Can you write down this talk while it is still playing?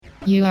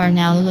You are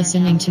now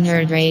listening to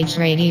Nerd Rage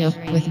Radio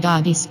with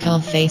Bobby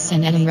Skullface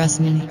and Adam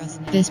Russman.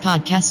 This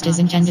podcast is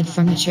intended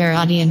for mature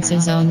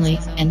audiences only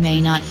and may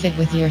not fit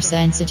with your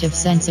sensitive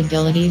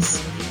sensibilities.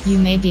 You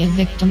may be a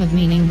victim of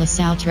meaningless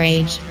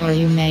outrage, or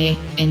you may,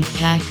 in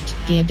fact,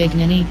 be a big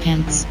ninny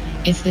pants.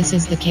 If this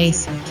is the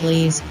case,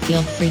 please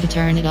feel free to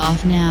turn it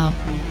off now.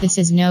 This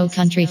is no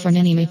country for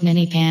Ninny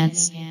McNinny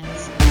pants.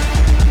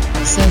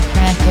 So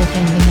crack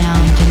open the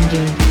Mountain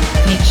Dew.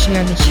 Make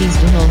sure the cheese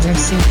doodles are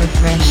super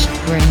fresh.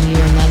 We're in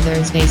your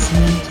mother's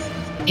basement.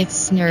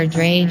 It's Nerd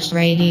Rage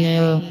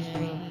Radio.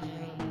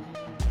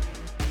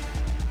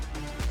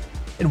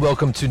 And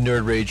welcome to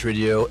Nerd Rage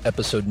Radio,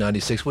 episode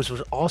 96, which was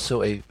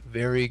also a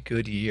very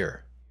good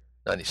year.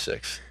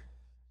 96.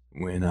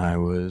 When I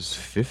was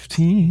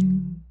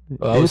 15,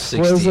 I was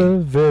 16. It was a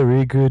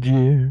very good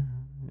year.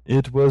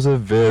 It was a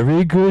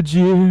very good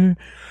year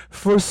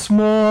for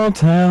small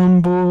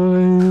town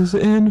boys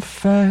and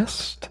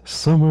fast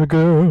summer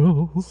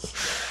girls.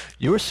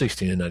 You were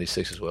 16 in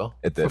 96 as well.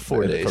 For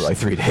 4 days. For like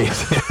 3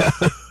 days.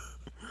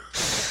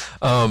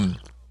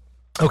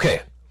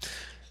 Okay.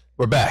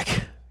 We're back.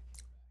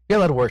 We got a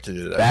lot of work to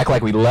do today. Back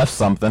like we left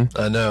something.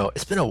 I know.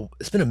 It's been a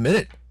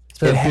minute. It's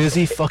been a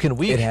busy fucking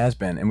week. It has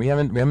been, and we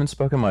haven't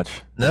spoken much.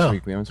 No. This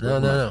week. We haven't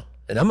spoken much. No.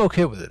 And I'm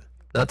okay with it.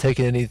 Not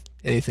taking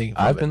anything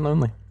from I've it. been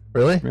lonely.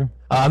 Really? Yeah.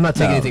 I'm not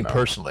taking anything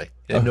personally.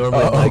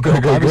 Normally,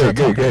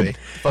 good.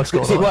 What's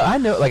going See, on? well, I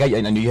know, like, I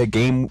knew you had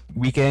game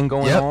weekend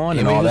going on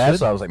and all that,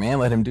 so I was like, man,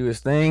 let him do his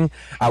thing.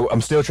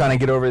 I'm still trying to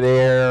get over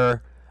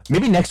there.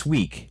 Maybe next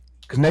week,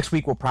 because next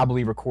week we'll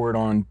probably record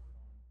on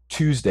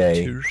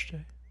Tuesday.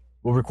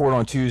 We'll record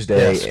on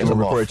Tuesday, Yes, and we'll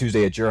record off. on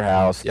Tuesday at your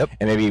house. Yep.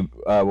 And maybe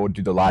we'll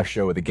do the live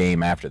show with the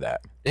game after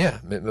that. Yeah,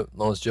 as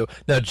long as Joe.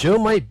 Now, Joe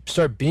might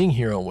start being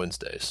here on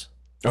Wednesdays.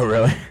 Oh,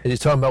 really? He's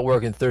talking about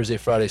working Thursday,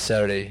 Friday,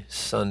 Saturday,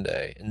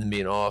 Sunday, and then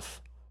being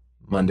off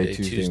Monday,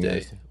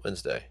 Tuesday,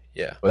 Wednesday.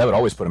 Yeah. Well, that would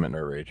always put him at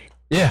Nerd Rage.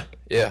 Yeah.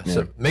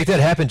 So make that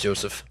happen,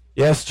 Joseph.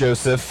 Yes,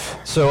 Joseph.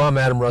 So I'm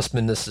Adam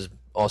Russman. This is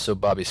also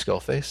Bobby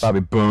Skullface. Bobby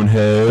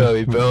Bonehead.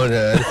 Bobby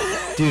Bonehead.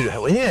 Dude,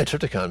 yeah,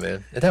 Triptychon,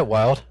 man. Isn't that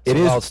wild? It's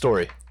a wild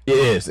story. It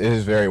is. It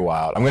is very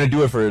wild. I'm going to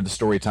do it for the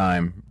story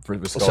time for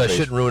the Skullface. So I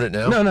shouldn't ruin it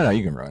now? No.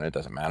 You can ruin it. It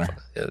doesn't matter.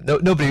 Yeah,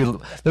 nobody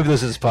listens to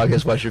this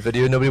podcast, watch your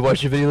video. Nobody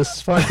watches your video,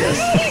 listens to this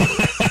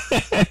podcast.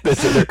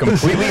 They're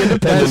completely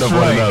independent That's of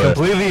one right, another.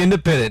 completely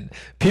independent.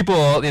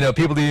 People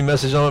leaving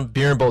messages on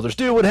Beer and Boulders.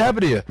 Dude, what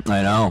happened to you?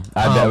 I know.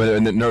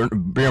 And the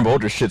Beer and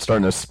Boulder shit's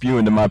starting to spew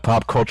into my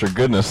pop culture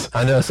goodness.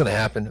 I know it's gonna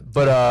happen,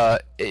 but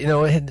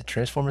the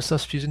Transformers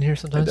stuff spews in here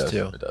sometimes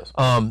too. It does.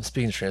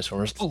 Speaking of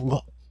Transformers, Dude,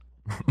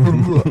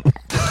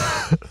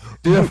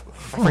 I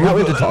forgot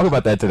we had to talk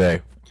about that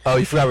today. oh,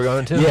 you forgot we're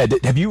going to? Yeah,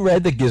 have you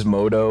read the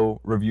Gizmodo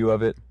review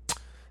of it?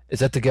 Is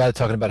that the guy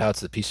talking about how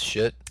it's a piece of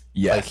shit?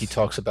 Yes. Like he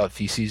talks about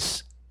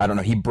feces I don't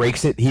know. He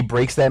breaks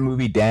that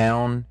movie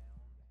down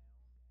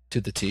to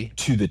the T.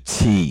 to the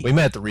T. We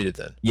might have to read it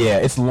then. Yeah,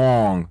 it's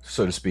long,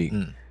 so to speak.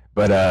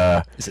 But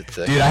Is it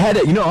thick? dude, I had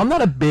to. I'm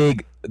not a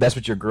big. That's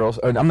what your girl.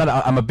 I'm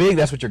a big.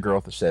 That's what your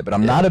girl said. But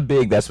I'm not a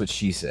big. That's what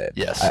she said.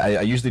 Yes. I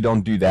usually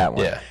don't do that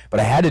one. Yeah. But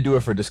I had to do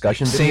it for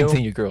discussion video. Same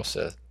thing your girl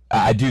said.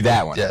 I do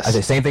that one. Yes. I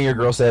say same thing your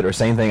girl said, or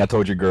same thing I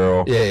told your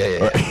girl.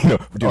 Yeah. Or,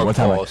 dude, Or one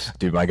time, pause.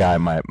 my guy,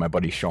 my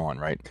buddy Sean,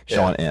 right?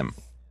 Sean M.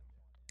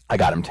 I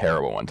got him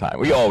terrible one time.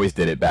 We always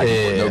did it back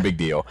and forth, no big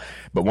deal.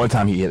 But one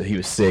time he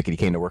was sick and he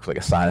came to work for like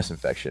a sinus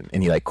infection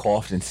and he like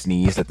coughed and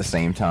sneezed at the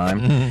same time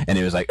and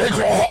he was like, and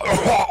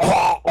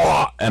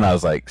I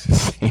was like,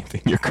 same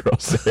thing your girl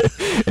said.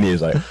 And he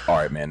was like, all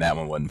right, man, that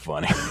one wasn't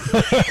funny.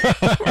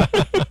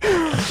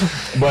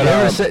 But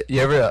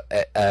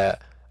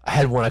I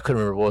had one I couldn't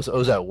remember what it was. I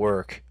was at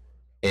work,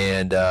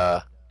 and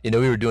we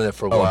were doing it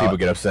for a when while. people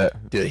get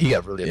upset, Dude, he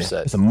got really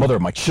upset. it's the mother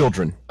of my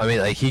children. I mean,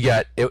 like he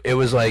got it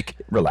was like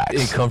Relax.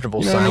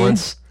 uncomfortable You know what I mean?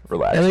 silence.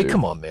 Relax, I mean, dude.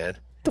 come on, man, get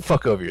the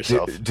fuck over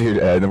yourself.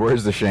 Dude, the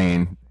words the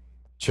Shane,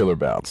 chiller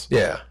bounce.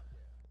 Yeah,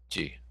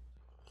 gee.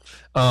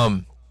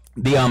 But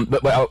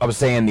I was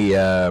saying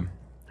how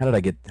did I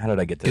get to there?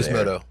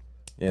 Gizmodo.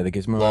 Yeah, the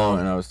Gizmodo, Long,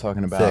 and I was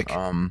talking about thick.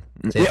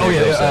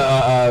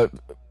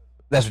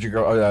 That's what your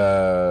girl.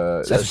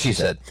 That's what she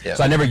said. Yeah.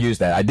 So I never used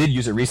that. I did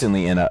use it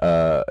recently in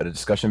a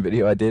discussion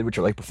video I did, which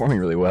are like performing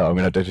really well. I'm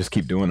gonna have to just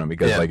keep doing them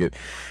because like it.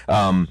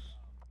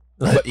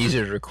 But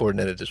easier to record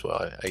and edit as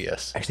well, I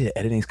guess. Actually, the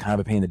editing's kind of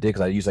a pain in the dick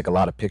because I use like a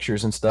lot of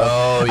pictures and stuff.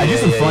 Oh, I do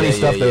some funny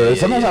stuff though.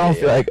 Sometimes I don't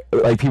feel yeah.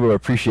 like people are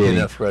appreciating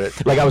Enough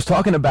credit. Like I was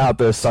talking about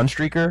the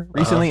Sunstreaker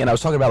recently, and I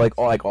was talking about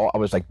I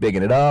was like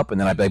bigging it up,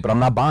 and then I'd be like, but I'm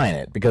not buying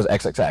it because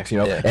XXX,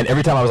 Yeah. And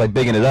every time I was like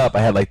bigging it up, I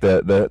had like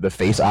the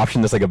face option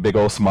that's like a big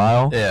old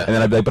smile, Yeah. and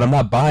then I'd be like, but I'm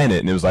not buying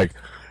it, and it was like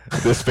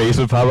this face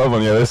would pop up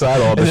on the other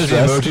side, all And there's the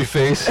distressed. emoji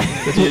face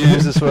that you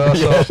use as well.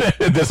 So.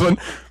 Yeah, this one.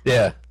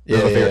 Yeah. My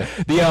favorite.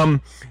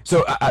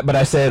 But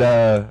I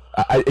said,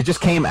 it just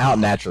came out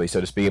naturally, so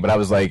to speak. But I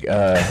was like,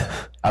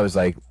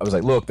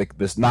 look,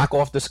 this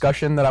knockoff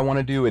discussion that I want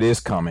to do, it is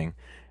coming.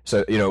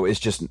 So it's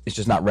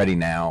just not ready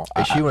now.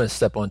 If you want to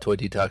step on Toy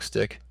Detox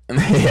Stick,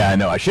 Yeah, I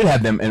know. I should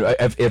have them, and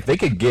if they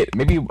could get,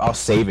 maybe I'll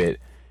save it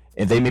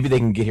If maybe they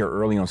can get here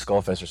early on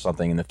Skullfest or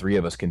something, and the three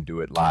of us can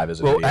do it live as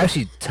a video.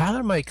 Actually,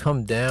 Tyler might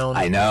come down.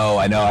 I know.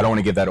 I don't want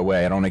to give that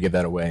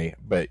away.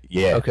 But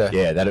yeah, okay,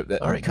 yeah.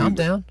 That all right, calm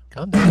down.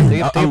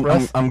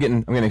 I'm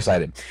getting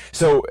excited.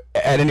 So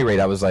at any rate,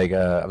 I was like,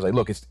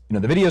 look, it's the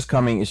video's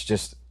coming. It's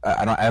just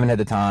I haven't had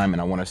the time,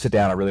 and I want to sit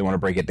down. I really want to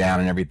break it down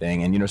and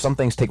everything. And some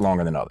things take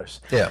longer than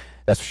others. Yeah,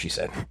 that's what she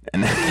said.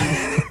 And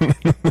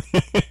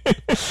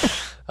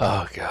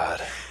oh God.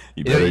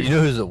 You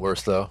know who's the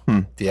worst though?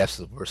 The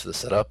absolute worst of the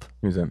setup.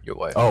 Who's that? Your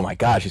wife. Oh my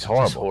God, she's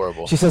horrible. She's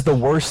horrible. She says the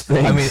worst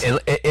things. I mean,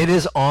 it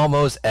is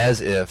almost as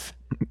if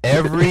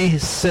every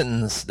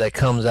sentence that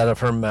comes out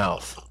of her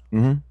mouth,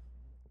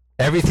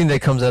 everything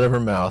that comes out of her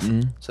mouth,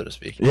 so to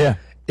speak,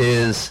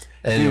 is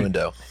an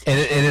innuendo, and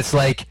it's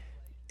like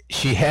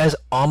she has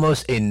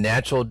almost a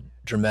natural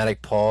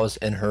dramatic pause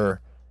in her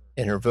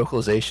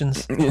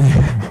vocalizations,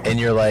 and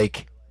you're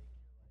like,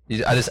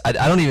 I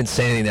don't even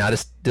say anything now. I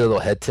just do a little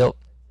head tilt.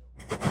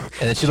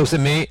 And then she looks at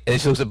me, and then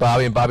she looks at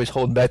Bobby, and Bobby's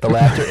holding back the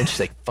laughter, and she's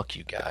like, "Fuck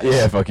you guys."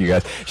 Yeah, fuck you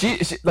guys. She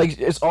like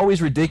it's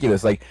always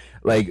ridiculous. Like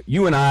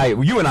you and I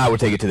would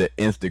take it to the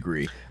nth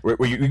degree.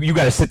 Where you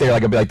got to sit there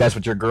like that's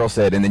what your girl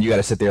said, and then you got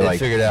to sit there and like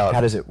figure it out.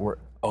 How does it work?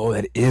 Oh,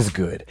 that is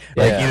good.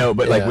 Like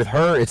but like with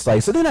her, it's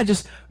like so. Then I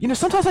just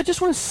sometimes I just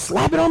want to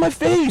slap it on my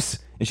face,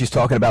 and she's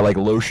talking about like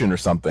lotion or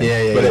something.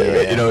 But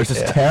it's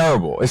just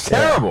terrible. It's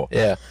terrible.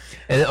 Yeah,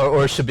 and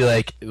or she'll be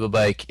like,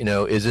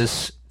 is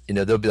this?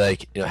 They'll be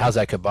like, how's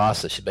that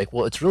kielbasa? She'd be like,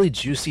 well, it's really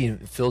juicy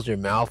and it fills your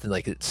mouth and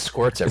like it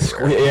squirts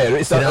everywhere.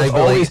 It's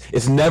always,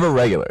 it's never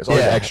regular. It's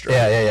always extra.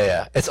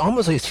 Yeah. It's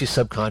almost like she's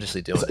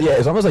subconsciously doing it. Yeah,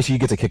 it's almost like she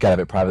gets a kick out of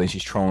it privately.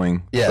 She's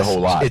trolling the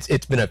whole lot.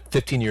 It's been a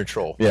 15-year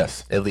troll.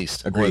 Yes, at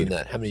least. Agreed. More than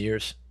that. How many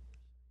years?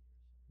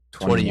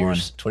 20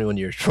 years. 21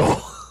 years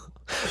troll.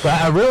 But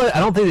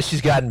I don't think that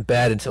she's gotten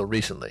bad until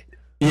recently.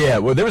 Yeah,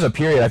 well, there was a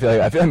period. I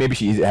feel like maybe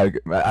she had.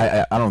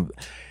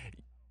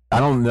 I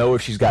don't know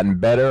if she's gotten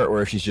better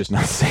or if she's just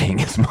not saying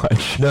as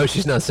much. No,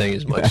 she's not saying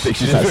as much. I think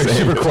she's not saying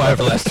super quiet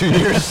for the last 2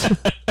 years.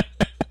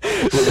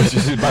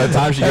 By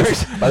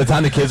the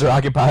time the kids are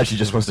occupied, she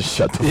just wants to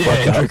shut the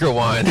fuck up. Drink her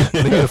wine.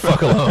 Leave me the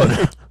fuck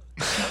alone.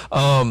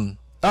 All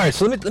right,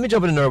 so let me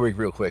jump into Nerd Week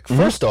real quick.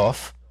 First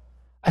off,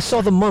 I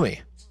saw The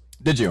Mummy.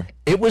 Did you?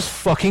 It was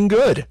fucking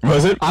good.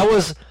 Was it? I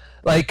was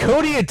like,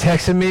 Cody had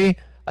texted me.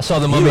 I saw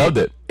The Mummy. He loved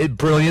it.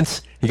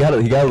 Brilliance. He got a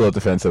little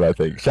defensive, I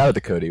think. Shout out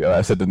to Cody.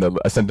 I sent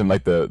him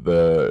like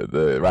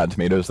the Rotten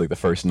Tomatoes like the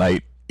first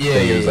night. Yeah,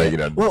 thing. It was like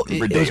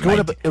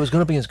it was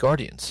going up against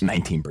Guardians.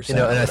 19%.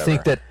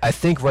 And I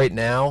think right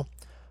now,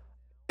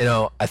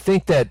 I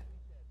think that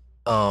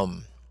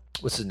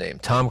what's his name?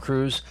 Tom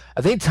Cruise.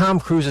 I think Tom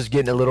Cruise is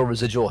getting a little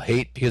residual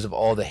hate because of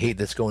all the hate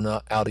that's going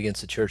out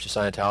against the Church of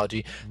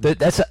Scientology.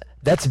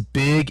 That's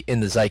big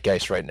in the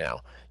zeitgeist right now.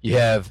 You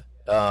have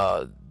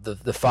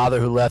the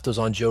father who left was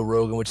on Joe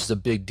Rogan, which is a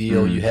big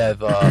deal. You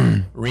have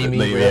Remy.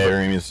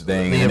 Remy's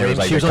thing. And there was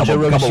like she was a on Joe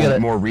Rogan. couple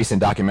more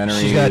recent documentaries.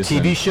 She's got a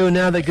TV show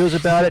now that goes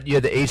about it. You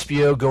have the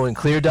HBO Going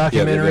Clear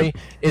documentary.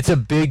 Yeah. It's a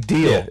big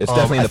deal. Yeah, it's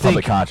definitely in the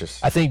public conscious.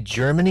 I think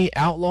Germany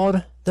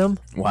outlawed them.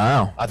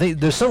 Wow. I think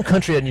there's some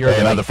country in Europe.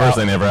 Hey, not the first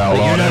thing they ever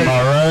outlawed. Am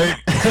I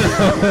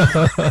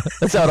right?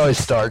 That's how it always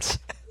starts.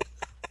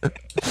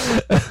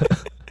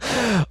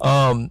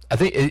 I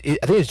think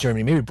it's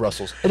Germany, maybe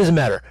Brussels. It doesn't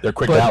matter. They're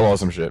quick to outlaw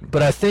some shit.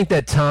 But I think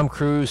that Tom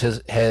Cruise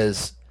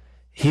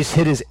he's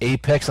hit his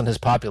apex on his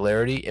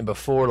popularity, and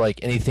before like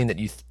anything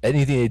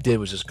he did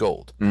was just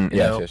gold.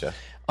 Yes.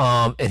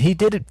 And he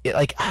did it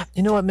like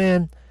you know what,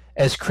 man.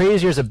 As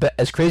crazy as a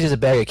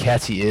bag of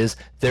cats he is,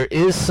 there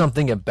is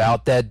something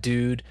about that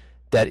dude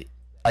that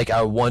like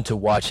I want to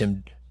watch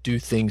him do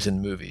things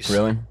in movies.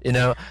 Really? And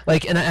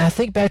I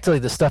think back to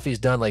like the stuff he's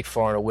done. Like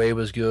Far and Away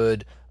was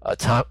good.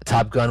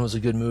 Top Gun was a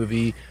good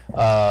movie.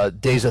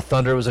 Days of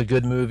Thunder was a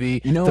good movie.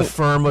 The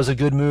Firm was a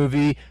good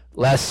movie.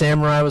 Last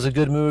Samurai was a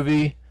good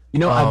movie.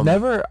 I've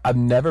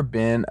never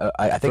been.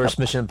 I think First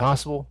Mission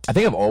Impossible. I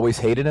think I've always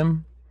hated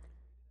him,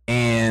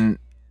 and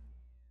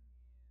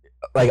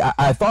like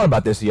I thought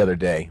about this the other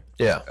day.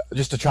 Yeah.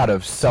 Just to try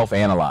to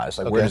self-analyze,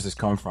 like where does this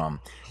come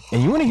from?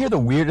 And you want to hear the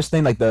weirdest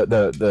thing, like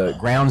the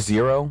Ground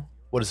Zero.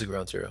 What is the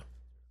Ground Zero?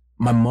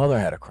 My mother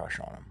had a crush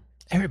on him.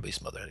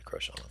 Everybody's mother had a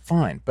crush on him.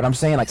 Fine, but I'm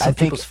saying like Some I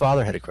think people's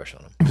father had a crush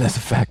on him. That's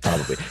a fact,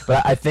 probably.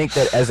 But I think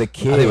that as a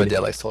kid, I think my dad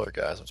likes taller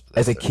guys.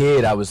 As a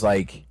kid, I was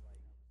like,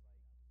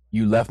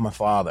 "You left my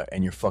father,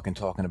 and you're fucking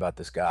talking about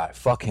this guy.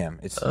 Fuck him.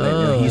 He's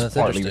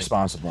partly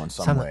responsible in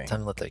some way."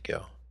 Time to let that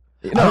go.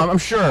 No, I'm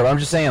sure. But I'm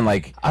just saying,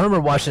 like, I remember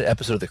watching an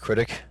episode of The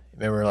Critic.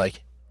 Remember,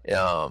 like,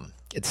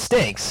 it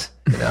stinks.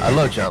 I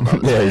love John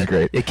Lovitz. Yeah, he's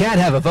great. You can't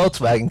have a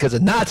Volkswagen because the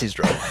Nazis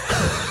drove.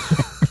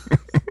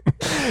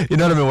 You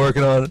know what I've been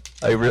working on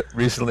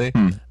recently?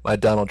 My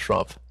Donald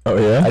Trump. Oh,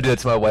 yeah? I do it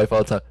to my wife all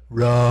the time.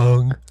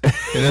 Wrong.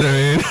 You know what I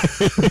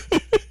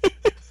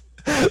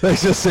mean? Like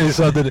she'll say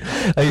something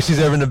like if she's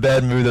ever in a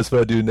bad mood. That's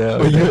what I do now.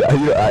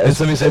 And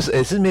somebody says,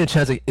 "It's me a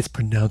chance." Like it's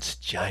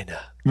pronounced China.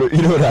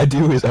 You know what I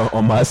do is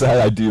on my side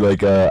I do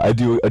like I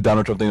do a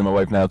Donald Trump thing to my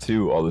wife now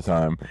too all the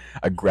time.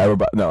 I grab her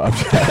by I'm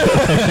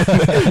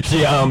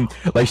she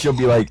like she'll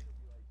be like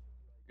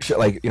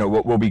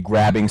we'll be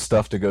grabbing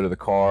stuff to go to the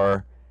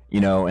car,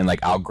 and like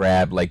I'll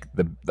grab like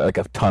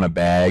a ton of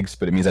bags,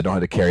 but it means I don't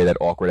have to carry that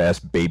awkward ass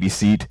baby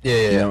seat.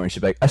 Yeah. And she'll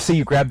be like, I see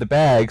you grab the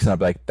bags, and I'll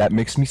be like, that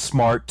makes me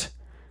smart.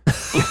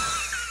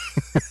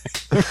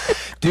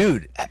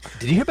 Dude,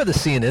 did you hear about the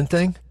CNN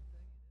thing?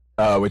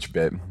 Which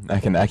bit? I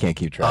can't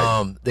keep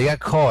track. They got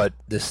caught.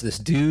 This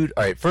dude.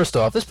 All right. First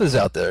off, let's put this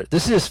out there.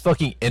 This is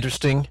fucking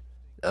interesting.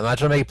 I'm not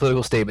trying to make a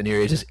political statement here.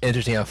 It's just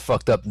interesting how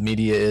fucked up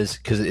media is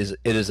because it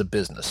is a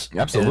business.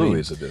 Absolutely,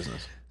 it's a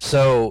business.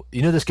 So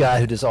this guy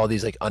who does all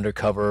these like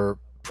undercover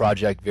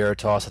Project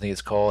Veritas, I think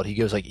it's called. He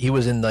goes like he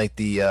was in like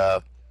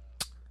the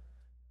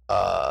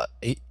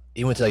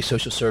he went to like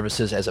social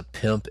services as a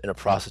pimp and a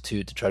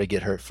prostitute to try to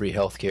get her free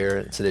health care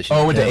and so that she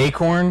went to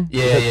Acorn?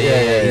 Yeah. He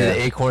did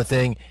the Acorn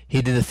thing.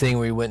 He did the thing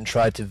where he went and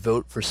tried to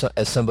vote for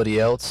as somebody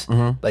else.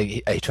 Mm-hmm. Like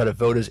he tried to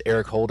vote as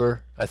Eric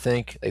Holder, I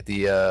think, like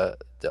the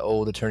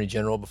old Attorney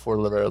General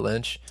before Loretta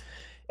Lynch.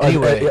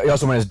 Anyway, he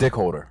also went as Dick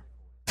Holder.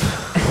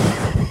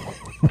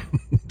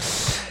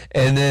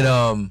 And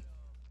then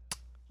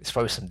it's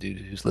probably some dude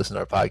who's listening to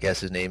our podcast.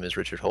 His name is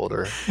Richard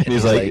Holder. And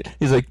he's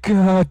like,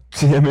 God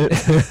damn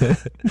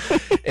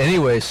it.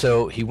 Anyway,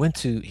 so he went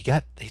to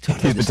he's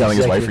been telling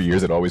his wife for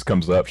years it always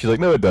comes up. She's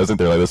like, no, it doesn't.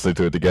 They're like listening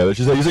to it together.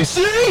 He's like,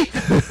 see?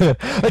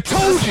 I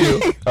told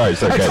you. All right,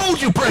 sorry, I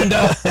told you,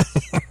 Brenda.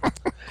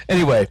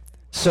 Anyway,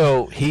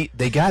 so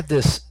they got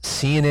this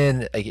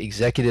CNN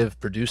executive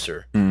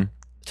producer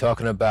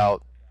talking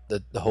about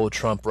the whole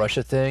Trump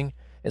Russia thing.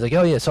 He's like,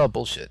 oh yeah, it's all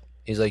bullshit.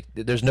 He's like,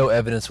 there's no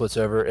evidence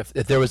whatsoever. If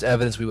there was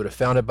evidence, we would have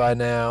found it by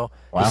now.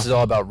 Wow. This is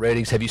all about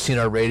ratings. Have you seen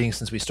our ratings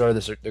since we started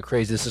this? They're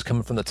crazy. This is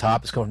coming from the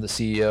top. It's coming from the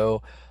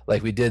CEO.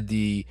 Like we did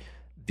the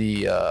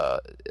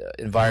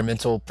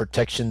environmental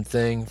protection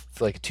thing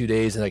for like 2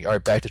 days, and like, all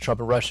right, back to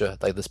Trump and Russia.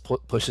 Like let's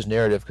push this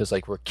narrative because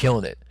like we're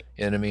killing it.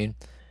 You know what I mean?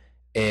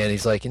 And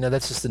he's like,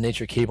 that's just the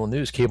nature of cable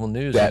news. Cable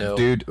news,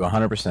 dude,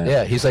 100%.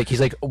 Yeah, he's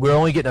like, we're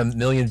only getting 1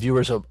 million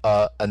viewers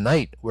a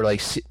night. We're like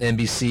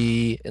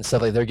NBC and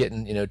stuff like they're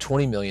getting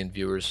 20 million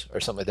viewers or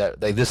something like that.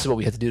 Like this is what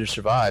we have to do to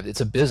survive. It's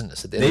a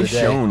business at the end of the day.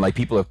 They've shown like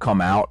people have come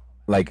out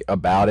like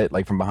about it,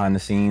 like from behind the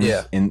scenes,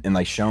 and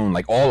like shown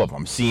like all of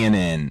them,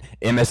 CNN,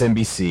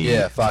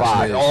 MSNBC,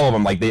 Fox News. All of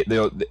them, like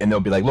they'll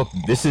be like, look,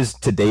 this is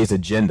today's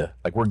agenda.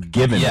 Like we're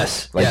giving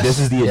this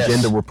is the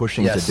agenda we're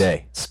pushing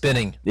today.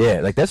 Spinning.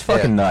 Yeah, like that's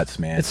fucking nuts,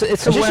 man. It's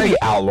a way to be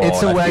outlawed.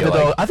 It's a way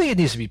to I think it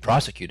needs to be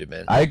prosecuted,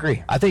 man. I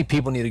agree. I think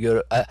people need to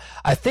go to.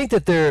 I think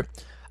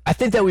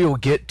that we will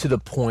get to the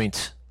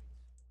point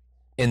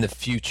in the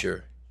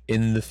future.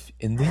 In the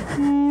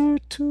year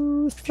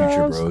 2000.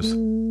 Future bros.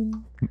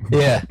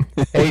 Yeah.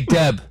 Hey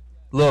Deb,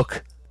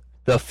 look,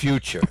 the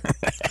future.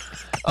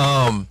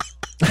 That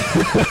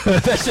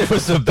shit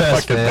was the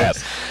best, man.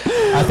 Best.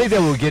 I think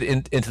that we'll get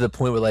into the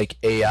point with like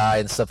AI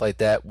and stuff like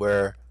that,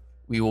 where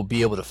we will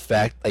be able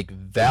to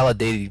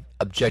validate,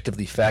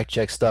 objectively fact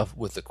check stuff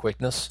with the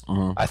quickness.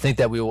 Mm-hmm. I think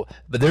that we will,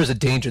 but there's a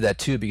danger of that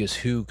too, because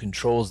who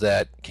controls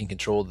that can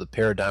control the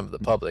paradigm of the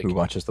public. Who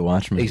watches the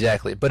Watchmen?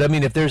 Exactly. But I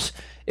mean,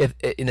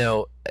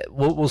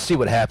 we'll see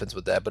what happens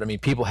with that. But I mean,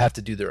 people have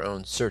to do their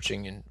own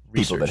searching and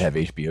research. People that have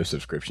HBO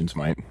subscriptions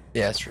might.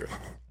 Yeah, that's true.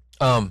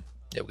 Yeah,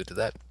 we'll get to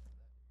that.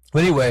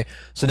 But anyway,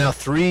 so now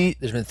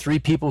there's been 3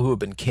 people who have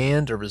been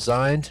canned or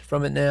resigned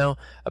from it now.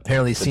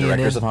 Apparently, the CNN.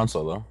 Directors of Han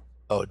Solo.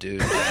 Oh,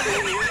 dude.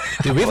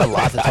 Dude, we have a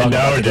lot to talk about.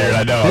 I know, dude.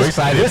 I know. I'm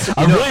excited.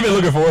 I've really been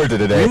looking forward to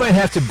today. We might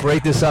have to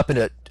break this up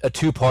into a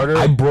 2-parter.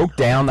 I broke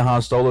down the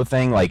Han Solo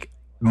thing, like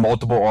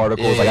multiple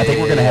articles. I think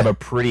we're gonna have a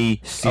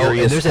pretty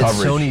serious and there's coverage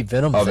that Sony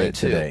Venom of thing it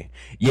today.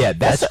 Yeah,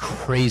 that's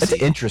crazy. That's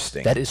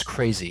interesting. That is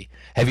crazy.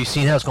 Have you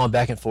seen how it's gone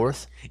back and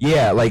forth?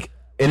 Yeah, like.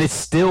 And it's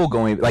still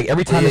going, like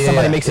every time that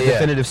somebody makes a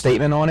definitive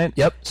statement on it.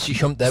 Yep.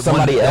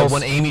 That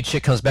one Amy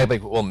chick comes back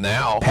like, well,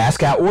 now.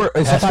 Pascal, or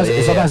sometimes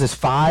it's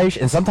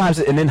Feige, and sometimes,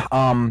 and then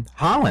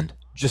Holland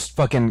just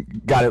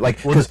fucking got it,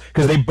 like,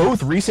 because they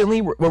both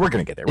recently, we're going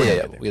to get there.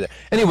 We're gonna get there.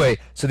 Anyway,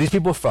 so these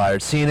people are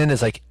fired. CNN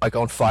is like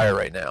on fire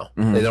right now.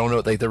 Mm-hmm. They don't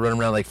know, like they're running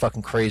around like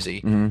fucking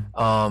crazy. Mm-hmm.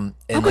 I'm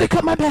going to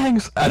cut my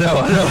bangs. I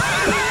know.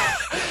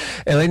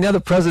 And like now the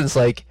president's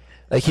like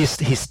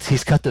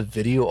he's cut the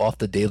video off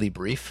the Daily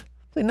Brief.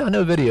 Like, no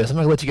videos. I'm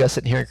not gonna let you guys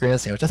sit in here and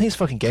Grand Sandwich. I think it's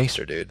fucking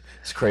gangster, dude.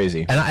 It's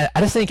crazy. And I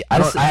just think I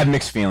have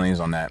mixed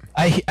feelings on that.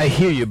 I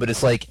hear you, but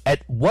it's like,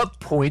 at what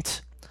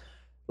point,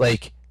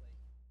 like,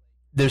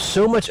 there's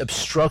so much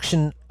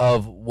obstruction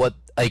of what,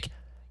 like,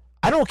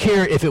 I don't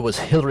care if it was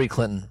Hillary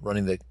Clinton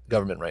running the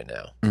government right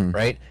now,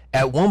 right?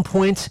 At one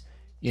point,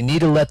 you need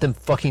to let them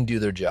fucking do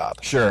their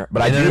job. Sure,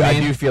 but I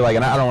do feel like,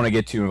 and I don't want to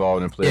get too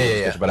involved in political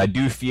discussion, but I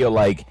do feel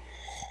like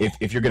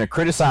if you're going to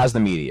criticize the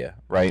media,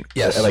 right?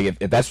 Yes. Like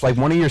if that's like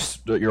one of your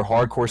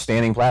hardcore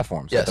standing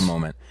platforms at the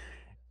moment,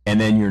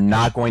 and then you're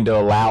not going to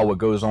allow what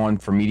goes on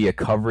for media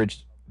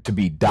coverage to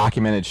be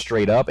documented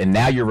straight up, and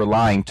now you're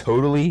relying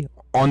totally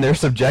on their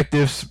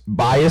subjective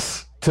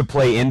bias to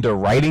play into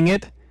writing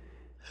it.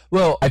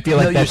 Well, I feel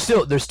like they're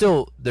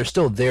still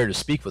there to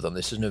speak with them.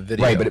 This is no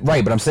video,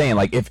 right? But I'm saying,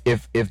 like, if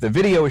the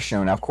video is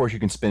shown, now, of course you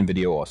can spin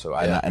video also,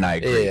 and I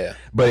agree. Yeah.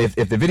 But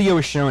if the video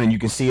is shown and you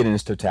can see it in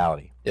its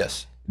totality,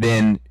 yes,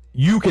 then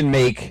you can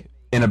make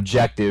an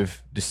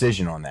objective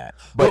decision on that.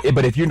 But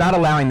if you're not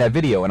allowing that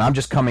video, and I'm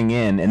just coming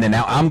in, and then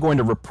now I'm going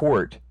to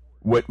report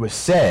what was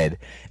said,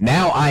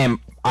 now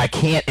I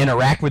can't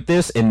interact with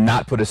this and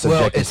not put a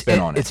subjective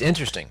spin on it. It's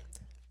interesting.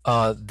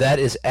 That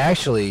is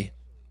actually.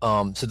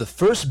 So the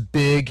first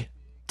big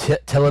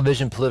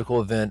television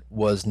political event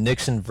was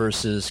Nixon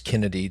versus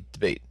Kennedy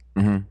debate,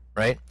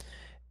 right?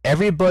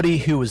 Everybody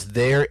who was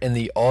there in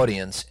the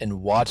audience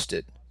and watched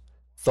it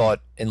thought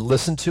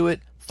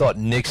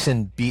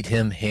Nixon beat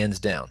him hands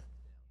down,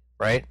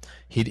 right?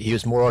 He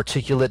was more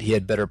articulate, he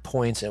had better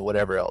points and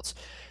whatever else.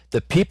 The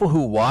people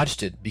who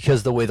watched it, because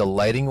of the way the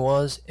lighting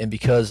was and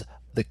because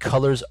the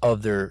colors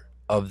of their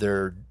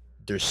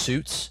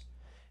suits,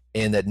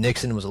 and that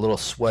Nixon was a little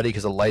sweaty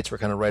because the lights were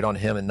kind of right on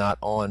him and not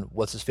on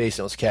what's-his-face,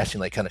 and it was casting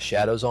like kind of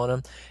shadows on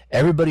him.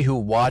 Everybody who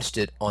watched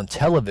it on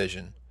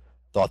television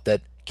thought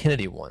that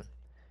Kennedy won.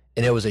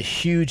 And it was a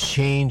huge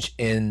change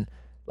in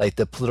like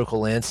the political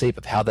landscape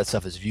of how that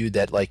stuff is viewed,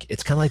 that like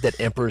it's kind of like that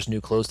Emperor's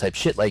New Clothes type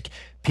shit. Like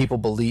people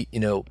believe,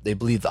 they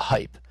believe the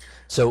hype.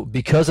 So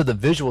because of the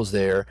visuals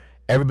there,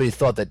 everybody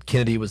thought that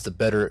Kennedy was the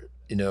better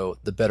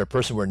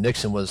person, where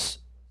Nixon was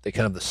the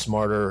kind of the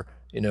smarter,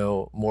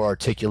 more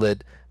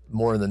articulate,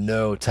 more in the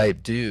know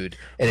type dude,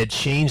 and it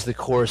changed the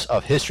course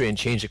of history and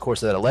changed the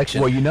course of that election.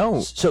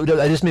 Well, so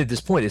I just made this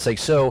point. It's like,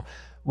 so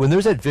when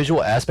there's that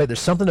visual aspect, there's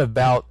something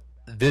about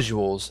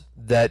visuals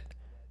that,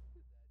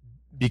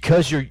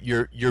 because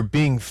you're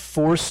being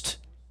forced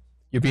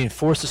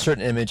a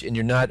certain image, and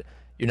you're not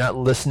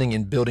listening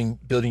and building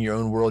your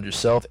own world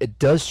yourself, it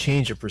does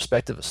change your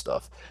perspective of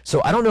stuff.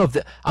 So I don't know if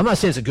I'm not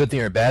saying it's a good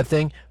thing or a bad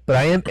thing, but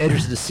I am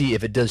interested to see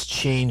if it does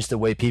change the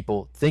way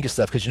people think of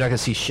stuff, because you're not going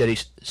to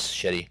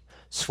see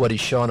sweaty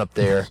Sean up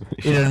there.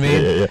 You know what I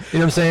mean? Yeah. You know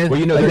what I'm saying? Well,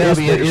 like,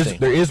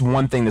 there is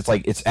one thing that's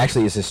like, it's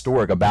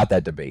historic about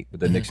that debate,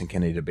 the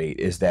Nixon-Kennedy debate,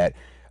 is that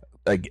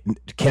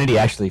Kennedy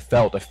actually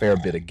felt a fair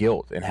bit of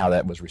guilt in how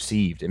that was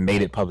received and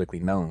made it publicly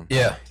known.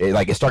 Yeah.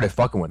 It started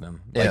fucking with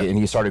him. Yeah. And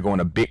he started going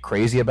a bit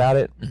crazy about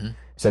it.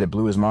 Said it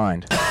blew his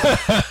mind.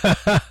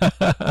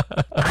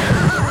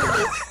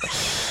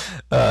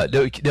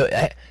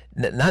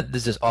 Not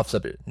this is off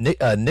subject.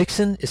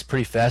 Nixon is a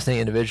pretty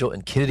fascinating individual,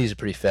 and Kennedy's a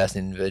pretty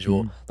fascinating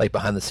individual, like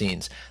behind the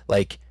scenes.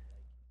 Like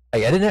I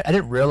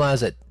didn't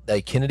realize that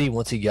Kennedy,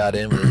 once he got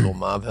in with his little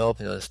mob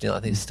help, I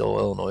think he's still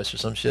Illinois or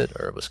some shit,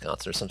 or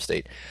Wisconsin or some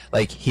state.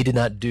 Like he did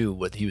not do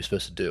what he was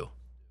supposed to do.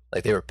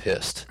 Like they were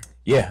pissed.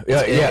 Yeah.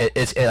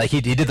 It's like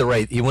he did the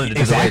right. He wanted to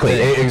do the right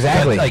thing.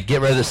 Exactly. Like get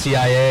rid of the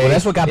CIA. Well,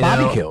 that's what got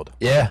Bobby killed.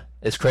 Yeah,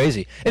 it's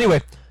crazy.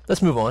 Anyway,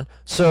 let's move on.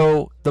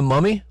 So the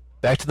Mummy.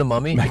 Back to the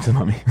Mummy.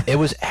 It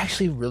was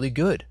actually really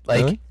good.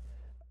 Like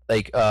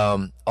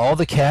all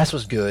the cast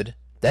was good.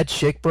 That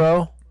chick,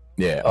 bro.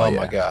 Yeah.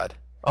 My god.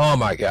 Oh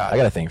my god. I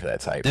got a thing for that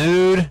type,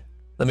 dude.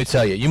 Let me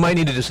tell you, you might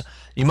need to just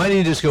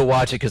go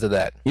watch it because of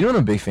that. You know what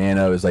I'm a big fan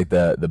of is like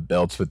the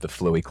belts with the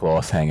fluey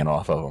cloths hanging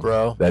off of them,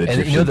 bro. That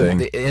Egyptian thing.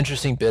 The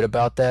interesting bit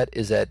about that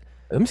is that,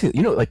 let me see.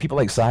 Like people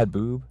like side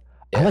boob.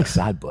 Yeah. I like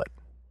side butt.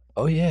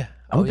 Oh yeah.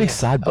 I'm a big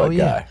side butt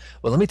guy.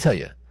 Well, let me tell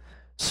you.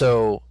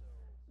 So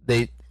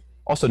they.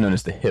 Also known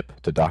as the hip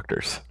to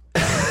doctors.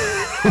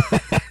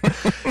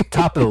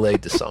 Top of the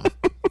leg to some.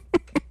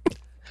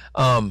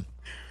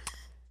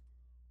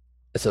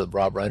 It's a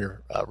Rob Reiner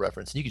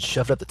reference. You can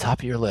shove it up the top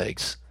of your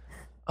legs.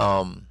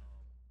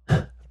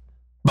 Butter!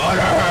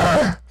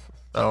 I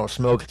don't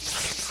smoke.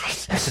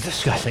 That's a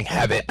disgusting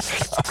habit.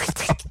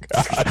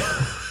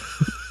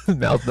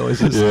 Mouth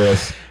noises.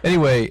 Yes.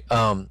 Anyway,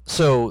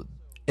 so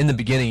in the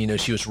beginning,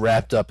 she was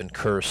wrapped up and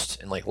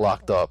cursed and like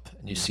locked up,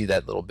 and you see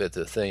that little bit of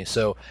the thing.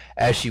 So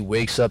as she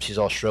wakes up, she's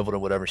all shriveled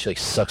and whatever. She like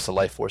sucks the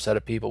life force out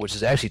of people, which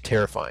is actually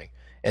terrifying.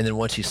 And then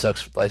once she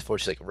sucks life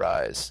force, she like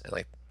rise, and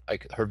like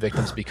her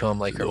victims become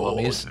like her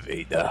mummies.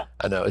 Vader.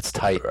 I know, it's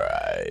tight.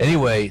 Right.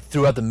 Anyway,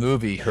 throughout the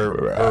movie, her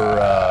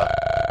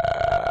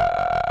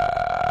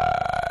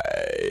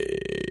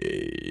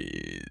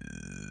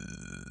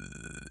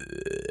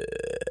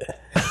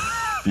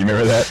Do you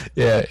remember that?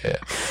 Yeah.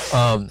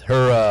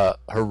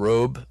 Her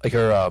robe, like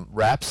her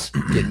wraps,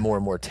 get more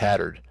and more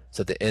tattered.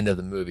 So at the end of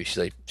the movie,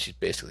 she's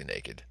basically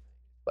naked,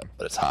 but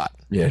it's hot.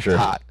 Yeah, sure.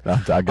 It's hot.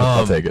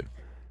 I'll take it.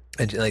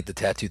 And like the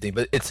tattoo thing,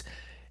 but it's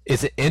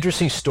an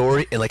interesting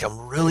story, and like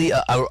I'm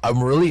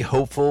really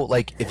hopeful.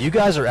 Like if you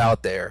guys are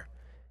out there,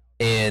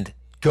 and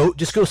go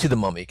see The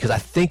Mummy, because I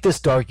think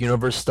this Dark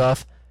Universe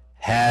stuff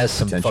has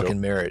some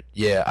fucking merit.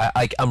 Yeah,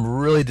 I'm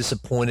really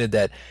disappointed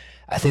that.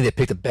 I think they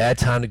picked a bad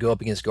time to go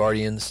up against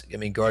Guardians. I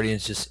mean,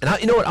 Guardians just... And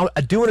you know what?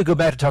 I do want to go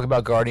back to talk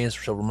about Guardians,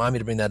 so remind me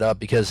to bring that up,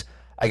 because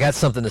I got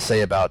something to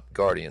say about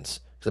Guardians.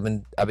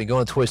 Because I've been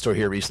going to Toy Store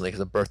here recently because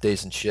of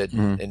birthdays and shit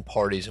and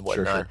parties and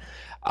whatnot.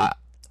 Sure.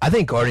 I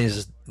think Guardians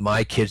is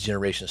my kids'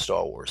 generation of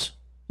Star Wars,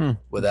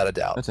 without a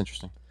doubt. That's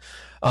interesting.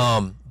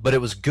 But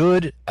it was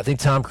good. I think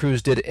Tom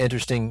Cruise did an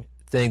interesting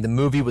thing. The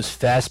movie was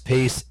fast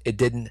paced. It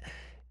didn't.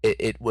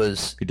 It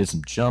was. He did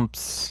some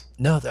jumps.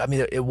 No, I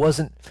mean it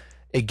wasn't.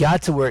 It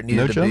got to where it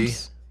needed to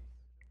jumps? be.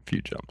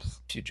 Few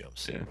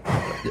jumps. Yeah.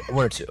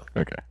 One or two.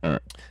 Okay. All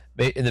right.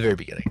 In the very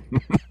beginning.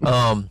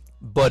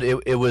 But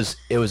it was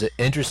an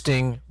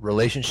interesting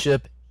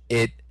relationship.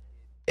 It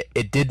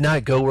did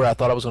not go where I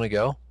thought it was going to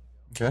go.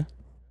 Okay.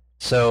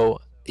 So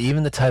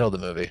even the title of the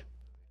movie,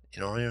 you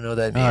don't even know what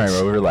that means. All right,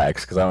 well,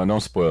 relax, because I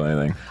don't spoil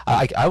anything.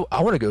 I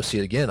want to go see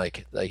it again,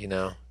 like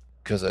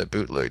because I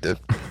bootlegged it.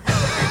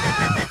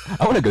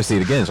 I want to go see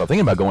it again, so I'm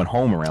thinking about going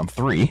home around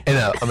 3. And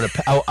I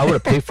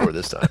want to pay for it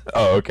this time.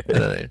 Oh, okay.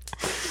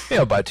 And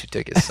I'll buy 2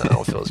 tickets, and I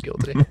don't feel as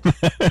guilty.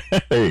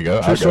 There you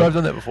go. True story, I've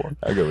done that before.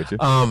 I'll go with you.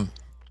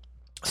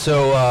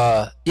 So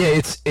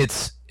yeah,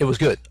 it was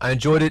good. I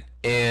enjoyed it,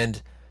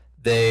 and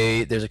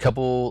there's a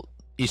couple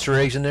Easter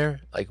eggs in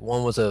there. Like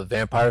one was a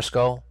vampire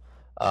skull.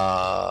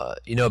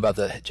 You know about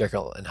the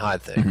Jekyll and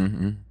Hyde thing.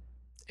 Mm-hmm.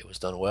 It was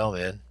done well,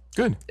 man.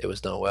 Good. It was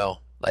done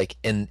well. Like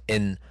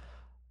in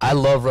I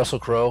love Russell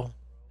Crowe,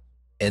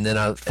 and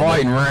then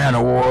fighting around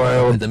a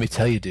world. Let me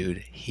tell you, dude,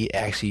 he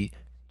actually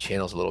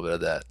channels a little bit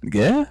of that.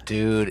 Yeah,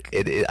 dude.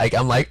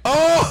 I'm like,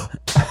 oh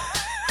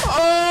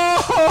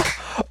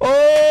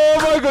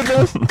my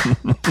goodness,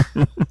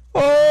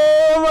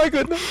 oh my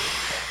goodness.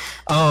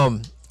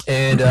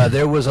 And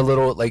there was a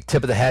little like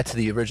tip of the hat to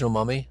the original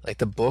Mummy, like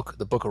the book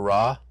of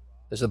Ra.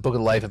 There's a Book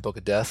of Life and Book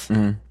of Death.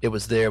 Mm-hmm. It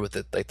was there with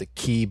the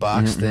key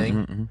box thing.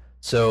 Mm-hmm.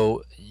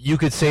 So you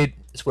could say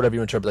it's whatever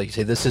you interpret. Like you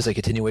say, this is a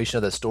continuation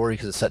of that story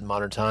because it's set in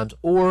modern times,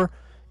 or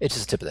it's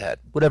just a tip of the hat.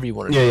 Whatever you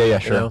want to do. Yeah,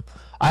 sure. You know?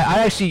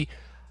 I actually,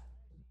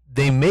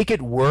 they make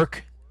it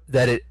work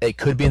that it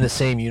could be in the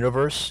same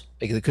universe.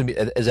 It could be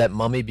as that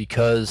Mummy,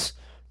 because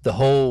the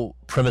whole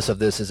premise of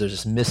this is there's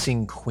this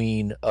missing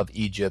queen of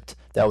Egypt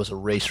that was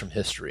erased from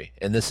history,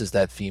 and this is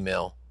that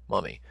female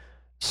mummy.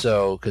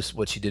 So, because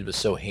what she did was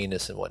so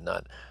heinous and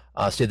whatnot.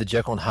 So you had the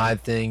Jekyll and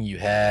Hyde thing. You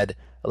had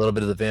a little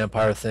bit of the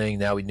vampire thing.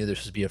 Now we knew there was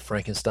supposed to be a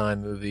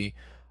Frankenstein movie.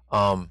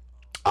 I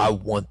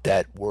want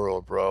that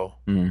world, bro.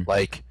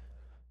 Like,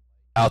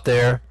 out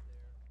there,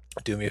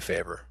 do me a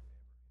favor.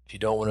 If you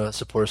don't want to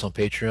support us on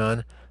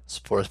Patreon,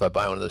 support us by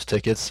buying one of those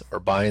tickets or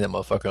buying that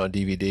motherfucker on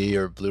DVD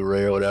or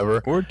Blu-ray or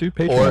whatever. Or do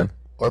Patreon.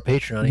 Or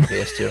Patreon, you can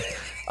pay us too.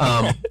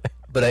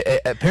 But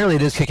apparently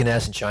it is kicking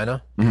ass in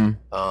China.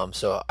 Mm-hmm.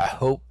 So I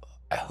hope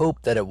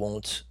that it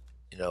won't,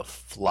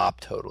 flop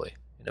totally.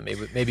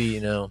 Maybe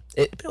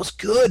it was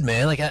good,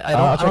 man. Like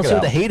I don't see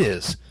what the hate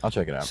is. I'll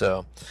check it out.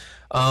 So,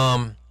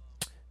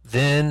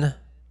 then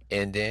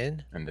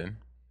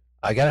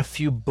I got a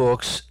few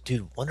books,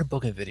 dude. Wonder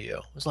Book and Video.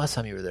 When was the last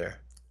time you were there?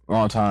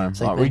 Long time.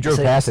 We drove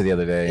past it the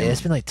other day. Yeah,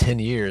 it's been like 10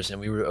 years, and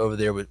we were over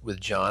there with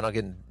John. I'll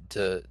get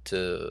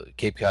to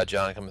Cape Cod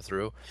John coming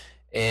through.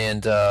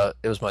 And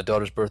it was my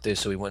daughter's birthday,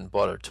 so we went and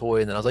bought her a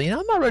toy. And then I was like,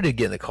 I'm not ready to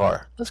get in the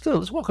car. Let's go.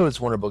 Let's walk over to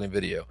this Wonder Book and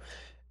Video.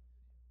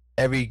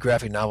 Every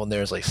graphic novel in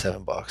there is like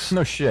 $7.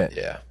 No shit.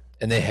 Yeah.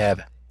 And they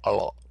have a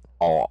lot.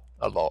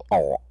 A lot.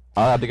 I'll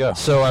have to go.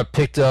 So I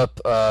picked up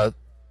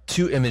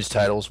 2 image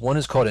titles. One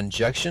is called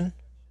Injection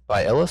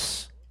by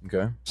Ellis.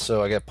 Okay.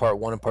 So I got part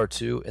 1 and part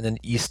 2. And then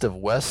East of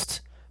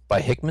West by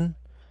Hickman.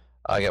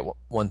 I got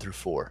 1 through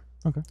 4.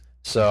 Okay.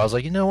 So I was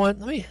like, you know what?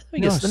 Let me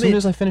as soon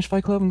as I finish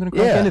Fight Club, I'm going to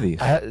crack into these.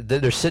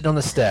 They're sitting on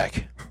the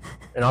stack.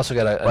 And also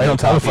got a right on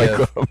top of Fight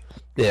Club.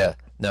 Yeah.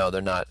 No,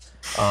 they're not.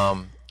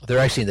 They're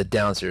actually in the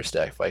downstairs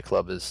stack. Fight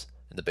Club is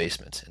in the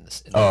basement in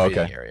the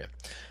reading area.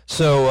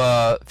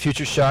 So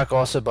Future Shock,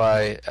 also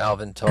by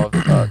Alvin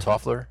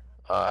Toffler.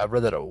 I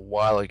read that a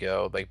while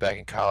ago, like back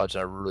in college,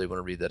 and I really want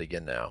to read that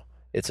again now.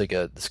 It's like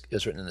it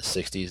was written in the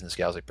 60s, and this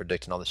guy was like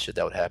predicting all the shit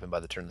that would happen by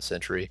the turn of the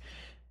century.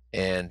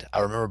 And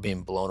I remember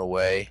being blown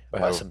away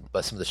by some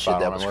of the shit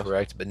that was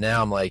correct. But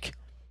now I'm like,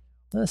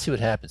 let's see what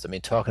happens. I mean,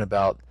 talking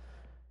about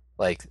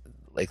like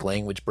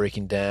language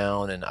breaking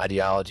down and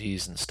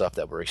ideologies and stuff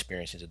that we're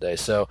experiencing today.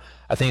 So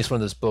I think it's one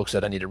of those books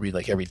that I need to read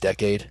like every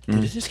decade.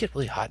 Did it just get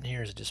really hot in here,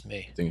 or is it just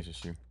me? I think it's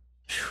just you.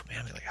 Man,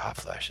 I mean, like hot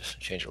flashes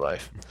change your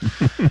life.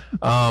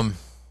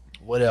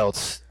 What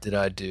else did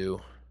I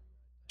do? I'm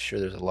sure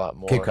there's a lot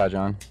more. Cape Cod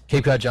John.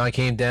 Cape Cod John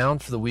came down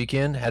for the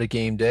weekend, had a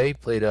game day,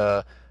 played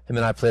him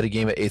and I played a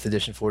game at 8th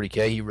edition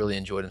 40K. He really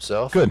enjoyed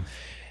himself. Good.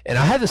 And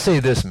I had to say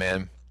this,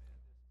 man.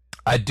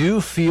 I do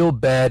feel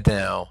bad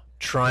now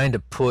trying to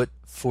put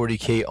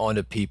 40K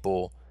onto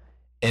people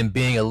and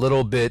being a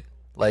little bit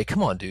like,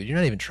 come on, dude, you're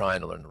not even trying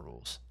to learn the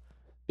rules.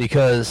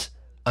 Because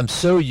I'm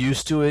so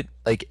used to it.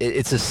 Like,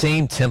 it's the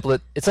same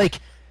template. It's like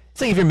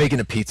if you're making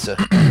a pizza,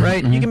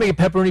 right? You can make a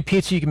pepperoni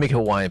pizza, you can make a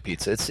Hawaiian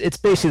pizza. It's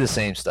basically the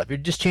same stuff. You're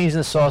just changing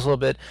the sauce a little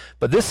bit.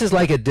 But this is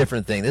like a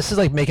different thing. This is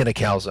like making a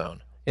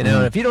calzone. And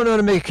if you don't know how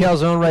to make a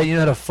calzone right, you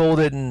know how to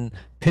fold it and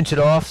pinch it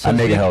off. So I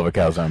make a hell of a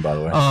calzone, by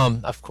the way.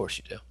 Of course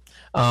you do.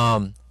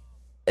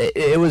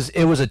 It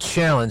was a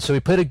challenge. So we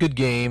played a good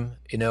game.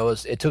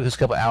 It took us a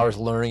couple hours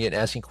learning it and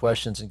asking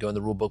questions and going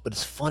the rule book. But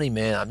it's funny,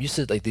 man. I'm used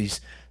to like these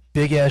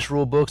big ass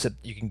rule books that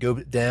you can go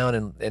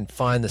down and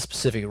find the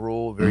specific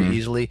rule very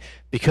easily.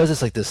 Because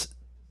it's like this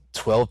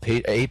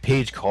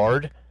 8-page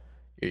card,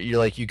 you're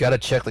like, you got to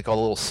check like all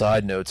the little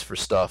side notes for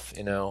stuff,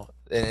 you know.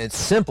 And it's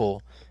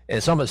simple, and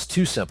it's almost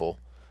too simple.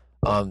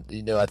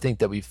 You know, I think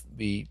that we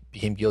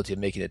became guilty of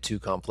making it too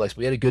complex.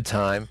 We had a good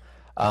time.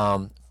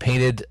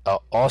 Painted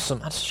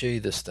awesome. I'll show you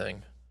this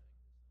thing.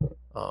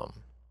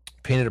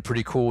 Painted a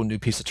pretty cool new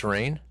piece of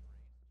terrain.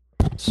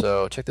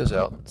 So check this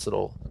out. This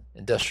little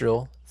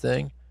industrial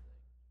thing.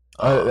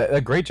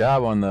 A great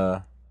job on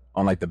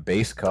like the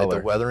base color. Like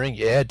the weathering,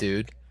 yeah,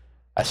 dude.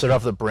 I started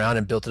off with a brown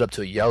and built it up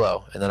to a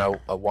yellow, and then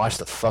I washed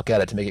the fuck out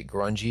of it to make it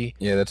grungy.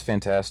 Yeah, that's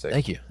fantastic.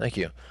 Thank you.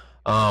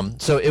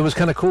 So it was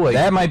kind of cool. Like,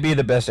 that might be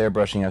the best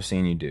airbrushing I've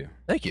seen you do.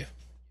 Thank you.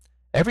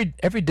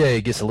 Every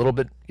day gets a little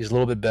bit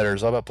better.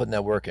 It's all about putting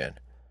that work in.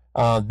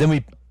 Then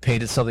we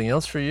painted something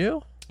else for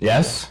you.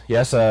 Yes.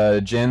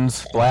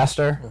 Jin's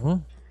blaster. Mm-hmm.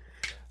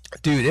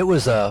 Dude, it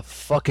was a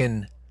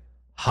fucking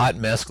hot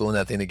mess gluing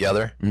that thing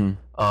together.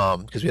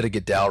 Because we had to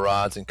get dowel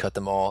rods and cut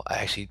them all. I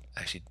actually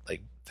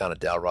like found a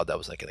dowel rod that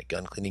was like in a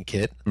gun cleaning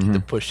kit to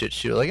push it.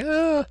 She was like,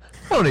 I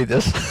don't need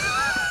this.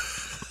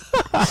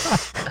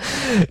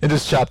 And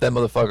just chop that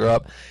motherfucker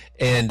up.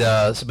 And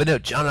but no,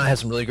 John and I had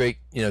some really great,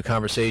 you know,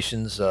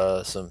 conversations.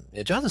 John's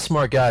a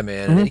smart guy,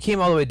 man. And he came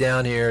all the way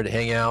down here to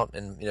hang out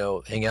and, you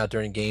know, hang out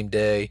during game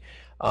day.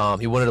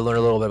 He wanted to learn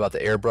a little bit about the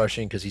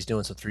airbrushing because he's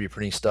doing some 3D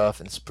printing stuff,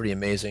 and it's pretty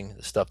amazing,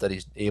 the stuff that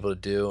he's able to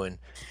do. And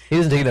he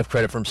doesn't take enough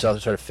credit for himself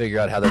to try to figure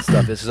out how that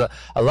stuff is. Because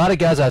a lot of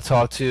guys I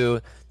talk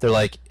to, they're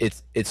like,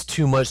 it's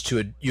too much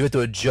you have to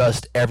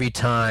adjust every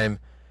time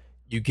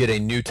you get a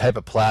new type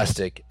of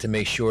plastic to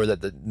make sure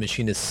that the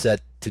machine is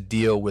set to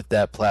deal with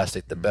that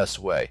plastic the best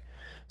way.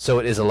 So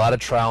it is a lot of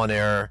trial and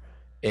error.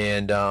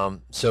 And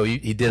so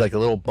he did like a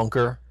little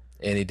bunker,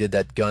 and he did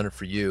that gun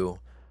for you.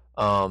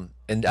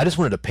 And I just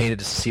wanted to paint it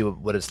just to see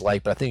what it's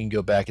like, but I think you can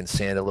go back and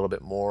sand a little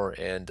bit more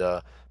and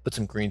put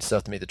some green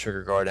stuff to make the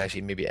trigger guard, and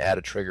actually maybe add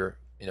a trigger,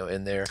 you know,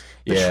 in there.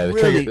 Yeah,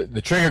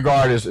 the trigger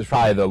guard is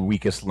probably the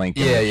weakest link.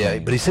 Yeah.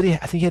 But he said I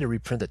think he had to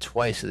reprint it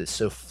twice because it's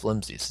so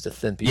flimsy. It's just a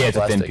thin piece of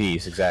plastic. Yeah, it's a thin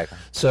piece, exactly.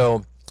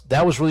 So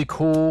that was really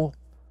cool.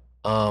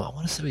 I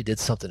want to say we did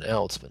something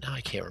else, but now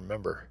I can't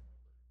remember.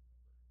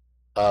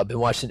 Been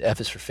watching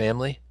F is for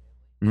Family.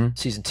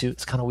 Season 2.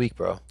 It's kind of weak,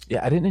 bro.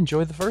 Yeah, I didn't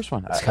enjoy the first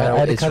one. It's kind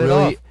of it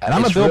off. And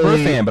I'm a Bill Burr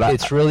fan, but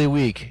it's really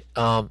weak.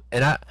 And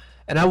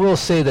I will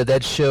say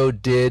that show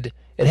did.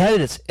 It had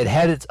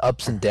its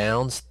ups and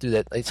downs through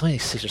that. It's only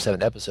 6 or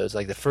 7 episodes.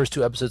 Like the first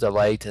 2 episodes I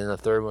liked, and then the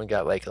third one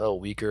got like a little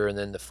weaker, and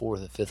then the 4th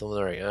and 5th one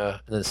were like, and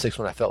then the 6th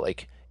one I felt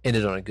like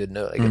ended on a good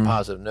note, like a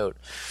positive note.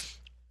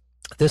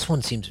 This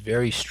one seems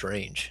very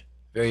strange.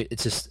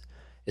 It's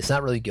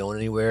not really going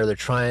anywhere.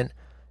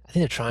 I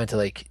think they're trying to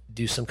like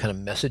do some kind of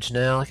message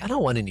now. Like, I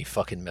don't want any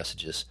fucking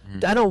messages.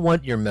 I don't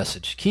want your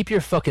message. Keep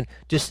your fucking,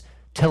 just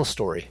tell a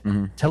story.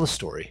 Tell a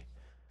story.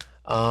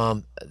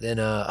 But then,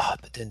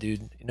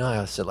 dude, you know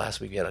how I said last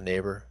week we had a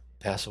neighbor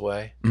pass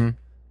away?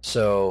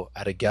 So I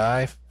had a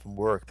guy from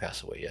work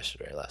pass away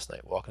last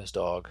night, walking his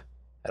dog,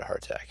 had a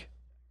heart attack,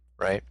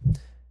 right?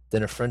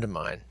 Then a friend of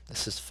mine,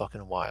 this is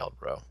fucking wild,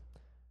 bro.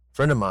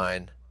 Friend of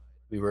mine,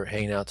 we were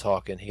hanging out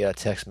talking, he got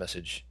a text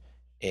message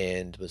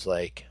and was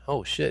like,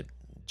 oh shit,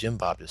 Jim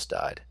Bob just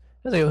died.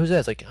 I was like, who's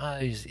that? It's like,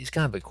 he's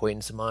kind of an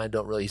acquaintance of mine.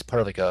 Don't really. He's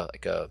part of like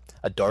a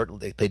dart.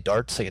 They play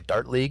darts, like a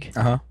dart league.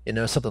 You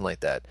know, something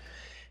like that.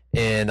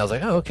 And I was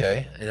like, oh,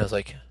 okay. And I was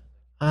like,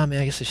 man,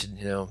 I guess I should,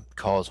 you know,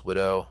 call his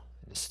widow.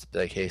 Just be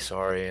like, hey,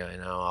 sorry, you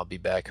know, I'll be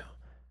back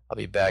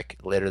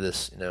later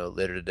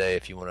later today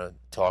if you want to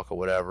talk or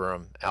whatever.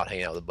 I'm out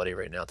hanging out with a buddy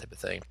right now, type of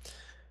thing.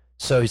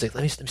 So he's like,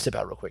 let me step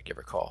out real quick, give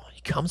her a call.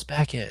 He comes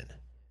back in.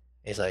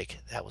 He's like,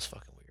 that was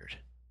fucking weird.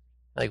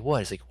 I'm like, what?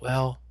 He's like,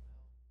 well,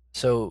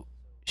 so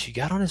she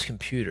got on his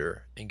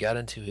computer and got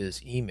into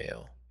his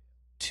email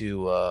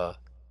to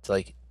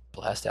like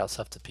blast out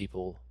stuff to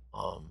people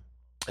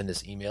in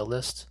this email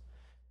list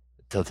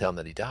to tell him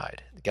that he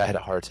died. The guy had a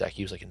heart attack.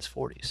 He was like in his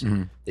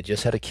 40s. They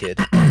just had a kid.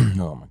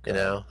 Oh my god! You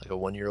know, like a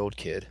 1-year-old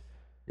kid.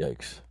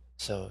 Yikes!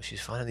 So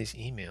she's finding these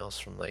emails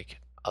from like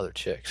other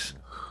chicks,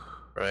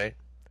 right?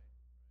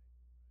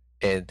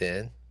 And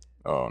then,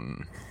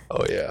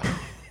 oh yeah,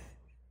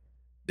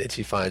 then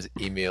she finds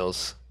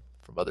emails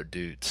from other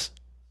dudes.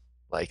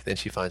 Like, then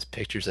she finds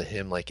pictures of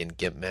him, like, in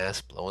gimp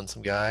mask blowing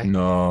some guy.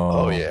 No.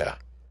 Oh, yeah.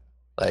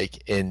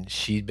 Like, and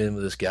she'd been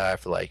with this guy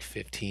for, like,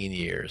 15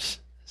 years.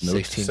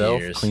 16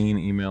 years. Clean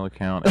email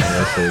account.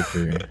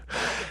 ASAP.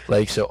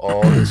 Like, so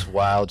all this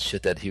wild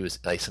shit that he was,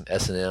 like, some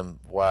S&M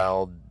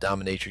wild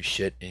dominatrix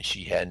shit, and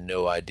she had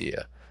no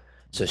idea.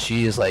 So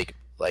she is, like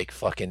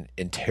fucking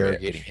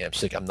interrogating him.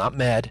 She's like, I'm not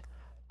mad.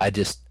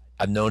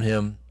 I've known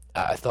him.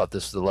 I thought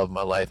this was the love of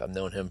my life. I've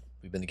known him.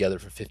 We've been together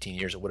for 15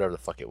 years or whatever the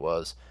fuck it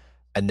was.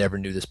 I never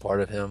knew this part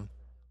of him.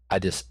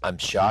 I'm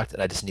shocked,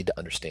 and I just need to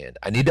understand.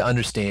 I need to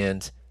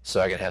understand so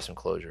I can have some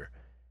closure.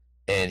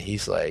 And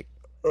he's like,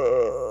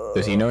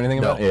 Does he know anything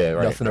about it? Yeah,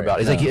 right. Nothing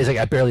about it. He's like,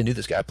 I barely knew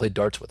this guy. I played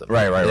darts with him.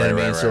 Right. You know what I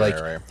mean? So like,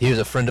 he was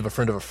a friend of a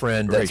friend of a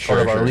friend. That's part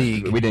of our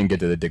league. We didn't get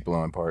to the dick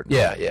blowing part.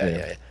 Yeah.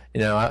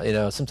 You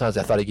know, sometimes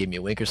I thought he gave me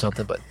a wink or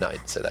something, but no, he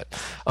didn't say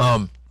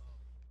that.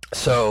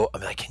 So I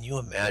mean, like, can you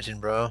imagine,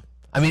 bro?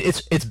 I mean,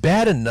 it's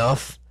bad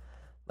enough,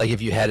 like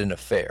if you had an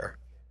affair,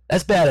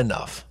 that's bad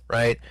enough,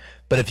 right?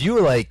 But if you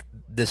were like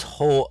this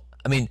whole,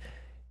 I mean,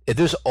 if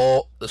there's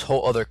this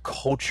whole other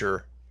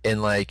culture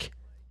in like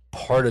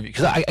part of you,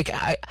 because I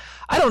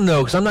don't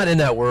know, because I'm not in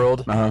that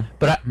world,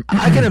 but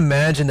I can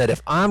imagine that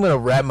if I'm gonna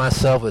wrap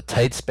myself with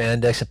tight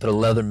spandex and put a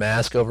leather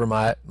mask over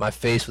my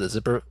face with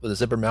a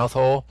zipper mouth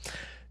hole,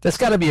 that's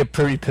got to be a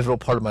pretty pivotal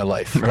part of my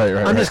life. Right.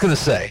 I'm just gonna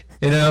say,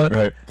 you know,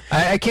 right.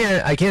 I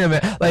can't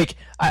imagine. Like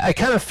I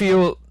kind of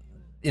feel,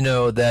 you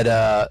know,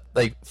 that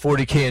like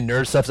 40K and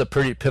nerd stuff's a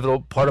pretty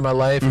pivotal part of my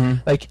life.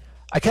 Like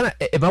I kind of,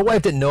 if my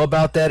wife didn't know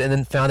about that and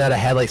then found out I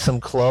had like some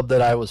club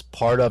that I was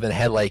part of and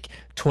had like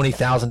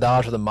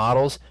 $20,000 for the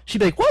models, she'd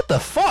be like, "What the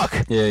fuck?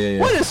 Yeah.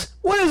 What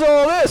is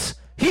all this?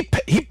 He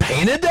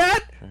painted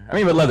that?" I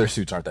mean, but leather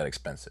suits aren't that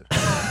expensive.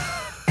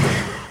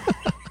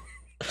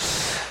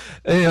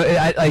 You know,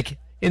 I like.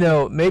 You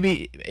know,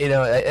 maybe, you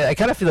know, I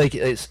kind of feel like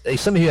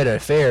somebody who had an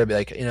affair, be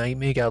like, you know, he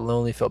maybe got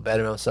lonely, felt bad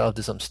about himself,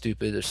 did something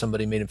stupid, or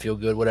somebody made him feel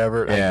good,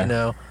 whatever. Like, you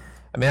know,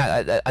 I mean,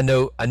 I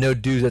know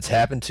dudes that's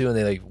happened to, and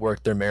they like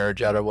work their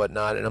marriage out or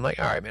whatnot, and I'm like,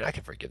 all right, man, I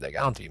can forgive that guy.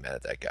 I don't have to be mad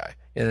at that guy.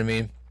 You know what I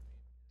mean?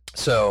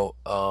 So,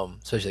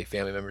 especially like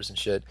family members and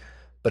shit.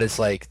 But it's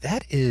like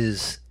that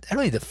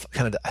really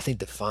I think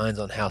defines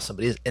on how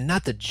somebody is, and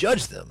not to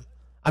judge them.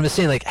 I'm just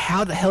saying, like,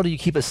 how the hell do you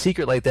keep a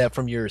secret like that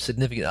from your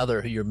significant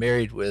other who you're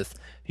married with,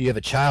 who you have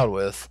a child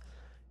with?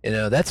 You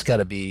know, that's not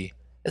got to eat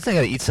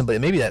somebody.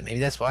 Maybe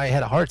that's why I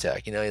had a heart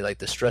attack. You know, like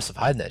the stress of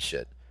hiding that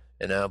shit.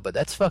 You know, but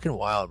that's fucking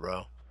wild,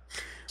 bro.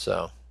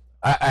 So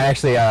I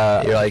actually,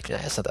 you're like,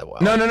 it's not that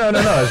wild. No,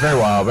 it's very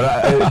wild.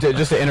 But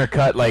just to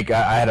intercut, like,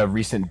 I had a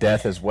recent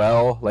death as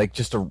well. Like,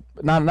 just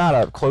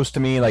not close to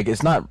me. Like,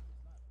 it's not.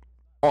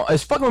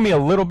 It's fucking with me a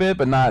little bit,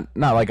 but not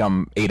like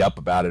I'm ate up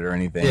about it or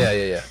anything.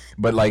 Yeah.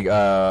 But like,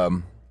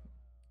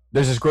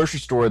 there's this grocery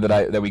store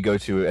that we go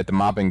to at the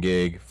mopping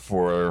gig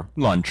for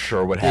lunch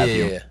or what have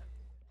you. Yeah.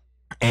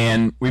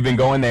 And we've been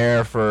going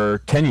there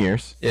for 10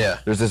 years. Yeah.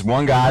 There's this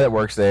one guy that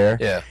works there.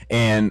 Yeah.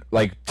 And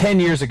like 10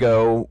 years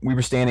ago, we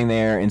were standing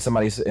there and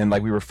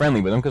like we were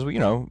friendly with him because we, you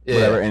know,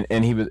 whatever.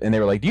 And they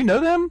were like, "Do you know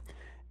them?"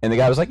 And the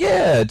guy was like,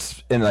 "Yeah,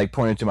 it's," and like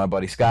pointed to my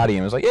buddy Scotty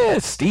and was like, "Yeah,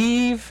 it's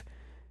Steve."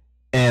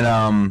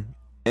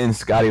 And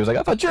Scotty was like,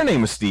 "I thought your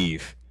name was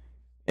Steve."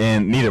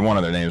 And neither one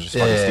of their names was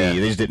fucking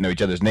Steve. They just didn't know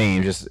each other's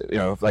names, just, you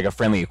know, like a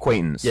friendly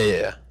acquaintance.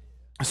 Yeah.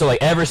 So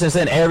like ever since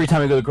then, every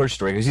time we go to the grocery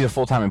store, because he's a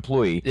full-time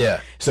employee. Yeah.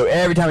 So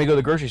every time we go to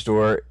the grocery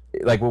store,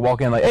 like we'll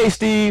walk in like, "Hey,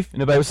 Steve,"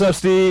 and they'll be like, "What's up,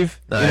 Steve?"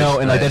 Nice, you know,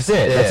 and like that's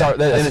it. Yeah,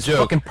 and it's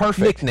fucking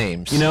perfect.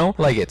 Nicknames, you know,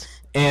 like it.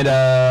 And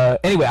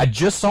anyway, I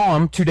just saw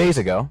him 2 days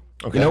ago.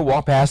 Okay. You know,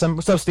 walk past him.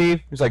 "What's up,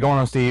 Steve?" He's like, "Going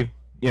on, Steve."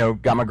 You know,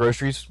 got my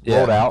groceries,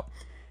 rolled out.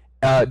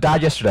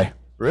 Died yesterday.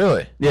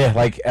 Really? Yeah,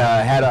 like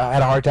had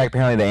a heart attack.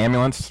 Apparently, the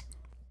ambulance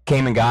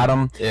came and got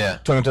him. Yeah.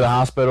 Took him to the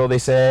hospital, they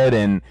said,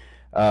 and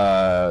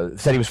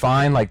said he was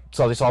fine. Like,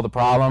 so they saw the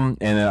problem,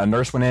 and a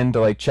nurse went in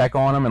to like check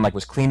on him, and like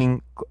was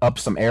cleaning up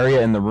some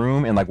area in the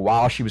room, and like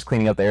while she was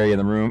cleaning up the area in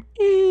the room,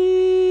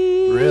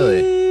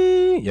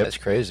 really? Yep. That's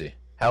crazy.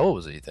 How old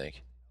was he, you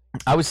think?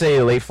 I would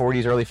say late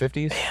 40s, early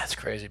 50s. Man, that's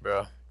crazy,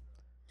 bro.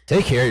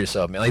 Take care of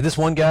yourself, man. Like this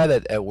one guy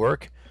that at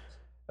work,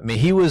 I mean,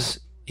 he was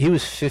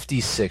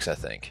 56, I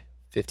think.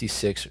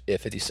 56.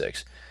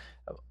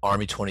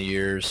 Army 20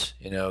 years,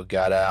 you know,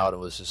 got out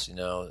and was just, you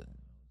know,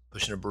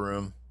 pushing a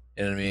broom,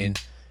 you know what I mean?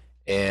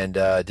 And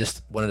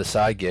just wanted a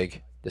side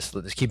gig, just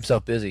keep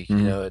himself busy, you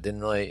know,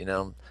 didn't really, you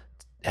know,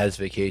 had his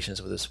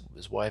vacations with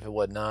his wife and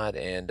whatnot,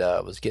 and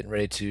was getting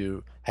ready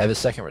to have his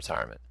second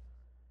retirement.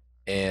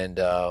 And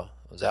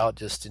was out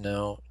just, you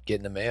know,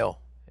 getting the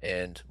mail,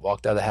 and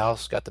walked out of the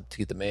house, got to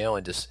get the mail,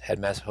 and just had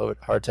a massive heart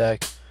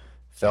attack,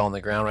 fell on the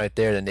ground right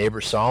there. The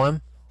neighbor saw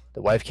him.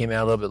 The wife came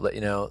out a little bit,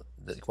 you know,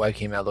 the wife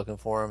came out looking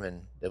for him,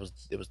 and it was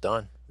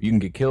done. You can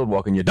get killed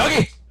walking your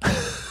doggy.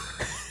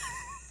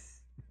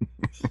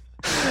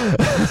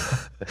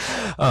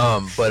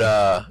 But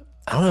I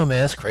don't know,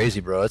 man. That's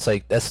crazy, bro. It's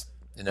like that's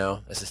a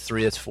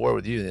 3, that's 4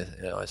 with you. You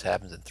know, it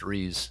happens in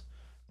threes,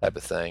 type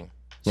of thing.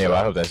 Yeah,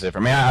 well, I hope that's it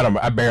for me.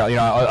 I barely, you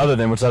know, other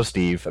than "What's up,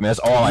 Steve?" I mean, that's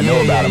all I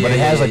know about him. But it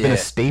has like been a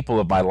staple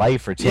of my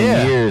life for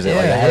 10 years, and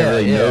like I haven't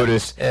really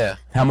noticed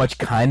how much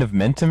kind of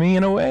meant to me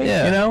in a way.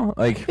 Yeah. You know,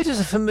 like it's just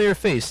a familiar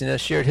face, you know,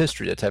 shared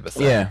history, that type of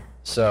thing. Yeah.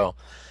 So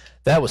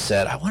that was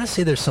sad. I want to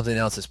say there's something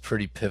else that's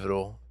pretty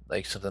pivotal,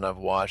 like something I've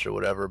watched or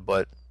whatever.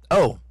 But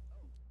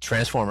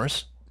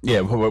Transformers.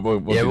 Yeah,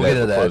 we'll get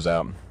into that. Close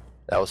out.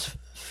 That was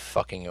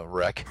fucking a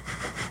wreck.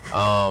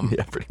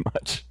 Yeah, pretty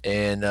much.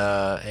 And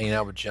hanging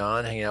out with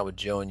John, hanging out with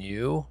Joe and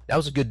you. That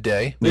was a good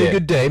day. Made a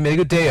good day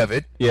of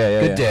it.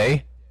 Yeah. Good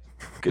day.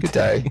 Good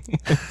day.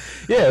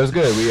 Yeah, it was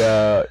good. We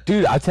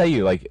dude, I tell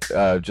you, like,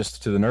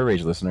 just to the Nerd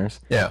Rage listeners,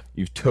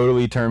 you've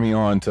totally turned me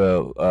on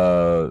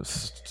to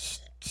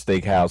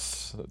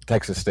Steakhouse,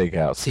 Texas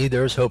Steakhouse. See,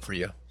 there's hope for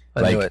you.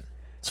 I knew it.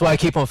 That's why I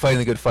keep on fighting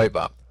the good fight,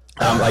 Bob.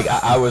 Like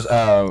I was,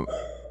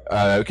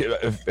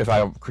 if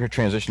I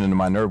transition into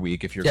my nerd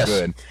week, if you're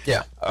good,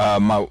 yeah.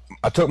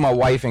 I took my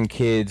wife and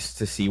kids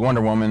to see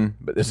Wonder Woman,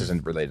 but this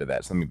isn't related to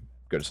that. So let me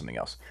go to something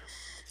else.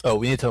 Oh,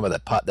 we need to talk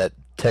about that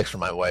text from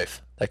my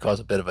wife that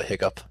caused a bit of a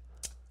hiccup.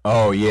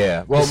 Oh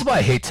yeah, well, this is why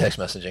I hate text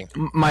messaging.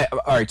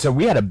 All right, so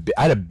I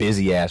had a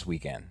busy ass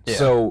weekend. Yeah.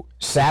 So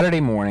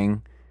Saturday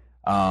morning,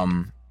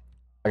 I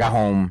got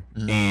home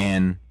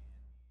and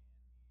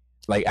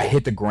like I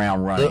hit the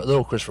ground running.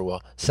 Little Christopher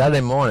Will. Saturday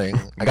morning,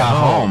 I got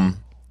home.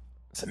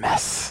 It's a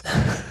mess.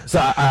 So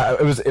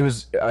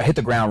I hit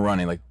the ground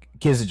running, like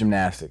kids at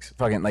gymnastics,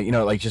 fucking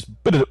like just.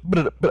 But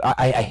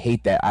I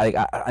hate that.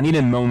 I need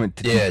a moment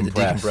to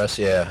decompress.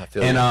 Yeah, I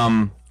feel. And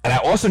I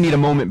also need a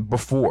moment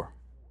before.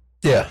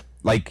 Yeah.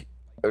 Like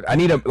I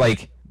need a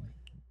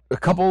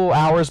couple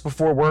hours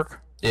before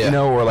work. Yeah.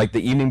 Or like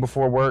the evening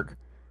before work.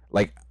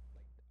 Like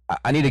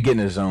I need to get in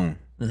the zone.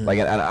 Mm-hmm. Like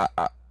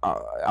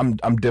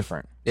I'm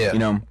different.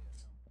 Yeah.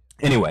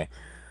 Anyway,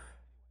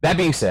 that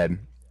being said,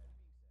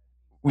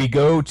 we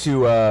go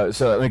to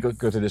so let me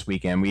go through this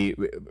weekend. We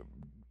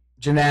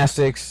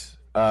gymnastics.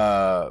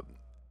 Jana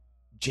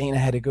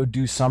had to go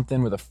do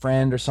something with a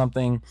friend or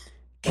something.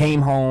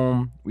 Came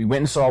home. We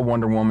went and saw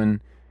Wonder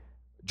Woman.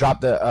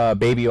 Dropped the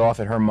baby off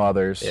at her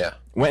mother's. Yeah.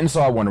 Went and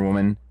saw Wonder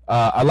Woman.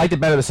 I liked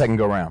it better the second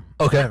go round.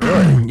 Okay,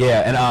 really?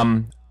 Yeah,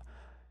 and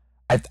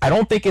I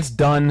don't think it's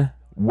done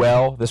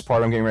well. This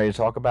part I'm getting ready to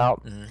talk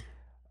about.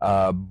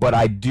 Mm-hmm. But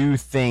I do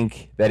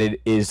think that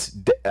it is.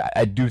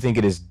 I do think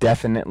it is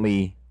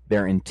definitely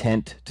their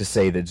intent to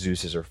say that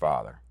Zeus is her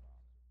father.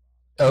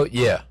 Oh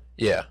yeah,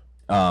 yeah.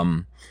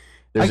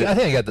 I think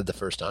I got that the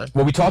first time.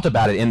 Well, we talked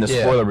about it in the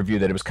spoiler review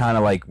that it was kind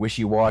of like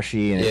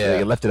wishy-washy and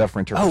it left it up for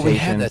interpretation. Oh, we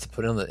had that to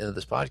put in the end of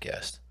this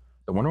podcast.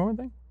 The Wonder Woman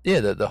thing? Yeah,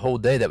 the whole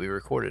day that we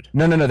recorded.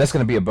 No, that's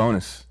going to be a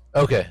bonus.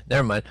 Okay,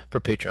 never mind. For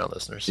Patreon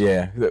listeners.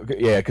 Yeah,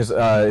 because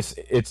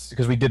it's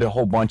because we did a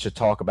whole bunch of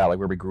talk about like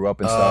where we grew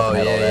up and stuff. Oh,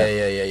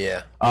 and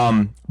yeah.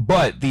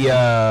 But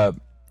the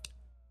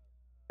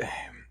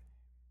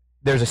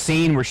there's a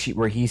scene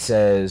where he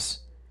says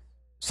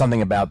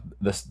something about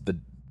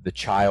the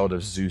child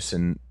of Zeus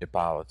and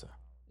Hippolyta.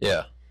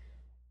 Yeah.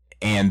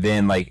 And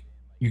then like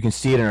you can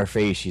see it in her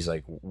face. She's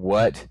like,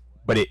 "What?"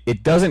 But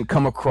it doesn't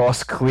come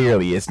across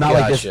clearly. It's not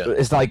like this.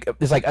 It's like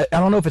I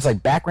don't know if it's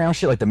like background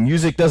shit. Like the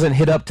music doesn't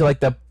hit up to like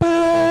the.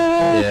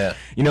 Yeah.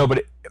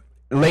 But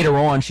later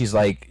on,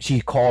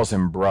 she calls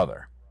him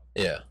brother.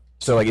 Yeah.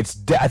 So like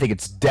I think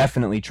it's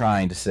definitely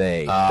trying to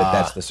say that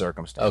that's the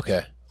circumstance.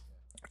 Okay.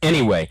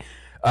 Anyway,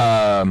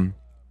 my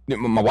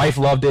wife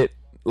loved it.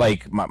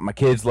 Like my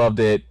kids loved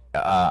it.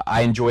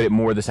 I enjoyed it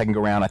more the second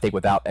go round. I think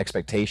without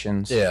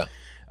expectations. Yeah.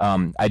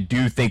 I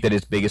do think that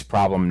its biggest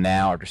problem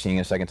now, after seeing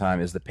it a second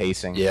time, is the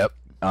pacing. Yep.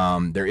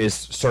 There is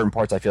certain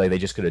parts I feel like they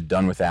just could have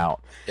done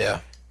without. Yeah.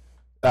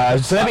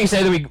 So that being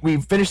said,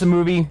 we finished the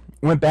movie,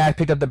 went back,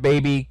 picked up the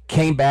baby,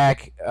 came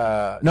back.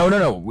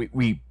 No.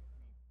 We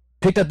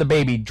picked up the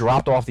baby,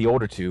 dropped off the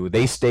older two.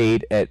 They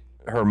stayed at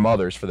her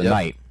mother's for the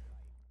night.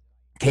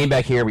 Came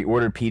back here, we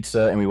ordered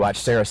pizza, and we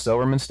watched Sarah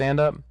Silverman stand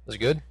up. Was it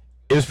good?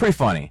 It was pretty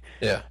funny.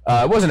 Yeah.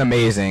 It wasn't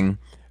amazing,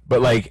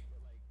 but like,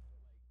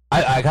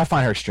 I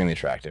find her extremely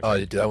attractive. Oh,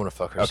 dude, I want to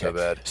fuck her so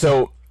bad.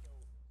 So,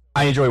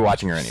 I enjoy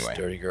watching her anyway.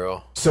 Dirty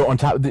girl. So on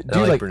top, dude,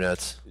 I like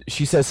brunettes.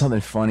 She says something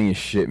funny as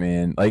shit,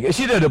 man. Like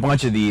she did a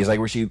bunch of these, like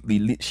where she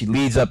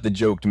leads up the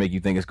joke to make you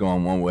think it's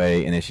going one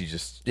way, and then she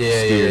just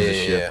steers the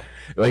ship.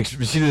 Like she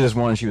did this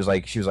one. She was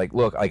like,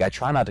 look, like I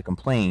try not to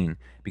complain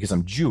because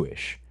I'm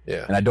Jewish.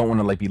 Yeah. And I don't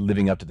want to like be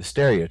living up to the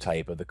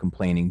stereotype of the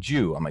complaining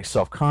Jew. I'm like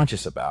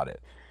self-conscious about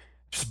it.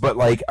 But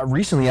like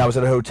recently, I was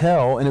at a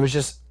hotel and it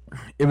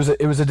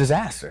was a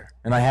disaster,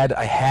 and I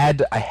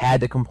had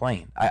to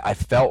complain. I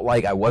felt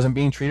like I wasn't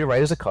being treated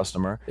right as a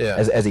customer,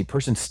 as a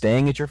person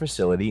staying at your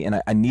facility, and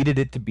I needed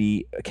it to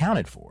be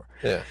accounted for.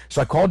 Yeah.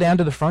 So I called down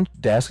to the front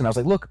desk and I was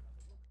like, look,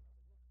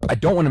 I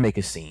don't want to make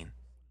a scene,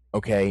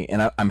 okay?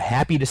 And I'm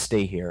happy to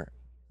stay here,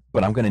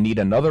 but I'm going to need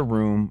another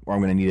room, or I'm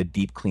going to need a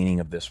deep cleaning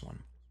of this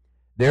one.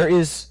 There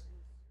is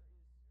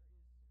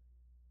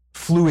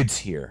fluids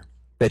here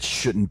that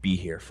shouldn't be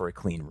here for a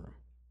clean room,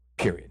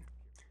 period.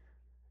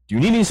 Do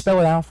you need me to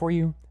spell it out for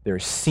you? There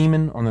is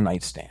semen on the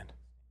nightstand.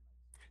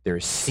 There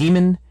is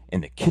semen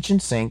in the kitchen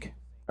sink.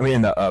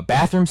 In the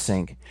bathroom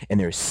sink, and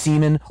there's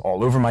semen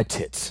all over my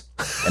tits.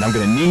 And I'm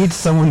gonna need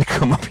someone to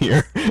come up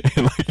here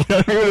and like, you know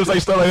what I mean? It was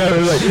like stuff like that. It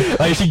was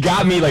like she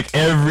got me like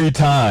every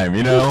time,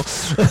 you know.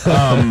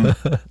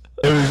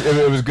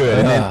 It was good.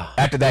 And then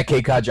after that,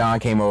 K-Cod John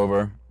came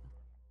over.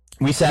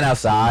 We sat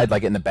outside,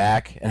 like in the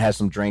back, and had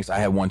some drinks. I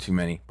had one too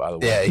many, by the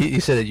way. Yeah, he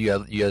said that you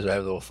guys were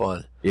having a little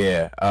fun.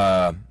 Yeah.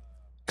 I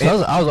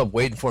was up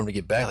waiting for him to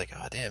get back. Like,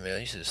 oh damn, man,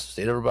 you should have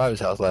stayed over by his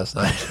house last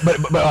night.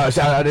 but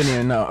I didn't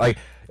even know. Like,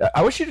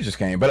 I wish you'd have just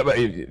came. But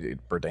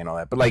birthday and all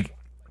that. But like,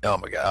 oh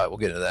my god, we'll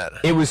get into that.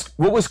 It was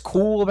what was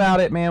cool about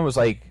it, man. Was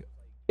like,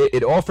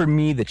 it offered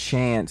me the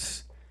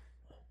chance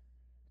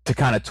to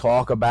kind of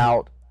talk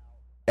about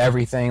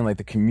everything, like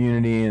the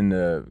community and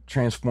the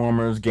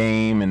Transformers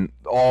game and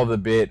all the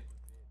bit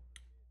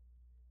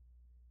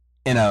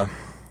in a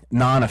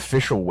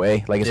non-official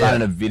way. Like, it's not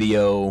in a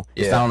video,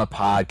 it's not on a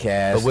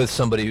podcast. But with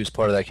somebody who's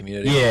part of that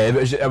community.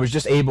 Yeah, I was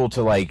just able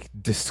to, like,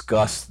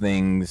 discuss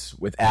things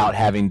without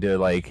having to,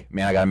 like,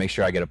 man, I gotta make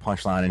sure I get a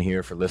punchline in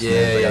here for listeners.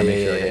 I gotta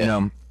make sure, you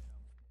know.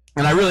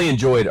 And I really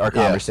enjoyed our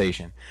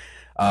conversation.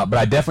 But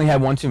I definitely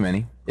had one too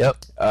many. Yep.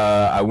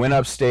 I went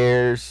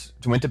upstairs,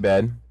 went to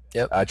bed.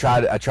 Yep. I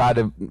tried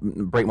to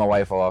break my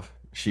wife off.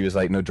 She was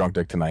like, no drunk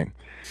dick tonight.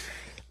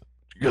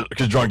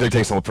 Because drunk dick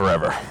takes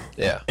forever.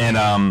 Yeah.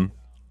 And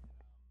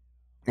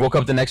woke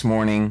up the next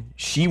morning.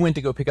 She went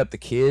to go pick up the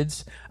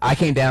kids. I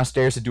came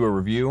downstairs to do a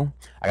review.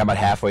 I got about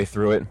halfway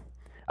through it.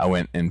 I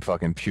went and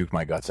fucking puked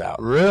my guts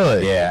out.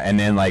 Really? Yeah. And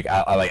then like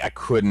I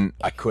couldn't.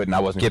 I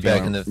wasn't get feeling,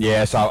 back in the.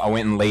 Yeah. So I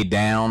went and laid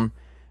down.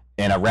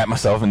 And I wrapped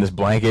myself in this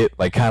blanket,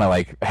 like kind of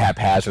like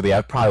haphazardly.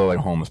 I probably look like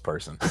a homeless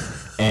person.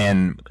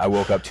 And I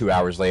woke up 2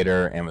 hours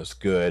later and was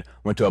good.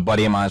 Went to a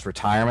buddy of mine's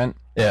retirement.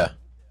 Yeah.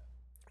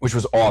 Which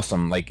was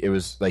awesome. Like, it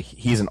was like,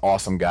 he's an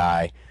awesome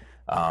guy.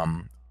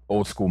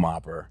 Old school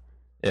mopper.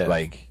 Yeah.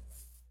 Like,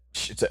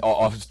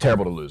 it's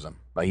terrible to lose him.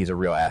 Like, he's a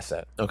real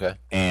asset. Okay.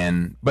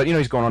 But you know,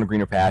 he's going on to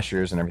greener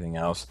pastures and everything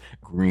else.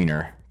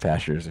 Greener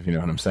pastures, if you know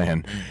what I'm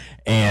saying.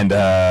 And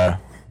I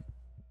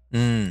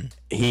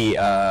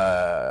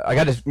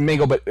got to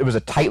mingle, but it was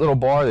a tight little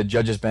bar, the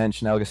Judge's Bench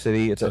in Ellicott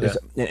City.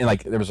 And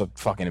like there was it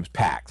was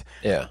packed.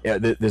 Yeah.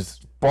 This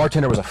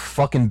bartender was a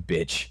fucking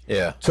bitch.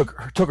 Yeah. Took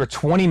her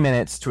 20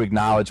 minutes to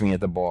acknowledge me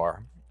at the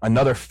bar.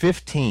 Another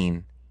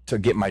 15 to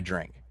get my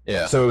drink.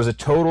 Yeah. So it was a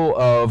total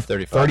of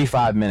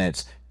 35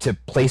 minutes to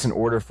place an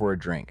order for a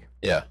drink.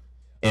 Yeah.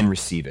 And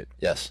receive it.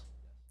 Yes.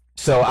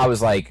 So I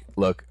was like,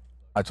 look,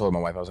 I told my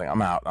wife, I was like,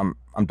 I'm out.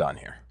 I'm done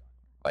here.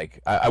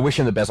 Like, I wish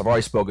him the best. I've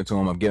already spoken to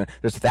him.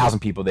 There's 1,000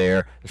 people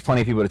there. There's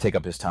plenty of people to take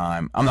up his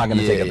time. I'm not going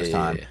to take up his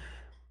time. Yeah.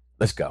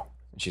 Let's go.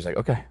 And she's like,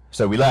 okay.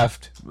 So we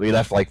left. We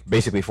left like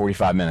basically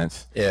 45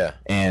 minutes. Yeah.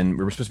 And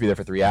we were supposed to be there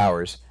for 3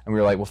 hours. And we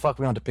were like, well, fuck,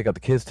 we don't have to pick up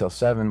the kids till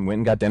 7. Went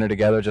and got dinner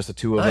together, just the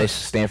two of us.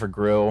 Stanford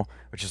Grill,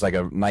 which is like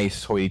a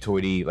nice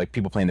hoity-toity, like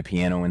people playing the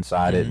piano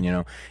inside it, you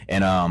know.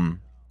 And I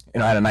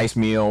had a nice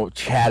meal,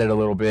 chatted a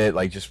little bit,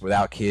 like just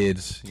without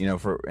kids, you know,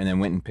 and then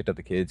went and picked up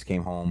the kids,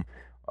 came home.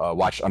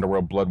 Watched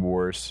Underworld Blood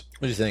Wars.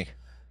 What do you think?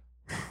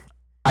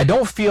 I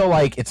don't feel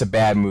like it's a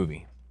bad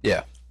movie.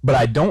 Yeah. But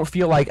I don't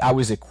feel like I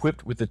was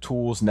equipped with the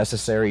tools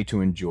necessary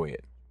to enjoy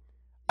it.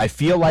 I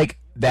feel like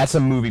that's a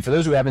movie, for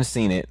those who haven't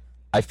seen it,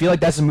 I feel like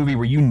that's a movie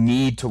where you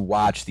need to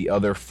watch the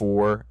other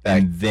 4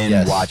 and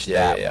then watch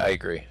that. Yeah, I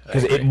agree.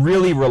 Because it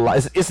really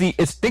relies,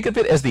 think of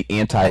it as the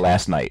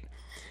anti-Last Night.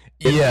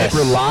 It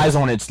relies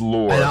on its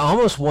lore. And I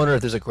almost wonder if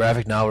there's a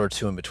graphic novel or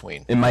two in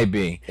between. It might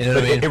be. You know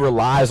what I mean? It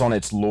relies on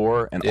its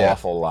lore an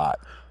awful lot.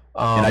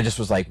 And I just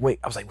was like, wait,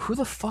 I was like, who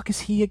the fuck is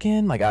he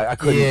again? Like, I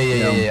couldn't.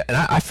 Yeah. And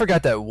I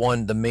forgot that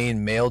the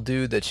main male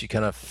dude that she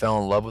kind of fell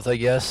in love with, I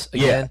guess,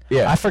 again.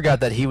 Yeah. I forgot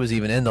that he was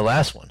even in the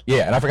last one.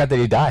 Yeah, and I forgot that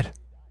he died.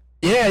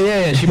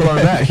 Yeah. She brought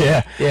him back.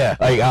 Yeah.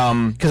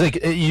 Like, because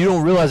like you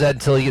don't realize that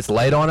until he gets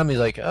light on him. He's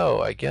like,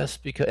 oh, I guess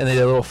because, and they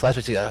did a little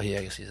flashback. Like, oh yeah,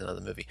 I guess he's in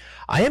another movie.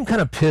 I am kind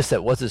of pissed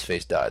that what's his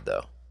face died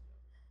though.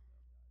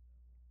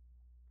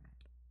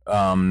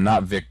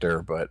 Not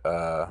Victor, but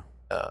the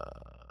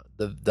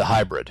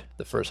hybrid,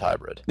 the first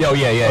hybrid. Oh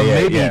yeah.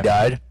 Maybe he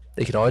died.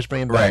 They can always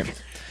bring him back.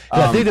 Right.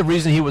 I think the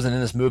reason he wasn't in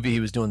this movie, he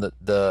was doing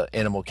the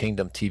Animal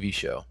Kingdom TV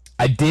show.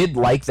 I did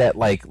like that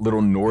like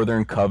little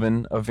northern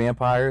coven of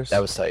vampires.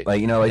 That was tight.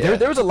 Like, you know, like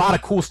there was a lot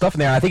of cool stuff in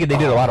there. And I think they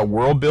did a lot of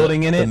world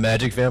building in it. The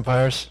magic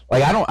vampires.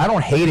 Like I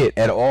don't hate it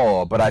at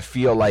all, but I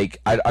feel like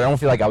I don't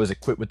feel like I was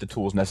equipped with the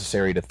tools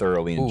necessary to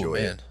thoroughly enjoy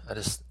it. I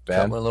just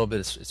felt a little bit.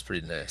 It's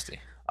pretty nasty.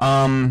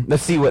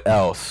 Let's see what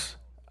else.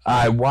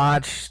 I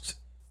watched.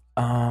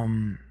 I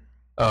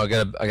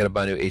gotta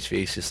buy a new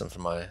HVAC system for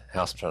my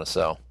house I'm trying to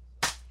sell.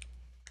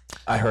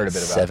 I heard a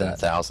bit about that.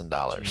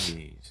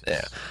 $7,000.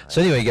 Yeah.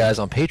 So anyway, guys,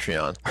 on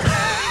Patreon.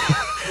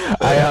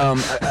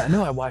 I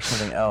know I watched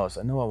something else.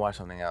 I watched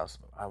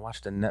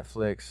a Netflix. I'm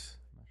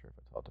not sure if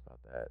I talked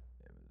about that.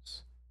 It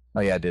was.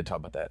 Oh yeah, I did talk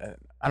about that.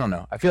 I don't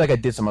know. I feel like I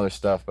did some other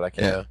stuff, but I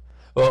can't. Yeah.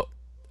 Well,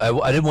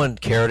 I did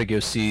want Kara to go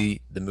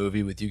see the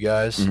movie with you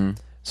guys. Mm-hmm.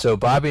 So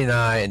Bobby and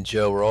I and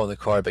Joe were all in the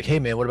car. Like, hey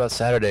man, what about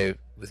Saturday?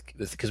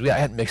 Because I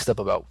had mixed up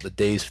about the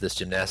days for this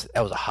gymnastics.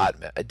 That was a hot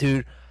mess,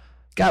 dude.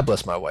 God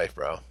bless my wife,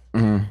 bro.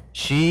 Mm-hmm.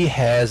 She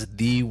has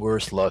the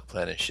worst luck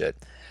planning shit.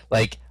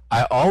 Like,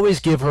 I always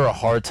give her a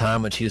hard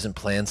time when she doesn't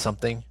plan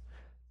something,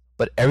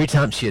 but every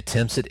time she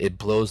attempts it, it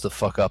blows the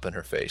fuck up in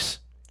her face,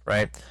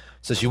 right?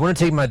 So she wanted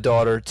to take my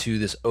daughter to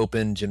this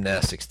open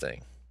gymnastics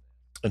thing,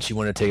 and she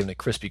wanted to take them to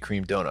Krispy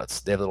Kreme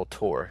donuts. They have a little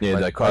tour. Yeah,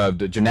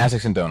 the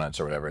gymnastics and donuts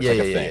or whatever. It's like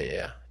a thing.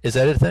 Yeah. Is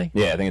that a thing?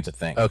 Yeah, I think it's a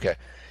thing. Okay.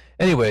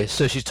 Anyway,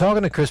 so she's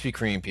talking to Krispy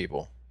Kreme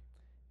people,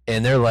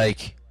 and they're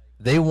like,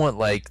 they want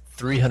like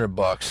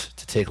 $300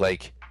 to take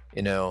like,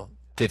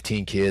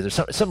 15 kids or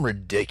something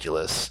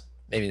ridiculous.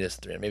 Maybe it's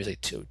 300, maybe it's like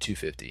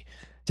 $250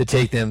 to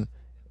take them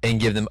and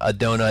give them a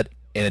donut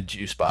and a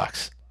juice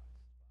box.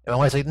 And my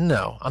wife's like,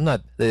 no, I'm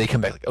not. They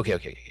come back like,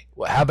 okay.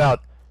 Well, how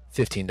about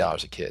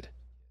 $15 a kid?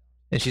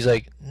 And she's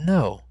like,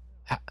 no.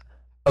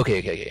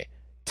 Okay.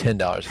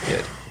 $10 a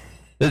kid.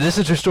 This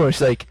is her story.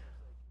 She's like,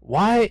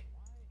 why?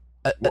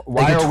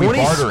 Why are we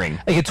bartering?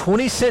 Like a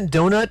 20-cent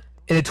donut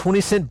and a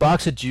 20-cent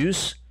box of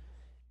juice,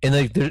 and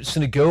like they're just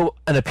gonna go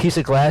on a piece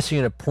of glass.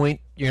 You're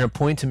gonna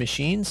point to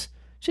machines.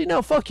 She's like,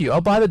 no, fuck you.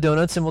 I'll buy the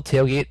donuts and we'll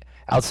tailgate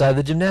outside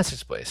the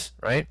gymnastics place,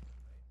 right?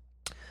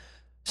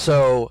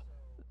 So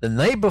the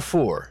night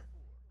before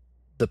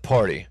the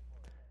party,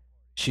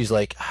 she's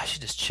like, I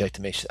should just check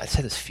to make sure. I just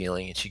had this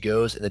feeling, and she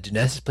goes, and the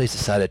gymnastics place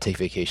decided to take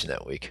vacation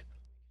that week.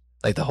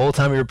 Like the whole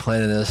time we were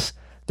planning this,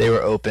 they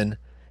were open,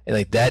 and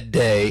like that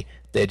day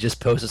they had just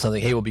posted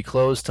something, hey, we'll be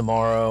closed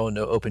tomorrow,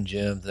 no open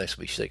gym. The next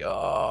week she's like,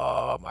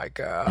 oh my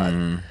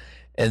god.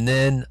 And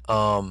then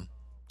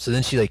so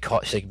then she like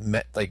called, she's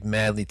like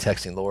madly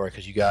texting Laura,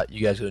 because you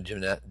guys go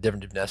to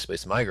different gymnastics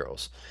place than my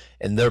girls,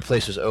 and their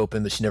place was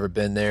open, but she'd never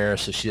been there,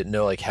 so she didn't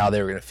know like how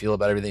they were gonna feel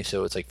about everything.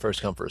 So it's like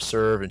first come first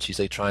serve, and she's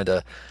like trying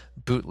to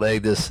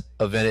bootleg this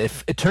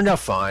event. It turned out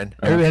fine.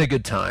 Everybody had a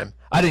good time.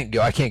 I didn't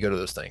go. I can't go to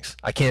those things.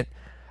 I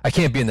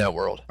can't be in that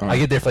world. I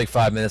get there for like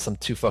 5 minutes. I'm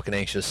too fucking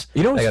anxious.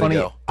 You know what's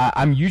funny?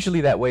 I'm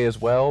usually that way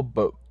as well,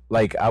 but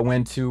like I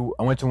went to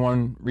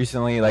one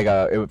recently, like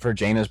for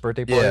Jana's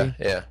birthday party.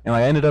 Yeah. And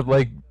I ended up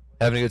like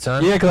having a good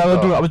time. Yeah, because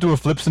I was doing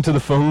flips into the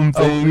foam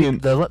thing.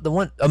 And the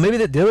one. Oh, maybe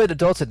the other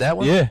adults at that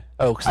one. Yeah.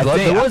 Oh, I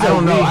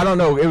don't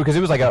know. Because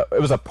it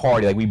was a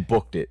party. Like we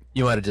booked it.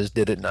 You might have just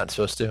did it not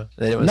supposed to.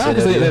 No,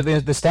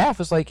 because the staff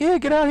was like, yeah,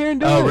 get out here and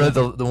do it. Oh,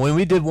 really? When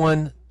we did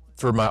one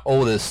for my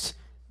oldest,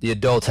 the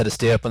adults had to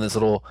stay up on this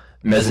little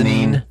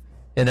mezzanine.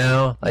 You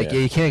know, like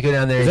you can't go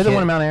down there. Is that the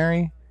one in Mount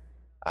Airy?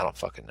 I don't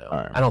fucking know.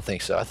 Right. I don't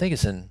think so. I think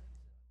it's in.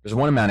 There's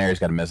one in Mount Airy's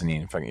got a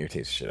mezzanine. Fucking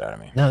irritates the shit out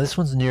of me. No, this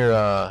one's near.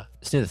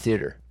 It's near the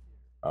theater.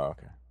 Oh,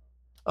 okay.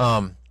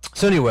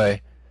 So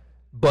anyway,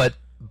 but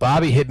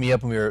Bobby hit me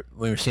up when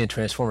we were seeing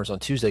Transformers on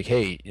Tuesday. Like,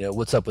 hey, you know,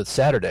 what's up with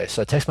Saturday?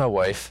 So I text my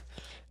wife.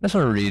 I just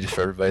want to read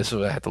for everybody. This is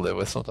what I have to live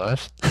with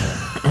sometimes.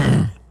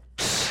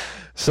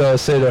 So I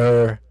say to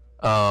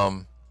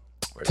her,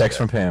 text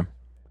from Pam.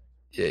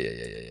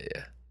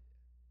 Yeah.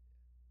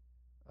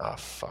 Oh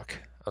fuck!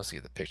 I was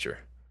gonna get the picture.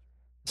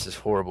 This is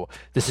horrible.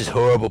 This is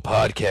horrible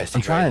podcasting.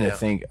 I'm trying to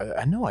think.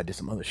 I know I did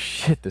some other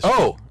shit this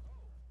week.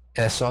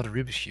 And I saw the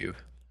Rubik's Cube.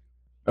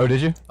 Oh,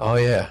 did you? Oh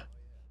yeah,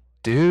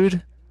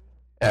 dude.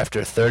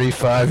 After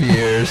 35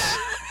 years,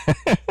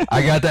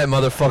 I got that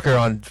motherfucker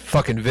on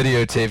fucking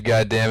videotape.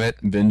 God damn it!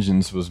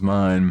 Vengeance was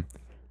mine.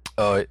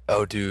 Oh,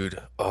 dude.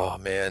 Oh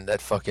man,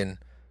 that fucking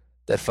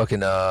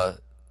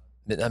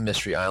not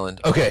Mystery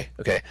Island. Okay.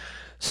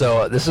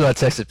 So this is what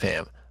I texted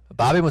Pam.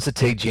 Bobby wants to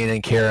take Jana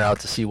and Kara out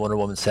to see Wonder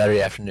Woman Saturday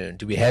afternoon.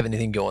 Do we have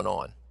anything going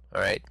on? All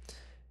right.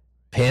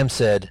 Pam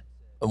said,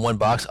 in one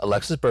box,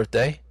 Alexa's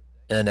birthday,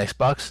 and the next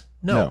box,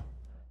 no.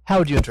 How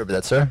would you interpret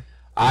that, sir?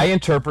 I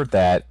interpret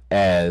that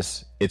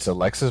as it's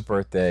Alexa's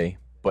birthday,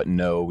 but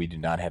no, we do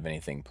not have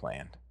anything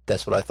planned.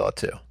 That's what I thought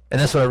too, and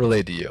that's what I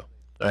relayed to you.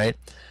 All right.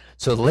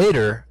 So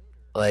later,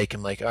 like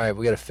I'm like, all right,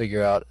 we got to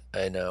figure out.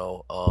 I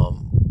know,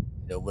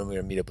 when we're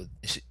gonna meet up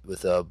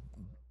with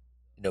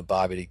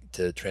Bobby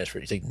to transfer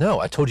it. He's like, no,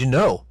 I told you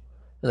no.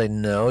 I was like,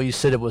 no, you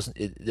said that we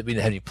didn't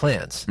have any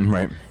plans.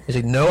 Right. He's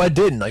like, no, I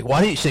didn't. Like,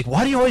 why do you? She's like,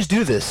 why do you always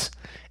do this?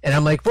 And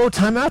I'm like, well,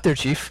 time out there,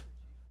 Chief.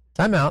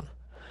 Time out.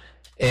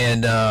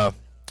 And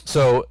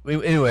so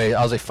anyway,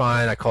 I was like,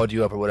 fine. I called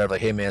you up or whatever.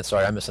 Like, hey man,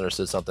 sorry, I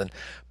misunderstood something.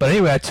 But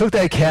anyway, I took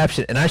that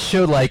caption and I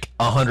showed like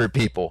 100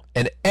 people,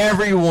 and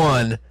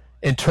everyone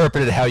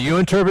interpreted how you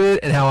interpreted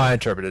it and how I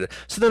interpreted it.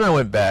 So then I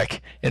went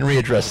back and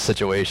readdressed the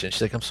situation. She's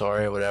like, I'm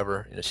sorry,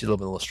 whatever. You know, she's been a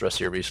little stressed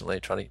here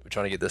recently, trying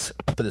to get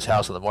put this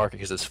house on the market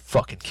because it's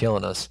fucking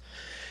killing us.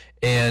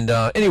 And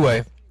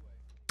anyway,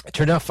 it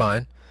turned out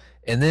fine.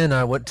 And then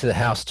I went to the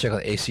house to check on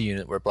the AC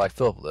unit where Black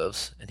Phillip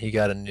lives, and he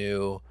got a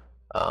new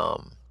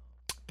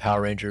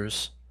Power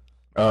Rangers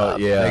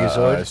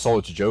Megazord. I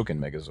sold it to Joke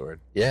in Megazord.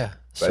 Yeah.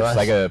 But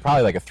so it's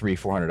probably like a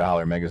 $300-400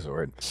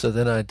 Megazord. So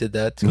then I did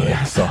that too.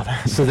 Yeah, I saw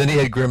that. So then he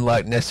had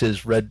Grimlock next to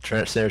his red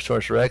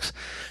Tyrannosaurus Rex.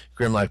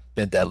 Grimlock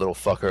bent that little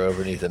fucker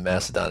over underneath the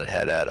Mastodon and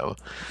had at him.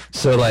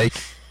 So like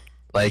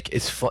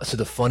it's so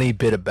the funny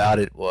bit about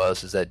it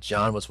is that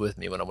John was with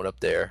me when I went up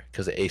there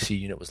because the AC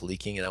unit was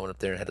leaking, and I went up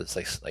there and had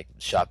to like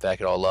shop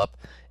back it all up,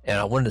 and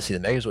I wanted to see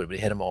the Megazord, but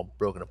he had them all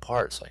broken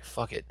apart. So like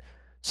fuck it.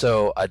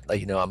 So I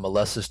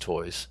molest his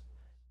toys,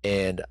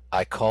 and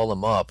I call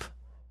him up.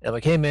 And I'm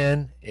like, hey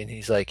man, and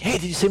he's like, hey,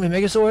 did you see my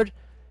Megazord?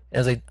 And I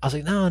was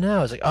like, no. I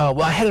was like, oh,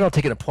 well, I had it all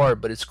taken apart,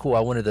 but it's cool.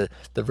 I wanted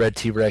the red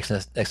T-Rex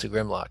next to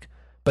Grimlock,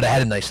 but I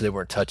had it nice so they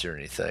weren't touching or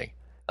anything.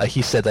 Like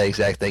he said that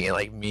exact thing, and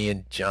like me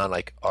and John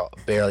like are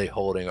barely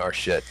holding our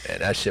shit,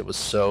 and that shit was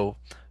so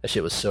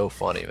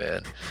funny,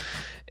 man.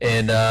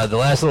 And the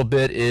last little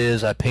bit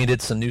is I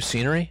painted some new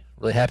scenery.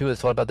 Really happy with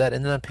it. Thought about that,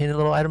 and then I painted a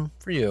little item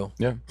for you.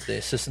 Yeah. The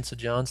assistance of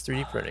John's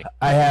 3D printing.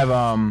 I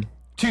have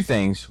two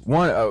things.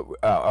 One, I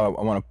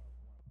want to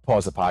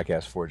pause the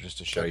podcast for just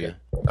to show you.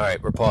 All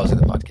right, we're pausing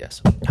the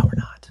podcast. No, we're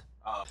not.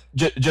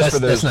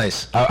 That's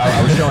nice.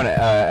 I was showing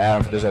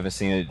Adam, for those who haven't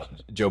seen it,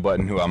 Joe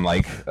Budden, who I'm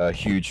like a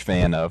huge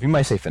fan of, you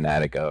might say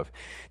fanatic of,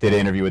 did an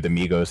interview with the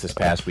Migos this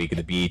past week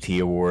at the BET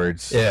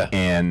Awards. Yeah.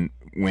 And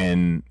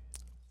when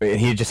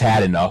he just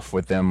had enough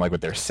with them, like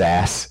with their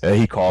sass,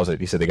 he calls it.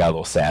 He said they got a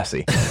little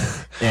sassy.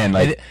 And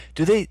like,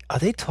 are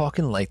they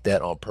talking like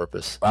that on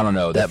purpose? I don't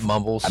know. That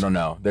mumbles. I don't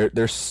know.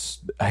 This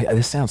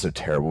sounds so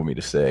terrible to me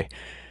to say.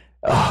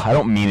 I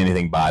don't mean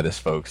anything by this,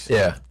 folks.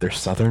 Yeah. They're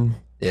Southern.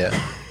 Yeah.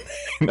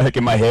 Like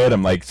in my head,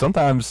 I'm like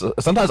sometimes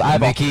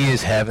Mickey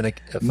is having a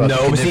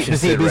fucking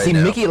see,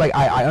 Mickey, like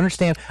I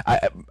understand.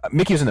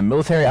 Mickey was in the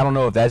military. I don't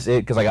know if that's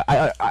it, because like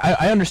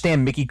I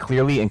understand Mickey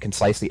clearly and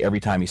concisely every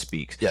time he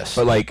speaks. Yes,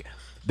 but like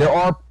there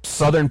are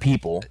Southern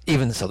people,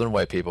 even Southern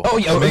white people. Oh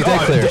yeah, make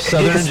that clear.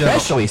 Southern,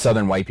 especially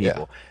Southern white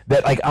people. Yeah.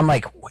 That like I'm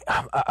like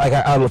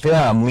I feel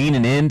like I'm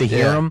leaning in to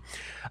hear them.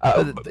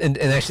 And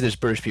actually, there's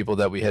British people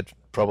that we had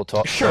trouble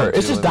talking. Sure,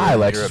 it's just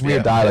dialects, it's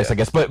weird dialects, I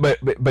guess.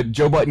 But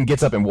Joe Budden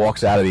gets up and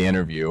walks out of the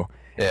interview,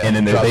 and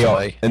then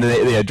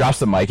they drops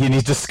the mic, and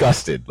he's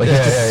disgusted. Like he's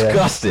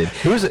disgusted.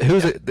 Who's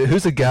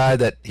the guy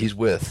that he's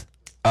with?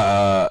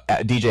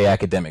 DJ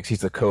Academics.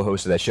 He's the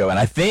co-host of that show, and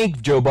I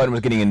think Joe Budden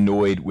was getting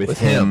annoyed with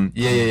him.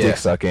 Dick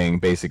sucking,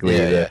 basically.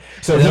 Yeah.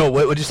 So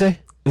what'd you say?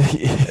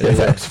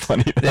 That was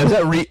funny. Was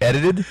that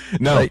re-edited?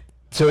 No.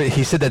 So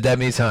he said that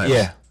many times.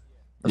 Yeah.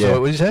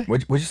 So what did you say?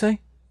 What'd you say?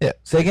 Yeah.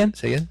 Say again.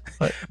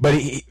 What? But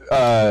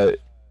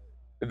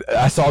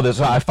I saw this.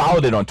 I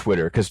followed it on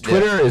Twitter because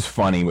Twitter is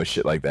funny with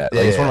shit like that.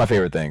 Like, it's one of my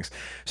favorite things.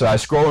 So I'm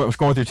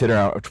scrolling through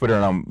Twitter,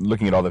 and I'm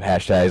looking at all the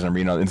hashtags, and I'm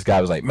reading all. And this guy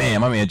was like,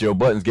 "Man, my man Joe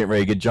Budden's getting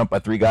ready to get jumped by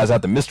 3 guys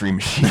out the Mystery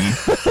Machine."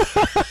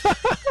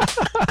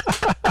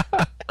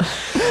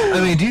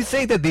 I mean, do you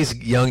think that these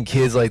young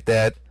kids like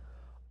that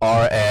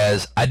are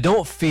as? I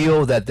don't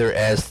feel that they're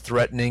as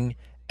threatening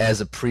as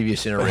a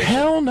previous generation.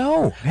 Hell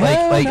no.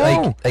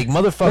 Like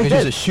motherfuckers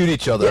used to shoot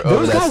each other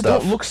over that stuff. Those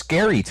guys don't look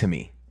scary to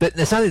me. But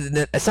it's not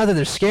that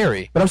they're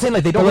scary. But I'm saying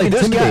like they don't look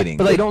intimidating.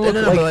 But they don't look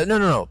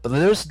no. But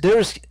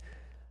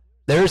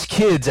there's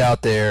kids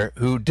out there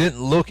who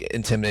didn't look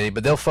intimidating,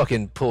 but they'll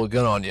fucking pull a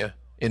gun on you.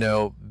 You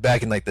know,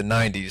 back in like the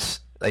 90s.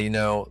 You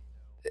know,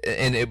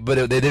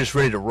 but they're just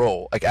ready to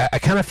roll. Like I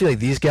kind of feel like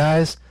these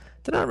guys,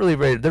 they're not really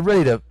ready. They're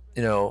ready to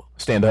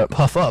stand up,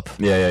 puff up.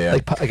 Yeah.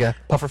 Like a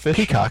pufferfish,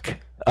 peacock.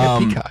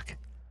 Peacock.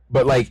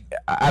 But like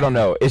I don't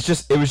know, it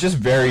was just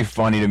very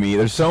funny to me.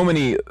 There's so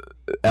many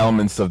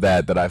elements of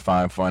that I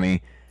find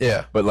funny.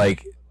 Yeah. But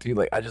like, dude,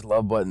 like I just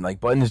love Budden. Like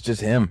Budden is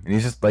just him, and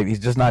he's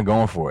just not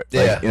going for it.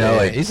 Yeah. Like,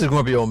 like he's just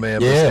going to be old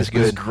man. But yeah, it's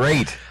good. It's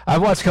great.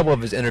 I've watched a couple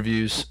of his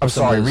interviews. I'm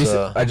sorry. Let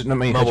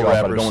me cut you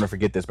off, but I don't want to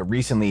forget this. But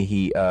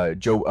recently,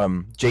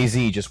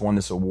 Jay-Z just won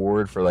this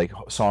award for like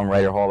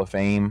Songwriter Hall of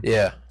Fame.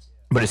 Yeah.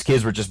 But his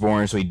kids were just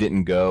born, so he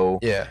didn't go.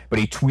 Yeah. But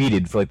he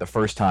tweeted for like the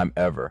first time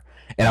ever.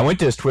 And I went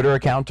to his Twitter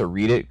account to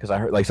read it because I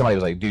heard like somebody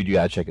was like, "Dude, you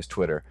gotta check his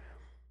Twitter."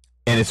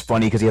 And it's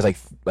funny because he has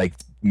like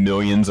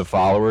millions of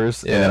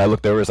followers. Yeah. And then I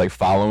looked over, it's like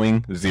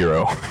following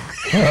 0. Oh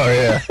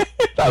yeah.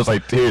 I was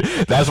like, dude,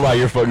 that's why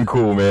you're fucking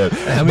cool, man.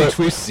 How many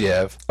tweets does he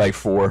have? Like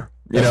 4.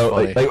 You know,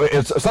 like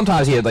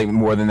sometimes he had like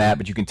more than that,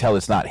 but you can tell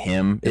it's not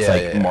him.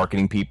 It's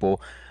marketing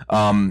people.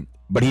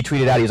 But he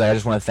tweeted out, he's like, "I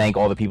just want to thank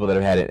all the people that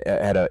have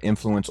had an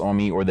influence on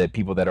me, or the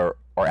people that are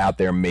out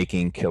there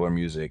making killer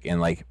music."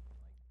 And like,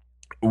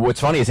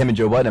 what's funny is him and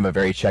Joe Budden have a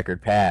very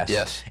checkered past.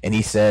 Yes. And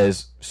he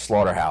says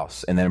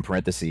Slaughterhouse, and then in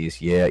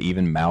parentheses, yeah,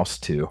 even Mouse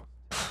too.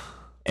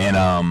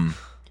 And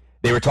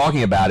they were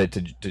talking about it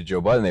to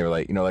Joe Budden. They were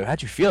like, like,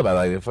 how'd you feel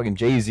about it? Like, fucking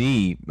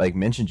Jay-Z like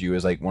mentioned you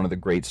as like one of the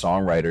great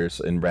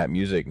songwriters in rap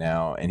music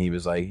now, and he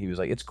was like,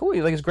 it's cool.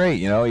 He's like, it's great.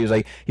 He was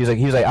like,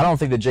 I don't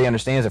think that Jay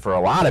understands it. For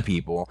a lot of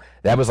people,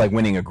 that was like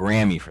winning a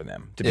Grammy for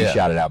them to be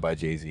shouted out by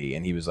Jay-Z.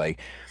 And he was like,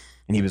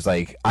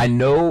 I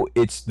know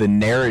it's the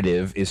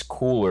narrative is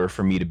cooler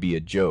for me to be a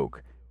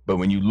joke, but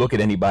when you look at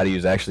anybody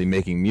who's actually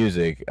making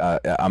music,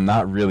 I'm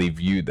not really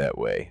viewed that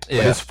way.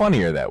 Yeah. But it's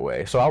funnier that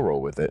way, so I'll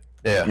roll with it.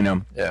 Yeah.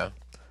 Yeah.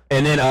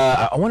 And then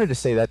I wanted to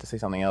say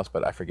something else,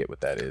 but I forget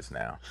what that is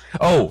now.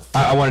 Oh,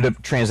 I wanted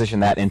to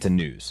transition that into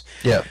news.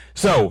 Yeah.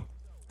 So,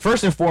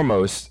 first and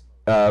foremost,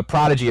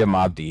 prodigy of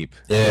Mobb Deep.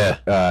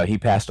 Yeah. He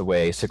passed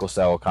away, sickle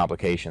cell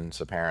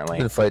complications, apparently.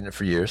 Been fighting it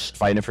for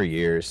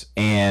years.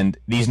 And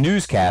these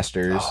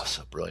newscasters. Oh,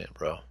 so brilliant,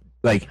 bro.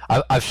 Like,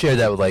 I've shared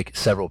that with like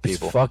several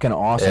people. It's fucking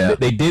awesome. Yeah.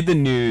 They did the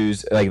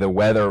news, like the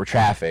weather,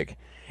 traffic,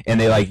 and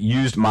they like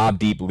used Mobb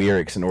Deep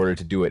lyrics in order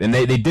to do it. And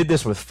they did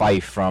this with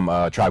Phife from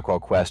Tribe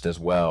Called Quest as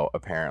well,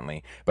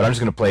 apparently. But I'm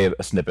just going to play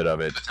a snippet of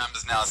it. The time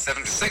is now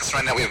 7:06.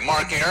 Right now we have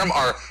Mark Arum,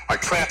 our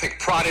traffic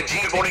prodigy.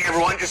 Good morning,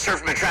 everyone. Just heard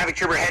from a traffic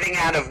trooper heading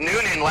out of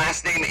Noonan.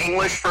 Last name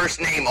English, first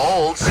name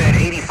Old. Said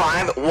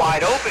 85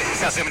 wide open.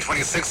 It's now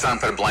 7:26. I'm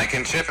Fred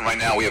Blankenship. And right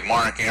now we have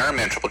Mark Arum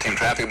and Triple Team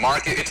Traffic.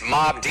 Mark, it's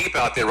Mobb Deep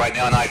out there right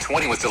now on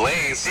I-20 with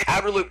delays.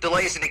 Outer loop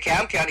delays into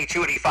DeKalb County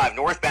 285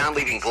 northbound,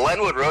 leaving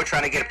Glenwood Road,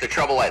 trying to get up to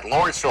trouble at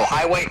Lawrence Knoxville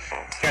Highway.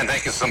 And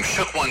thank you. Some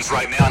shook ones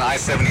right now on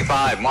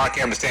I-75. Mark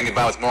Arum standing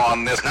by with more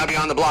on this. Now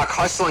beyond the block,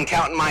 hustling,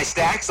 counting my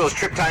stacks. Those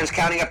trip times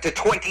counting up to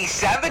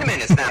 27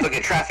 minutes now. Look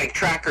at Traffic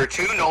Tracker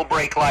 2. No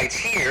brake lights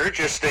here.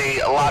 Just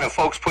a lot of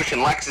folks pushing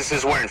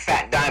Lexuses wearing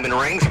fat diamond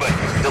rings, but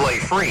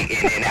delay-free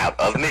in and out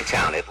of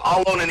Midtown.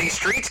 All alone in these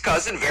streets,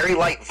 cousin. Very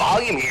light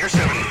volume here.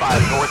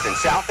 75 north and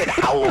south at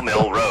Howell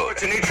Mill Road.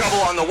 It's a new trouble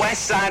on the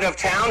west side of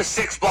town.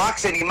 6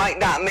 blocks, and you might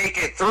not make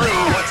it through.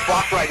 What's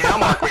blocked right now,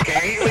 Mark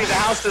McKay? You leave the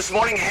house this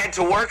morning, head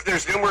to work.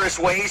 There's numerous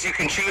ways you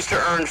can choose to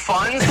earn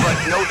funds,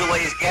 but no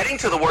delays getting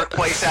to the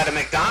workplace out of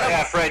McDonough.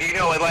 Yeah, Fred, you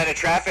know Atlanta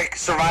traffic,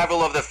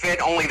 survival of the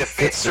fit, only the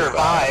fit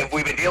survive.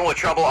 We've been dealing with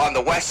trouble on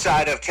the west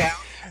side of town.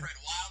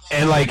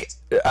 And like,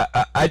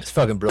 it's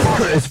fucking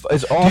brilliant.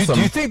 It's awesome.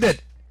 Do you think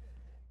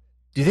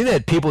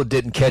that people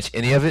didn't catch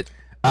any of it?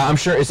 I'm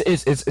sure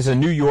it's a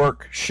New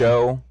York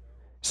show,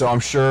 so I'm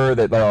sure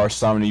that there are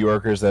some New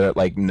Yorkers that are,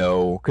 like,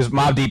 know, because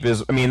Mobb Deep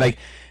is. I mean,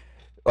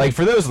 like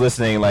for those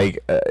listening, like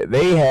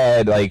they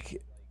had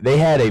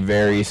a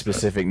very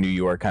specific New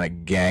York kind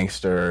of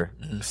gangster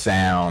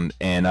sound,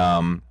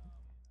 and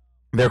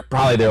they're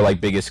probably their like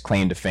biggest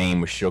claim to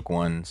fame was Shook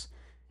Ones.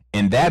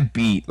 And that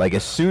beat, like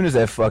as soon as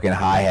that fucking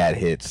hi-hat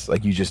hits,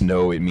 like you just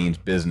know it means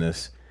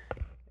business.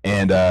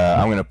 And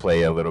I'm gonna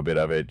play a little bit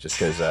of it just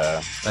because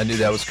I knew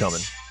that was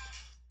coming.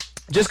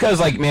 Just because,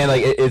 like, man,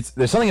 like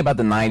there's something about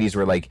the '90s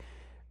where, like,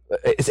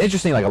 it's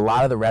interesting. Like a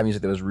lot of the rap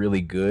music that was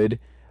really good,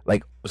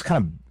 like, was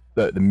kind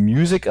of the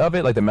music of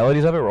it, like the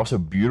melodies of it, were also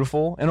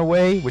beautiful in a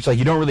way, which like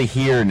you don't really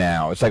hear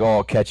now. It's like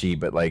all catchy,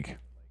 but like.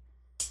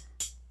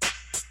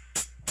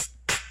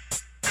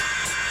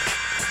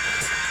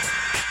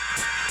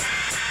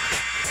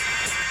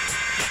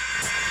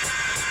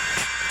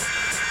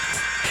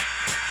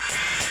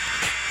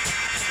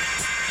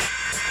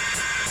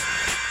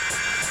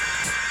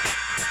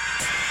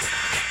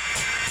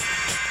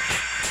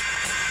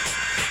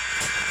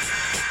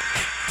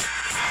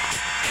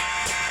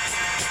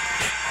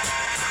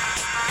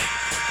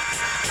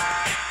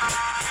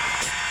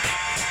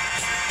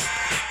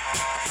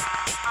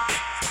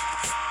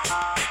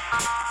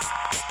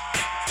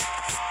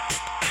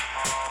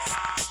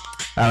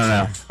 I don't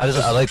know.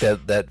 I like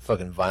that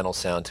fucking vinyl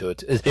sound to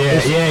it.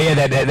 Yeah.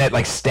 That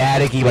like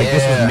staticky, like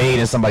this was made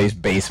in somebody's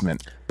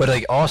basement. But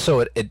like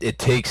also it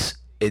takes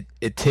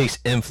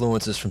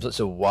influences from such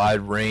a wide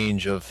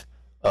range of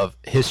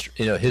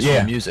history, history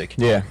of music.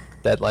 Yeah.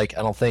 That like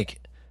I don't think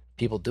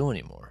people do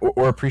anymore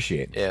or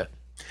appreciate. Yeah.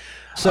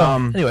 So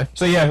anyway,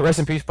 so yeah, rest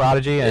in peace,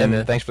 Prodigy,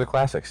 and thanks for the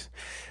classics.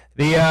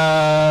 The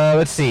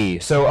let's see.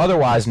 So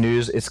otherwise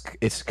news,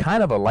 it's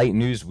kind of a light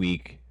news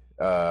week.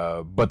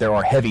 But there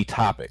are heavy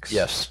topics.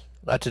 Yes,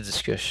 not to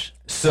discuss.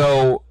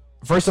 So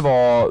first of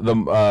all, the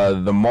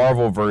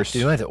Marvelverse.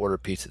 You might have to order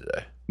pizza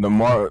today. No,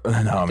 man,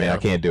 I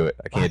can't do it.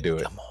 I can't do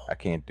it.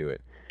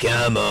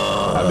 Come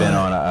on. I've been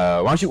on.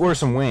 Why don't you order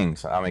some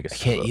wings? I'll make a. I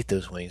can't eat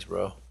those wings,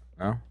 bro.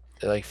 No.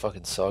 They're like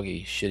fucking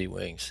soggy, shitty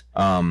wings.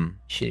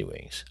 Shitty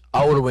wings.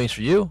 I'll order wings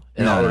for you,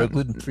 and I'll order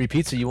gluten-free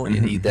pizza. You won't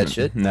eat that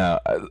shit. No.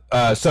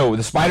 So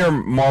the Spider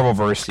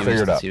Marvelverse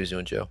cleared up. See who's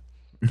doing, Joe.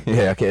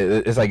 Yeah, okay.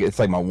 It's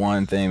like my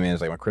one thing, man.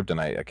 It's like my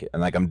kryptonite. Okay,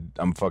 and like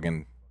I'm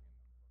fucking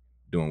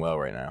doing well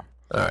right now.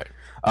 All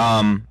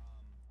right.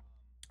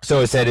 So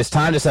it said it's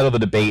time to settle the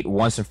debate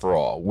once and for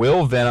all.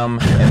 Will Venom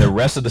and the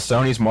rest of the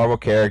Sony's Marvel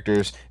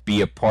characters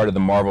be a part of the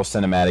Marvel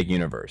Cinematic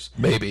Universe?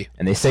 Maybe.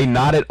 And they say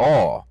not at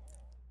all.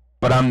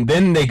 But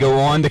then they go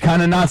on to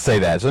kind of not say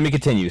that. So let me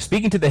continue.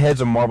 Speaking to the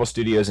heads of Marvel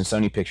Studios and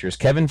Sony Pictures,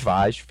 Kevin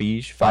Feige,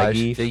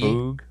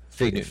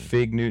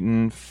 Fig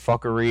Newton,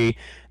 fuckery,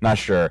 not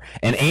sure,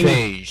 and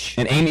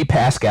Amy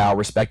Pascal,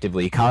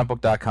 respectively.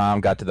 Comicbook.com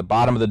got to the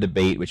bottom of the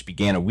debate, which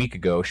began a week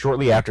ago,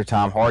 shortly after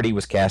Tom Hardy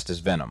was cast as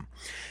Venom.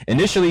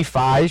 Initially,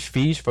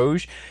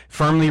 Feige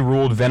firmly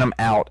ruled Venom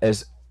out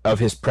of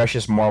his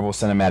precious Marvel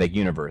Cinematic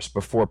Universe,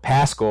 before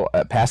Pascal,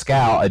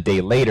 a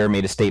day later,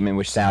 made a statement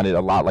which sounded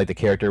a lot like the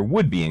character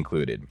would be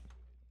included.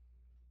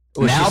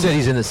 Well, now she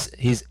said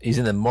he's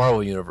in the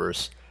Marvel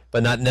universe,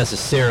 but not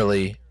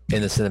necessarily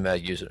in the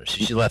cinematic universe.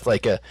 She left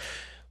like a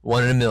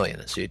 1 in a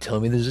million. So you tell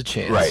me there's a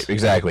chance. Right,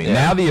 exactly. Yeah.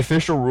 Now the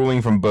official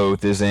ruling from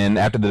both is in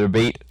after the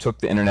debate took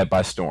the internet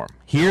by storm.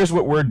 Here's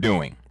what we're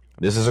doing.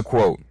 This is a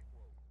quote.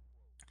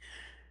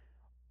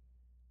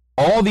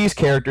 All these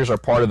characters are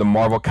part of the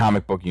Marvel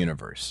comic book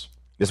universe.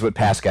 This is what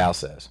Pascal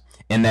says.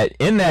 And that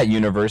in that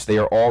universe, they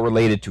are all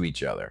related to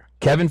each other.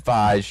 Kevin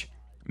Feige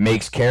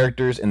makes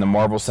characters in the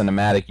Marvel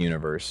Cinematic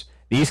Universe.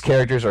 These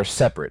characters are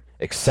separate,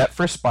 except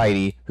for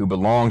Spidey, who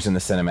belongs in the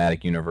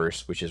cinematic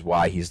universe, which is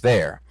why he's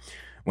there.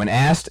 When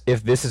asked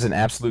if this is an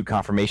absolute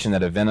confirmation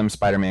that a Venom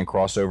Spider-Man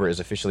crossover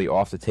is officially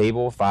off the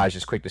table, Feige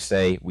is quick to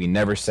say, "We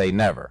never say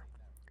never."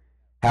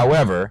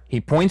 However, he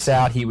points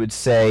out he would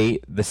say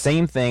the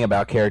same thing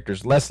about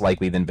characters less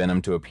likely than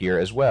Venom to appear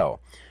as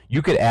well.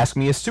 You could ask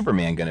me, is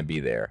Superman going to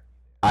be there?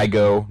 I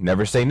go,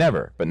 never say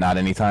never, but not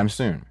anytime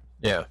soon.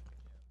 Yeah.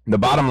 The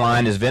bottom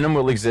line is Venom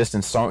will exist in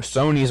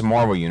Sony's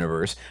Marvel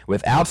Universe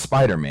without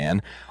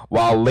Spider-Man,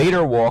 while later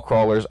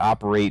Wallcrawlers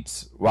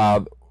operates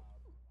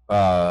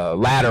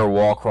ladder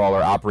wall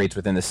crawler operates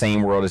within the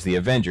same world as the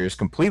Avengers,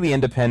 completely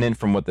independent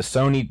from what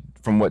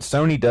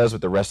Sony does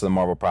with the rest of the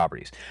Marvel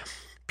properties.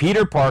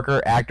 Peter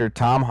Parker actor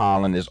Tom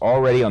Holland is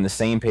already on the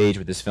same page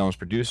with this film's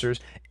producers.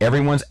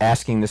 Everyone's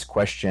asking this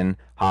question,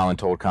 Holland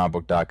told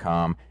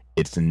comicbook.com.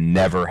 It's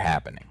never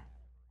happening.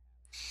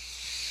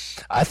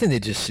 I think they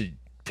just should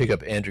pick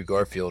up Andrew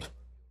Garfield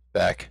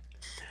back.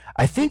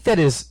 I think that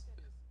is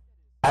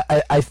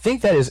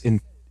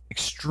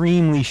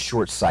extremely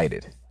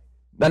short-sighted.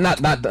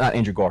 Not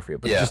Andrew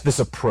Garfield, but just this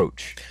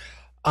approach.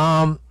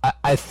 I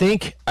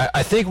think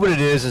what it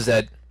is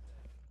that,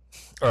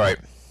 all right,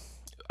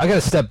 I got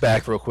to step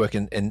back real quick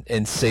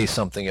and say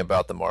something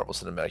about the Marvel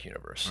Cinematic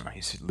Universe.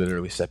 He's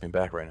literally stepping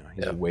back right now.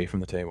 He's away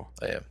from the table.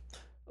 I am.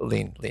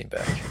 Lean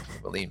back.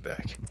 Lean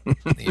back.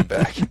 Lean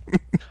back.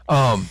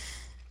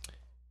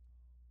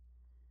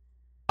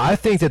 I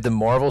think that the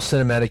Marvel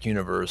Cinematic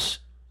Universe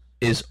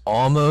is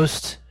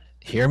almost,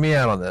 hear me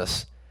out on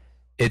this,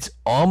 it's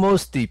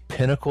almost the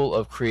pinnacle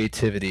of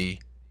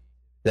creativity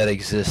that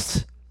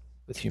exists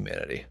with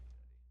humanity.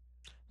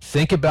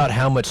 Think about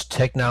how much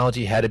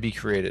technology had to be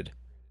created.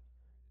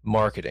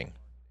 Marketing,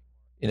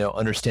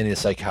 understanding the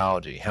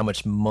psychology, how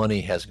much money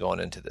has gone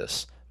into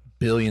this.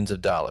 Billions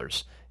of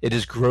dollars. It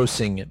is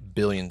grossing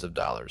billions of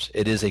dollars.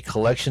 It is a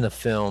collection of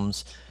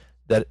films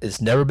that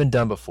has never been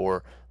done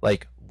before.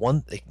 Like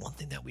one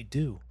thing that we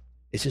do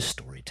is just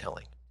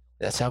storytelling.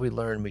 That's how we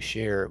learn, we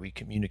share, we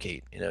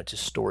communicate,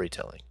 just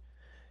storytelling.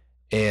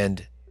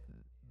 And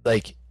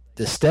like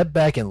to step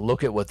back and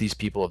look at what these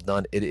people have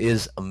done, it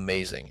is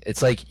amazing.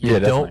 It's like you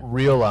don't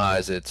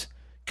realize it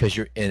because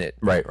you're in it.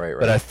 Right.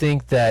 But I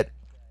think like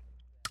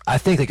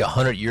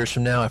 100 years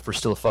from now, if we're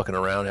still fucking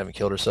around, haven't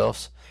killed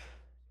ourselves,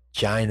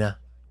 China,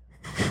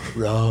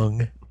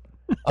 wrong,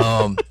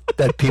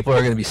 that people are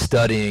going to be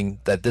studying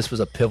that this was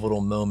a pivotal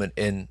moment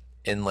in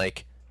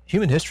like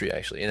human history,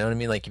 actually. You know what I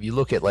mean? Like if you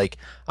look at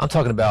I'm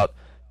talking about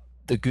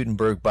the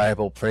Gutenberg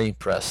Bible printing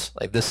press.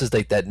 Like this is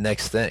like that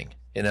next thing.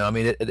 I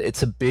mean,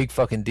 it's a big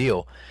fucking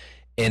deal.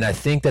 And I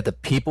think that the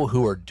people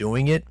who are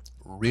doing it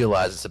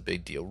realize it's a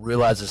big deal,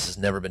 realize this has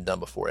never been done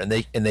before. And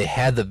they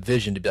had the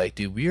vision to be like,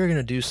 dude, we are going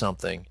to do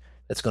something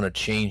that's going to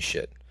change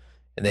shit.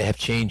 And they have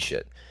changed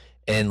shit.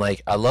 And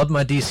like, I love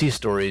my DC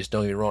stories,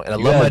 don't get me wrong. And I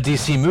love my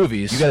DC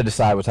movies. You got to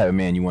decide what type of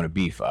man you want to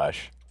be,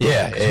 Fosh.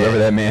 Yeah. Whoever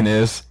that man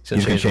is,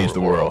 he's going to change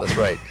the world. That's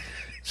right.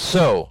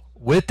 So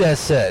with that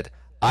said,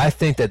 I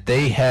think that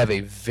they have a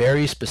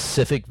very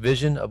specific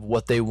vision of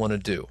what they want to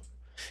do.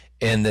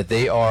 And that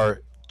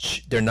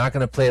they're not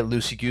going to play it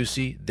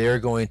loosey-goosey. They're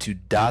going to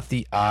dot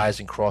the I's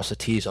and cross the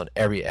T's on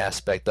every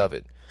aspect of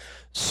it.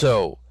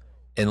 So,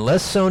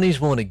 unless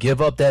Sony's willing to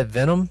give up that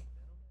venom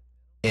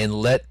and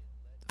let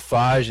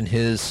Faj and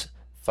his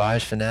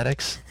Faj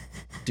fanatics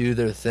do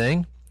their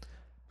thing,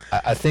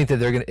 I think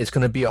that it's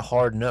going to be a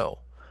hard no.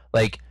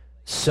 Like,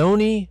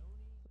 Sony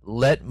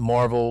let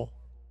Marvel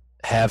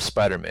have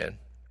Spider-Man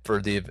for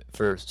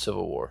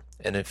Civil War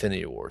and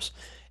Infinity Wars.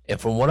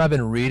 And from what I've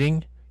been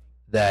reading,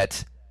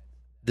 that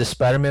this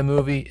Spider-Man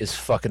movie is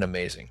fucking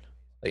amazing.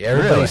 Like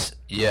everybody's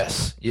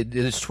yes.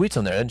 There's tweets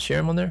on there. I didn't share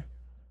them on there.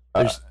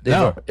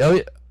 No.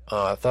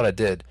 I thought I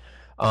did.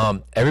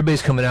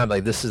 Everybody's coming out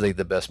like this is like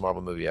the best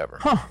Marvel movie ever.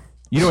 Huh.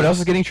 You know what else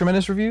is getting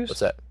tremendous reviews? What's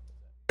that?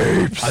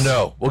 Apes. I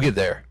know. We'll get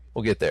there.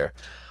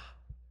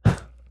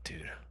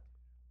 Dude.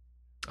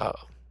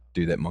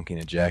 Dude, that monkey in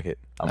a jacket.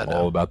 I'm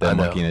all about that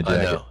monkey in a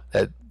jacket.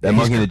 I know. That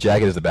monkey in a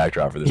jacket is the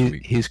backdrop for this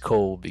week. He's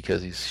cold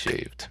because he's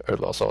shaved or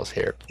lost all his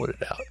hair. Put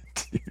it out.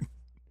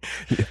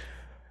 Yeah.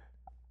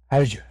 How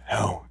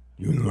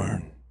you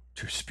learn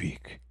to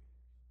speak?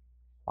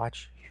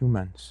 Watch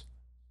humans.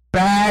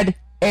 Bad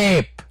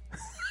ape.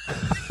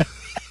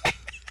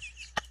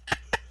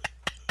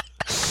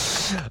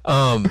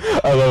 I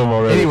love him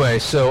already. Anyway,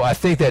 so I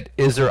think that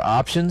is there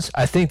options?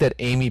 I think that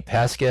Amy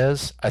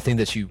Pascal,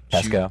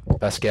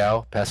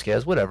 Pascal,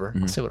 whatever.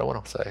 I'll say what I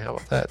want to say. How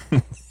about that?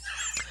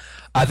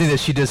 I think that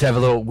she does have a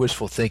little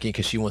wishful thinking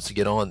because she wants to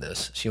get on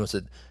this. She wants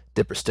to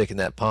dip her stick in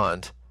that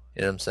pond.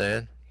 You know what I'm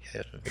saying?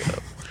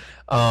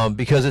 Yeah.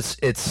 Because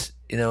it's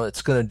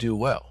going to do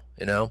well.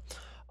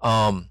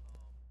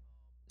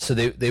 So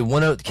they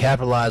want to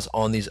capitalize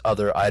on these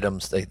other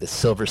items like the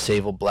Silver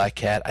Sable, Black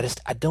Cat.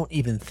 I don't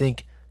even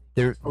think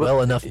they're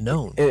well enough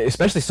known.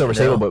 Especially Silver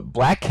Sable, but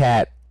Black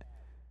Cat.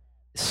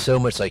 So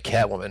much like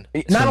Catwoman.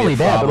 Not only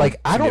that, but like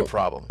I don't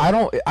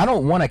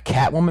want a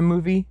Catwoman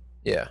movie.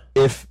 Yeah.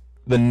 If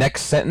the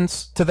next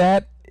sentence to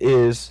that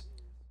is,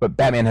 but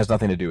Batman has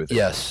nothing to do with it.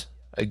 Yes,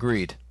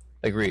 agreed.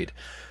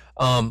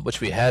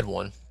 Which we had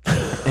one.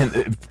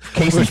 And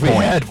case in point.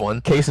 We had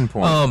one. Case in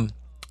point.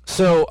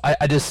 So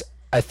I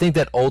think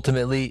that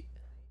ultimately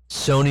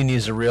Sony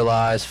needs to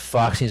realize,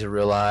 Fox needs to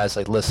realize,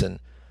 like, listen,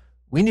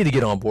 we need to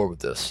get on board with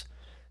this.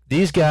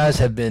 These guys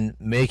have been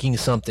making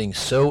something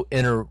so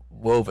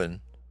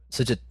interwoven,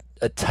 such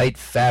a tight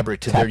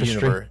fabric to their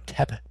universe.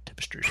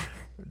 Tapestries.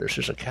 There's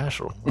just a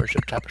castle. Where's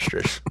your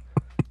tapestries?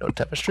 No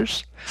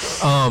tapestries?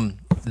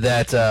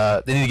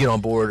 that they need to get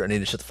on board or need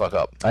to shut the fuck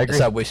up. I agree.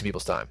 Stop wasting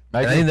people's time.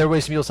 I think they're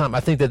wasting people's time. I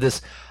think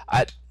that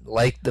I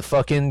like the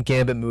fucking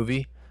Gambit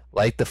movie,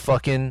 like the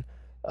fucking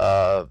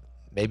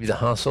maybe the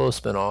Han Solo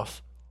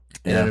spinoff.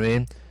 You know what I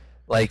mean?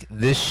 Like,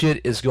 this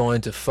shit is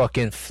going to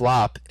fucking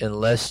flop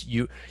unless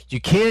you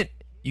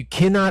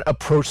cannot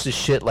approach this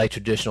shit like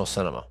traditional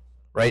cinema,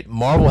 right?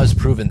 Marvel has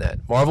proven that.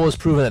 Marvel has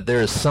proven that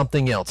there is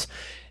something else.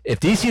 If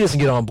DC doesn't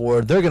get on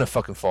board, they're gonna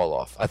fucking fall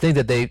off. I think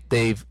that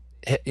they've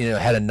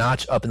had a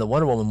notch up in the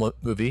Wonder Woman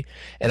movie,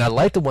 and I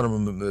like the Wonder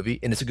Woman movie,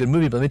 and it's a good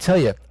movie. But let me tell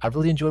you, I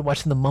really enjoyed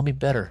watching The Mummy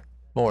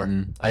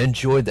more. I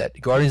enjoyed that.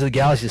 Guardians of the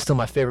Galaxy is still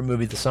my favorite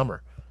movie of the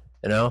summer.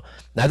 You know,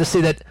 not to say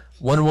that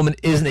Wonder Woman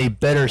isn't a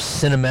better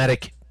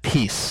cinematic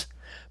piece,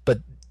 but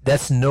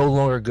that's no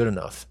longer good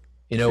enough.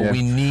 You know,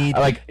 we need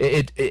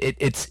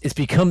it's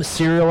become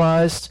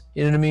serialized.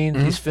 You know what I mean?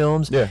 These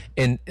films,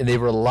 and they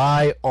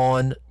rely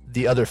on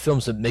the other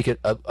films to make it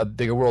a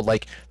bigger world.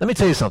 Like, let me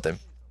tell you something.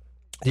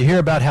 Do you hear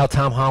about how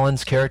Tom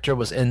Holland's character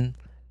was in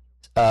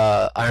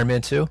Iron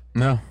Man 2?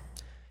 No.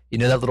 You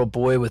know that little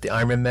boy with the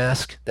Iron Man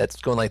mask that's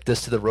going like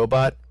this to the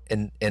robot,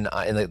 and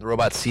the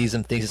robot sees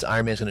him, thinks it's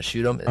Iron Man's going to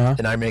shoot him,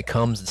 and Iron Man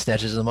comes and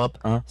snatches him up?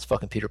 It's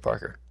fucking Peter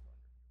Parker.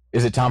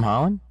 Is it Tom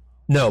Holland?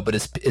 No, but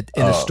in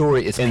the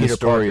story, it's Peter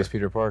Parker. It's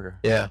Peter Parker.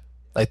 Yeah.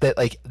 Like that.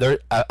 Like, there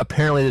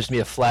apparently there's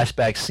going to be a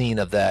flashback scene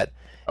of that.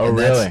 Oh,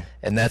 really?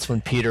 And that's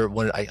when Peter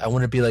wanted, I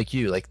want to be like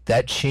you. Like,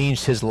 that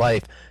changed his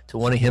life to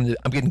wanting him to,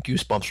 I'm getting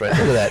goosebumps right now.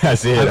 Look at that. I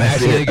see it. I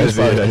see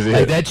it.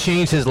 Like, that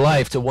changed his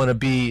life to want to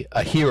be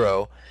a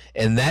hero.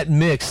 And that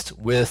mixed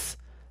with,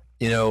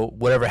 you know,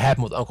 whatever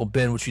happened with Uncle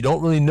Ben, which we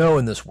don't really know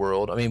in this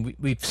world. I mean,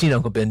 we've seen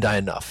Uncle Ben die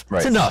enough. Right.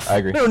 It's enough. I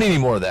agree. We don't need any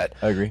more of that.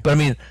 I agree. But, I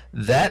mean,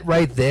 that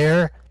right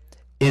there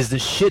is the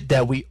shit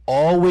that we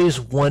always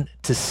want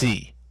to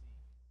see.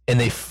 And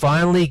they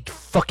finally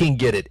fucking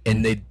get it,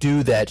 and they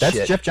do that shit.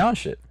 That's Jeff Johns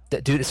shit.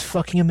 That dude is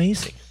fucking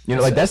amazing. You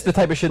know, like, that's the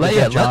type of shit that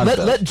Jeff Johns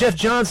does. Let Jeff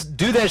Johns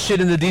do that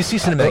shit in the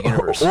DC cinematic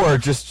universe. Or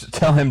just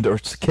tell him to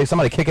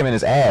somebody kick him in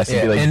his ass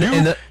and be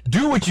like,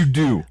 do what you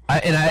do.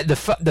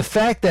 The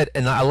fact that,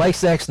 and I like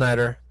Zack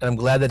Snyder, and I'm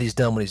glad that he's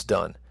done what he's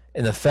done.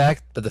 And the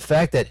fact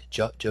that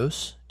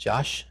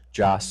Josh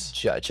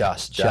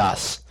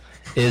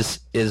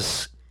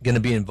is going to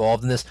be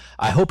involved in this.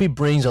 I hope he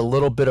brings a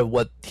little bit of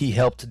what he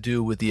helped to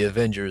do with the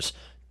Avengers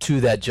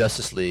to that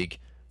Justice League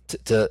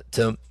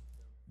to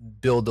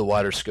build the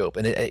wider scope.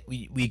 And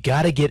we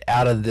got to get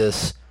out of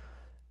this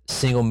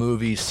single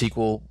movie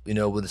sequel, you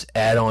know, with this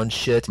add-on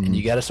shit, and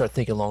you got to start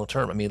thinking long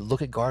term. I mean,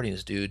 look at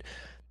Guardians, dude.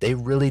 They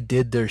really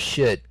did their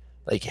shit,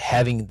 like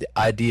having the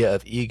idea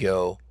of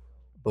ego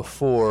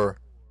before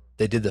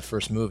they did the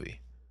first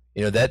movie.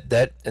 You know,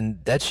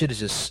 that shit is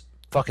just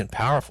fucking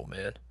powerful,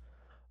 man.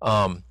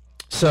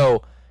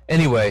 So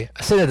anyway,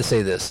 I say that to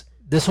say this.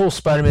 This whole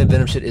Spider-Man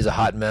Venom shit is a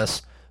hot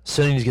mess.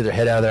 Sony needs to get their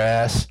head out of their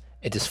ass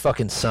and just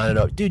fucking sign it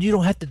up. Dude, you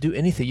don't have to do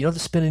anything. You don't have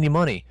to spend any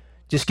money.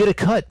 Just get a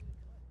cut.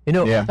 You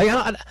know,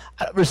 like,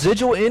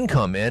 residual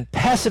income, man.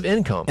 Passive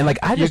income. And like,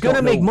 you're going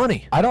to make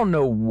money. I don't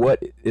know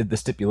what the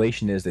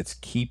stipulation is that's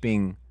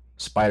keeping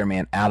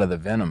Spider-Man out of the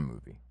Venom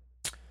movie.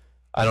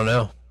 I don't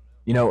know.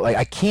 You know, like,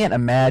 I can't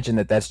imagine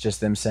that that's just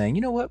them saying,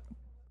 you know what?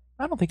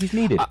 I don't think he's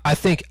needed. I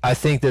think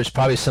there's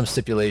probably some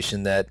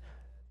stipulation that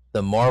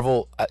the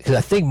Marvel, because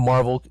I think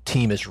Marvel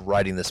team is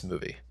writing this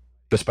movie.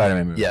 The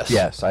Spider-Man movie.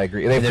 Yes, I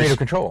agree. They have creative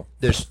control.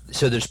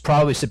 There's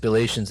probably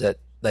stipulations that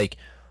like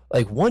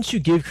once you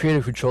give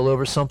creative control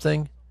over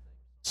something,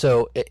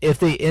 so if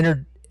they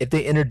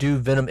introduce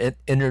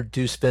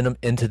Venom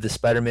into the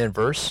Spider-Man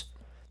verse,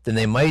 then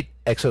they might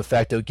ex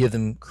facto give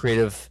them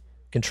creative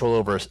control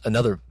over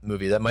another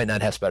movie that might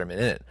not have Spider-Man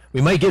in it.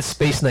 We might get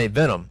Space Knight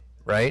Venom,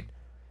 right?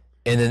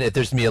 And then if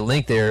there's gonna be a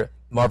link there,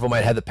 Marvel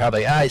might have the power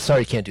like,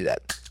 sorry, you can't do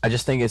that. I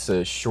just think it's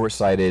a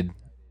short-sighted.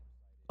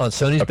 On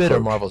Sony's bit or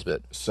Marvel's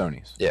bit?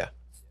 Sony's. Yeah.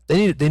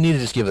 They need to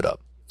just give it up.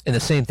 And the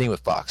same thing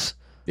with Fox.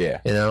 Yeah.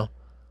 You know?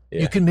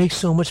 Yeah. You can make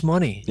so much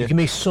money. Yeah. You can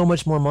make so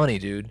much more money,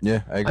 dude.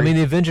 Yeah, I agree. I mean,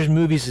 the Avengers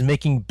movies is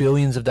making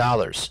billions of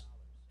dollars.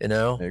 You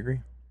know? I agree.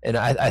 And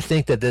I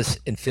think that this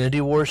Infinity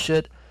War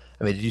shit,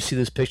 I mean, did you see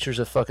those pictures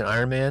of fucking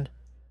Iron Man?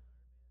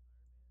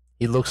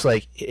 He looks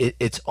like,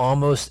 it's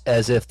almost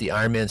as if the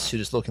Iron Man suit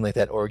is looking like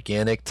that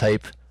organic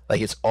type,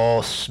 like it's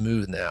all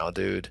smooth now,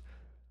 dude.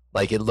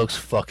 Like, it looks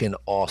fucking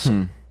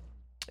awesome.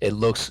 It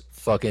looks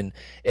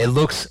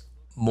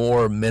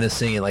more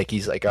menacing, and like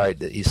he's like, all right,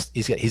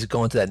 he's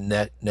going to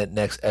that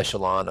next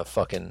echelon of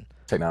fucking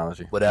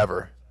technology,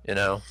 whatever, you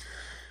know.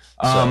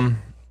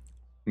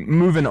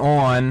 Moving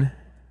on,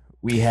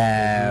 we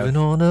have moving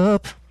on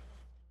up.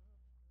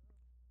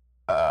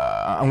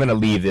 I'm gonna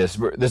leave this.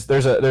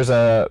 There's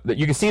a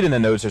you can see it in the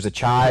notes. There's a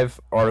Chive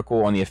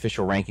article on the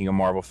official ranking of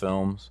Marvel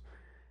films.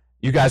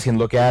 You guys can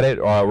look at it.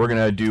 We're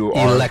gonna do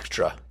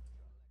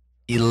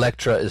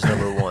Elektra is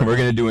number one. We're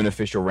going to do an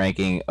official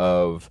ranking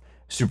of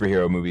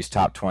superhero movies,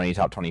 top 20,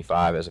 top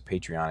 25 as a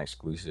Patreon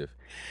exclusive.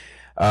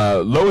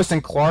 Lois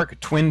and Clark,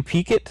 Twin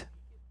Peaked.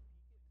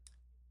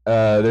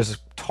 There's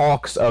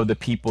talks of the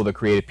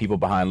creative people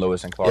behind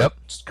Lois and Clark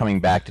coming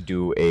back to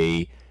do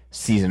a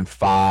season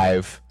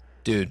 5.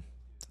 Dude,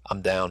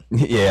 I'm down.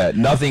 Yeah,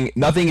 nothing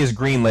is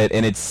greenlit,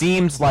 and it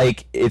seems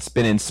like it's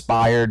been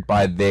inspired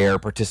by their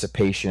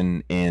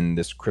participation in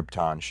this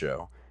Krypton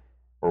show.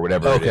 Or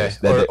whatever it is.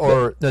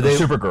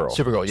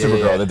 Supergirl.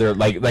 Yeah. That they're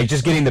like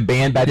just getting the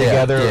band back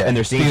together, and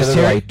they're seeing each other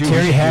like, dude,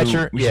 Terry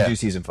Hatcher. We should do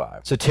season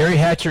 5. So Terry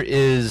Hatcher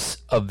is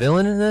a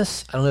villain in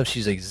this. I don't know if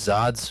she's like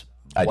Zod's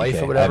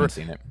wife or whatever. I haven't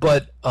seen it.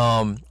 But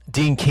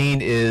Dean Cain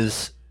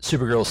is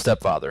Supergirl's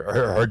stepfather, or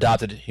her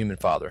adopted human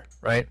father,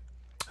 right?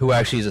 Who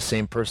actually is the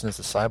same person as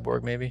the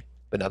Cyborg, maybe,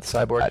 but not the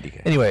Cyborg.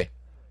 IDK. Anyway,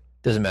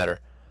 doesn't matter.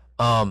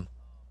 So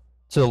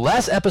the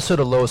last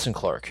episode of Lois and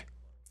Clark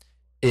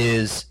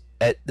is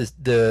at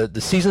the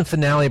season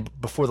finale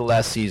before the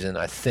last season.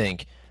 I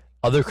think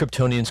other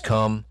Kryptonians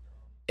come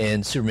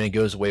and Superman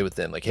goes away with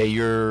them. Like, hey,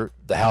 you're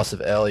the House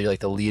of El, you're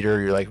like the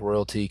leader, you're like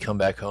royalty, come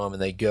back home, and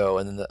they go.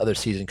 And then the other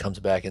season comes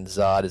back and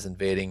Zod is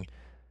invading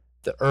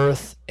the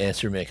Earth, and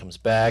Superman comes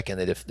back, and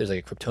there's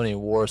like a Kryptonian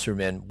war.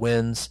 Superman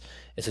wins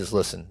and says,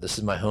 listen, this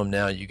is my home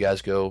now, you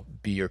guys go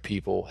be your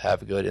people,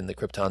 have good. And the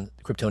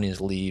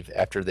Kryptonians leave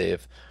after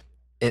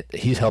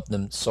he's helped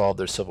them solve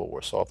their civil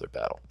war, solve their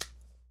battle.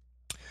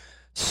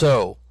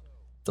 So,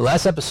 the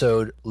last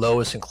episode,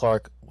 Lois and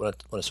Clark want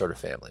to start a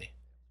family.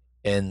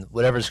 And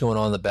whatever's going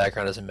on in the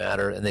background doesn't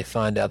matter. And they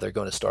find out they're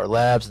going to Star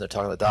Labs, and they're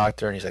talking to the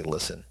doctor, and he's like,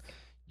 listen,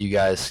 you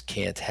guys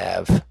can't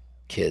have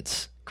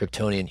kids.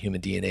 Kryptonian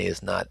human DNA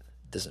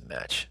doesn't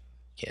match.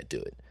 Can't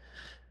do it.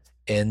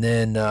 And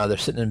then they're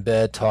sitting in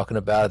bed talking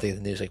about it,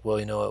 and he's like, well,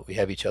 you know what? We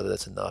have each other.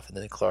 That's enough. And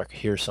then Clark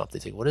hears something.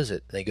 He's like, what is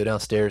it? And they go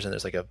downstairs, and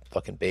there's like a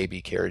fucking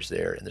baby carriage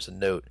there, and there's a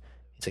note.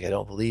 He's like, I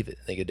don't believe it.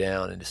 And they go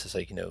down, and it's just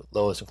like,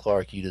 Lois and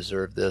Clark, you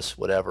deserve this,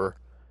 whatever.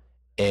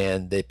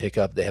 And they pick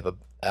up, they have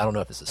I don't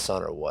know if it's a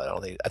son or what. I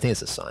think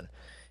it's a son.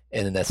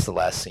 And then that's the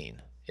last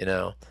scene,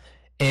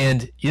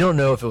 And you don't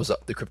know if it was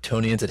the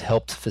Kryptonians that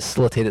helped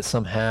facilitate it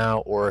somehow,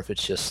 or if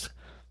it's just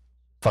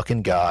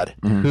fucking God.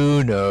 Mm-hmm.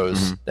 Who knows?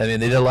 Mm-hmm. I mean,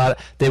 they did a lot.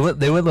 They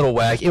went a little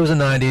wacky. It was the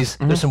 90s.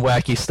 Mm-hmm. There's some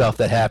wacky stuff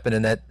that happened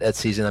in that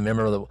season. I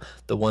remember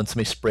the one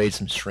somebody sprayed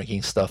some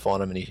shrinking stuff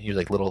on him, and he was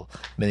like little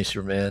mini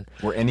Superman.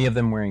 Were any of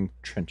them wearing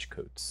trench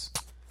coats?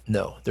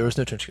 No, there was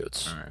no trench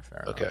coats. All right,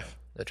 fair okay, enough.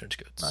 No trench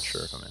coats. Not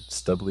sure if I'm in.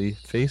 Stubbly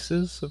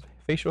faces of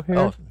facial hair?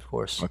 Oh, of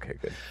course. Okay,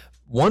 good.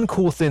 One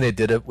cool thing they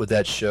did with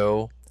that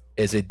show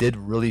is they did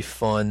really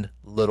fun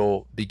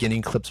little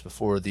beginning clips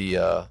before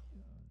the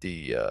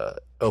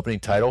opening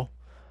title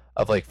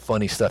of like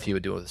funny stuff he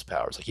would do with his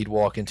powers. Like he'd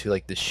walk into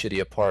like this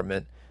shitty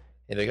apartment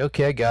and be like,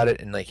 okay, I got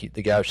it. And like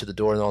the guy would shut the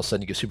door, and all of a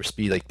sudden you go super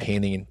speed, like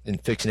painting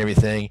and fixing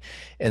everything.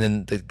 And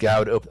then the guy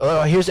would open,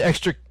 oh, here's the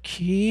extra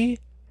key.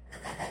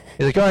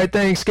 He's like, all right,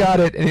 thanks, got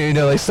it. And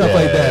like stuff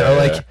like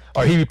that.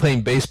 Or he'd be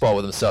playing baseball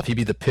with himself. He'd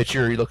be the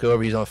pitcher. You look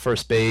over, he's on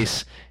first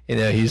base.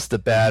 He's the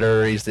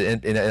batter. He's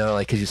like,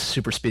 because he's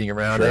super speeding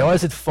around. Sure. They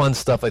always did fun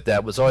stuff like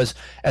that. Was always,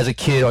 as a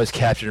kid, always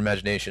captured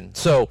imagination.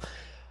 So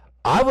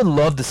I would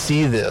love to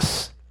see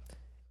this.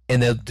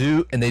 And they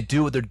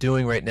do what they're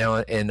doing right now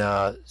in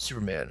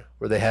Superman,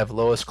 where they have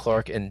Lois,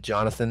 Clark, and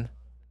Jonathan,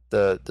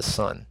 the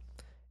son,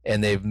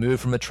 and they've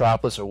moved from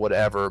Metropolis or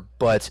whatever.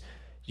 But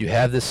you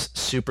have this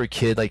super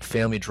kid like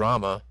family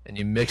drama, and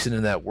you mix it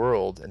in that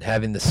world, and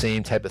having the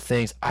same type of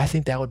things. I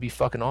think that would be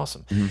fucking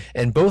awesome. Mm-hmm.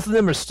 And both of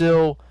them are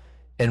still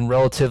in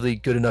relatively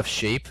good enough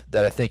shape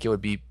that I think it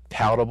would be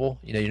palatable.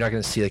 You're not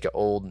going to see like an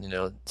old,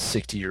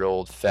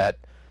 60-year-old fat,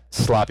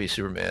 sloppy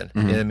Superman. Mm-hmm.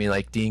 You know what I mean?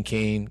 Like Dean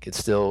Cain could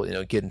still,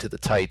 get into the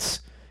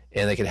tights,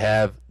 and they could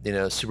have,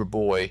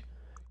 Superboy,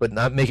 but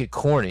not make it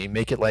corny.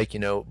 Make it like,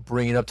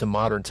 bring it up to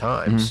modern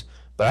times. Mm-hmm.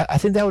 But I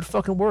think that would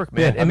fucking work,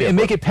 man. Yeah, and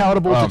make it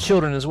palatable to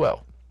children as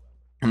well.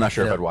 I'm not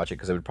sure if I'd watch it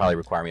because it would probably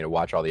require me to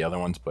watch all the other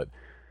ones, but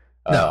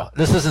no,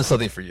 this isn't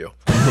something for you.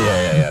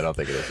 Yeah, I don't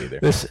think it is either.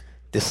 This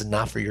is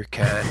not for your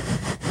kind.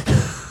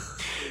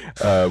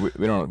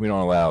 We don't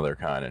allow their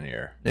kind in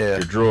here. Yeah,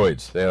 your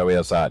droids, they gotta be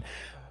outside.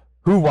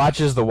 Who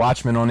watches The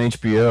Watchmen on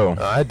HBO?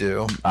 I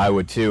do. I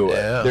would too.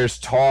 Yeah. There's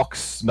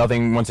talks.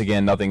 Nothing is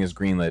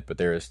greenlit, but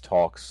there is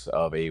talks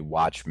of a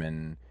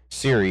Watchmen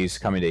series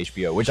coming to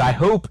HBO, which I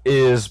hope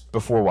is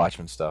before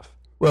Watchmen stuff.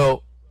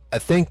 Well, I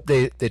think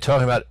they're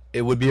talking about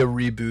it would be a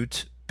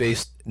reboot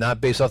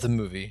not based off the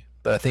movie,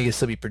 but I think it'd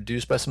still be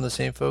produced by some of the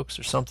same folks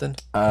or something.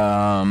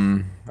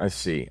 I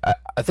see.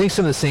 I think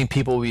some of the same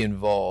people will be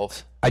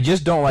involved. I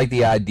just don't like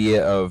the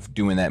idea of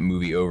doing that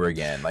movie over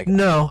again. Like,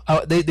 no,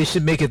 they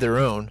should make it their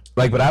own.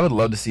 Like, but I would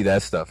love to see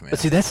that stuff, man. But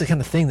see, that's the kind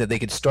of thing that they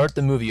could start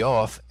the movie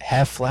off,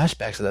 have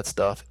flashbacks of that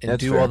stuff, and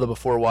do all the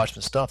before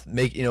Watchmen stuff.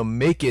 Make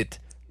it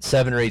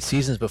 7 or 8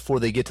 seasons before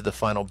they get to the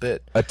final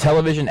bit. A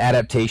television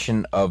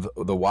adaptation of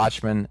The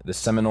Watchmen, the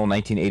seminal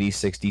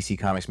 1986 DC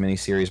Comics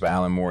miniseries by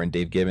Alan Moore and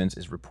Dave Gibbons,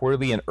 is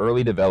reportedly in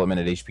early development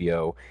at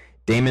HBO.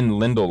 Damon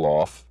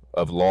Lindelof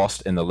of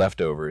Lost and The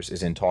Leftovers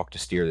is in talk to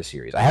steer the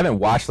series. I haven't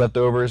watched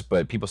Leftovers,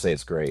 but people say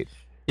it's great.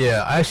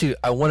 Yeah,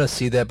 I want to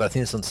see that, but I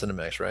think it's on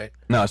Cinemax, right?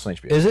 No, it's on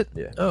HBO. Is it?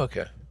 Yeah. Oh,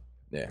 okay.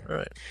 Yeah. All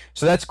right.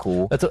 So that's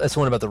cool. That's the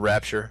one about the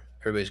rapture.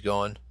 Everybody's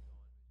going.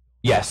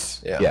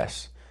 Yes. Yeah.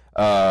 Yes.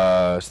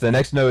 So the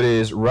next note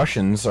is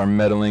Russians are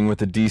meddling with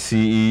the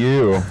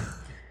DCEU.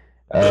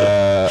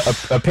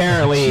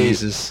 Apparently,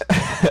 Jesus.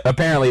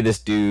 Apparently this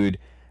dude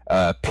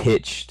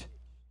pitched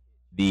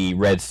the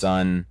Red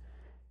Sun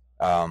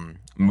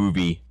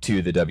movie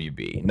to the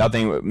WB.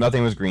 Nothing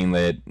was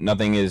greenlit.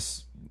 Nothing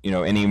is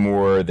any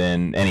more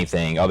than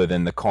anything other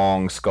than the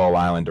Kong Skull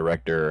Island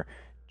director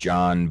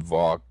John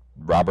Vogt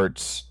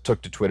Roberts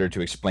took to Twitter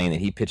to explain that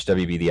he pitched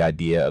WB the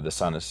idea of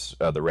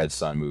the Red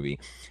Sun movie,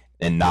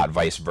 and not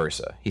vice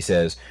versa. He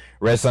says,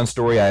 Red Sun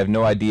story, I have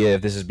no idea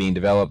if this is being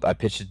developed. I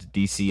pitched it to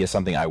DC as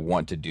something I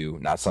want to do,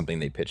 not something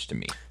they pitched to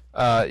me.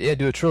 Yeah,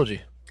 do a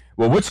trilogy.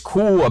 Well, what's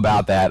cool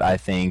about that, I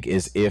think,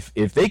 is if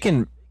they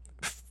can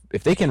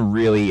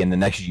really in the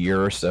next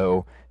year or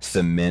so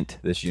cement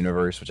this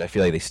universe, which I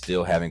feel like they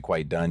still haven't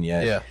quite done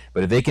yet. Yeah.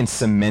 But if they can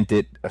cement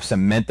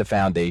the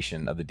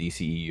foundation of the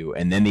DCEU,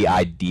 and then the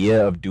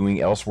idea of doing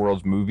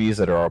Elseworlds movies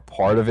that are a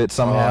part of it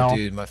somehow, oh,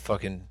 dude, my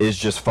fucking is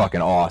just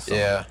fucking awesome.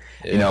 Yeah.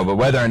 But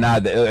whether or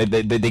not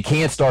they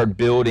can't start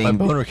building, my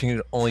boner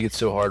can only get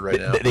so hard right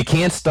now. They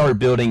can't start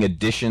building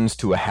additions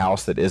to a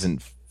house that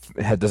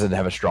doesn't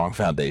have a strong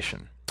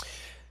foundation.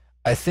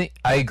 I think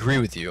I agree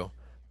with you,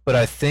 but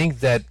I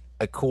think that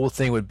a cool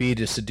thing would be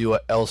just to do a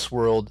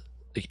Elseworld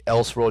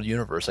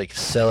universe, like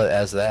sell it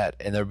as that,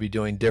 and they'll be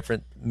doing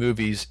different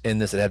movies in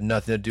this that have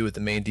nothing to do with the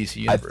main DC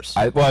universe.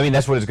 Well, I mean,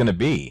 that's what it's going to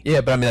be.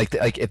 Yeah, but I mean,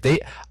 like if they,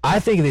 I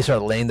think if they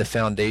start laying the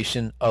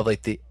foundation of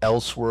like the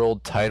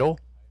Elseworld title,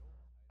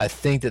 I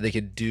think that they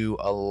could do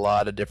a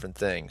lot of different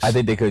things. I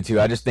think they could too.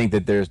 I just think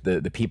that there's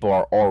the people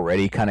are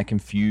already kind of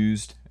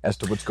confused as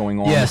to what's going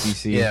on with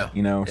DC. Yeah.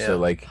 So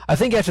like, I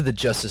think after the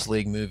Justice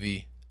League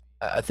movie,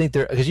 I think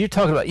they're, because you're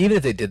talking about, even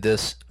if they did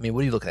this, I mean, what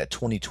are you looking at,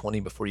 2020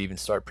 before you even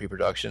start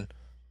pre-production?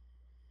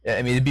 Yeah,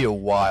 I mean, it'd be a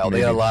while.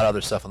 Maybe. They got a lot of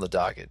other stuff on the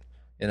docket,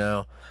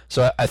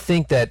 So I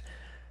think that,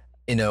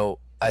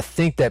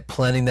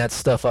 planning that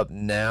stuff up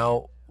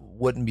now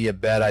wouldn't be a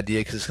bad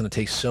idea, because it's going to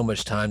take so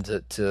much time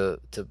to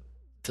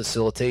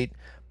facilitate.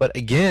 But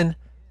again,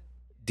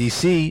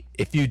 DC,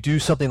 if you do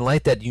something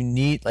like that, you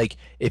need, like,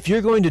 if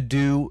you're going to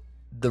do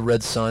the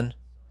Red Sun,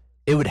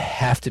 it would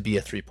have to be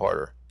a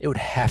 3-parter. It would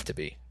have to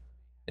be,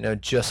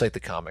 just like the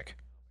comic.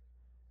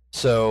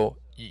 So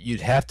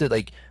you'd have to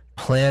like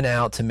plan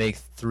out to make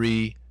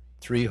three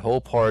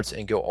whole parts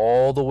and go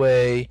all the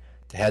way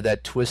to have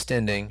that twist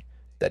ending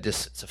that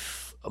just,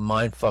 it's a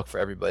mind fuck for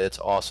everybody. It's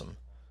awesome.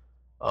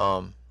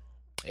 What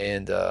other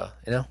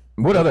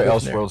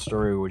Elseworld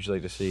story would you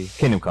like to see?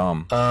 Kingdom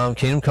Come.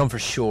 Kingdom Come for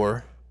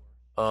sure.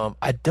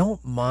 I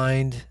don't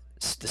mind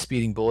the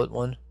Speeding Bullet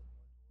one,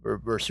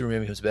 where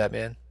Superman becomes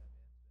Batman.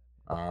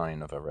 I don't even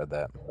know if I read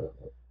that.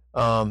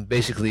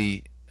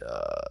 Basically,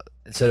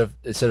 instead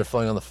of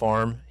falling on the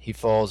farm, he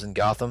falls in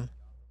Gotham,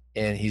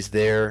 and he's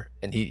there,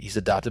 and he's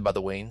adopted by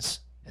the Waynes.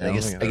 And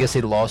I guess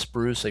they lost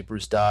Bruce, like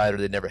Bruce died, or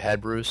they never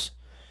had Bruce.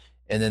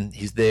 And then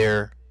he's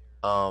there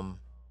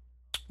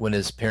when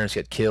his parents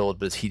get killed,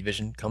 but his heat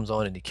vision comes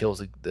on, and he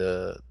kills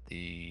the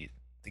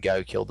guy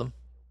who killed them.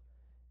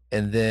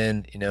 And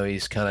then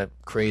he's kind of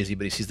crazy,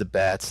 but he sees the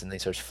bats, and he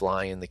starts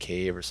flying in the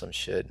cave or some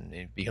shit, and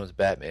he becomes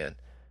Batman.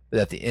 But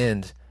at the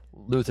end,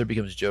 Luthor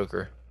becomes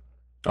Joker.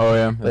 Oh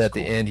yeah. But at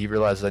the end, he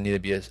realizes I need to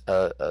be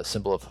a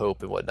symbol of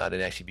hope and whatnot,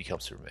 and actually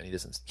becomes Superman. He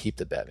doesn't keep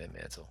the Batman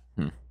mantle.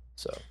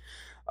 So,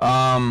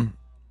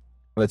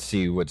 let's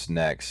see what's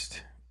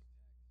next.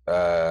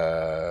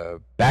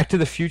 Back to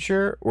the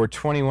Future or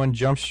 21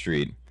 Jump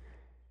Street.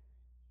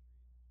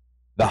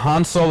 The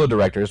Han Solo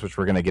directors, which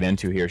we're going to get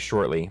into here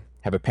shortly,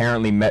 have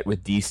apparently met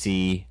with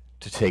DC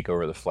to take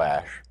over the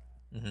Flash.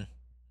 Mm-hmm.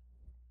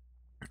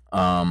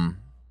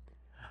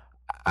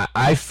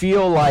 I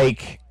feel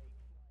like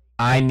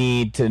I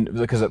need to,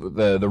 because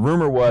the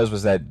rumor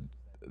was that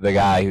the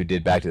guy who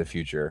did Back to the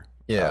Future,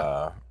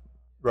 Robert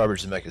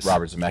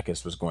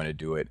Zemeckis was going to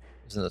do it.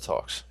 It's in the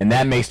talks, and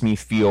that makes me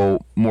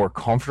feel more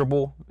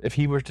comfortable if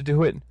he were to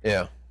do it.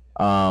 Yeah.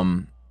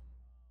 I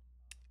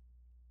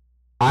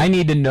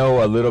need to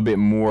know a little bit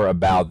more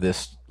about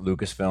this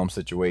Lucasfilm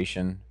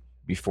situation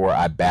before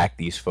I back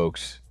these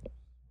folks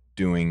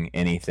doing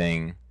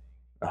anything.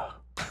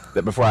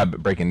 Before I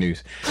breaking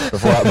news,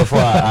 before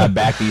I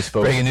back these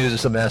folks. Breaking news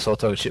is some asshole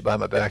talking shit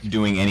behind my back.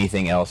 Doing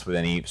anything else with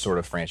any sort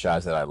of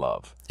franchise that I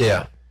love.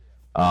 Yeah.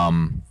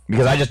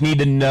 Because I just need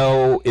to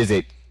know: is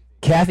it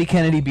Kathy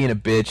Kennedy being a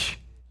bitch,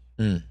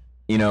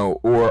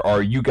 or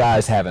are you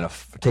guys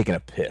taking a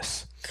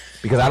piss?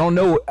 Because I don't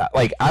know.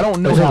 Like, I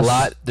don't know.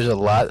 There's a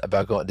lot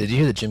about going. Did you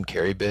hear the Jim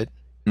Carrey bit?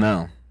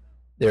 No.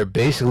 They're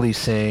basically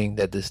saying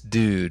that this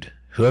dude,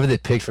 whoever they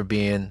picked for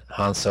being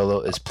Han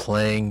Solo, is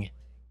playing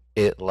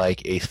it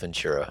like Ace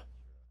Ventura.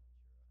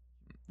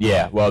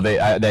 Yeah, well,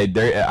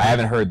 I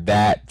haven't heard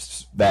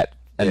that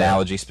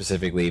analogy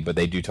specifically, but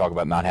they do talk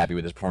about not happy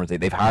with his performance.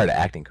 They've hired an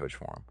acting coach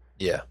for him.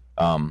 Yeah.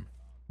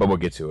 But we'll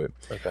get to it.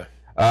 Okay.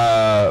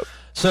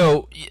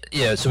 So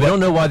we don't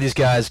know why these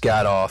guys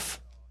got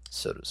off,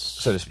 so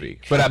to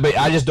speak. But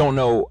I just don't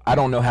know. I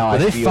don't know how. Were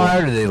they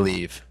fired or did they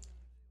leave?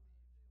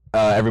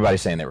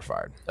 Everybody's saying they were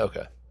fired.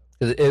 Okay.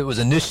 It was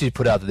initially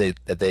put out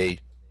that they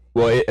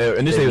Well,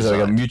 initially it was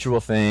like a mutual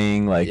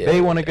thing. Like they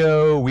want to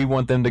go, we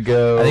want them to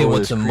go. I think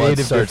once some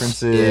creative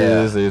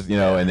differences, there's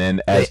and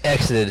then as they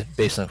exited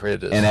based on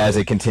creative. And as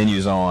it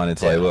continues on,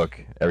 it's like, look,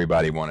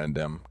 everybody wanted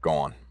them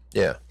gone.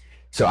 Yeah.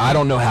 So I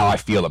don't know how I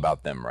feel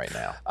about them right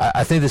now.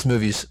 I think this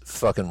movie's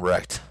fucking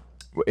wrecked.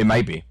 It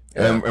might be,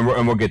 and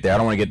we'll get there. I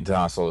don't want to get into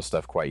Han Solo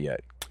stuff quite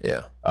yet.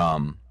 Yeah.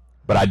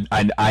 But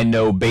I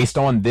know based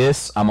on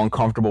this, I'm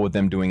uncomfortable with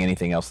them doing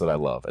anything else that I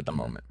love at the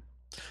moment.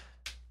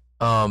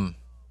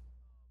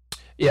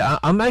 Yeah,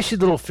 I'm actually a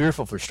little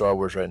fearful for Star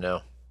Wars right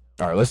now.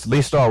 All right, let's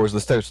leave Star Wars.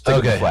 Let's take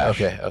the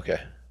Flash. Okay.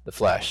 The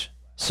Flash.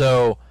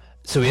 So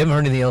we haven't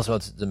heard anything else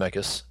about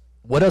Zemeckis.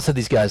 What else have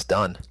these guys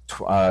done?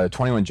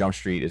 21 Jump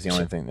Street is the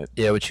only thing that...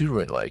 Yeah, which you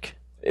really like.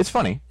 It's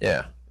funny.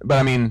 Yeah. But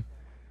I mean,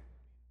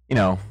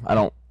 I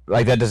don't...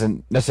 Like, that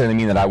doesn't necessarily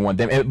mean that I want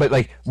them... But,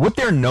 like, what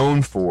they're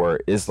known for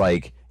is,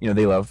 like...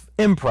 they love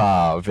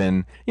improv,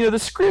 and the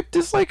script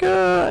is like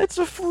it's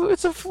a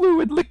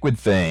fluid liquid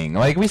thing.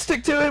 Like we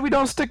stick to it, we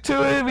don't stick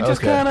to it, we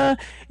just kind of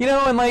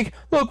and like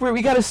look,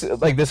 we gotta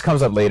like this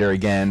comes up later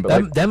again,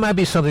 but that might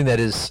be something that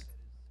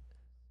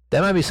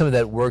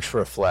works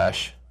for a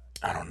Flash.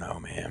 I don't know,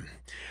 man.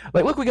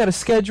 Like look, we got a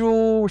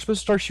schedule. We're supposed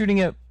to start shooting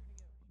at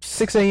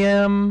 6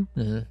 a.m.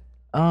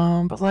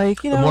 Mm-hmm. But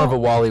like more of a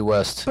Wally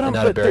West, and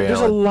not a Barry Allen. There's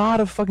a lot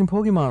of fucking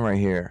Pokemon right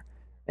here.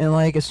 And,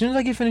 like, as soon as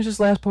I can finish this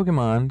last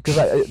Pokemon,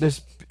 because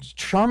there's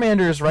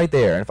Charmander is right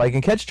there. And if I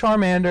can catch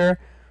Charmander,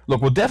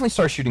 look, we'll definitely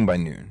start shooting by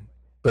noon.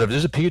 But if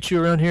there's a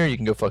Pikachu around here, you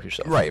can go fuck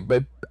yourself. Right,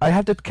 but I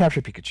have to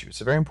capture Pikachu. It's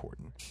very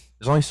important.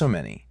 There's only so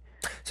many.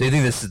 So you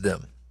think this is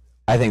them?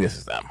 I think this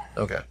is them.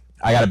 Okay.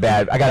 I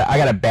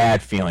got a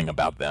bad feeling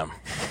about them.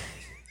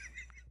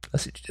 I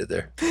see what you did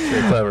there.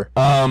 Very clever.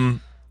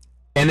 And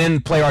then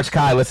Play Arts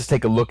Kai lets us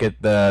take a look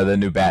at the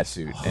new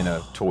Batsuit in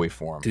a toy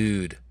form.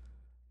 Dude.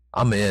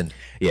 I'm in.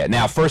 Yeah.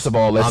 Now, first of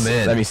all,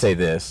 let me say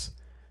this.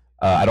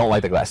 I don't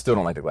like the glass. Still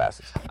don't like the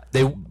glasses.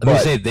 Let me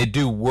say they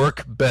do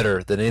work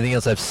better than anything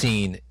else I've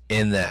seen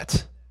in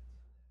that.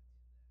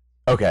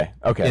 Okay.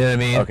 You know what I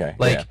mean? Okay.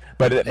 Like, yeah.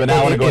 But now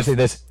I want to go and say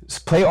this.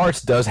 Play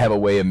Arts does have a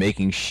way of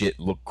making shit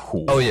look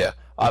cool. Oh yeah.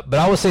 But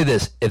I will say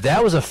this: if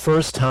that was the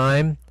first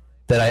time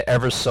that I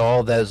ever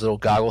saw those little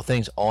goggle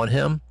things on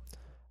him,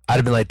 I'd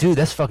have been like, dude,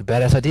 that's a fucking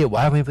badass idea.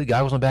 Why haven't we put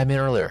goggles on Batman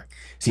earlier?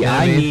 See,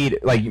 I need,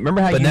 like, remember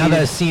how But now that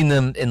I've seen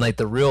them in, like,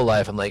 the real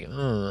life, I'm like, I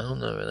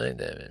don't know.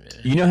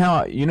 You know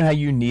how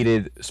you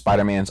needed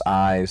Spider-Man's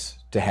eyes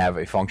to have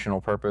a functional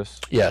purpose?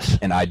 Yes.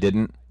 And I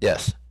didn't?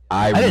 Yes.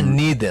 I didn't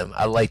need them.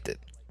 I liked it.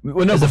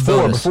 Well, no,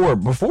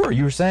 before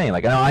you were saying,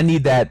 like, no, I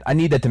need that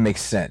to make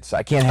sense.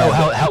 I can't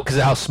have... because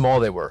of how small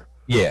they were.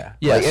 Yeah.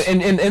 Yes.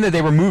 Like, and that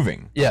they were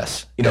moving.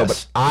 Yes.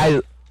 But I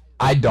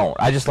don't.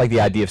 I just like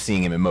the idea of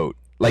seeing him emote.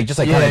 Like, just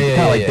like kind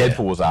of like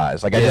Deadpool's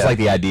eyes. Like, I just like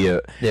the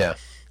idea. Yeah.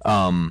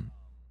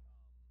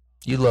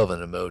 You love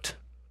an emote.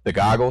 The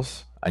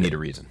goggles, I need a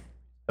reason.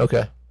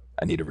 Okay.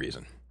 I need a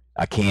reason.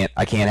 I can't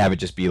have it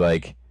just be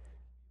like,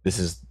 this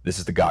is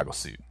the goggle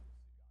suit.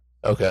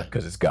 Okay.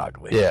 Because it's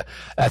goggly. Yeah.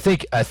 I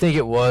think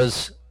it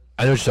was,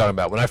 I know what you're talking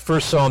about. When I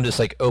first saw him just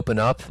like open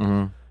up,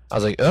 I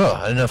was like, oh,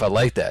 I don't know if I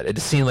like that. It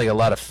just seemed like a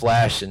lot of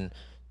flash and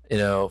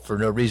for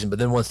no reason. But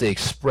then once they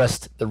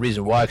expressed the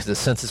reason why, because the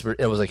senses were,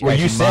 it was like, well,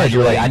 you said you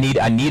were like, I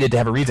needed to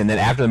have a reason. Then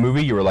after the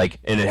movie, you were like,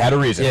 and it had a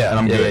reason. Yeah, and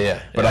I'm good.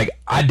 Yeah. But like,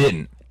 I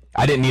didn't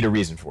need a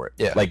reason for it.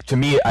 Yeah. Like to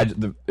me,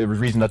 it was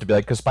reason enough to be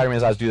like, because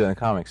Spider-Man's eyes do that in the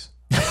comics.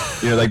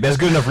 Like that's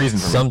good enough reason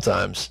for me.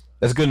 Sometimes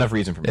that's good enough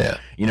reason for me.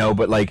 Yeah.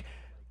 But like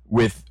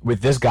with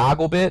this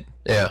goggle bit,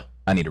 yeah,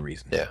 I need a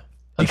reason. Yeah.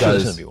 I'm sure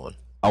there's gonna be one.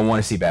 I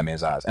want to see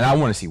Batman's eyes, and I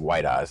want to see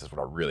white eyes. That's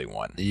what I really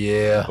want.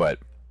 Yeah. But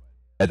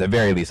at the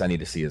very least, I need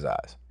to see his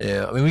eyes.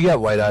 Yeah, I mean, we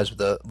got white eyes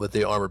with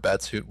the armored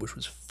batsuit, which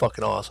was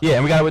fucking awesome. Yeah,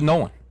 and we got it with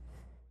Nolan.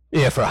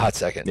 Yeah, for a hot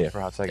second. Yeah, for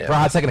a hot second. Yeah. For a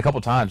hot second, a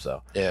couple times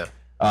though. Yeah.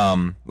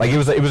 Like it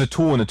was a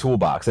tool in the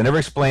toolbox. They never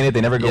explain it.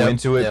 They never go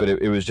into it, but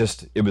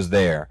it was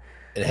there.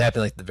 It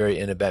happened like the very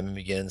end of Batman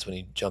Begins when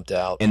he jumped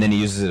out. And then he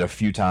uses it a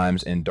few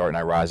times in Dark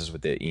Knight Rises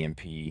with the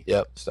EMP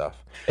stuff.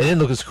 It didn't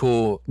look as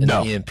cool in the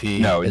EMP.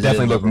 No, it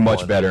definitely looked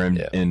much better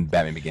in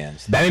Batman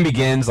Begins. Batman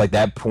Begins, like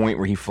that point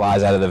where he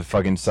flies out of the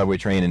fucking subway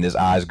train and his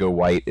eyes go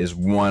white is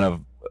one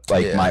of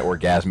my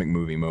orgasmic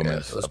movie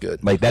moments. Yeah, it was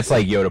good. Like that's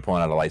like Yoda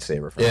pulling out a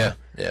lightsaber from him.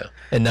 Yeah.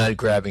 And not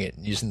grabbing it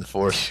and using the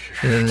Force.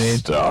 You know what I mean?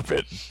 Stop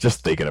it.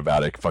 Just thinking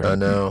about it. Fucking I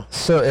know.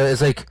 So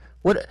it's like,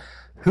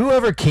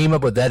 whoever came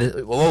up with that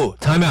is, whoa,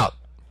 time out.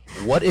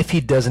 What if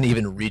he doesn't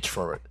even reach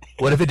for it?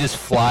 What if it just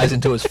flies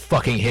into his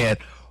fucking hand?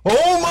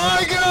 Oh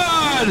my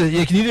god!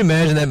 Yeah, can you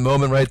imagine that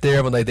moment right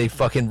there when they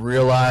fucking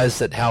realize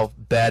that how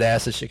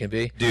badass this shit can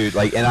be? Dude,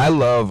 like, and I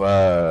love,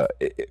 I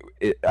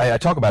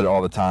talk about it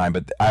all the time,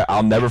 but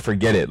I'll never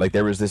forget it. Like,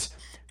 there was this,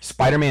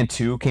 Spider-Man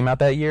 2 came out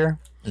that year,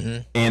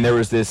 and there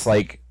was this,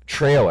 like,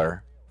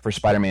 trailer for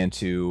Spider-Man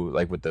 2,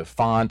 like with the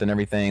font and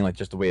everything, like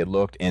just the way it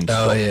looked, and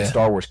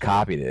Star Wars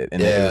copied it,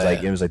 and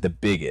it was like the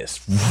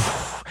biggest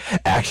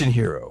action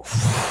hero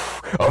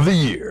of the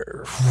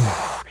year,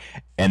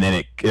 and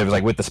then it was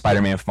like with the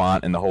Spider-Man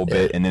font and the whole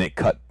bit, and then it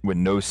cut with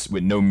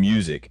no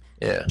music,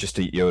 Yeah. Just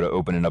to Yoda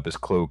opening up his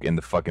cloak and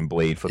the fucking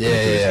blade flipping into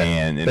his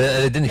hand. And but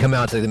it didn't come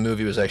out until the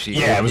movie was actually...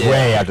 Yeah, it was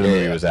way after the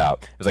movie was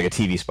out. It was like a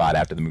TV spot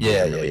after the movie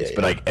was released.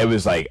 But like, it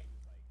was like...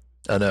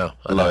 I know.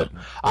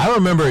 I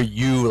remember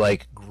you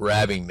like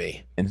grabbing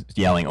me and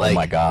yelling, like, "Oh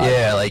my god!"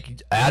 Yeah,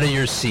 like out of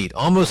your seat,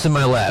 almost in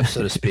my lap,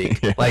 so to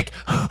speak. Like,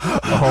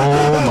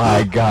 oh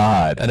my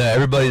god! I know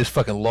everybody just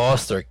fucking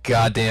lost their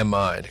goddamn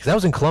mind because that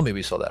was in Columbia.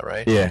 We saw that,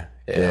 right? Yeah,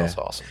 that was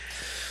awesome.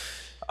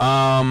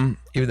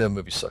 Even though the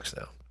movie sucks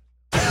now.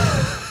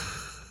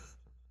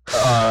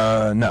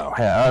 No.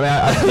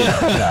 I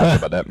don't know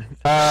about that.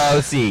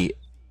 Let's see.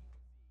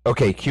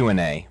 Okay,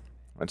 Q&A.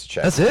 Let's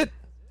check. That's it.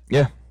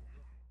 Yeah.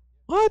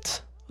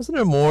 What? Wasn't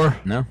there more?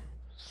 No,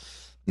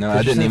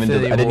 I didn't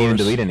even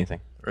delete anything.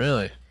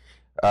 Really?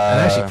 I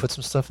actually put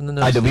some stuff in the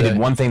notes. I deleted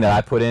one thing that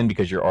I put in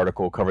because your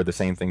article covered the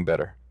same thing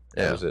better.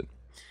 Yeah. That was it.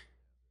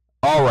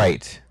 All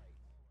right.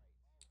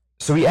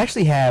 So we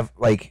actually have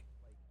like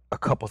a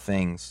couple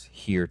things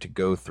here to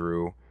go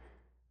through.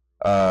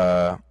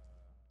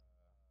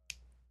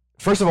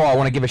 First of all, I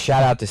want to give a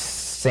shout out to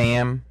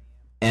Sam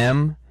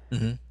M.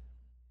 Mm-hmm.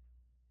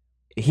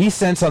 He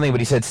sent something, but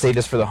he said, "Save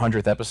this for the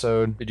 100th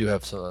episode." We do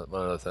have one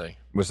other thing.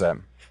 What's that?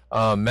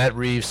 Matt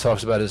Reeves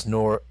talks about his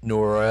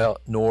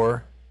noir-driven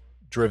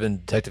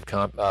detective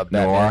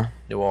Noir.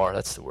 Noir,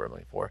 that's the word I'm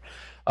looking for.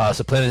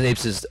 So Planet of the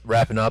Apes is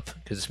wrapping up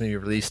because it's going to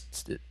be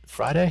released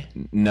Friday?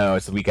 No,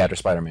 it's the week after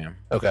Spider-Man.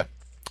 Okay.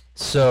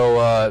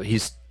 So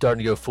he's starting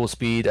to go full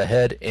speed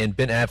ahead, and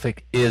Ben Affleck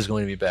is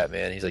going to be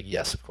Batman. He's like,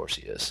 yes, of course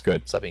he is.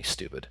 Good. Stop being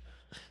stupid.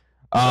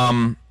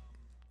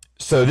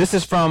 So this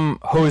is from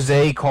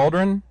Jose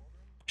Cauldron.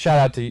 Shout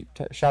out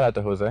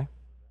to Jose.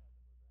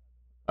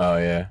 Oh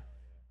yeah,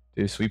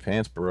 dude, sweet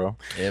pants, bro.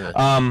 Yeah,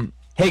 man.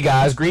 Hey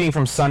guys, greeting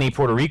from sunny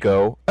Puerto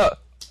Rico.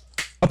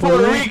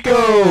 Puerto Rico!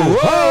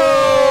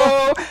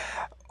 Whoa!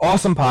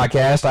 Awesome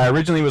podcast. I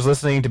originally was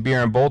listening to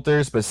Beer and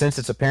Bolters, but since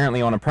it's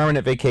apparently on a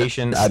permanent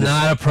vacation, it's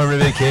not a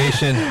permanent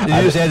vacation. Did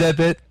you just add that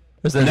bit?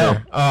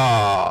 No.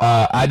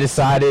 I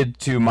decided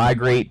to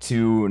migrate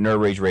to Nerd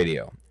Rage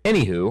Radio.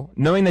 Anywho,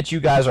 knowing that you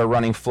guys are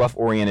running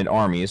fluff-oriented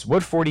armies,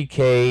 what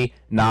 40K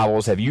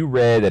novels have you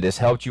read that has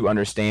helped you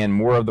understand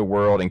more of the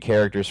world and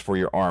characters for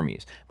your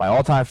armies? My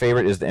all-time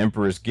favorite is The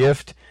Emperor's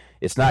Gift.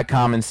 It's not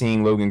common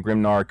seeing Logan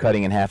Grimnar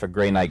cutting in half a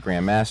Grey Knight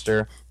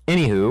Grandmaster.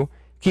 Anywho,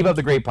 keep up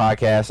the great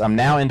podcast. I'm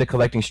now into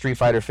collecting Street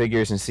Fighter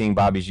figures and seeing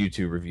Bobby's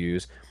YouTube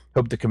reviews.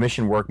 Hope the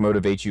commission work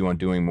motivates you on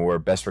doing more.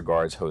 Best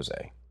regards,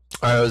 Jose.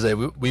 All right, Jose,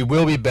 we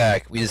will be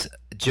back.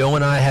 Joe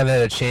and I haven't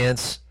had a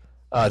chance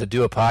to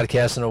do a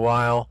podcast in a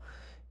while,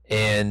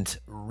 and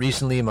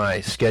recently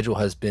my schedule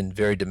has been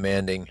very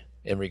demanding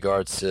in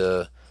regards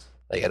to,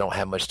 like, I don't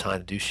have much time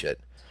to do shit.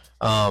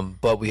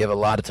 But we have a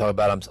lot to talk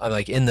about. I'm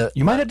like in the...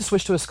 You might have to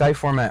switch to a Skype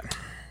format.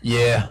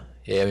 Yeah,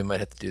 we might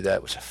have to do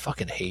that, which I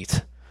fucking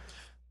hate.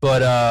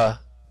 But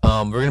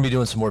we're gonna be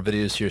doing some more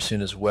videos here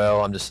soon as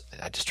well. I'm just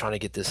trying to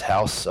get this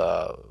house.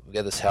 We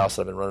got this house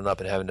that I've been running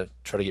up and having to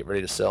try to get ready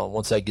to sell. And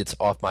once that gets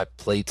off my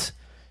plate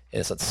and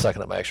it's not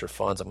sucking up my extra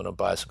funds, I'm gonna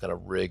buy some kind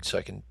of rig so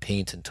I can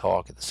paint and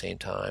talk at the same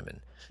time and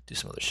do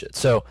some other shit.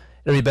 So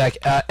it'll be back.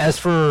 As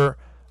for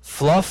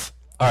fluff,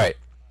 all right.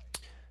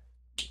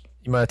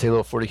 You might take a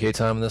little 40K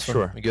time on this one.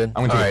 Sure. You good?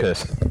 I'm gonna take a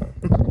piss.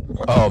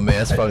 Oh man,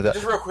 that's fucked up.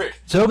 Just real quick.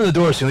 So open the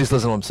door so you at least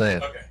listen to what I'm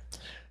saying. Okay.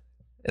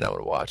 And I'm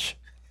gonna watch.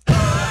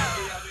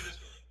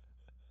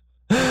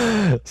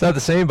 It's not the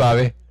same,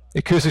 Bobby.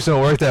 Acoustics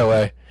don't work that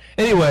way.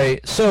 Anyway,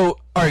 so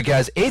all right,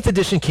 guys. 8th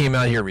edition came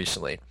out here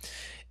recently,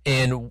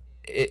 and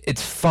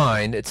it's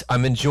fine.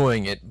 I'm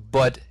enjoying it,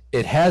 but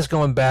it has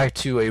gone back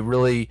to a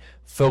really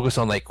focus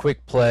on like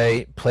quick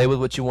play with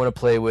what you want to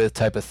play with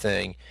type of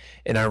thing.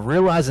 And I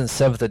realized in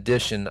 7th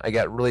edition, I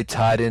got really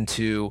tied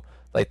into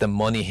like the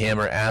money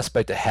hammer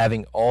aspect of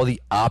having all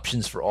the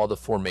options for all the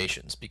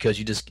formations, because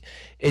you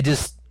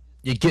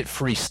get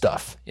free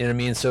stuff. You know what I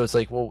mean? So it's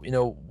like, well,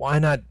 why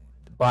not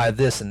buy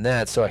this and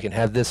that so I can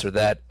have this or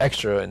that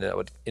extra, and that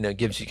would,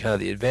 gives you kind of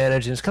the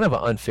advantage. And it's kind of an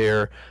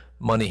unfair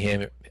money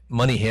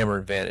hammer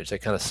advantage.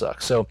 That kind of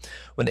sucks. So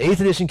when 8th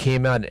edition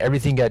came out and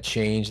everything got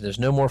changed, and there's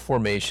no more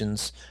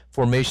formations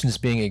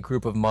being a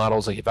group of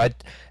models, like if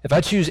I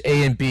choose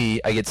A and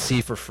B, I get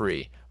C for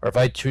free, or if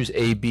I choose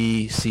A,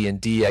 B, C, and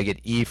D, I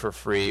get E for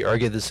free, or I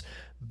get this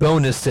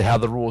bonus to how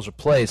the rules are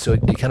played. So it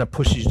kind of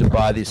pushes you to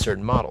buy these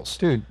certain models.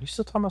 Dude, you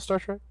still talking about Star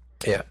Trek?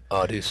 Yeah.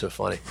 Oh, dude, so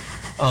funny.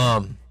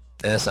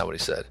 And that's not what he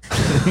said.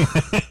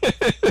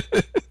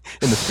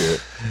 In the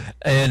spirit.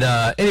 And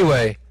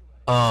anyway,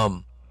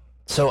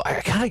 so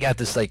I kind of got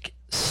this like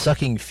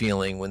sucking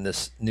feeling when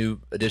this new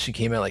edition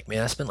came out. Like,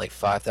 man, I spent like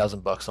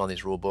 $5,000 on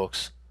these rule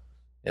books,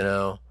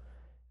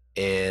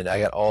 and I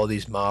got all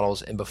these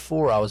models. And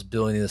before, I was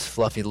building this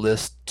fluffy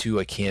list to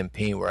a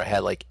campaign where I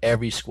had like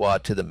every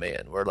squad to the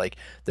man. Where like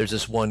there's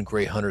this one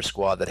Grey Hunter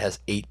squad that has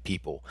 8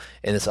 people,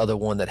 and this other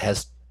one that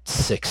has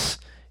 6.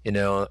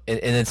 And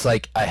it's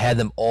like I had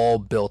them all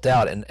built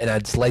out, and I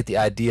just like the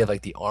idea of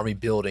like the army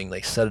building,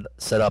 like set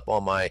up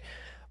on my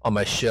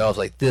shelves.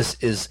 Like, this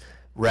is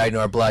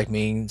Ragnar Black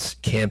Means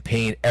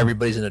campaign.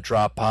 Everybody's in a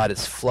drop pod.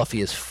 It's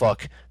fluffy as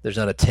fuck. There's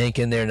not a tank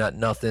in there, not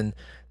nothing.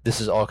 This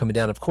is all coming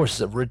down. Of course,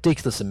 it's a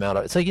ridiculous amount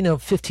of. It's like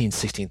 15,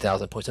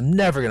 16,000 points. I'm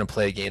never gonna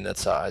play a game that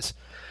size.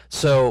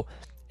 So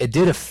it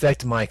did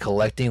affect my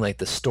collecting, like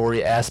the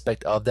story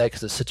aspect of that,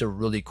 because it's such a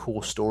really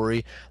cool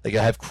story. Like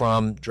I have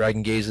Crom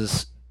Dragon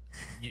Gaze's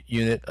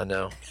unit. I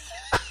know.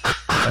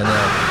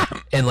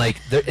 And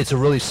like it's a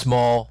really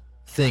small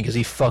thing because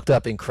he fucked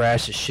up and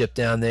crashed his ship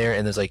down there,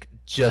 and there's like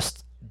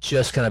just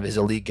kind of his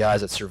elite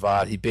guys that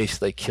survived. He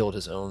basically killed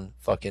his own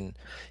fucking.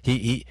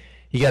 He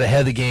got ahead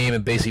of the game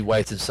and basically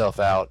wiped himself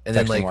out. And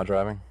then like while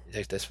driving.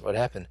 That's what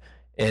happened.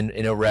 And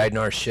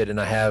Ragnar shit,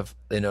 and I have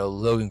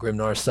Logan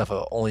Grimnar stuff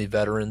of only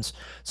veterans.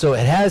 So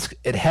it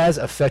has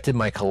affected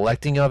my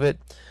collecting of it.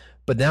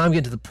 But now I'm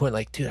getting to the point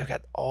like, dude, I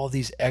got all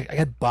these. I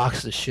got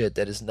boxes of shit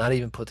that is not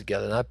even put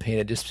together, not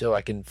painted, just so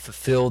I can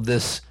fulfill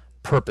this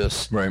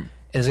purpose. Right. And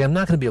it's like I'm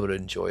not going to be able to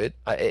enjoy it.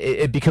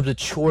 It becomes a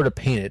chore to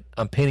paint it.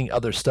 I'm painting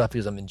other stuff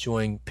because I'm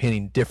enjoying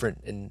painting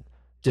different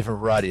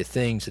variety of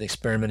things and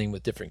experimenting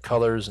with different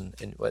colors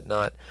and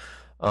whatnot.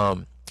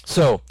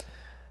 So,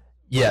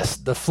 yes,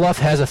 the fluff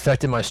has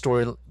affected my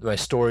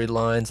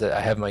storylines that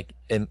I have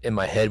in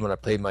my head when I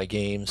played my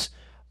games.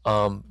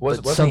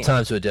 But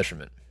sometimes to a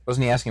detriment.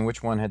 Wasn't he asking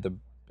which one had the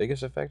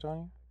biggest effect on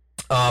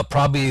you?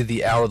 Probably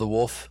the Hour of the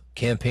Wolf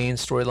campaign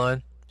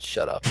storyline.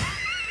 Shut up.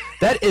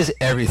 That is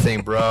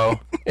everything,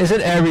 bro.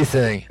 Isn't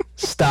everything?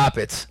 Stop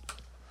it.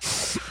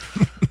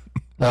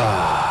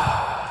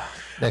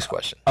 Next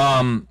question.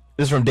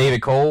 This is from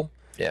David Cole.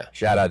 Yeah.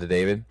 Shout out to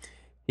David.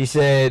 He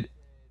said,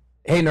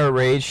 "Hey Nerd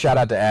Rage, shout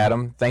out to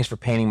Adam. Thanks for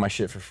painting my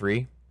shit for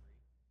free."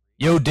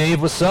 Yo, Dave,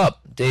 what's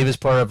up? Dave is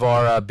part of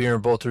our Beer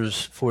and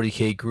Bolters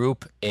 40K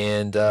group,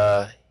 and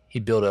he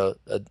built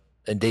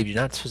and Dave, you're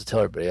not supposed to tell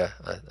everybody I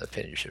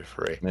painted your shit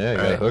for free. Yeah, you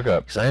got to hook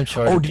up. Because I am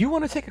charged. Oh, do you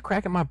want to take a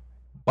crack at my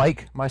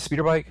bike, my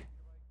speeder bike?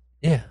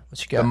 Yeah,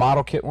 what you got? The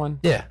model kit one?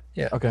 Yeah.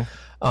 Okay.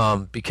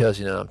 Because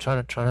I'm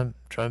trying to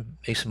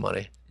make some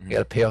money. You got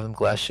to pay off them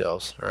glass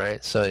shelves, all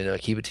right? So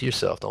keep it to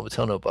yourself. Don't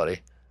tell nobody.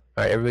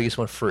 All right, everybody gets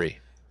one free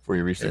before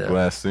you reach the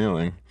glass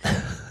ceiling.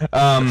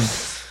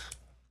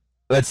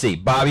 Let's see,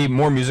 Bobby.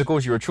 More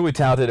musicals. You are truly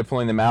talented at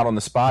pulling them out on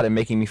the spot and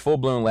making me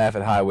full-blown laugh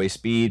at highway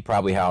speed.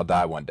 Probably how I'll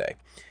die one day.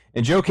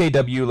 And Joe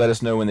KW, let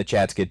us know when the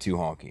chats get too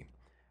honky.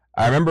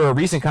 I remember a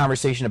recent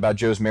conversation about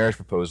Joe's marriage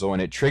proposal,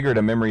 and it triggered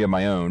a memory of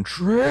my own.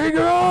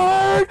 Triggered!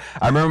 I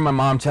remember my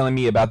mom telling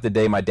me about the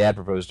day my dad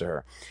proposed to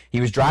her. He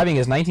was driving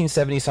his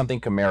 1970-something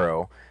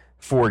Camaro,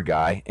 Ford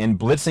guy, and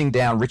blitzing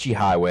down Ritchie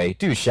Highway.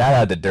 Dude, shout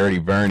out to Dirty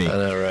Bernie. I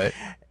know, right?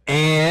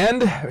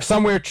 And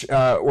somewhere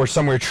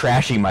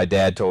trashy, my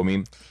dad told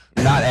me,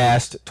 not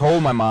asked,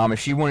 told my mom if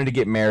she wanted to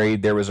get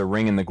married, there was a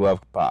ring in the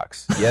glove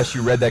box. Yes,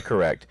 you read that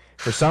correct.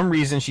 For some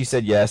reason, she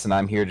said yes, and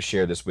I'm here to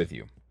share this with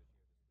you.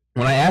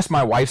 When I asked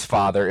my wife's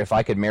father if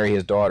I could marry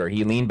his daughter,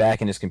 he leaned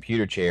back in his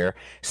computer chair,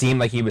 seemed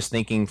like he was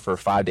thinking for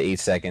 5 to 8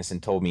 seconds,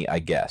 and told me, I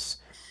guess.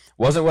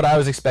 Wasn't what I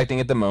was expecting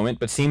at the moment,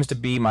 but seems to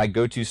be my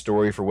go-to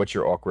story for what's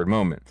your awkward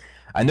moment.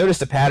 I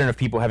noticed a pattern of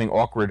people having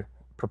awkward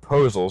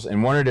proposals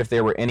and wondered if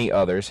there were any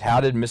others.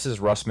 How did Mrs.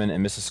 Russman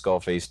and Mrs.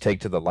 Skullface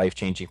take to the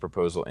life-changing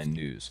proposal and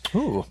news?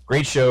 Ooh.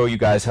 Great show. You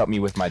guys helped me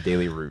with my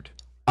daily route.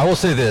 I will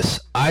say this.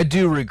 I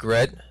do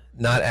regret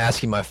not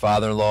asking my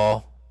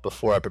father-in-law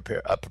before I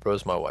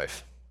proposed my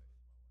wife.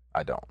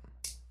 I don't.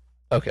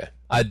 Okay,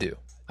 I do.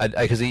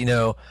 Because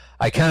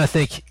I kind of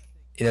think,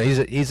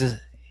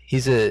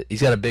 he's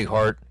got a big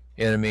heart.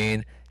 You know what I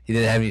mean? He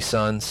didn't have any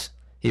sons.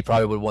 He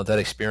probably would want that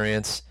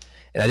experience,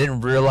 and I didn't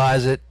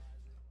realize it.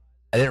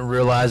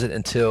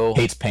 Until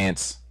hates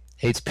pants.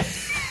 I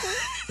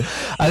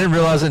didn't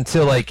realize it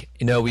until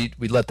we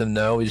let them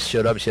know. We just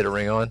showed up. She had a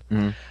ring on.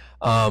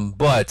 Mm-hmm.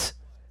 But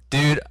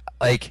dude,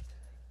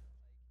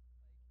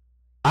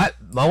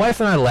 my wife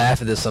and I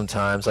laugh at this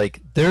sometimes.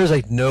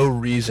 There's no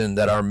reason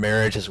that our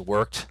marriage has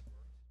worked.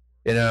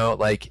 It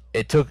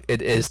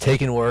has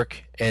taken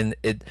work, and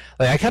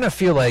I kind of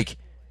feel like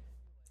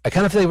we're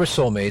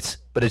soulmates,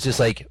 but it's just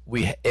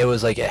it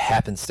was like a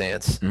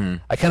happenstance. Mm-hmm.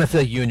 I kind of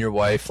feel like you and your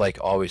wife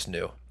always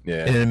knew.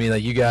 Yeah. You know what I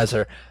mean? You guys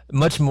are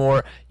much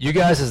more. You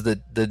guys is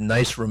the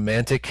nice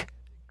romantic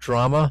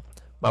drama.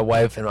 My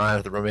wife and I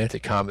are the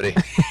romantic comedy.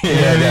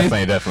 Yeah,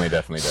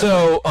 definitely.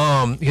 So,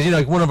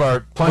 because one of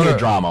our plenty of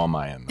drama on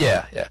my end.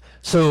 Yeah.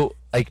 So,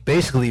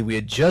 basically, we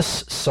had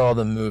just saw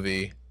the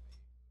movie,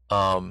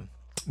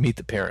 Meet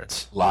the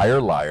Parents.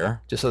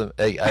 Liar. Just saw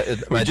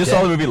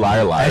the movie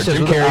Liar.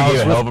 Jim Carrey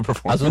gave a hell of a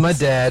performance. I was with my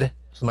dad,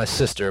 with my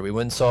sister. We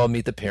went and saw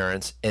Meet the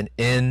Parents, and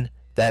in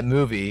that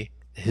movie,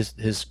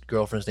 his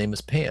girlfriend's name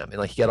is Pam,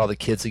 and he got all the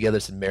kids together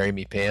and said, "Marry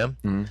me, Pam."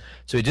 Mm-hmm.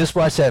 So we just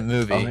watched that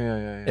movie.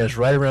 And it was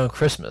right around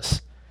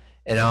Christmas.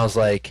 And I was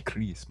like,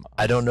 Christmas.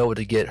 I don't know what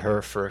to get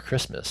her for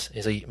Christmas.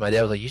 He's like, my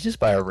dad was like, you just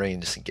buy a ring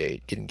and just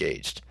get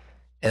engaged.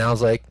 And I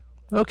was like,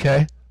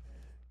 okay.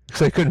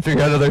 Because I couldn't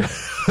figure out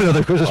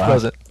another Christmas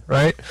present,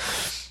 right?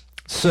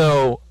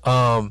 So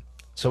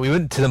we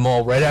went to the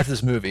mall right after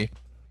this movie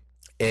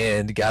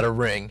and got a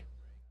ring.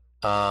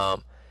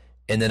 And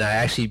then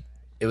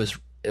it was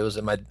it was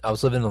I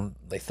was living on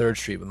like 3rd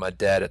Street with my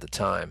dad at the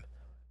time,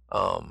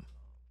 and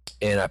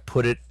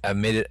I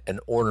made it an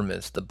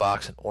ornaments, the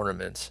box and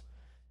ornaments,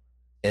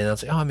 and I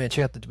was like, oh man,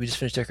 check out we just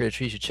finished decorating the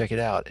tree, you should check it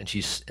out. And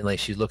she's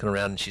looking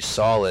around and she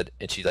saw it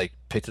and she like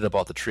picked it up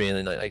off the tree and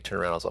then like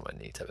turned around, I was on my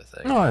knee type of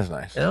thing. Oh, that's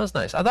nice. And that was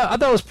nice. I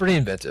thought it was pretty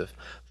inventive,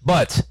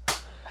 but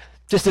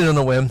just did it on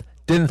a whim.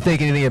 Didn't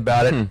think anything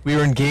about it. We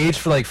were engaged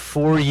for like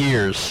 4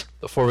 years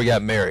before we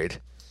got married,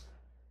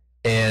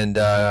 and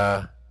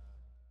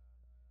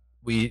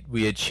we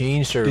had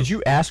changed her. Did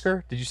you ask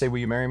her? Did you say, will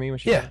you marry me when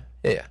she? Yeah.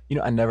 You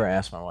know, I never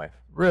asked my wife.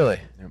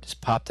 Really?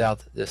 Just popped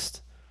out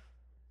this,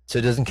 so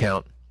it doesn't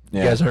count.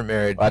 Yeah. You guys aren't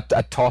married. I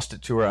tossed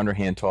it to her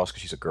underhand toss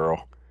because she's a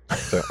girl.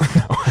 So.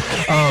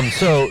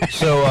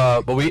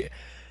 But we,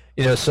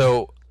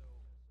 so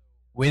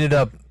we ended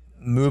up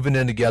moving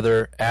in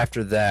together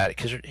after that,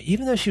 because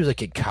even though she was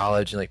like in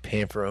college and like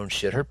paying for her own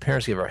shit, her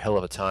parents gave her a hell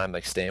of a time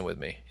like staying with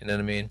me. You know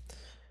what I mean?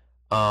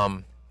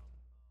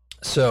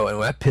 So,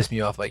 and that pissed me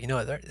off. Like,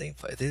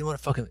 they want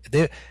to fucking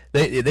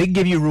they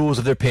give you rules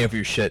if they're paying for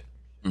your shit.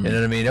 Mm-hmm. You know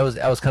what I mean?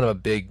 That was kind of a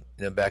big,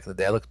 back in the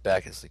day. I look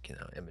back as like,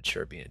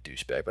 immature, being a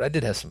douchebag, but I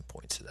did have some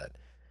points to that.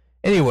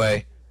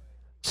 Anyway,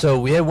 so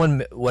we had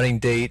one wedding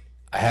date.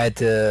 I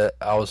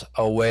was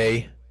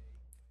away,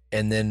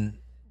 and then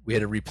we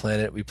had to replan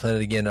it. We planned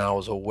it again. I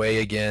was away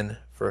again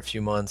for a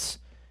few months,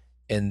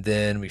 and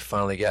then we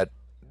finally got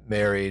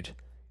married.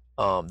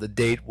 The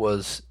date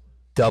was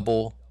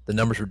double. The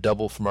numbers were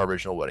double from our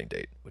original wedding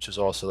date, which was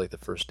also like the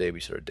first day we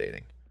started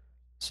dating.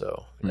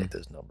 So we like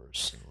those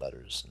numbers and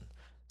letters, and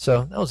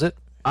so that was it.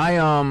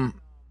 I'm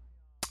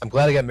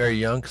glad I got married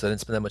young because I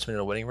didn't spend that much money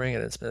on a wedding ring. I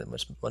didn't spend that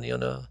much money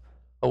on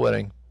a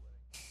wedding.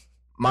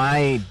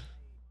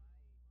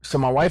 So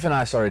my wife and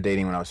I started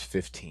dating when I was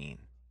 15,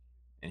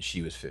 and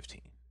she was 15.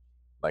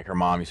 Like, her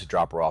mom used to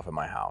drop her off at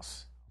my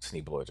house,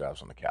 sneak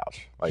blowjobs on the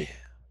couch, like,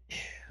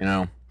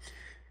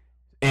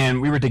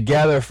 And we were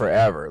together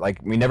forever. Like,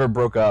 we never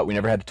broke up. We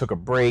never took a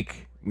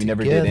break. We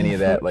never did any of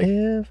that. Like,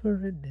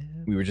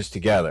 we were just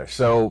together.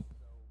 So,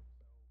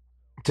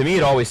 to me,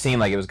 it always seemed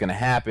like it was going to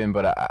happen.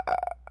 But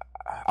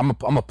I'm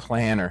a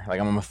planner. Like,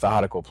 I'm a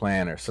methodical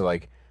planner. So,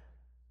 like,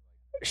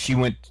 she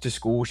went to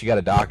school. She got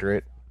a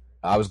doctorate.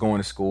 I was going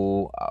to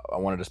school. I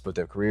wanted to split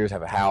their careers,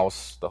 have a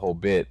house, the whole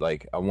bit.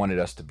 Like, I wanted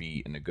us to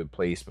be in a good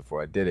place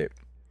before I did it.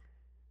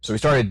 So we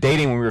started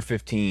dating when we were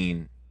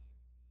 15,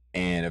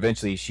 and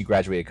eventually she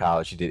graduated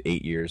college. She did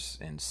 8 years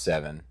and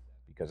 7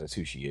 because that's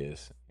who she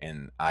is,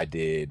 and I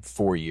did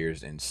 4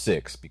 years and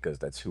 6 because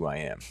that's who I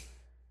am.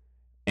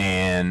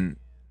 And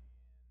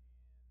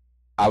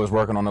I was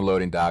working on the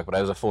loading dock, but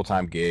I was a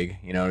full-time gig.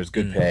 It was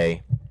good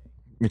pay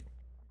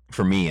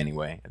for me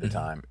anyway at the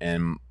time.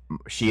 And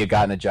she had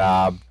gotten a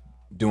job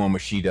doing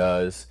what she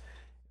does,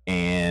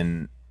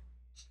 and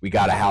we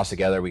got a house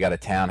together. We got a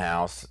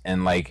townhouse,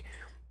 and like,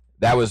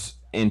 that was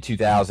in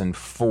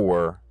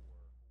 2004,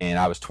 and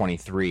I was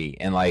 23,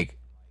 and like,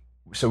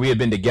 so we had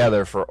been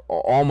together for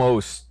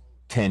almost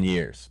 10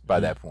 years by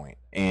that point.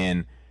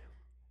 And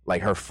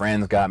like, her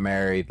friends got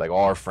married. Like,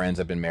 all our friends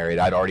have been married.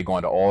 I'd already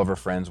gone to all of her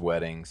friends'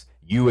 weddings.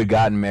 You had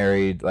gotten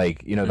married,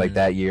 like, like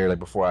that year, like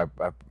before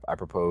I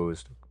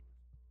proposed.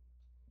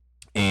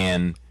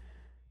 And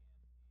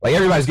like,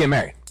 everybody's getting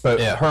married,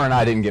 but her and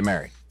I didn't get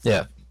married.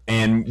 Yeah.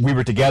 And we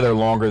were together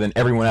longer than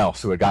everyone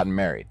else who had gotten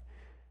married.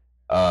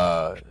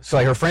 So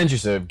like, her friends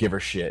used to give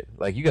her shit.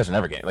 Like, you guys are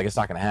never getting, like, it's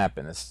not going to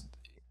happen.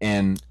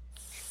 And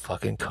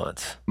fucking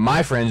cunts.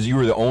 My friends, you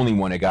were the only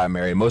one that got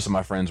married. Most of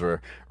my friends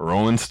were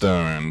Rolling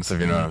Stones,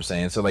 if you know what I'm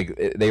saying. So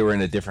like, they were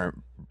in a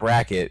different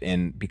bracket.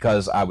 And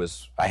because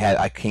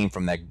I came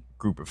from that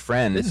group of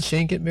friends. Didn't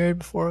Shane get married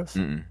before us?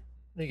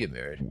 They get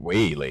married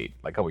way late,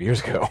 like a couple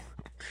years ago.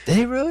 Did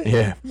he really?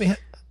 Yeah. I mean,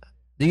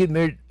 did he get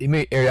married? He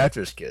married after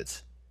his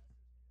kids.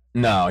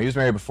 No, he was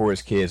married before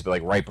his kids, but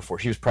like right before.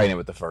 She was pregnant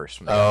with the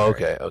first. Oh,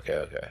 okay.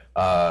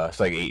 It's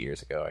like 8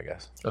 years ago, I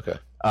guess. Okay.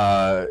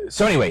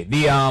 So anyway,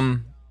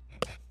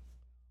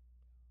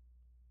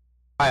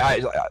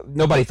 I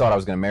nobody thought I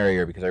was going to marry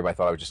her because everybody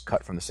thought I was just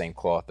cut from the same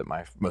cloth that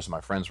most of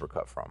my friends were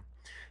cut from.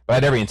 But I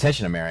had every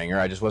intention of marrying her.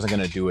 I just wasn't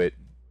going to do it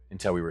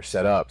until we were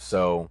set up.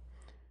 So,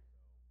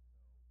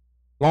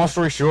 long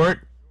story short,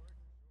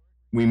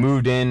 we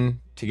moved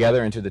in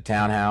together into the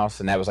townhouse,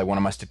 and that was like one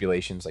of my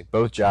stipulations, like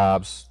both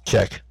jobs.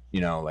 Check.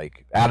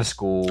 Like out of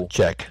school.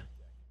 Check.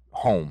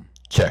 Home.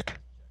 Check.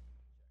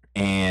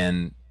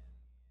 And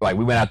like,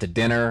 we went out to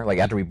dinner, like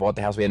after we bought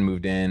the house, we hadn't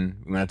moved in.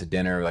 We went out to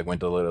dinner, like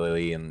went to Little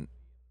Lily and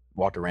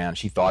walked around.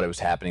 She thought it was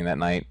happening that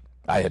night.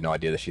 I had no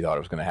idea that she thought it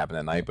was going to happen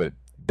that night, but it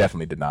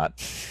definitely did not.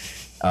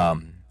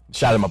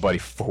 Shout out to my buddy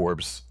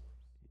Forbes.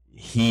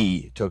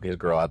 He took his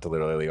girl out to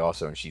Little Lily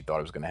also, and she thought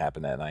it was going to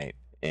happen that night.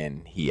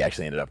 And he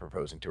actually ended up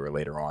proposing to her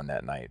later on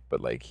that night. But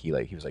like, he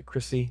was like,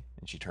 Chrissy,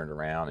 and she turned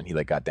around and he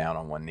like got down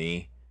on one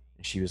knee,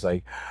 and she was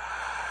like,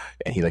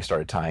 and he like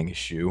started tying his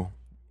shoe,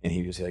 and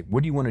he was like,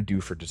 what do you want to do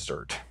for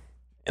dessert?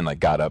 And like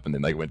got up and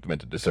then like went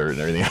to dessert and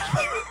everything.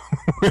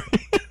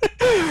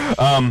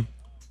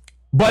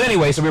 But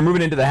anyway, so we were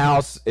moving into the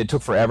house. It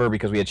took forever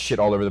because we had shit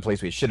all over the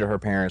place. We had shit at her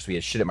parents. We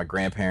had shit at my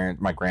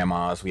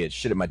grandma's. We had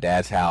shit at my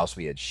dad's house.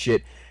 We had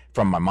shit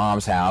from my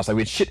mom's house. Like,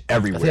 we had shit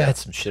everywhere. I think I had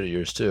some shit of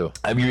yours too.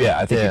 I mean, yeah,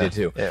 I think you did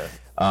too. Yeah.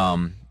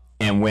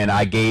 And when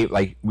I gave,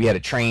 like, we had a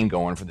train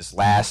going for this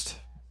last,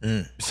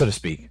 so to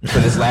speak, for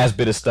this last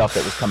bit of stuff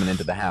that was coming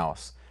into the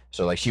house.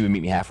 So, like, she would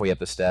meet me halfway up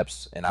the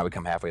steps, and I would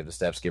come halfway up the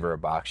steps, give her a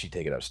box, she'd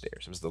take it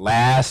upstairs. It was the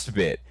last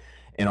bit.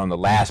 And on the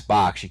last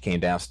box, she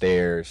came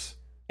downstairs,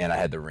 and I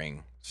had the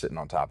ring sitting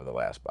on top of the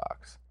last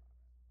box.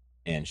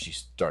 And she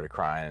started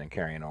crying and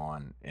carrying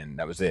on, and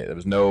that was it. There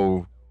was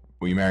no,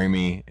 will you marry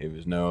me? It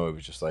was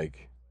just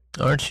like...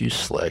 Aren't you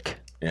slick?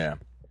 Yeah.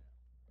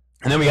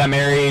 And then we got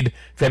married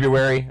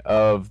February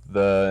of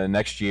the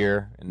next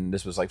year, and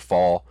this was like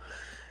fall.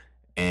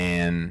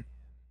 And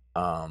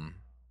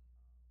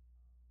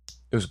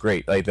it was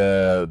great. Like,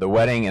 the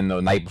wedding and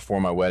the night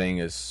before my wedding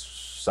is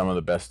some of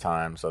the best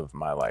times of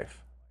my life.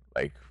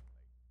 Like,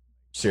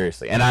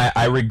 seriously. And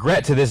I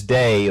regret to this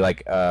day,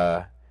 like,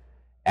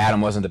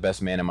 Adam wasn't the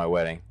best man in my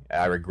wedding.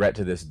 I regret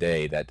to this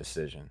day that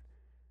decision.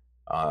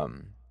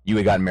 You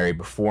had gotten married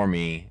before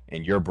me,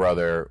 and your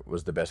brother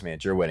was the best man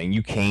at your wedding.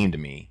 You came to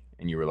me,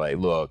 and you were like,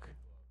 look,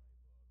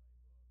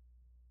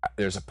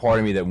 there's a part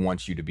of me that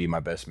wants you to be my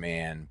best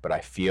man, but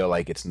I feel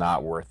like it's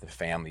not worth the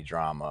family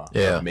drama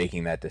of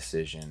making that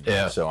decision.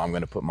 Yeah. So I'm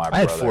going to put my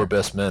brother. I had 4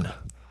 best men.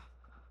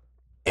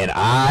 And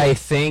I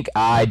think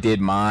I did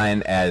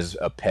mine as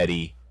a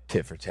petty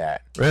tit for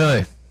tat.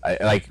 Really?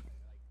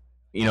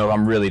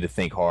 I'm really to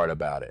think hard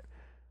about it.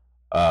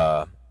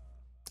 I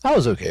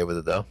was okay with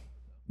it, though.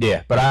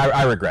 Yeah, but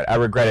I regret it. I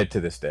regret it to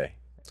this day.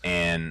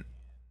 And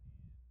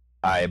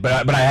but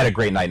I had a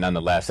great night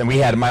nonetheless. And we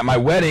had my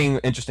wedding,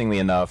 interestingly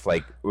enough,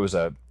 like,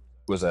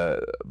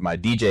 my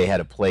DJ had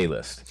a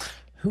playlist.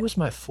 Who was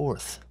my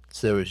 4th?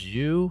 So there was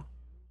you,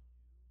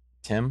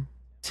 Tim,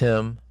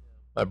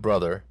 my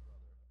brother.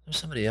 There's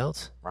somebody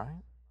else,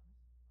 right?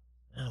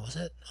 Oh, was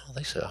it? I don't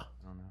think so. I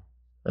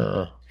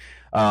don't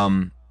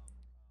know.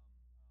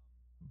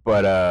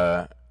 But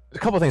a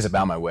couple of things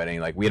about my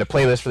wedding. Like, we had a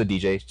playlist for the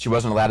DJ. She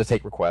wasn't allowed to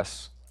take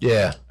requests.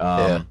 Yeah.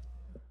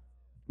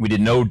 We did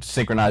no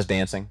synchronized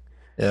dancing.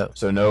 Yeah.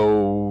 So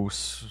no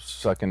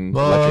sucking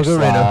electric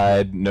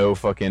slide. No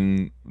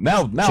fucking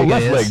now left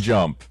leg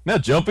jump. Now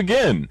jump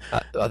again. I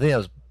think that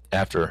was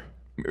after.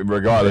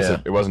 Regardless,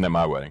 it wasn't at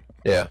my wedding.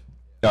 Yeah.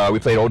 We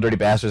played Old Dirty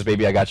Bastards,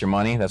 Baby I Got Your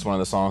Money. That's one of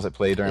the songs that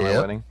played during my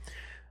wedding.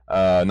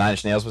 9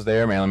 Inch Nails was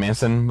there. Marilyn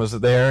Manson was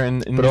there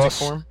in music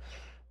form.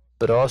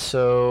 But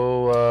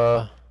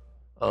also,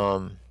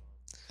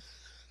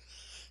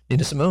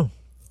 Nina Simone.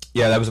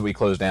 Yeah, that was what we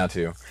closed down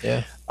to.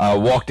 Yeah.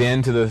 Walked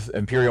into the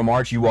Imperial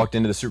March. You walked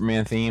into the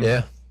Superman theme.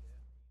 Yeah.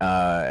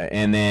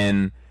 And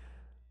then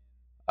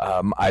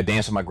I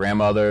danced with my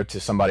grandmother to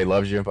Somebody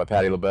Loves You by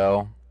Patti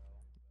LaBelle.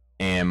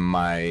 And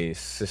my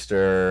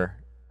sister,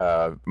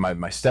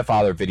 my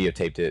stepfather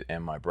videotaped it,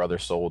 and my brother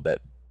sold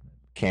that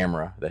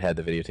camera that had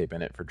the videotape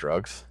in it for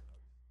drugs.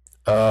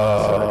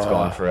 So that's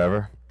gone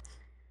forever.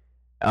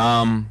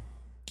 And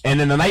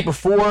then the night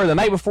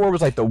before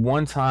was like the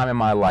one time in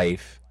my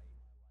life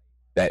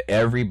that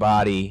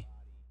everybody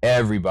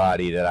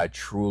that I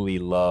truly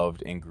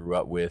loved and grew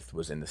up with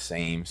was in the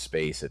same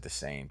space at the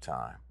same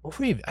time. I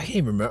can't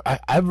even remember.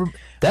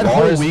 That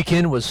whole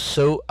weekend was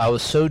I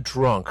was so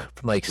drunk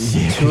from like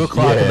 2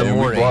 o'clock in the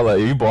morning.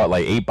 You bought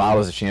like 8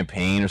 bottles of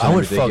champagne or something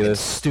ridiculous. I went fucking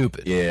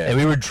stupid. Yeah. And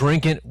we were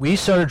drinking. We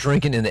started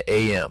drinking in the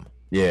AM.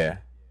 Yeah.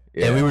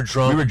 Yeah. And we were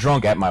drunk. We were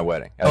drunk at my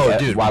wedding.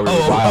 Dude! While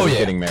I was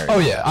getting married. Oh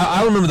yeah!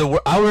 I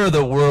remember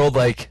the world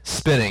like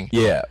spinning.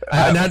 Yeah.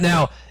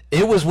 Now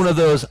it was one of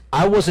those.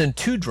 I wasn't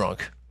too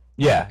drunk.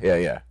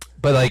 Yeah.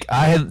 But like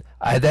I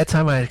had that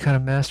time I had kind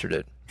of mastered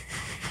it.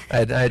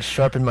 I had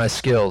sharpened my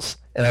skills,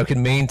 and I could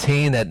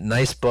maintain that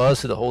nice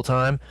buzz through the whole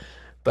time.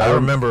 But I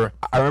remember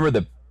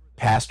the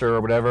pastor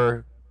or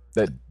whatever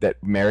that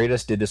married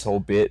us did this whole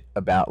bit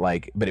about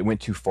like, but it went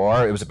too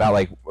far. It was about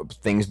like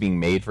things being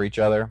made for each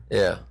other.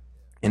 Yeah.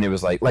 And it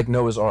was like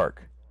Noah's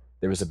Ark.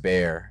 There was a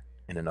bear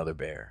and another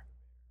bear.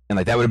 And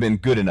like that would have been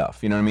good enough,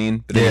 you know what I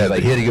mean? But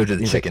then he had to go to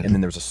the chicken. And then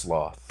there was a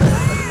sloth,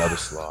 and another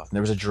sloth. And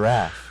there was a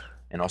giraffe,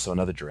 and also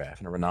another giraffe,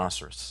 and a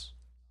rhinoceros,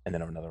 and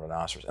then another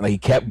rhinoceros. And like he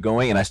kept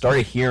going, and I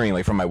started hearing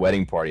like from my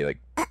wedding party, like,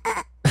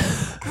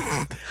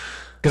 because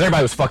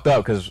everybody was fucked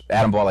up because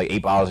Adam bought like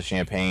 8 bottles of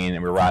champagne,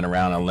 and we were riding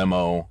around in a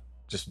limo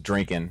just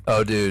drinking.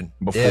 Oh, dude!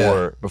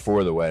 Before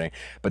the wedding.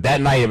 But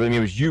that night, I mean, it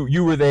was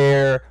you were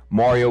there,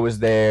 Mario was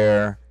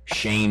there,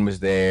 Shane was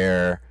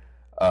there,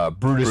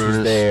 Brutus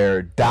was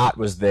there, Dot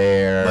was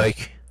there,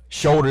 Mike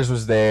Shoulders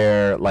was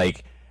there,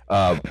 like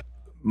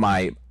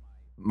my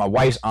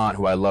wife's aunt,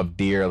 who I love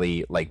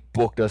dearly, like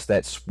booked us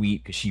that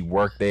suite because she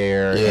worked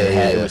there.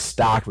 It was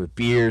stocked with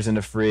beers in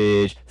the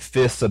fridge,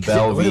 fists of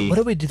Bellevue. What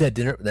did we do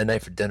that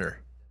night for dinner?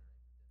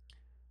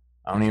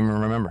 I don't even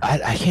remember.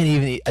 I can't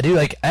even. I do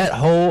like at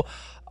whole.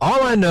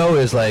 All I know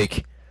is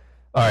like,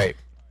 all right.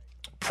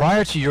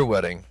 Prior to your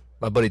wedding,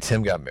 my buddy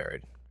Tim got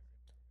married.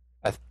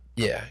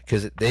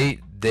 Because he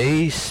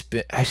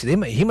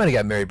might have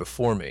got married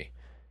before me.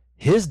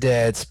 his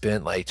dad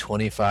spent like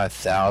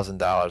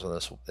 $25,000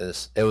 on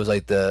this. It was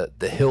like the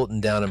Hilton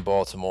down in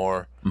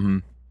Baltimore,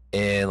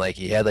 and like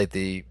he had like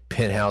the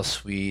penthouse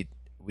suite.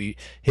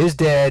 His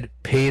dad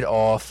paid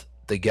off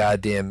the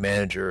goddamn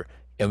manager,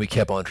 and we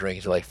kept on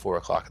drinking till like 4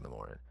 o'clock in the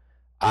morning.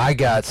 I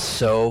got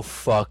so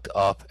fucked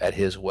up at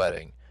his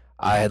wedding.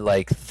 I had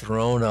like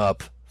thrown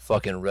up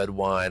fucking red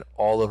wine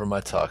all over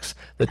my tux.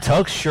 The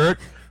tux shirt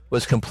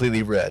was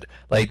completely red.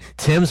 Like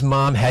Tim's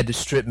mom had to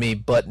strip me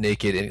butt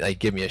naked and like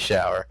give me a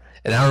shower.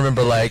 And I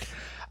remember like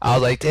I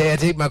was like, Dad,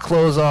 take my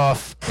clothes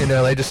off, you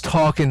know, like just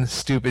talking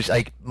stupid.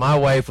 Like my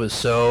wife was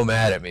so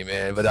mad at me,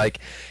 man. But like,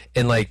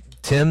 and like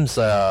Tim's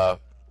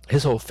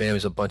his whole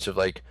family's a bunch of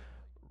like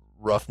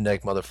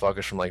roughneck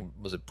motherfuckers from like,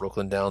 was it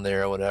Brooklyn down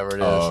there or whatever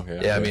it is? Oh,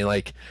 yeah. I mean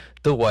like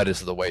the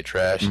whitest of the white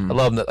trash. I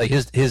love them. Like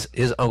his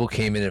uncle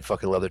came in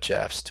fucking leather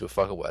chaps to a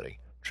fucking wedding.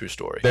 True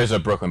story. There's a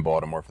Brooklyn,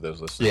 Baltimore for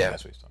those listeners. Yeah.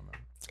 That's what he's talking about.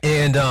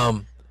 And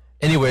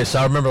anyway, so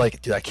I remember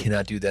like, dude, I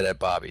cannot do that at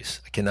Bobby's.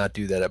 I cannot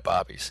do that at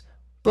Bobby's.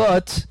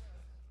 But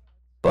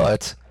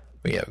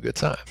we have a good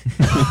time.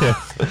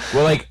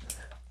 Well, like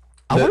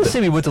I want to say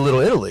we went to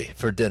Little Italy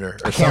for dinner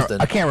or something.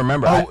 I can't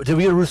remember. Oh, did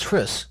we go to Ruth's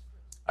Chris?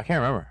 I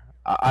can't remember.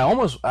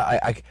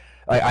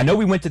 I know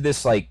we went to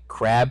this like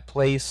crab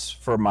place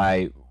for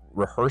my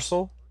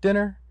rehearsal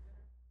dinner.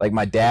 Like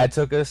my dad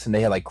took us, and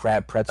they had like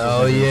crab pretzels.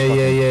 Oh yeah.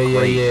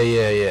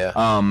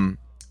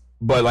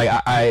 But like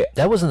I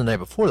that wasn't the night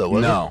before though,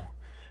 was it? No,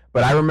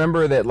 but I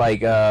remember that like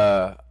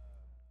there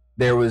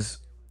was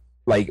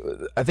like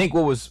I think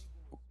what was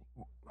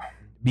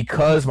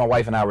because my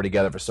wife and I were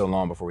together for so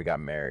long before we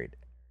got married,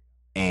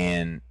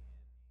 and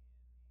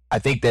I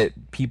think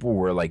that people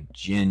were like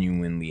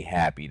genuinely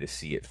happy to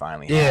see it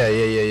finally happen.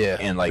 Yeah.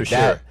 And like for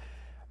that, sure.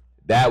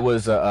 that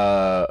was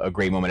a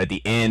great moment. At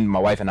the end, my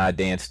wife and I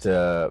danced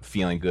to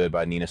 "Feeling Good"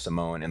 by Nina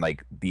Simone, and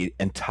like the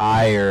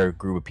entire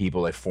group of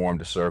people like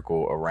formed a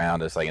circle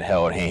around us, like and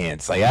held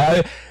hands. Like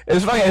it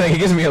was funny. Like it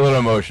gets me a little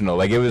emotional.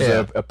 Like it was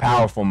a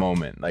powerful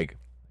moment. Like,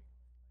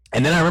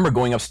 and then I remember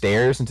going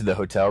upstairs into the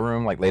hotel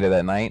room like later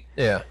that night.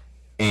 Yeah.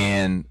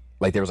 And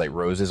like there was like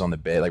roses on the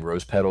bed, like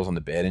rose petals on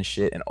the bed and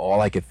shit, and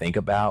all I could think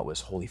about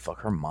was, holy fuck,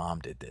 her mom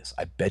did this.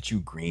 I bet you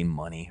green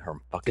money, her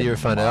fucking Did you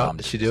ever find mom out?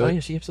 Did she do it? Yeah,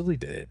 she absolutely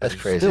did it. That's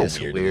It's crazy. still That's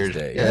weird. weird. To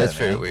this day. Yeah, that's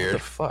very man. weird.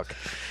 What the fuck?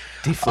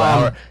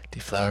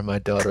 Deflower my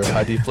daughter.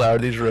 I deflower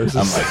these roses.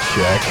 I'm like,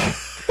 check.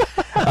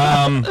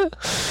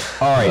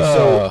 All right,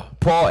 so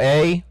Paul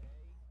A.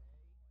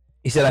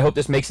 He said, I hope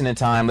this makes it in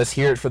time. Let's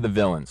hear it for the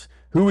villains.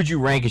 Who would you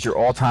rank as your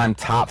all-time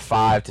top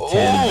 5 to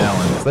 10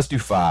 villains? Let's do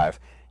 5.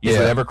 Use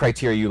whatever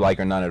criteria you like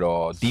or none at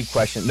all. Deep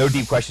question. No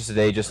deep questions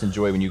today. Just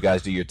enjoy when you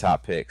guys do your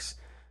top picks.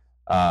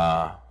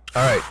 All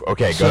right.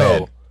 Okay, go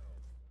ahead.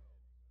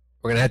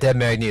 We're going to have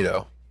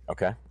Magneto.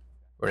 Okay.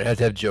 We're going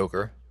to have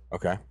Joker.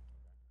 Okay.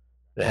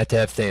 We're going to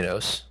have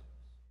Thanos.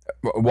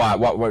 Why?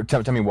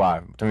 Tell me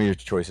why. Tell me your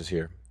choices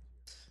here.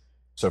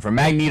 So for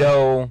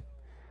Magneto...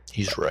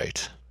 He's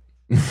right.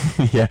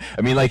 Yeah.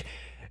 I mean, like...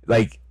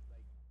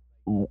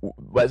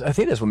 I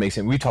think that's what makes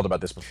him. We talked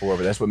about this before,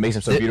 but that's what makes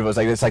him so beautiful.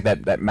 It's like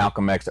that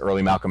Malcolm X, the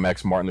early Malcolm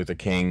X, Martin Luther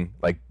King,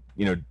 like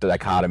the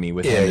dichotomy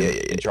with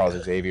him and Charles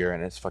Xavier,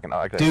 and it's fucking. I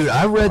like that. Dude,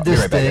 I read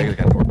this thing.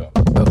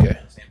 Okay.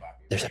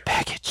 There's a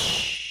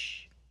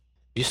package.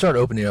 You start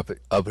opening up a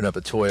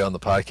toy on the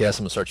podcast,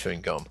 I'm gonna start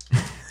chewing gum.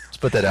 Let's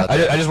put that out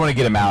there. I just want to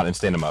get him out and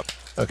stand him up.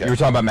 Okay. You were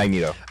talking about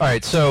Magneto. All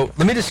right, so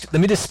let me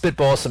just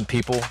spitball some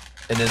people,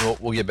 and then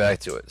we'll get back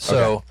to it.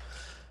 So,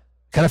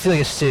 kind of feel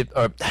like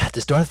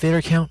does Darth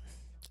Vader count?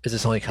 Is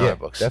this only comic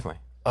books? Definitely.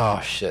 Oh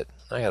shit!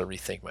 I gotta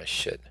rethink my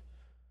shit.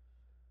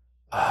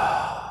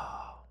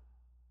 The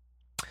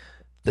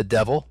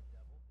devil,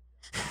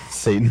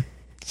 Satan,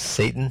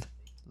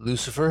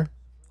 Lucifer,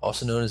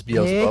 also known as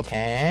Beelzebub.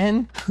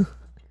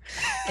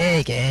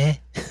 Hey,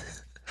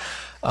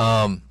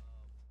 oh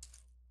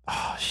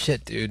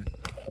shit, dude.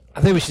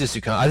 I think we should just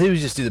do. I think we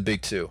should just do the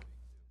big 2.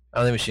 I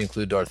don't think we should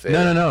include Darth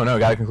Vader. No.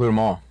 Gotta conclude them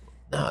all.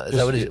 No, is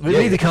that what it is?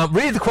 Read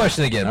the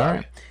question again. All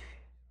right.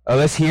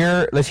 Let's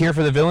hear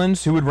for the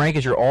villains. Who would rank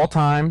as your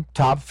all-time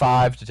top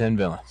 5 to 10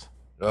 villains?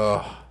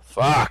 Oh,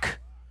 fuck.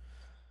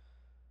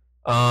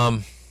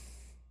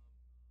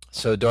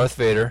 So Darth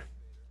Vader.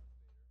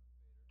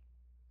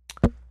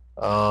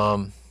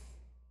 The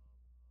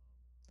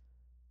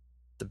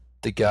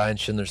guy in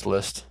Schindler's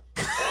List.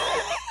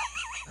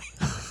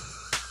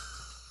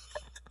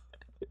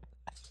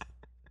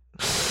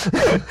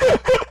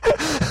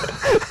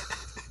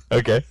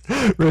 Okay.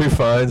 Ray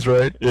Fiennes,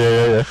 right?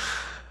 Yeah.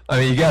 I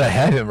mean, you gotta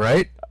have him,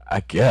 right? I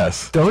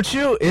guess. Don't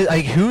you?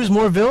 Who's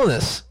more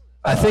villainous?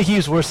 I think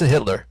he's worse than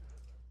Hitler.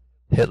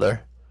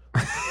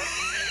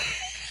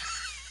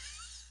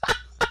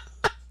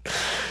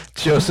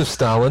 Joseph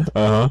Stalin.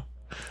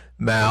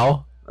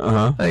 Mao.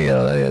 I think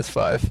that's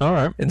 5. All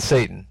right. And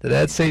Satan. Did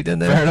I add Satan in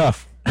there? Fair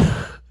enough.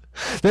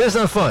 That's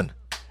not fun.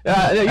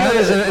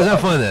 It's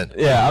not fun then.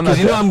 Yeah, I'm not.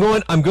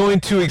 Because I'm going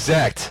too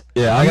exact.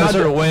 Yeah, I gotta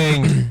start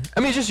weighing. I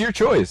mean, it's just your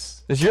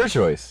choice. It's your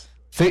choice.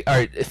 All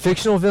right,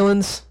 fictional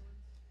villains.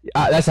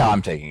 That's how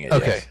I'm taking it.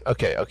 Okay.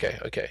 Yes.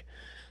 Okay.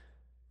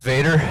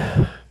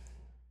 Vader.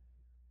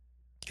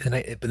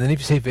 But then if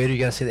you say Vader, you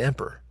gotta say the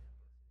Emperor.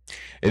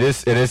 It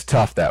is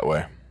tough that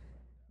way.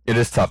 It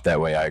is tough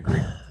that way. I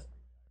agree.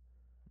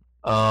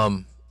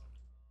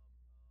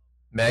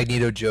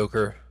 Magneto,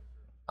 Joker,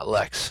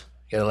 Lex.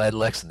 You gotta add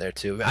Lex in there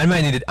too. I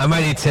might need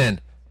 10.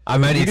 I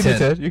might need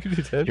 10. You can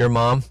do 10. Your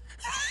mom.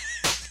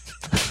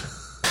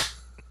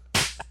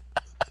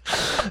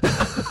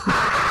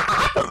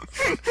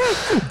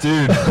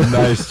 Dude,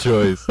 nice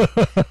choice.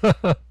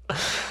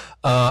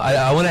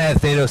 I want to add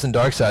Thanos and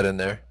Darkseid in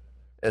there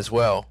as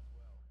well.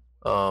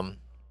 Dr.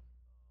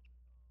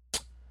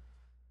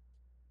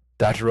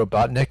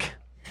 Robotnik.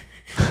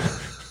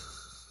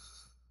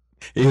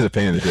 He's a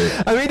pain in the dick.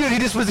 I mean, dude, he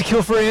just was a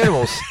kill for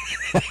animals.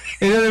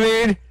 You know what I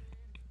mean?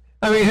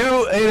 I mean,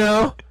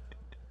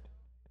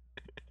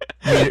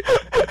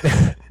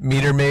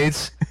 meter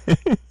maids.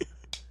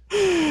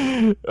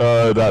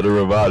 Dr.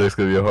 Robotnik's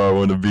gonna be a hard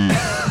one to beat.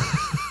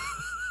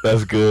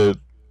 That's good.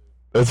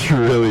 That's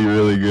really,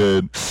 really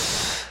good.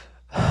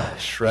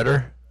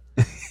 Shredder.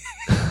 You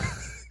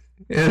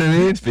know what I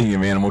mean? Speaking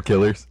of animal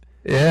killers.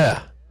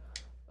 Yeah.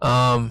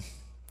 Who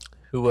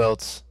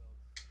else?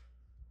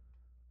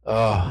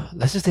 Oh,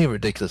 let's just think of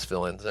ridiculous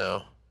villains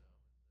now.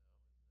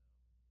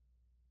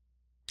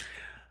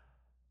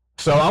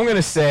 So I'm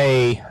gonna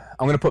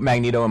put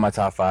Magneto in my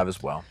top 5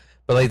 as well.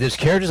 But like, there's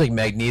characters like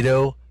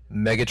Magneto,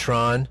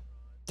 Megatron.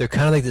 They're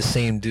kind of like the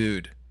same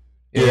dude.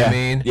 You know what I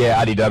mean?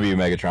 Yeah, IDW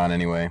Megatron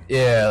anyway.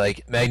 Yeah,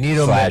 like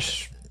Magneto /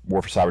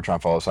 War for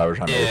Cybertron, Fall of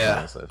Cybertron.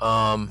 Yeah.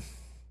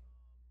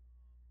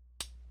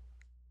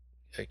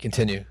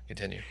 Continue.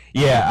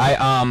 Yeah,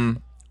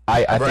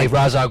 I think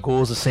Ra's al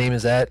Ghul is the same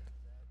as that.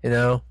 You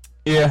know?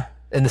 Yeah.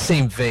 In the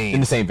same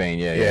vein.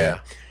 Yeah.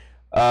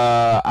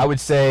 I would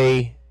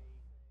say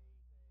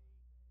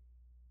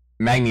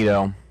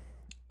Magneto.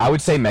 I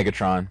would say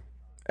Megatron.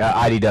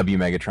 IDW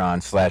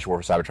Megatron /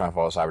 War for Cybertron,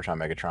 Fall of Cybertron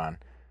Megatron.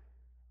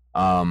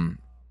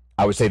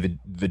 I would say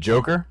the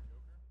Joker.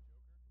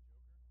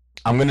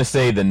 I'm gonna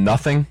say the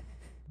Nothing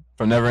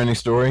from Neverending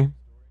Story.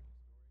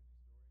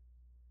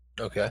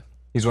 Okay.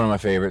 He's one of my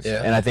favorites,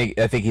 and I think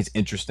he's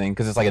interesting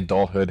because it's like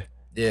adulthood.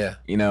 Yeah.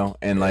 You know,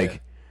 and like, is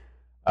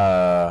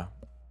that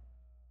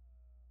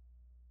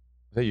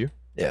you?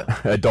 Yeah.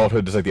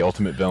 Adulthood is like the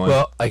ultimate villain.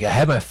 Well, like I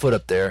had my foot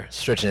up there,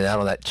 stretching it out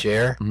on that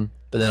chair,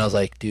 but then I was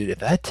like, dude,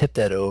 if I tip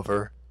that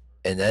over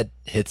and that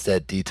hits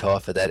that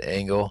DTOF at that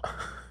angle,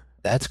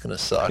 that's gonna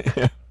suck.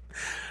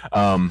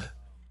 And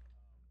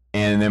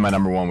then my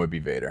number 1 would be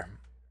Vader.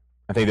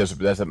 I think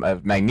that's a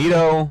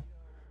Magneto.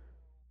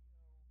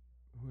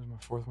 Who was my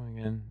 4th one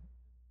again?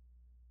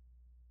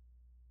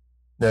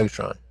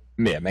 Megatron.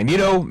 Yeah,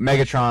 Magneto,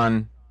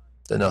 Megatron,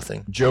 The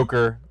Nothing.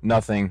 Joker,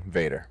 Nothing,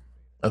 Vader.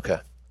 Okay.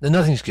 The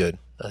Nothing's good.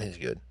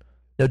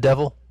 No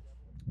devil?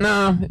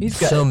 No, he's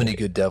got so many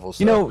good devils.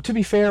 You know, to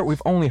be fair,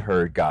 we've only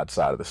heard God's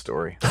side of the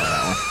story.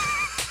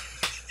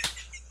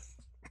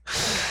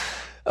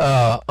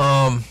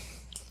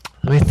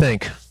 Let me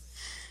think.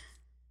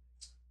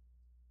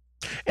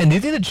 And do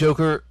you think the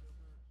Joker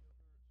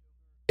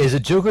is a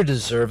Joker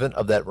deserving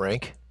of that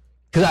rank?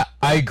 Because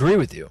I agree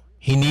with you.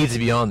 He needs to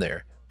be on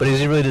there, but does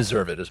he really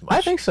deserve it as much?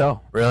 I think so.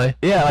 Really?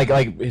 Yeah,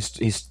 like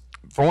he's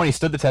for one, he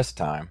stood the test of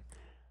time.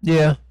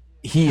 Yeah.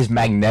 He is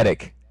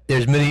magnetic.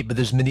 There's many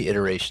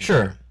iterations.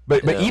 Sure,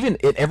 but even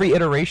in every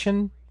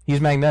iteration, he's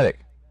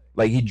magnetic.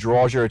 Like, he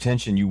draws your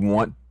attention. You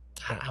want.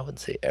 I wouldn't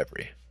say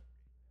every.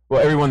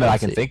 Well, everyone that I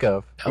can think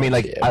of. I mean,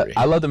 like,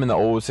 I loved him in the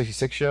old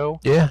 66 show.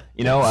 Yeah.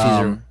 You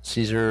know,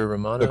 Caesar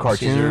Romano. The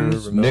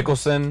cartoons,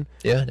 Nicholson.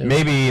 Yeah.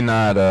 Maybe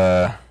not.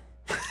 Yeah,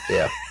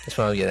 that's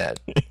what I'm getting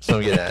at.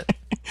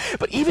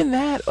 But even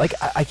that, like,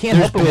 I can't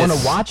help but want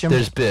to watch him.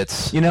 There's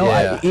bits. You know,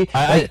 I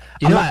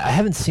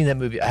haven't seen that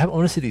movie. I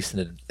want to see the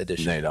extended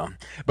edition. No, you don't.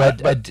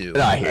 But I do.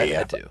 No, I hear you.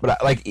 I do.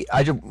 But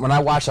when I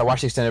watched the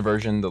extended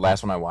version, the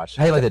last one I watched.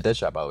 How you like the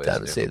Deadshot, by the way?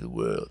 Time to save the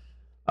world.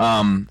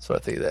 So I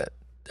think that.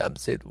 Time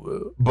to save the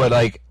world. But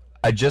like,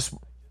 I just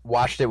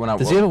watched it when I.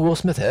 Does he have a Will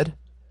Smith head?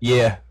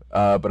 Yeah,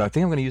 but I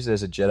think I'm going to use it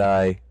as a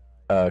Jedi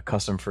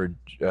custom for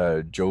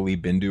Jolie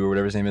Bindu or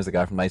whatever his name is, the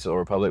guy from Knights of the Old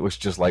Republic, looks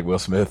just like Will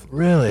Smith.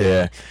 Really?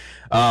 Yeah.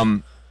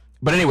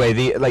 But anyway,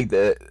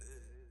 the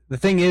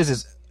thing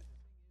is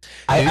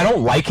I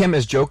don't like him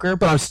as Joker,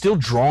 but I'm still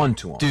drawn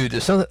to him. Dude,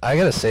 there's something I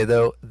gotta say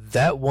though.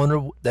 That Wonder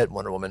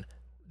Woman,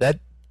 that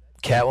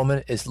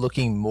Catwoman is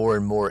looking more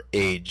and more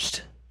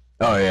aged.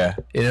 Oh yeah.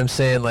 You know what I'm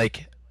saying?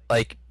 Like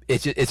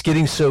it's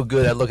getting so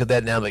good. I look at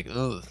that now, I'm like,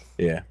 ooh.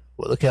 Yeah.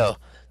 Well, look how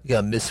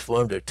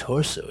misformed her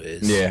torso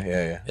is.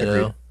 Yeah.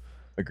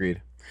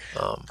 Agreed.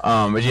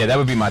 But yeah, that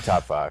would be my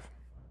top 5.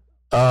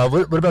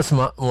 What about some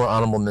more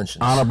honorable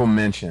mentions? Honorable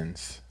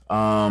mentions.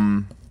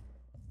 You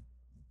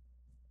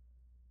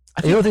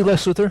don't think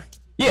Lex Luthor?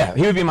 Yeah,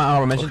 he would be my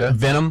honorable mention. Okay.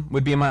 Venom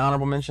would be in my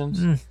honorable mentions.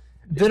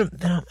 Venom.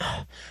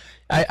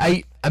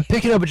 I'm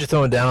picking up what you're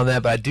throwing down on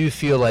that, but I do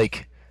feel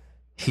like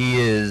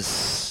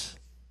he's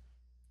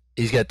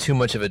got too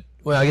much of a.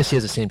 Well, I guess he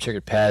has the same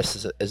checkered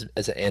past as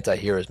an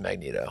anti-hero as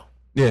Magneto.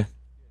 Yeah.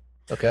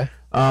 Okay.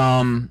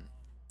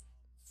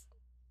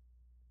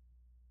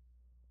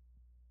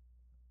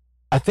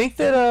 I think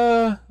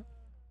that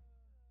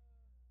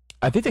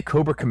I think that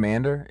Cobra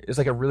Commander is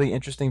like a really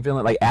interesting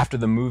villain. Like after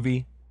the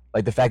movie,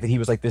 like the fact that he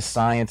was like this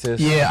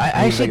scientist. Yeah,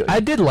 I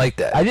did like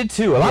that. I did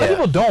too. A lot of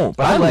people don't,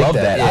 but I love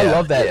that. Yeah, I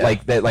love that.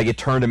 Yeah. Like it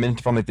turned him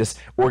into from like this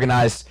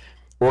organized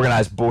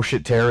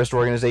bullshit terrorist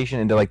organization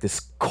into like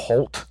this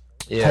cult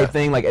type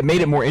thing. Like it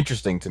made it more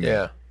interesting to me.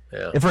 Yeah.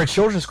 And for a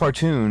children's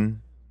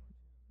cartoon,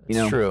 you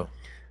know, true.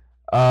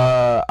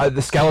 The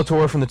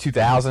Skeletor from the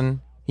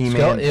 2000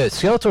 He-Man.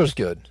 Skeletor's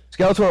good.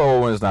 Skeletor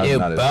old one is not. You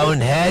not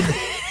bonehead.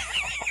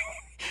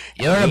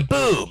 You're a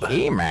boob.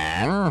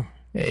 He-Man.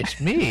 It's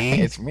me.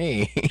 It's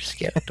me.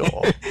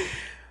 Skeletor.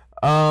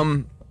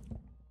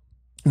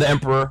 The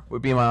Emperor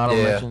would be my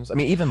honorable mentions. I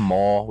mean, even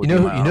Maul would be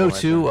my honorable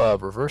too,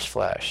 Reverse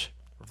Flash.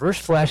 Reverse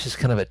Flash is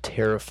kind of a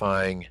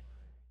terrifying.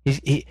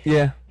 He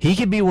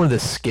could be one of the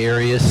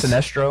scariest.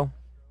 Sinestro.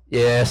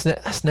 Yeah,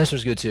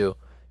 Sinestro's good too.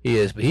 He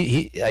is, but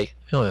we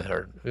only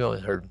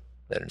heard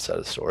that inside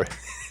of the story.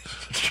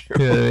 It's true.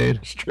 You know what I mean?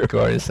 It's true.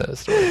 Guardians side of the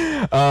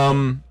story.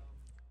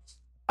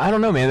 I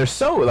don't know, man. There's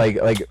so like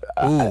I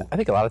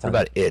think a lot of times.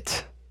 What about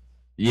it?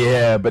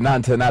 Yeah, but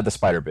not the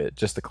spider bit,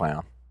 just the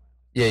clown.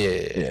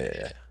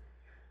 Yeah.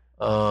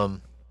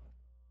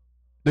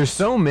 There's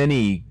so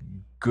many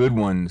good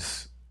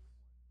ones,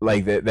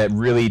 like that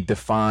really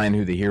define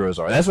who the heroes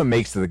are. That's what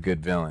makes the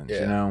good villains,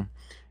 you know.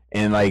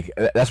 And like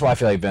that's why I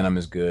feel like Venom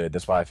is good.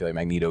 That's why I feel like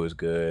Magneto is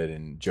good,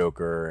 and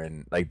Joker,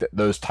 and like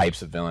those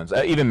types of villains,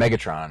 even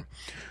Megatron.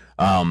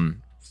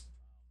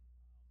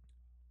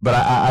 But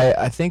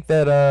I think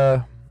that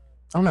I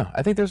don't know.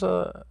 I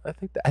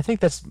think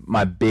that's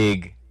my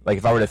big, like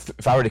if I were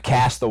to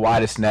cast the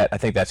widest net, I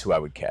think that's who I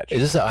would catch.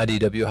 Is this an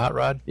IDW hot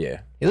rod?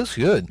 Yeah, it looks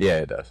good. Yeah,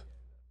 it does.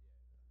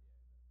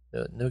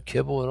 No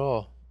kibble at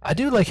all. I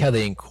do like how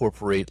they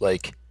incorporate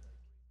like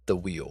the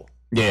wheel.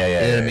 Yeah. You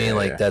know what I mean?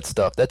 Like that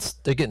stuff. They're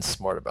getting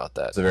smart about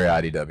that. It's a very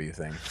IDW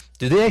thing.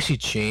 Do they actually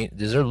change?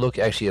 Does their look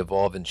actually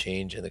evolve and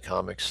change in the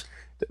comics?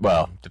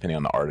 Well, depending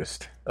on the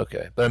artist.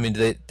 Okay, but I mean,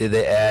 did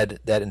they add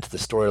that into the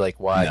story, like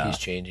why he's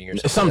changing or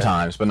something?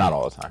 Sometimes, but not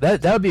all the time.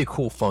 That would be a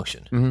cool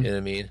function. Mm-hmm. You know what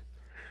I mean?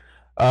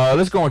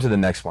 Let's go on to the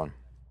next one.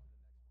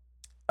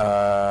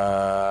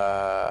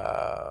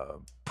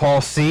 Paul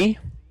C.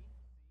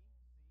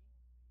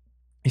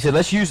 He said,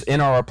 "Let's use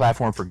NRR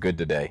platform for good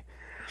today."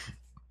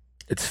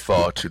 It's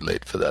far too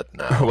late for that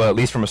now. Well, at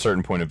least from a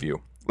certain point of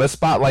view. Let's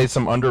spotlight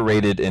some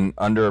underrated and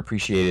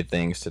underappreciated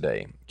things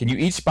today. Can you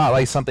each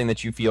spotlight something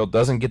that you feel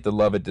doesn't get the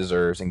love it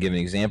deserves and give an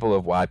example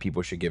of why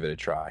people should give it a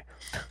try?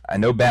 I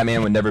know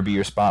Batman would never be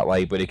your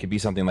spotlight, but it could be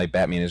something like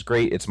Batman is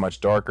great. It's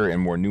much darker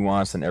and more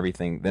nuanced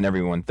than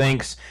everyone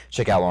thinks.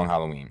 Check out Long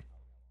Halloween.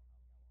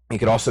 It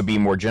could also be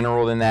more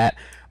general than that.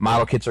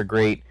 Model kits are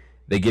great.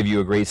 They give you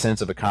a great sense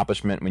of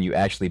accomplishment when you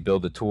actually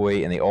build the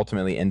toy, and they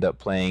ultimately end up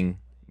playing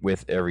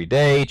with every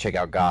day. Check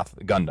out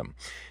Gundam.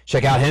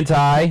 Check out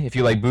hentai. If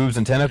you like boobs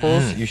and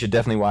tentacles, you should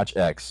definitely watch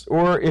X.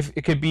 Or if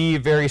it could be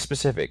very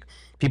specific.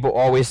 People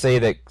always say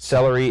that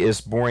celery is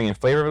boring and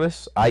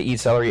flavorless. I eat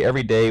celery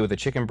every day with a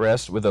chicken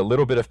breast with a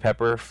little bit of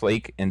pepper,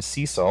 flake, and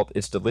sea salt.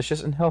 It's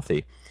delicious and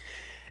healthy.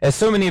 As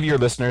so many of your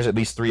listeners, at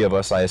least 3 of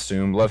us, I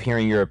assume, love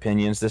hearing your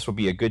opinions, this will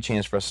be a good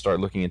chance for us to start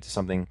looking into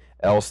something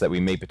else that we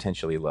may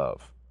potentially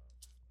love.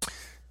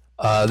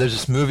 There's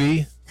this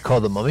movie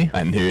called The Mummy.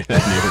 I knew it.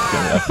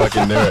 I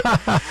fucking knew it.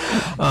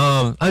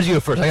 How did you go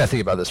first? I got to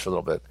think about this for a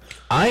little bit.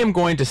 I am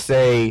going to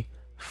say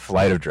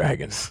Flight of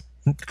Dragons.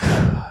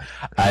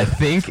 I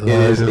think it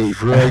is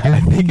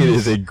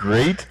a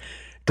great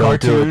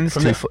cartoon.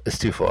 It's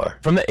too far.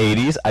 From the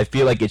 80s. I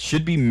feel like it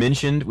should be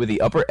mentioned with the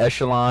upper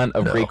echelon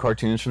of great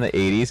cartoons from the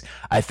 80s.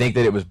 I think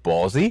that it was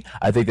ballsy.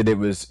 I think that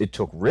it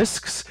took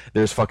risks.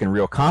 There's fucking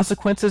real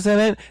consequences in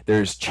it.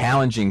 There's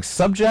challenging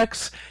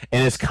subjects,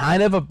 and it's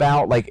kind of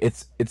about like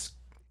it's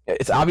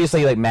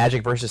obviously like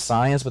magic versus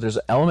science, but there's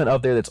an element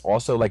of there that's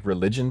also like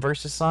religion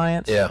versus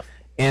science. Yeah.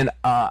 And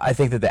I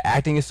think that the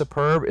acting is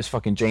superb. It's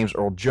fucking James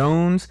Earl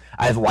Jones.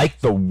 I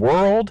like the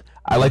world.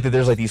 I like that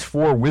there's like these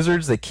 4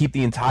 wizards that keep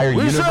the entire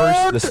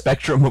universe, the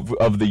spectrum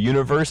of the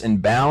universe in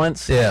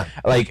balance. Yeah.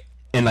 Like,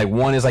 and like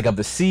one is like of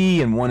the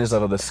sea, and one is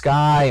of the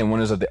sky, and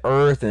one is of the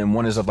earth, and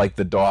one is of like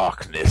the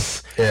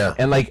darkness. Yeah.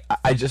 And like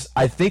I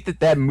think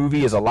that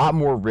movie is a lot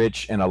more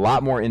rich and a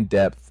lot more in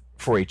depth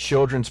for a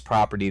children's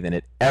property than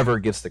it ever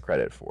gets the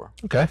credit for.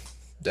 Okay.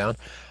 Down.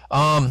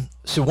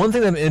 So one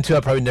thing I'm into, I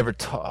probably never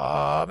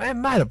I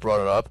might have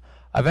brought it up.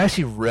 I've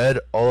actually read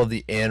all of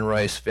the Anne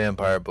Rice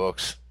vampire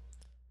books,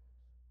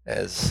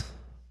 as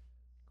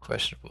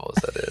questionable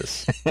as that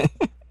is.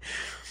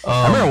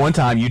 I remember one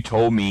time you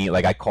told me,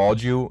 like I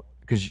called you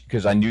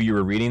because I knew you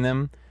were reading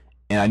them,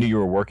 and I knew you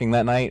were working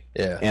that night.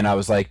 Yeah. And I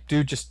was like,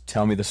 dude, just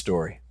tell me the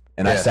story.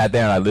 And I sat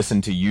there and I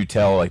listened to you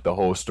tell like the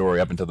whole story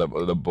up until the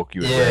book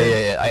you were reading.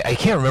 Yeah. I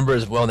can't remember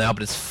as well now,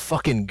 but it's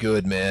fucking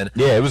good, man.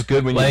 Yeah, it was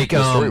good when the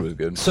story was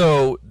good.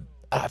 So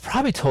I've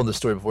probably told this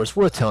story before. It's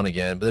worth telling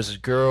again. But there's this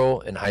girl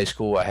in high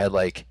school I had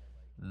like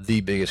the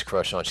biggest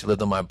crush on. She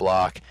lived on my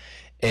block,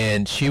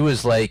 and she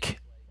was like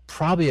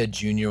probably a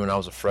junior when I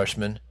was a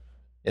freshman.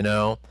 You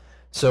know,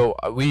 so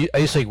I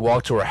used to like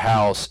walk to her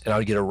house, and I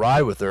would get a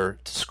ride with her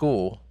to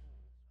school.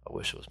 I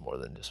wish it was more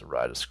than just a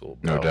ride to school.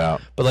 No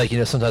doubt. But like, you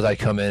know, sometimes I'd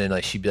come in and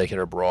like she'd be like in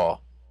her bra,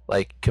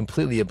 like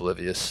completely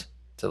oblivious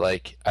to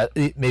like,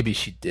 maybe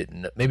she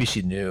didn't, maybe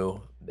she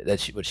knew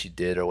that what she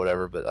did or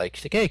whatever. But like,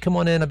 she's like, hey, come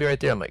on in, I'll be right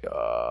there. I'm like,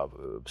 oh,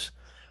 boobs.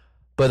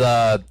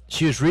 But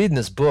she was reading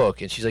this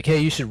book and she's like, hey,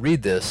 you should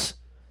read this.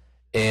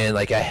 And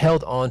like, I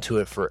held on to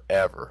it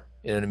forever.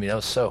 You know what I mean? I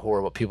was so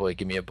horrible. People like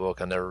give me a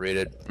book, I never read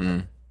it.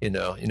 You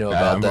know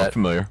about I'm that.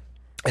 Familiar.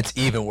 It's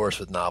even worse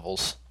with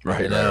novels.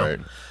 Right, you know? right.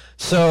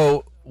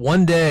 So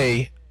one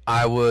day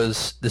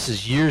this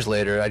is years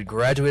later, I'd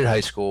graduated high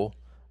school.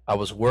 I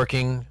was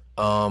working,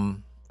 I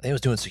think I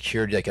was doing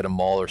security like at a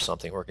mall or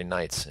something, working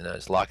nights, and I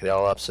was locking it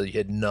all up, so you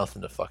had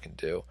nothing to fucking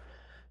do.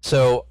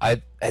 So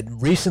I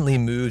had recently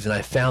moved and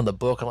I found the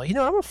book. I'm like, you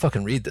know, I'm gonna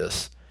fucking read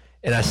this.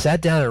 And I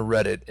sat down and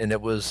read it, and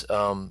it was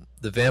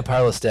The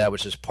Vampire Lestat,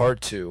 which is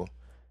part 2,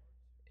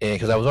 and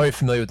because I was already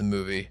familiar with the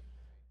movie.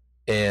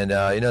 And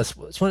you know,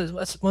 it's one of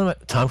my,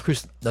 Tom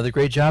Cruise, another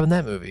great job in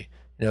that movie.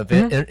 You know,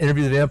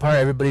 Interview with the Vampire.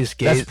 Everybody's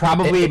gay. That's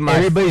probably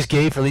everybody's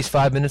gay for at least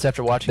 5 minutes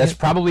after watching. That's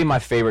probably my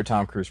favorite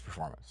Tom Cruise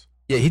performance.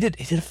 Yeah, he did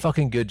a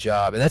fucking good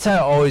job, and that's how I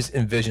always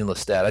envisioned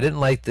Lestat. I didn't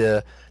like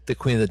the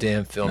Queen of the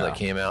Damned film that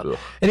came out. Ugh.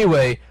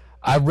 Anyway,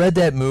 I read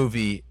that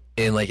movie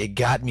and like it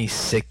got me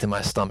sick to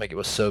my stomach. It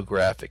was so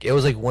graphic. It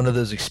was like one of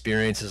those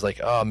experiences, like,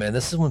 oh man,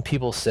 this is when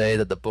people say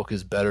that the book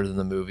is better than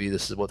the movie.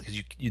 This is what, because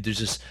there's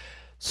just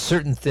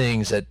certain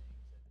things that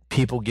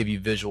people give you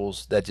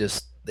visuals that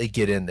just they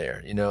get in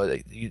there, you know.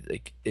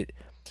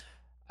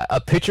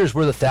 A picture is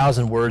worth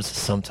 1,000 words.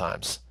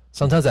 Sometimes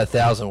that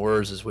 1,000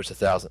 words is worth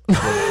 1,000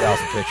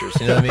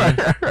 pictures. You know what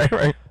I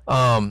mean?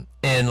 Right.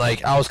 And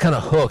like I was kind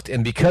of hooked,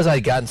 and because I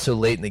had gotten so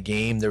late in the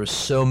game, there was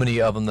so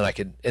many of them that I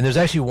could. And there's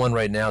actually one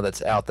right now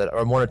that's out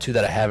or one or two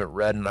that I haven't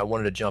read, and I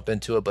wanted to jump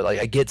into it, but like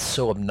I get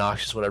so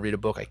obnoxious when I read a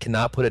book. I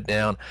cannot put it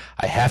down.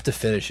 I have to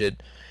finish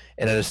it,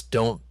 and I just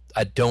don't.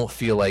 I don't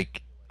feel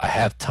like I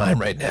have time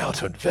right now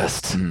to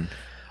invest.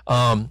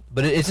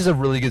 But it's just a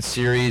really good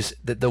series.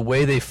 The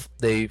way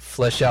they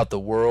flesh out the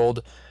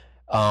world,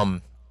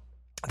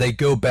 they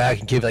go back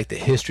and give like the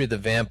history of the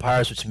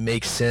vampires, which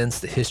makes sense.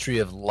 The history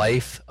of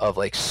life, of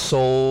like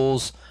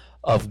souls,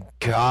 of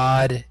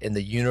God and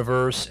the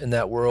universe in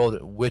that world,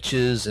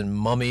 witches and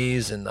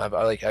mummies, and I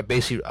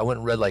went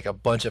and read like a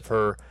bunch of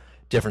her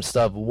different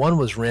stuff. One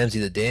was Ramsay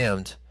the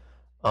Damned,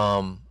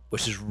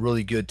 which is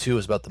really good too. It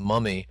was about the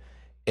mummy.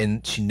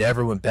 And she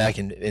never went back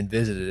and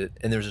visited it.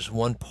 And there's this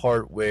one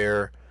part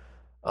where,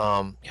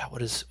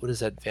 what is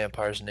that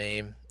vampire's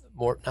name?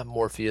 Not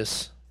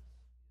Morpheus.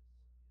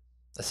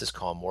 Let's just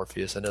call him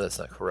Morpheus. I know that's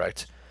not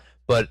correct,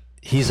 but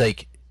he's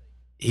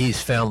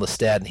found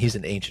Lestat, and he's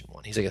an ancient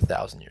one. He's like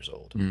 1,000 years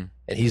old, and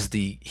he is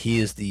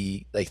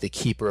the like the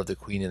keeper of the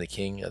queen and the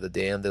king of the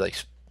damned. They like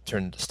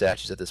turned into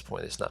statues at this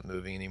point. It's not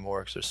moving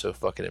anymore because they're so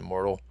fucking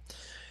immortal.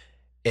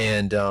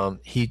 And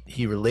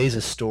he relays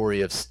a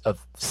story of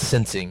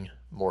sensing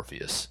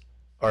Morpheus,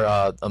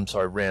 or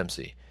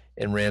Ramsay,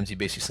 and Ramsay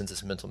basically sends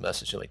this mental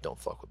message like, don't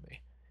fuck with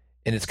me.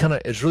 And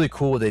it's really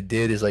cool. What they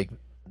did is like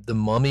the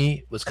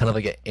mummy was kind of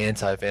like an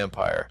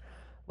anti-vampire,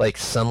 like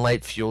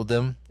sunlight fueled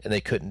them and they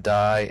couldn't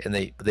die, and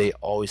they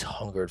always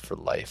hungered for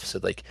life, so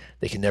like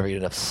they can never get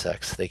enough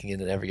sex, they can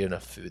never get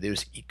enough food, they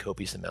just eat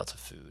copious amounts of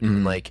food,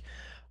 and like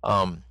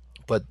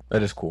but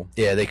that is cool.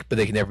 Yeah, but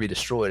they can never be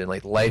destroyed, and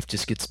like life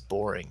just gets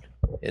boring,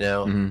 you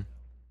know.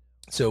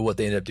 So what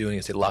they end up doing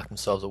is they lock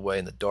themselves away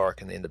in the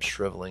dark, and they end up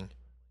shriveling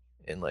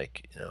and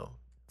like, you know,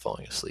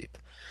 falling asleep.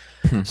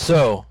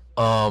 So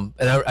and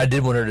I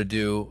did want her to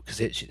do, because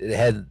it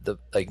had the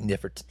like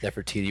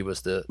Nefertiti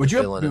was the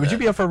villain. Would you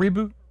be up for a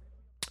reboot?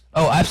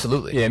 Oh,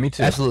 absolutely. Yeah, me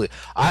too. Absolutely.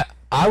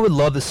 I would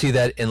love to see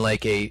that in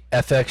like a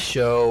FX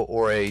show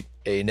or a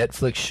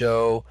Netflix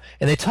show.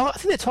 And I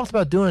think they talked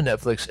about doing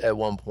Netflix at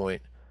one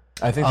point.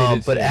 I think they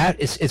did. But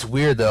it's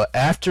weird though.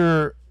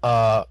 After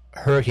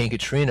Hurricane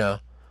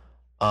Katrina,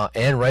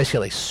 Anne Rice got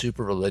like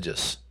super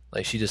religious.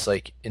 Like she just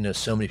like, you know,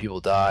 so many people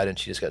died, and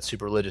she just got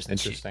super religious.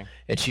 Interesting.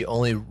 And she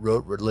only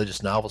wrote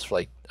religious novels for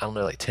like, I don't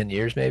know, like 10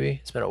 years maybe.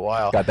 It's been a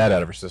while. Got that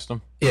out of her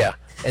system. Yeah,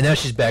 and now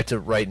she's back to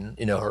writing,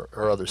 you know,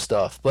 her other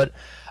stuff. But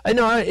I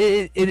know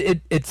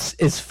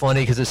it's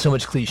funny because there's so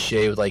much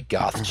cliche with like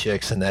goth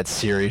chicks in that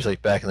series,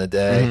 like back in the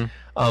day.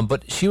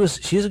 But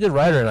she's a good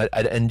writer, and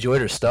I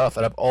enjoyed her stuff,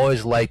 and I've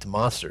always liked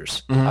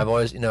monsters. I've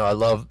always, you know, I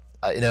love.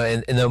 You know,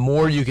 and the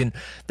more you can,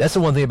 that's the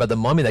one thing about the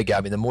Mummy that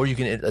got me. The more you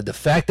can, the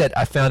fact that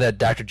I found that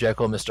Dr.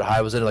 Jekyll and Mr.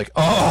 Hyde was in it, like,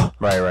 oh,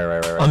 right.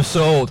 I'm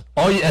sold.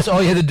 That's all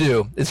you had to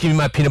do is give me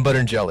my peanut butter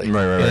and jelly.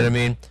 Right. You know what I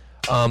mean?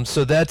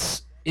 So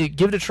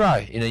give it a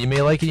try. You know, you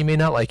may like it, you may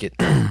not like it.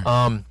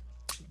 The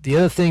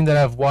other thing that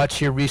I've watched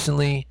here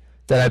recently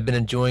that I've been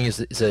enjoying is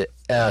a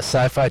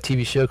sci-fi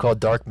TV show called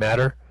Dark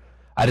Matter.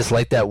 I just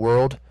like that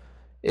world.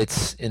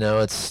 It's, you know,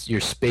 it's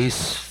your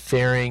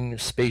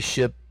spacefaring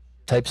spaceship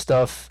type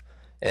stuff.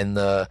 And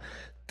the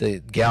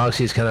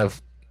galaxy is kind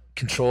of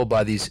controlled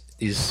by these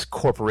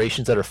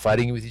corporations that are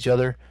fighting with each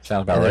other.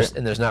 Sounds about right.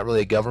 And there's not really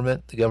a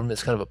government. The government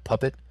is kind of a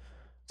puppet.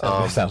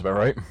 Sounds about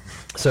right.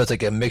 So it's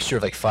like a mixture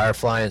of like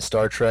Firefly and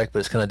Star Trek, but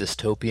it's kind of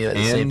dystopian at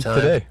the same time.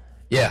 Today.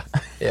 Yeah,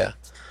 yeah.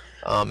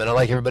 And I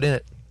like everybody in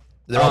it.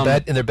 They're all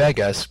bad, and they're bad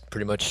guys,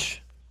 pretty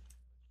much.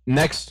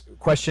 Next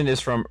question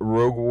is from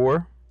Rogue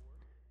War.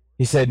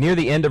 He said, near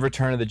the end of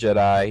Return of the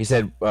Jedi, he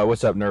said,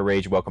 what's up, Nerd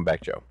Rage? Welcome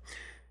back, Joe.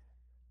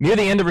 Near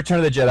the end of Return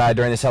of the Jedi,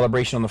 during the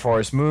celebration on the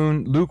Forest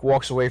Moon, Luke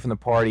walks away from the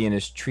party and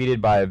is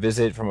treated by a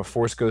visit from a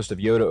Force ghost of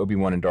Yoda,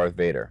 Obi-Wan, and Darth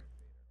Vader.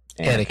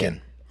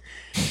 Anakin.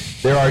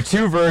 There are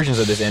two versions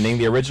of this ending.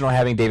 The original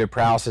having David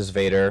Prowse as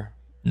Vader.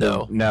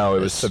 No, it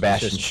was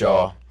Sebastian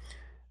Shaw.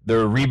 The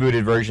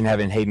rebooted version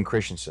having Hayden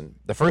Christensen.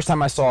 The first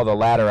time I saw the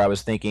latter, I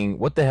was thinking,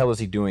 what the hell is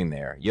he doing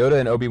there? Yoda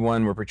and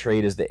Obi-Wan were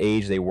portrayed as the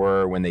age they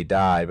were when they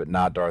died, but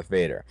not Darth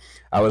Vader.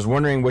 I was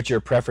wondering what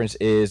your preference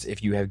is,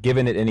 if you have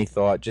given it any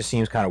thought. Just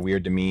seems kind of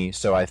weird to me,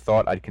 so I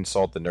thought I'd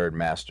consult the Nerd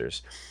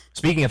Masters.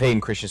 Speaking of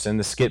Hayden Christensen,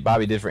 the skit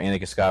Bobby did for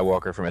Anakin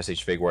Skywalker from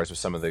SH Figuarts was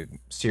some of the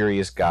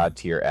serious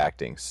god-tier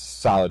acting.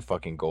 Solid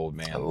fucking gold,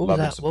 man. Love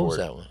and support. What was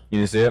that one? You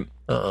didn't see it?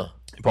 Uh-uh.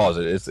 Pause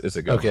it. It's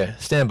a good one. Okay,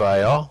 stand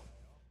by, y'all.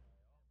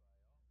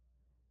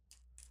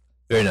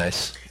 Very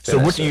nice. So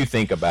what do you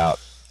think about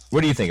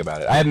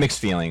it? I have mixed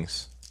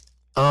feelings.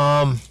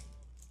 Many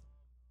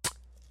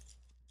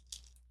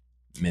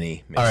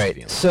all right,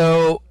 feelings.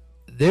 So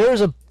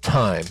there's a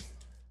time.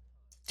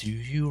 Do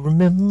you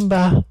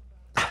remember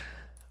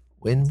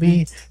when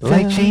we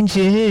like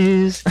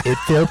changes? It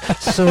felt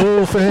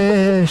so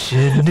fresh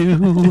and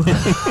new.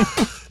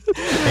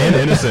 And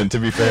innocent, to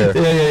be fair.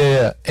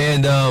 Yeah.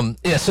 And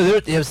so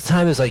there was a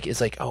time it's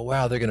like, oh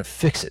wow, they're gonna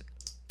fix it.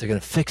 They're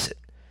gonna fix it.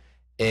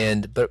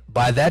 But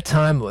by that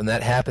time when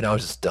that happened, I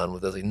was just done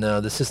with it. I was like, no,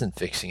 this isn't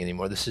fixing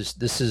anymore. This is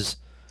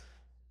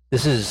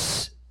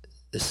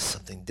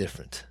something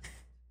different,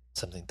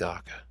 something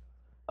darker.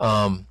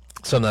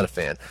 So I'm not a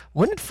fan.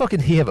 When did fucking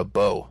he have a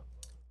bow?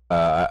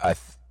 I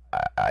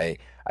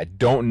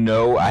don't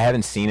know. I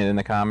haven't seen it in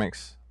the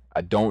comics.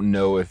 I don't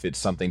know if it's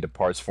something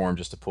departs for him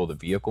just to pull the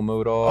vehicle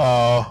mode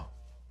off.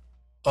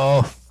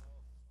 Oh,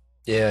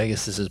 yeah. I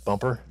guess this is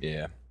bumper.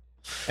 Yeah.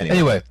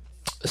 Anyway,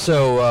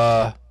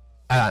 so.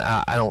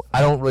 I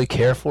don't really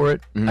care for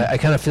it. Mm-hmm. I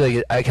kind of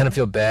feel I kind of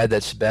feel bad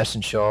that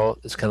Sebastian Shaw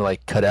is kind of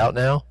like cut out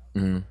now,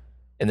 and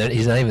then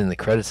he's not even in the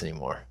credits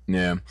anymore.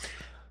 Yeah.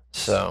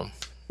 So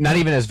not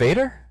even as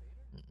Vader.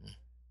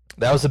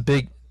 That was a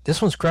big.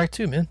 This one's cracked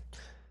too, man.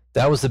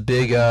 That was the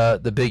big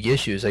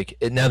issues. Like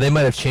now they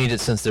might have changed it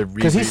since they're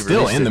because he's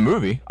still in the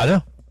movie. I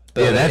know.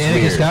 But yeah, that's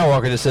Anakin weird.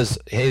 Skywalker just says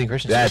Hayden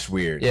Christensen. That's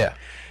weird. Yeah.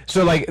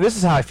 So like this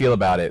is how I feel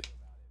about it.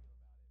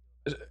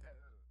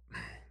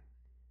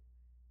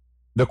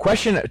 The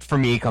question for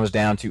me comes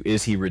down to,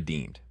 is he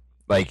redeemed?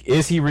 Like,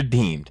 is he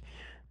redeemed?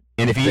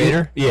 And if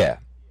Vader? Yeah.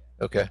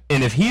 Okay.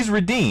 And if he's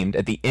redeemed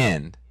at the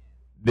end,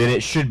 then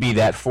it should be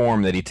that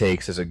form that he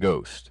takes as a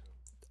ghost.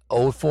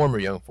 Old form or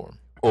young form?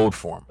 Old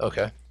form.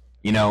 Okay.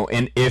 You know,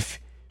 and if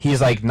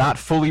he's like not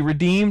fully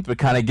redeemed, but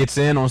kind of gets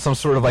in on some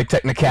sort of like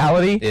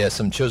technicality. Yeah,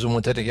 some chosen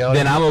one technicality.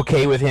 Then I'm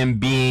okay with him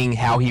being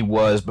how he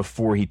was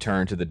before he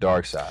turned to the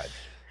dark side.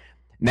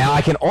 Now,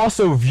 I can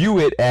also view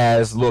it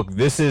as, look,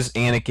 this is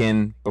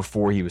Anakin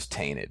before he was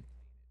tainted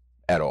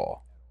at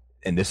all.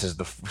 And this is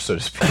the, so to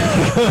speak,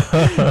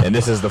 and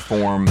this is the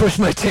form. Push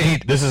my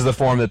taint. This is the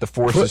form that the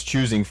Force is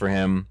choosing for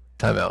him.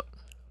 Time out.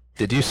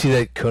 Did you see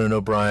that Conan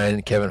O'Brien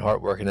and Kevin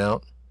Hart working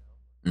out?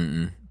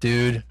 Mm-mm.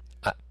 Dude,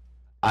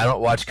 I don't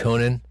watch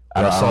Conan.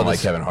 I don't like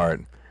Kevin Hart.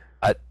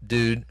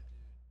 Dude,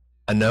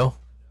 I know,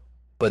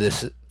 but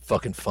this is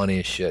fucking funny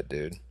as shit,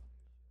 dude.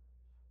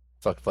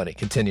 Fucking funny.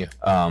 Continue.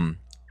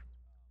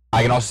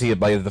 I can also see it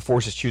by the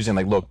Force is choosing,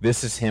 like, look,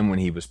 this is him when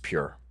he was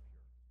pure.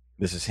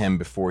 This is him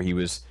before he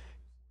was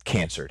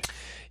cancered.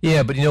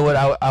 Yeah, but you know what?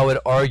 I would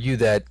argue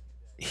that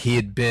he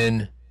had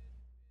been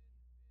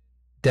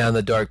down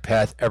the dark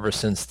path ever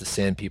since the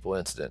Sand People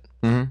incident.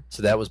 Mm-hmm.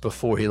 So that was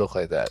before he looked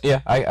like that.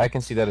 Yeah, I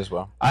can see that as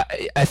well.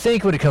 I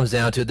think when it comes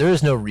down to it, there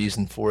is no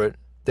reason for it.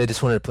 They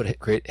just wanted to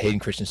put Hayden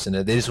Christensen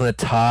in it. They just want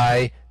to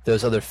tie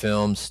those other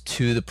films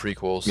to the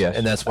prequels. Yes.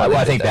 And that's why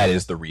I think that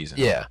is the reason.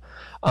 Yeah.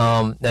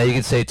 Now you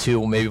could say too,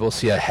 well, maybe we'll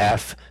see a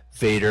half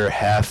Vader,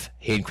 half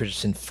Hayden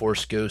Christensen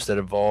Force Ghost that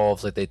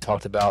evolves, like they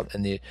talked about,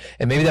 and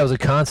maybe that was a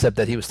concept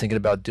that he was thinking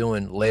about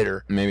doing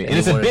later. Maybe, and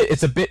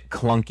it's a bit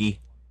clunky,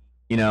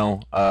 you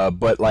know.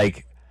 But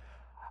like,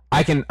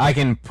 I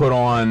can put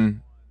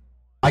on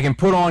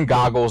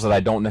goggles that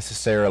I don't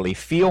necessarily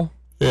feel.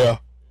 Yeah.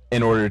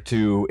 In order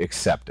to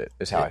accept it,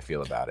 is how I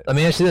feel about it. Let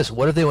me ask you this: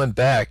 what if they went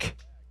back,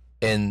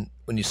 and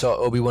when you saw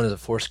Obi-Wan as a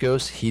Force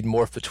Ghost, he'd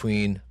morph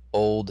between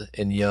old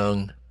and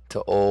young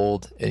to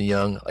old and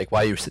young, like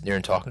while you were sitting there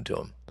and talking to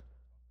him?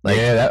 Like,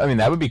 yeah,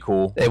 that would be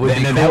cool. It would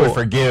be cool. That would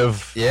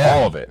forgive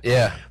all of it.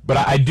 Yeah.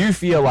 But I do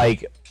feel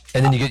like,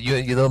 and then you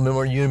get a little bit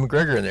more Ewan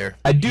McGregor in there.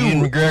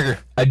 Ewan McGregor.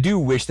 I do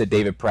wish that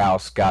David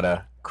Prowse got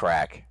a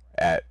crack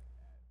at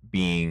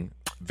being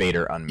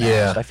Vader unmasked.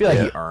 Yeah. I feel like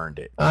he earned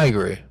it. I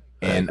agree.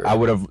 And I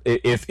would have,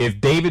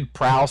 if David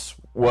Prowse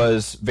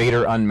was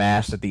Vader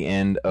unmasked at the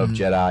end of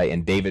Jedi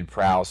and David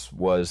Prowse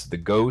was the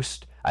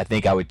Ghost, I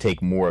think I would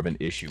take more of an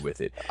issue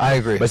with it. I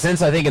agree. But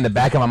since I think in the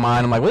back of my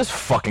mind, I'm like, well, this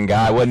fucking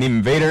guy wasn't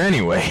even Vader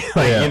anyway.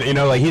 Like, you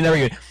know, like he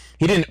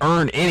didn't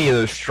earn any of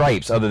those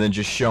stripes other than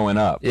just showing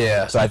up.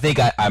 Yeah. So I think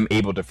I'm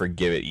able to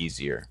forgive it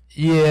easier.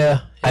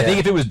 Yeah. I think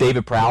if it was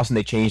David Prowse and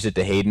they changed it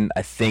to Hayden,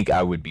 I think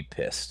I would be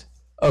pissed.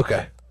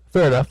 Okay.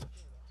 Fair enough.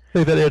 I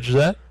think that answers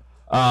that.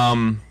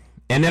 And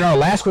then our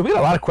last question, we got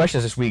a lot of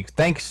questions this week.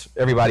 Thanks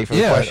everybody for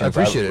the questions. I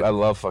appreciate it. I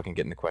love fucking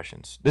getting the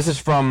questions. This is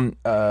from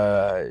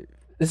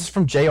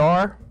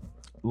JR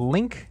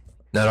Link.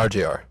 Not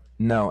RJR.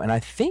 No, and I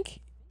think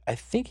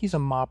he's a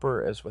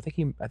mopper as well.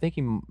 I think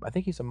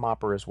he's a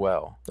mopper as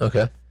well.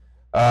 Okay.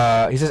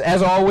 He says,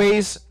 as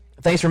always,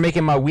 thanks for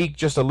making my week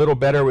just a little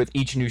better with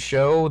each new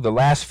show. The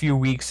last few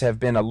weeks have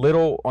been a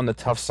little on the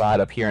tough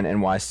side up here in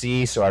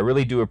NYC, so I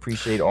really do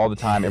appreciate all the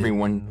time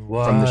everyone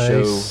from the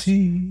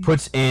show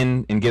puts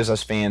in and gives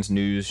us fans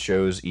news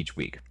shows each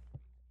week.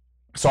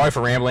 Sorry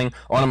for rambling.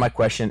 On to my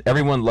question.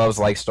 Everyone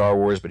likes Star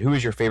Wars, but who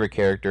is your favorite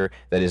character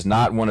that is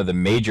not one of the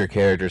major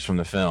characters from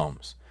the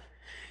films?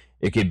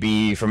 It could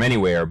be from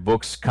anywhere,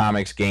 books,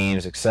 comics,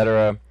 games,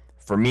 etc.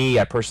 For me,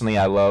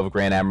 I love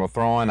Grand Admiral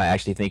Thrawn. I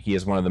actually think he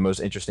is one of the most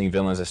interesting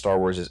villains that Star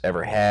Wars has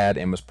ever had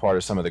and was part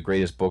of some of the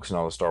greatest books in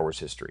all of Star Wars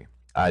history.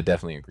 I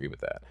definitely agree with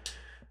that.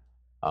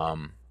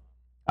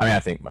 I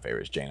think my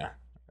favorite is Jaina.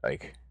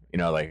 Like, you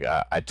know, like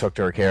I took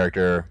to her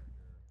character,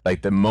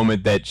 like the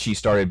moment that she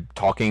started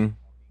talking,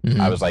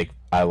 I was like,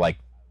 I like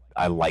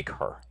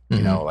her,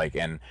 you know, like,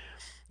 and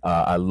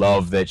I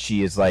love that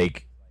she is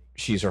like,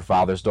 she's her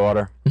father's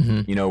daughter,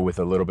 you know, with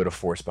a little bit of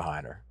force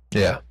behind her.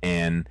 Yeah.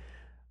 And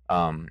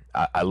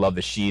I love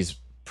that she's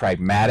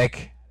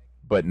pragmatic,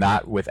 but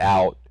not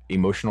without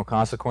emotional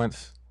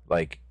consequence.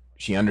 Like,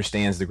 she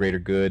understands the greater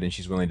good and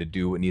she's willing to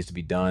do what needs to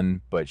be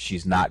done, but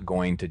she's not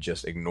going to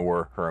just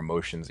ignore her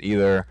emotions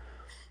either.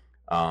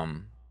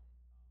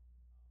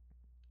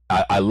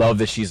 I love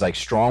that she's like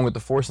strong with the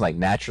Force and like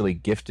naturally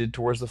gifted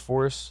towards the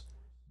Force,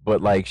 but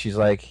like she's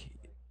like,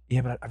 yeah,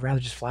 but I'd rather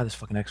just fly this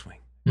fucking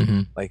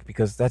X-wing, like,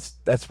 because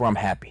that's where I'm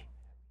happy,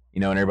 you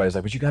know. And everybody's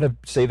like, but you got to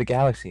save the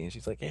galaxy, and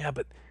she's like, yeah,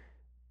 but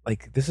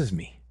like this is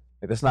me.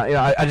 Like, that's not, you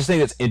know. I just think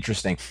that's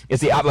interesting.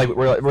 It's the like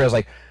whereas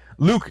like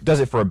Luke does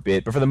it for a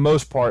bit, but for the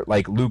most part,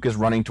 like Luke is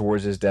running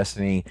towards his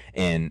destiny,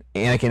 and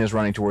Anakin is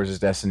running towards his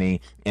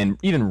destiny, and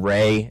even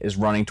Rey is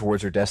running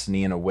towards her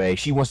destiny in a way.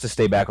 She wants to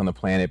stay back on the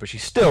planet, but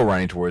she's still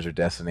running towards her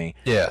destiny.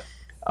 Yeah.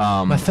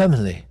 My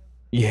family.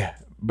 Yeah,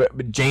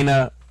 but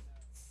Jaina,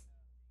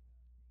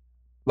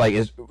 like,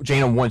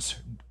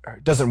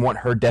 doesn't want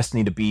her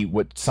destiny to be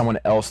what someone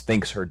else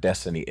thinks her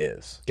destiny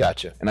is.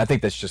 Gotcha. And I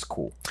think that's just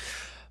cool.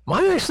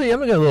 Mine actually, I'm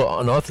gonna go a little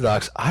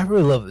unorthodox. I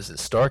really love, is it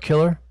Star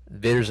Killer?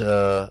 Vader's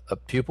a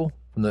pupil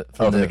from the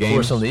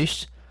Force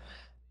Unleashed.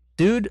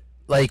 Dude,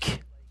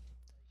 like,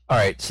 all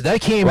right, so that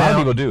came out. A lot of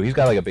people do. He's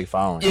got like a big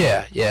following.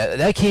 Yeah,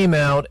 that came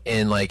out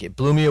and like it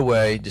blew me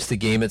away. Just the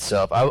game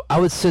itself. I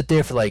would sit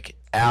there for like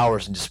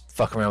hours and just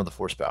fuck around with the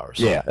Force powers.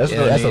 Yeah, that's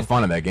the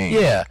fun of that game.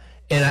 Yeah,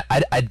 and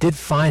I did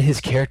find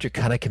his character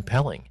kind of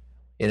compelling.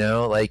 You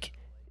know, like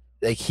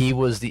he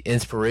was the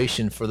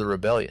inspiration for the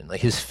rebellion.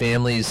 Like his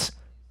family's,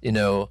 you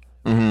know,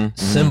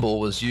 symbol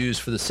was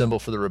used for the symbol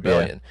for the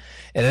rebellion,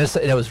 and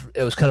it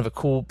was kind of a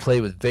cool play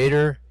with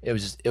Vader. It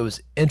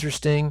was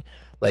interesting.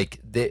 Like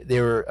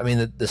they were, I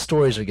mean, the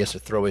stories, I guess, are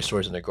throwaway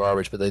stories and they're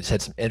garbage, but they just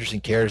had some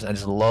interesting characters. And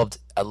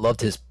I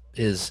loved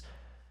his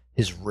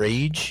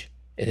rage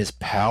and his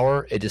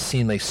power. It just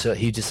seemed like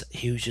he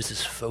was just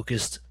this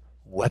focused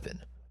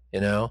weapon, you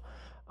know.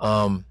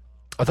 I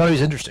thought he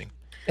was interesting,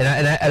 and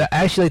I'd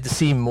actually like to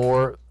see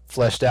more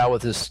fleshed out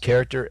with his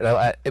character,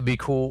 and it'd be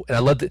cool. And I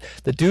loved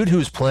the dude who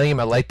was playing him.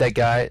 I like that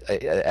guy,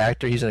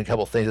 actor. He's in a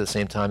couple things at the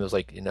same time. It was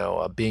like, you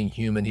know, Being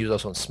Human. He was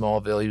also in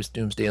Smallville. He was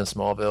Doomsday in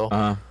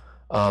Smallville.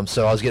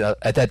 So I was getting,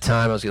 at that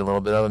time, I was getting a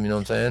little bit of him. You know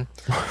what I'm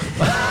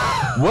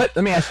saying?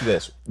 Let me ask you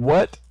this: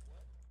 What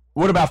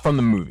about from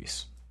the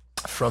movies?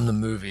 From the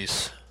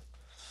movies,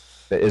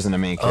 that isn't a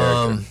main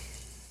character.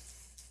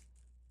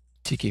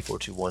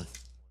 TK421.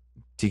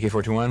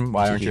 TK421,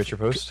 why aren't you at your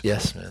post?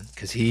 Yes, man,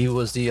 because he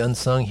was the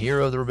unsung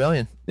hero of the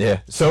rebellion. Yeah.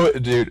 So,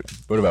 dude,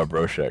 what about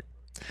Broshek?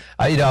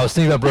 I was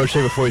thinking about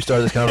Broshek before we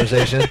started this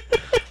conversation.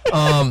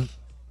 Let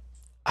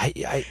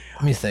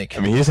me think.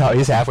 I mean, he's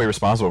halfway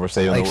responsible for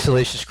saving like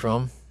Salacious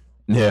Crumb.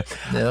 Yeah.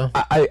 Yeah.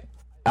 I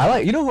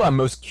like, you know who I'm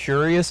most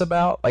curious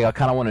about? Like, I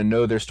kind of want to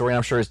know their story. And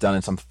I'm sure it's done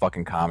in some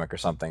fucking comic or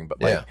something.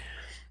 But like,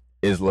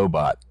 is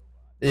Lobot.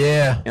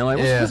 Yeah. And like,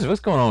 what's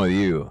going on with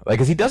you? Like,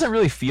 because he doesn't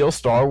really feel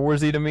Star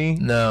Warsy to me.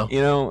 No.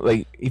 You know,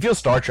 like he feels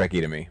Star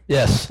Trekky to me.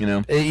 Yes. You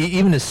know,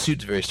 even his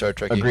suit's very Star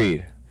Trekky.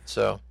 Agreed.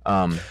 So,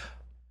 I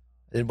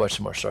did watch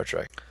some more Star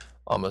Trek.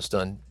 Almost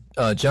done.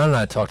 John and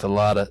I talked a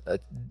lot of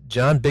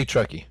John, big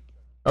Trekkie.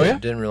 Oh yeah.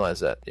 Didn't realize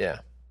that. Yeah,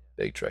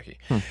 big Trekkie.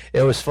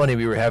 It was funny.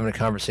 We were having a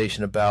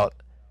conversation about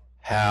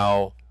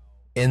how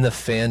in the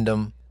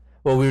fandom.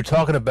 Well, we were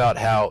talking about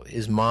how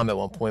his mom at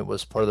one point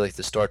was part of like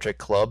the Star Trek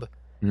club.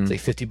 It's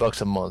like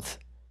 $50 a month,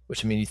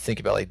 which, I mean, you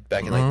think about like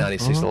back in like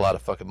 '96, a lot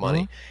of fucking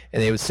money.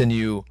 And they would send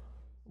you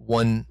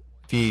one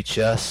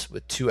VHS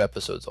with 2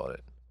 episodes on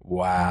it.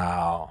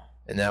 Wow.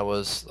 And that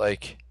was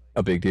like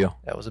a big deal.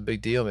 That was a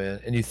big deal, man.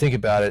 And you think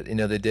about it,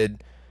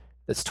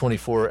 that's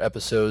 24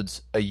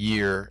 episodes a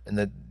year,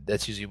 and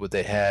that's usually what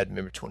they had.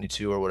 Remember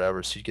 22 or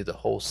whatever, so you get the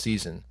whole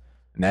season.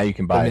 Now you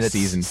can buy a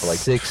season for like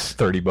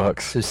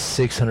 $30. So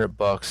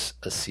 $600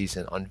 a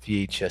season on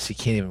VHS. You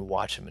can't even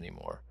watch them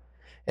anymore.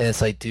 And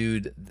it's like,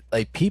 dude,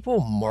 like people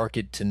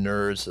market to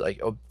nerds,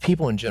 like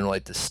people in general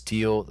like to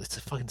steal. It's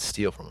a fucking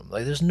steal from them.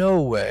 Like there's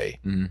no way,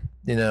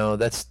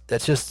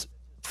 that's just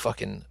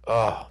fucking.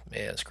 Oh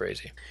man, it's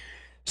crazy.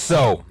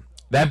 So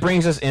that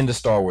brings us into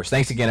Star Wars.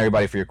 Thanks again,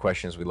 everybody, for your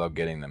questions. We love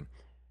getting them.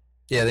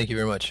 Yeah, thank you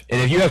very much. And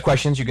if you have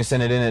questions, you can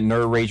send it in at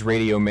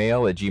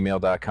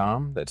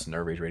nerdrageradiomail@gmail.com. That's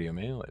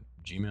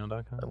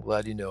nerdrageradiomail@gmail.com. I'm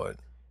glad you know it.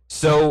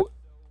 So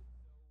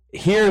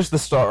here's the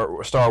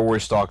Star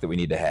Wars talk that we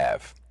need to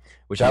have,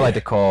 which I like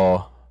to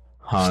call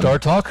Star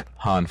Talk?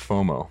 Han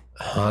FOMO.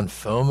 Han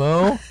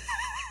FOMO?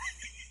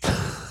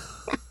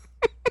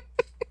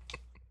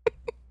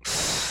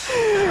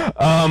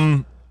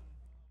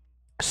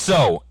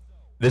 So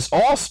this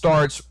all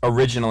starts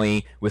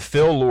originally with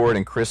Phil Lord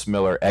and Chris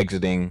Miller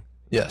exiting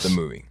the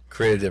movie.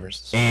 Creative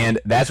differences. And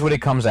that's what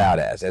it comes out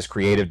as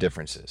creative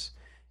differences.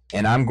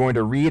 And I'm going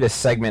to read a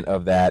segment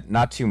of that,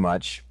 not too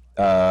much.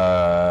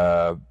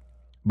 But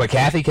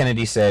Kathy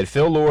Kennedy said,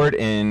 Phil Lord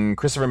and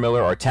Christopher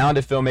Miller are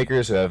talented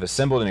filmmakers who have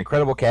assembled an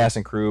incredible cast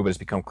and crew, but it's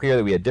become clear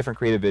that we had different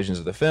creative visions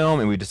of the film,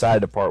 and we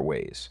decided to part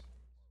ways.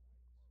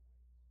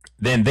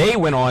 Then they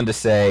went on to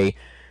say,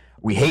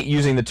 we hate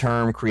using the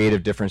term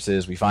creative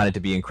differences. We find it to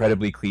be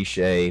incredibly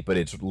cliche, but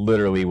it's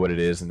literally what it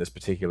is in this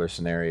particular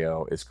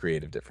scenario. It's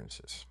creative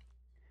differences.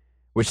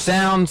 Which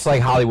sounds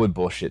like Hollywood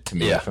bullshit to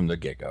me from the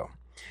get-go.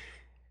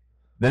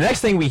 The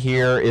next thing we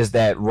hear is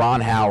that Ron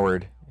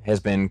Howard has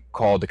been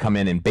called to come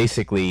in and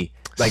basically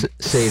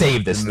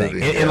save this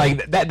thing. And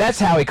like that's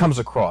how it comes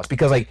across,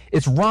 because like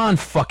it's Ron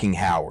fucking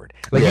Howard.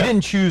 Like you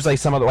didn't choose like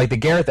some other, like the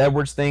Gareth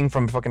Edwards thing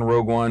from fucking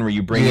Rogue One, where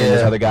you bring in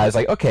this other guy. It's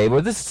like, okay,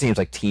 well this seems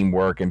like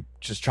teamwork and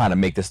just trying to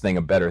make this thing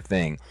a better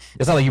thing.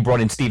 It's not like you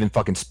brought in Steven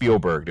fucking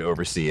Spielberg to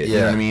oversee it. You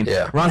know what I mean?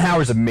 Yeah. Ron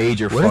Howard's a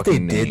major fucking name. What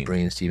if they did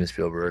bring in Steven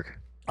Spielberg?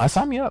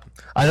 Sign me up.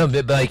 I know,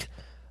 but like,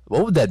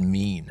 what would that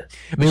mean?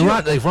 I mean,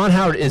 Ron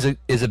Howard is a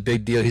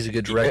big deal. He's a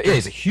good director. Yeah,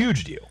 he's a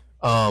huge deal.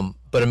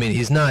 But I mean,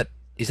 he's not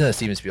a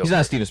Steven Spielberg. He's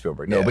not a Steven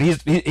Spielberg. No, but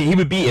he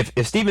would be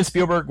if Steven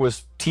Spielberg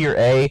was tier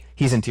A,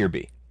 he's in tier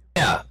B.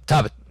 Yeah,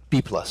 top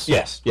B plus.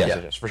 Yes,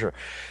 for sure.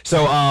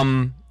 So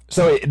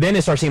then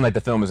it starts seeming like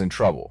the film is in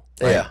trouble.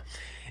 Right? Yeah.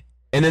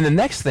 And then the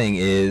next thing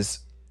is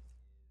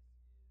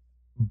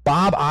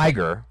Bob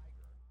Iger,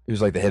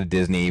 who's like the head of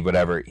Disney,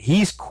 whatever.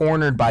 He's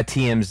cornered by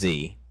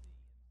TMZ,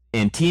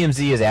 and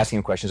TMZ is asking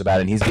him questions about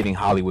it, and he's giving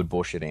Hollywood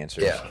bullshit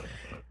answers. Yeah.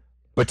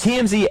 But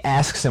TMZ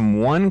asks him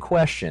one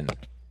question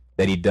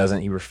that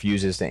he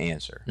refuses to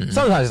answer. Mm-hmm.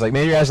 Sometimes he's like,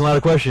 man, you're asking a lot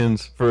of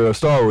questions for a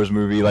Star Wars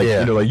movie. Like,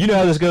 you know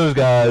how this goes,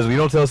 guys. We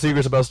don't tell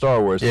secrets about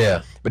Star Wars.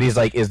 Yeah. But he's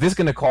like, is this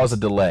going to cause a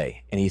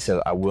delay? And he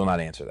said, I will not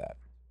answer that.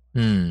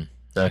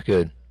 Not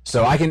good.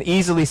 So I can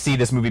easily see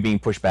this movie being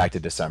pushed back to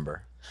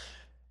December.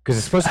 Because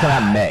it's supposed to come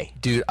out in May.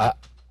 Dude,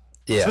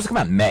 it's supposed to come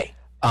out in May.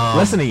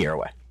 Less than a year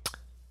away.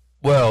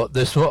 Well,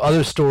 there's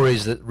other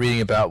stories that reading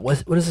about,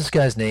 what is this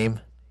guy's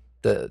name?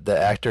 The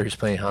actor who's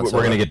playing Han Solo.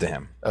 We're going to get to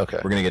him. Okay.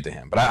 We're going to get to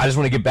him. But I just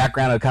want to give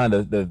background of kind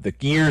of the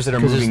gears that are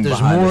moving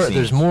behind the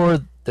scenes.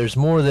 There's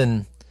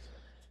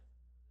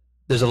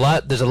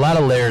a lot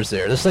of layers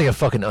there. This is like a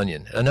fucking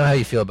onion. I know how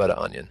you feel about an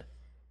onion.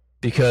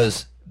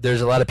 Because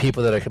there's a lot of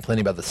people that are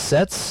complaining about the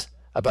sets,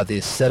 about the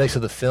aesthetics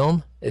of the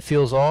film. It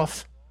feels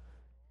off.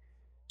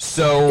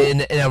 So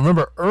and I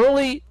remember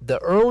the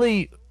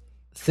early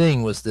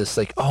thing was this,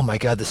 like, oh my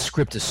god, the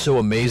script is so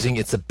amazing,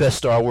 it's the best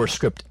Star Wars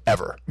script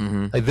ever.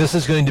 Mm-hmm. Like, this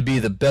is going to be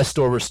the best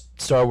Star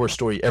Wars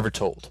story ever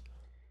told.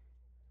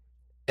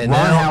 And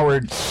Ron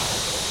Howard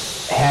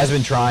has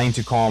been trying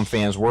to calm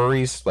fans'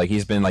 worries. Like,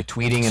 he's been like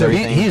tweeting and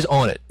everything. He's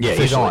on it. Yeah,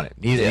 officially.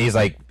 He's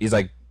on it. He's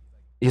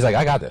like,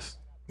 I got this.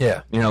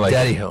 Yeah, you know, like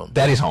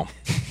daddy's home.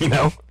 You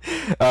know,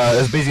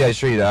 that's basically how he's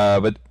treated.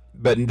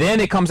 But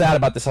then it comes out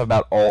about this stuff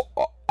about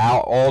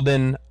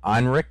Alden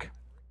Ehrenreich.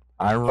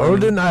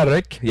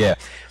 Yeah.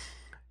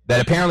 That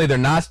apparently they're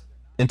not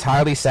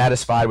entirely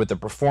satisfied with the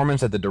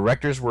performance that the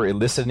directors were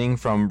eliciting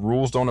from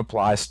Rules Don't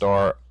Apply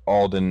star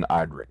Alden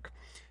Ehrenreich.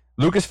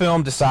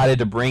 Lucasfilm decided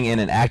to bring in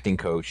an acting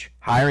coach.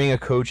 Hiring a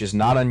coach is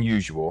not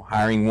unusual.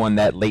 Hiring one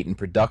that late in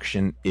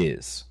production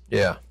is.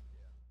 Yeah.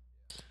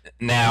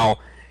 Now,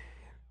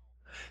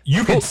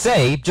 you could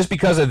say, just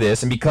because of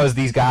this, and because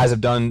these guys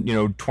have done,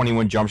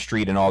 21 Jump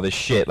Street and all this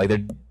shit, like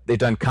they've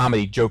done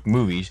comedy joke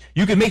movies,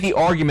 you could make the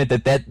argument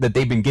that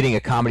they've been getting a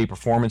comedy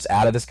performance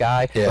out of this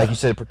guy. Yeah. Like you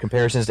said,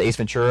 comparisons to Ace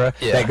Ventura.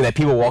 Yeah. That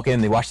people walk in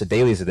and they watch the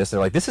dailies of this,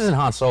 they're like, this isn't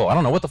Han Solo. I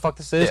don't know what the fuck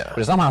this is, but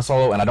it's not Han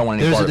Solo, and I don't want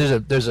any part of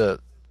it. There's a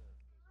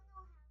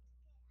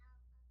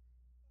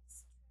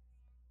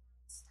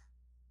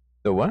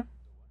The what?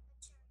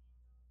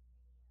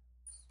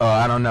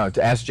 I don't know.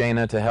 To ask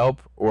Jaina to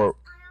help, or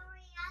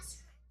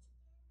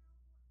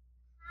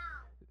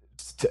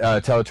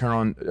tell her turn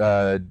on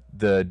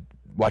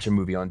watch a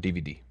movie on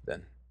DVD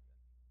then.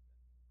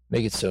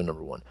 Make it so,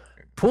 number one.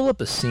 Pull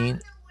up a scene.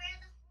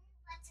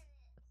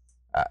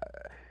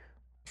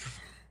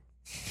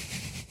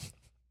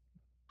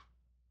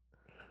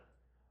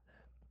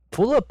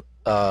 Pull up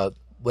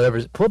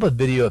pull up a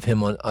video of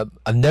him on.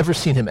 I've never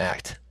seen him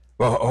act.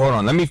 Well, hold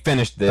on. Let me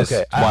finish this.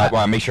 Okay. While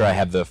I make sure I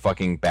have the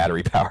fucking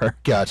battery power.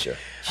 Gotcha.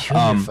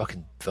 Your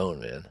fucking phone,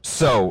 man.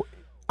 So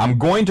I'm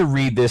going to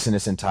read this in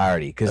its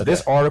entirety because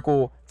this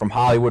article from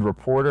Hollywood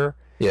Reporter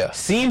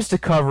seems to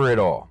cover it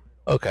all.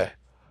 Okay.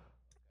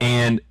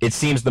 And it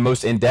seems the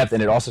most in-depth,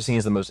 and it also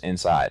seems the most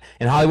inside.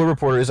 And Hollywood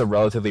Reporter is a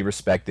relatively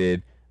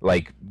respected,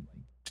 like,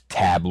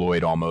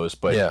 tabloid almost,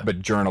 but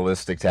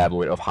journalistic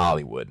tabloid of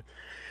Hollywood.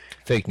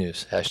 Fake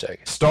news.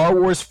 Hashtag. Star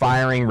Wars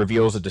firing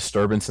reveals a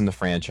disturbance in the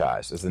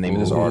franchise is the name of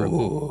this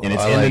article. And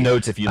it's in the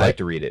notes if you'd like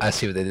to read it. I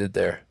see what they did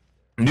there.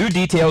 New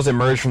details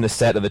emerged from the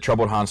set of the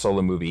troubled Han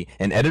Solo movie.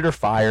 An editor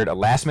fired, a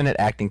last-minute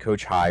acting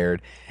coach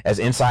hired, as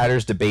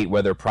insiders debate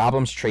whether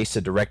problems traced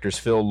to directors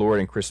Phil Lord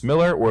and Chris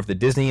Miller, or if the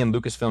Disney and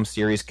Lucasfilm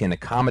series can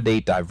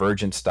accommodate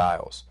divergent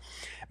styles.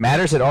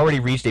 Matters had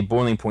already reached a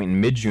boiling point in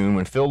mid-June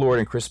when Phil Lord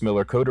and Chris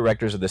Miller,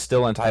 co-directors of the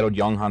still-untitled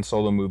Young Han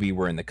Solo movie,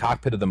 were in the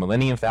cockpit of the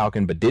Millennium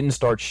Falcon but didn't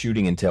start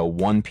shooting until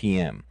 1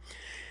 p.m.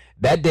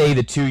 That day,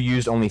 the two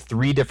used only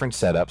 3 different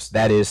setups,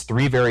 that is,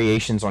 3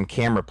 variations on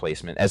camera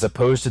placement, as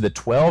opposed to the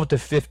 12 to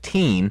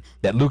 15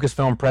 that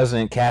Lucasfilm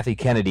president Kathy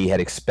Kennedy had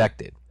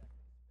expected.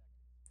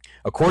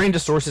 According to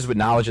sources with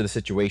knowledge of the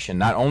situation,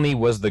 not only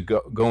was the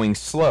going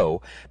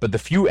slow, but the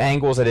few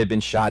angles that had been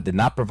shot did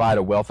not provide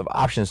a wealth of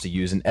options to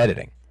use in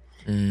editing.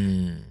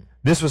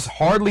 This was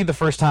hardly the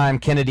first time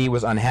Kennedy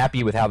was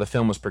unhappy with how the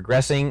film was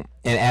progressing,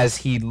 and as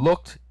he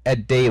looked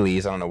at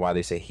dailies, I don't know why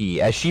they say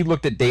he, as she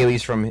looked at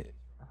dailies from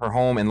her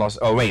home in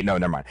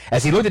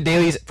As he looked at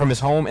dailies from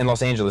his home in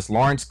Los Angeles,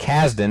 Lawrence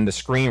Kasdan, the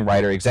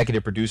screenwriter,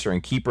 executive producer,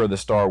 and keeper of the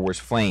Star Wars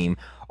flame,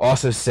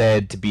 also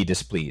said to be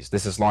displeased.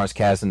 This is Lawrence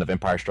Kasdan of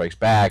Empire Strikes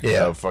Back,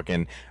 of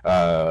fucking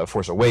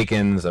Force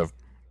Awakens, of...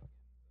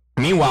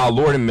 Meanwhile,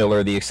 Lord and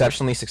Miller, the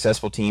exceptionally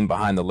successful team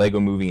behind the Lego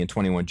Movie and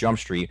 21 Jump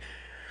Street,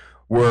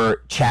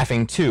 were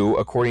chaffing too,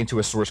 according to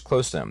a source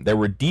close to them. There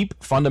were deep,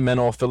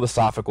 fundamental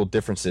philosophical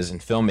differences in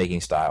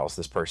filmmaking styles,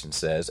 this person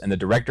says, and the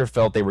director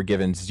felt they were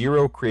given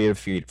zero creative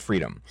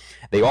freedom.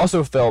 They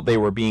also felt they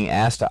were being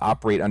asked to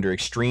operate under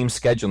extreme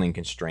scheduling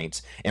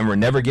constraints and were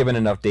never given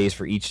enough days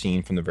for each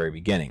scene from the very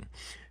beginning.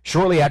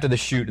 Shortly after the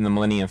shoot in the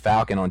Millennium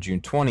Falcon on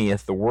June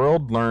 20th, the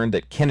world learned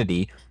that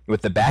Kennedy,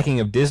 with the backing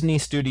of Disney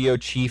studio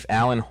chief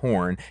Alan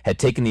Horn, had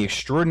taken the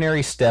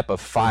extraordinary step of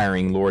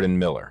firing Lord and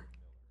Miller.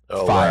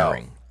 Wow.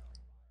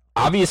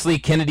 Obviously,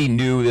 Kennedy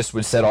knew this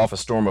would set off a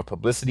storm of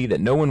publicity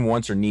that no one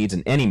wants or needs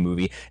in any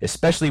movie,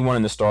 especially one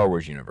in the Star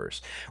Wars universe,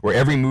 where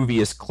every movie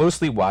is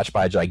closely watched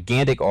by a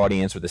gigantic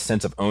audience with a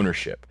sense of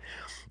ownership.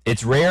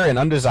 It's rare and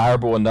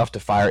undesirable enough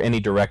to fire any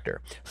director.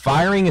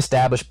 Firing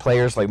established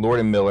players like Lord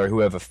and Miller,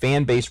 who have a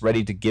fan base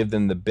ready to give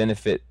them the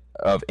benefit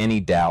of any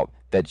doubt,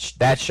 that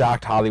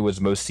shocked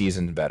Hollywood's most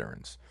seasoned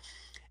veterans.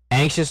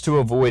 Anxious to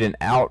avoid an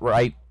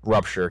outright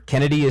rupture,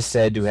 Kennedy is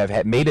said to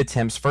have made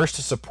attempts first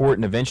to support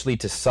and eventually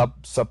to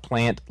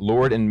supplant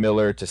Lord and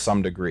Miller to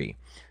some degree.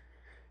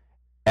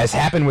 As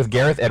happened with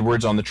Gareth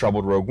Edwards on the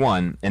troubled Rogue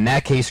One, in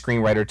that case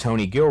screenwriter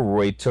Tony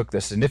Gilroy took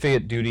the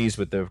significant duties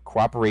with the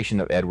cooperation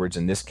of Edwards.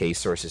 In this case,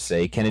 sources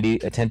say, Kennedy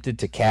attempted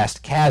to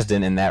cast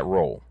Kasdan in that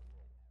role.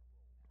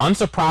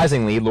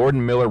 Unsurprisingly, Lord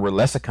and Miller were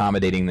less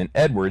accommodating than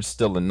Edwards,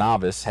 still a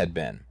novice, had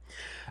been.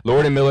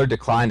 Lord and Miller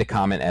declined to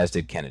comment, as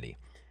did Kennedy.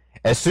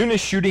 As soon as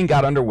shooting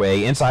got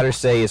underway, insiders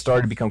say it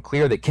started to become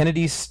clear that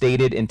Kennedy's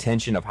stated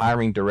intention of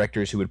hiring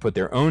directors who would put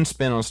their own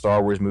spin on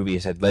Star Wars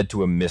movies had led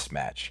to a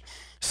mismatch.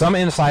 Some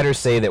insiders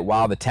say that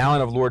while the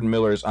talent of Lord and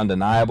Miller is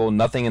undeniable,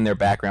 nothing in their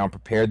background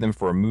prepared them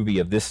for a movie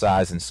of this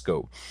size and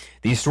scope.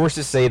 These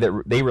sources say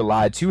that they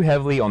relied too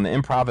heavily on the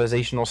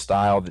improvisational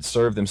style that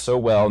served them so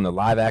well in the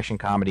live-action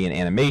comedy and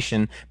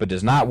animation, but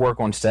does not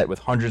work on set with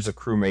hundreds of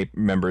crew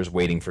members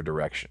waiting for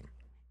direction.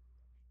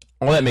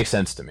 Well, that makes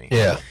sense to me.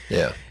 Yeah.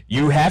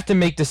 You have to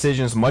make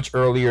decisions much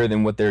earlier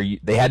than what they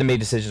had to make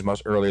decisions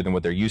much earlier than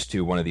what they're used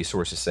to, one of these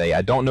sources say.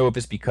 I don't know if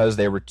it's because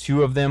there were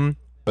 2 of them,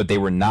 but they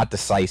were not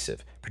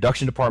decisive.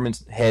 Production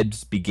department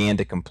heads began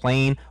to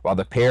complain, while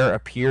the pair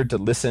appeared to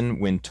listen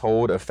when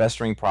told of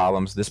festering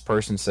problems. This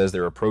person says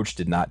their approach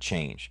did not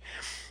change.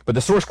 But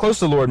the source close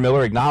to Lord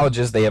Miller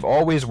acknowledges they have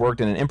always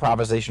worked in an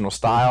improvisational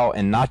style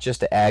and not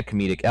just to add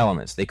comedic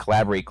elements. They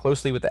collaborate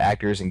closely with the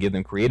actors and give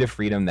them creative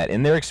freedom that,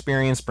 in their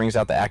experience, brings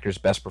out the actors'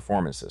 best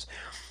performances.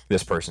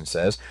 This person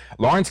says,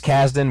 Lawrence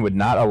Kasdan would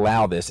not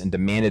allow this and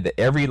demanded that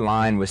every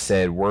line was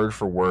said word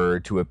for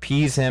word to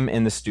appease him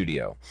in the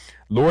studio.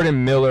 Lord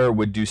and Miller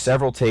would do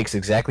several takes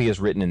exactly as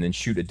written and then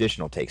shoot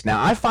additional takes.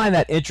 Now, I find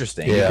that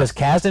interesting because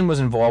Kasdan was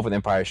involved with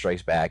Empire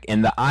Strikes Back,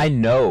 and the I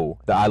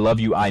love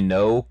you, I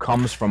know,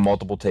 comes from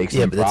multiple takes.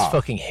 Yeah, but that's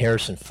fucking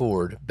Harrison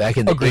Ford back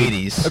in the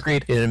 80s.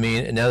 Agreed. You know what I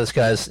mean? And now this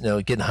guy's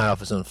getting high off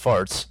his own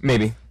farts.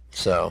 Maybe.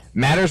 So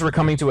matters were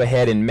coming to a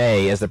head in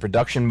May as the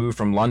production moved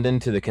from London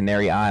to the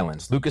Canary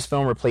Islands.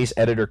 Lucasfilm replaced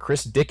editor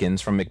Chris Dickens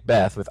from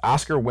Macbeth with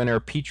Oscar winner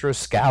Pietro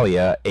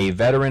Scalia, a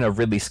veteran of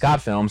Ridley Scott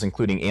films,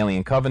 including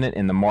Alien Covenant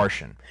and The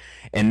Martian.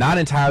 And not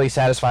entirely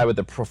satisfied with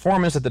the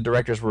performance that the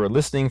directors were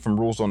eliciting from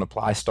Rules Don't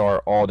Apply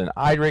star Alden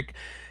Ehrenreich,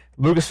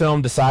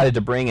 Lucasfilm decided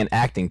to bring an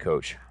acting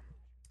coach.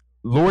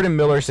 Lord and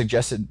Miller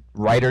suggested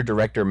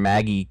writer-director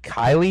Maggie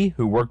Kiley,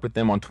 who worked with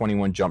them on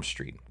 21 Jump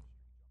Street.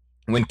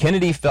 When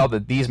Kennedy felt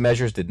that these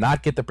measures did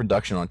not get the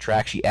production on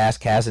track, she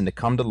asked Kazan to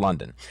come to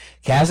London.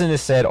 Kazan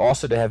is said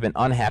also to have been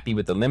unhappy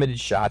with the limited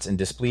shots and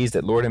displeased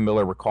that Lord and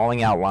Miller were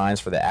calling out lines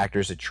for the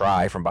actors to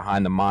try from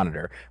behind the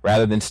monitor,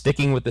 rather than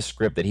sticking with the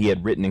script that he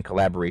had written in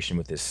collaboration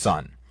with his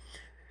son.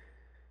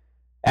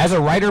 As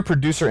a writer,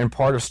 producer, and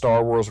part of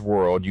Star Wars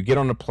world, you get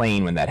on a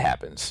plane when that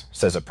happens,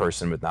 says a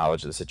person with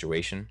knowledge of the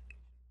situation.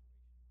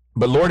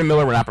 But Lord and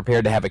Miller were not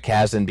prepared to have a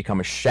Kazan become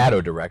a shadow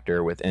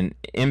director. With an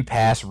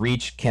impasse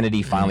reached,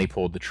 Kennedy finally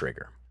pulled the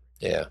trigger.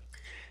 Yeah.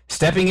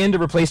 Stepping in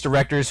to replace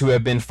directors who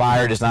have been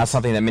fired is not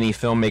something that many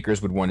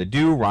filmmakers would want to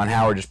do. Ron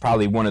Howard is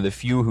probably one of the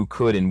few who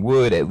could and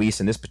would, at least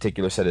in this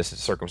particular set of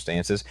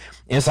circumstances.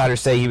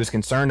 Insiders say he was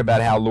concerned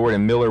about how Lord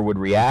and Miller would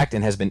react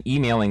and has been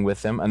emailing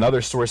with them.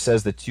 Another source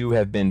says the two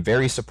have been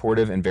very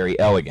supportive and very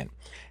elegant.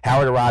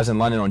 Howard arrives in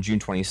London on June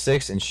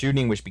 26th, and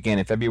shooting, which began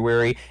in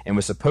February and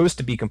was supposed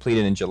to be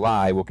completed in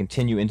July, will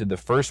continue into the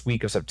first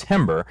week of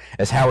September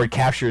as Howard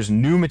captures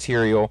new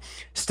material.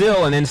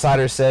 Still, an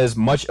insider says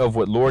much of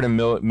what Lord and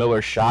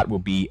Miller shot will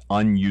be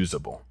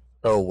unusable.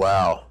 Oh,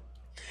 wow.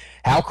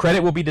 How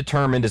credit will be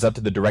determined is up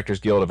to the Directors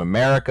Guild of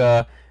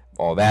America,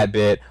 all that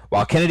bit.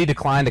 While Kennedy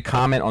declined to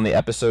comment on the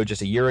episode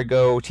just a year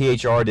ago,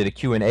 THR did a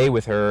Q&A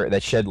with her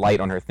that shed light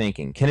on her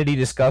thinking. Kennedy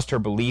discussed her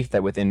belief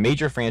that within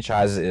major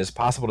franchises it is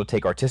possible to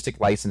take artistic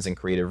license and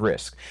creative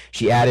risk.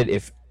 She added,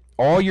 if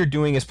all you're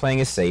doing is playing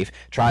it safe,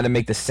 trying to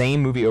make the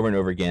same movie over and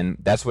over again,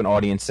 that's when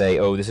audience say,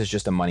 oh, this is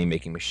just a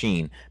money-making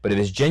machine. But if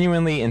it's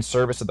genuinely in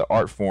service of the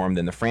art form,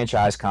 then the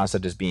franchise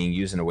concept is being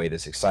used in a way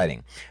that's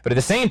exciting. But at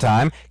the same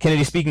time,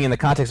 Kennedy, speaking in the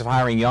context of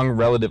hiring young,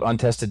 relative,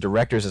 untested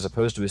directors as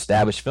opposed to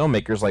established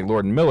filmmakers like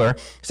Lord and Miller,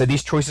 said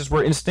these choices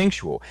were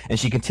instinctual. And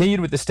she continued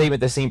with the statement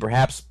that seemed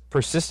perhaps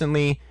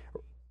persistently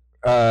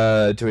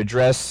to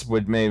address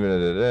what may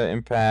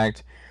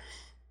impact...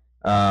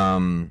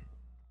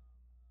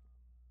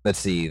 Let's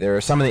see. There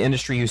are some in the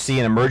industry who see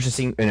an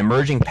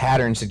emerging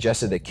pattern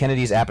suggested that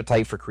Kennedy's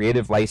appetite for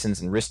creative license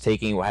and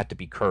risk-taking will have to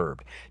be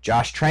curbed.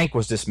 Josh Trank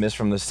was dismissed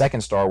from the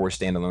second Star Wars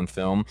standalone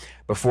film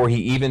before he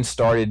even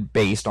started,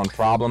 based on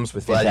problems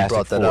with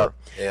Fantastic Four. Up.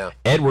 Yeah.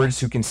 Edwards,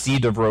 who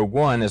conceived of Rogue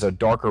One as a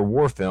darker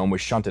war film, was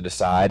shunted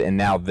aside, and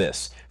now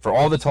this. For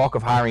all the talk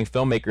of hiring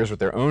filmmakers with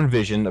their own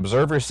vision,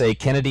 observers say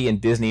Kennedy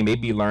and Disney may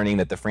be learning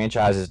that the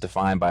franchise is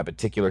defined by a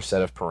particular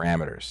set of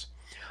parameters.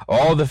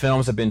 All the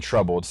films have been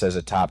troubled, says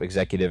a top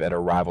executive at a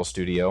rival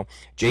studio.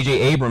 J.J.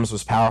 Abrams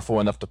was powerful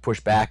enough to push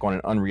back on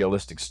an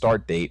unrealistic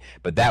start date,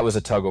 but that was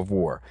a tug of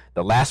war.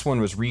 The last one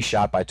was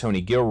reshot by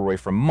Tony Gilroy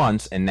for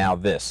months, and now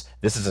this.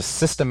 This is a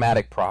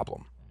systematic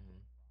problem.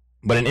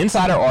 But an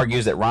insider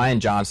argues that Rian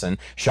Johnson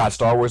shot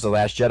Star Wars The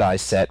Last Jedi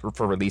set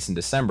for release in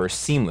December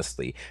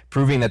seamlessly,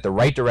 proving that the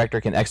right director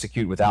can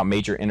execute without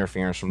major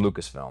interference from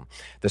Lucasfilm.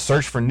 The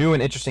search for new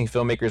and interesting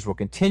filmmakers will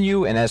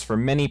continue, and as for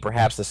many,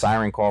 perhaps the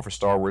siren call for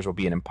Star Wars will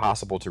be an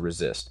impossible to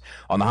resist.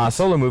 On the Han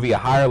Solo movie, a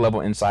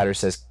higher-level insider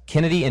says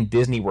Kennedy and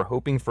Disney were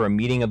hoping for a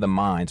meeting of the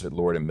minds with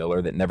Lord and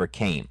Miller that never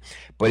came.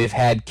 But if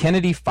had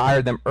Kennedy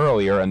fired them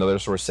earlier, another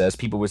source says,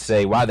 people would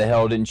say, why the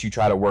hell didn't you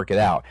try to work it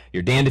out?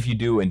 You're damned if you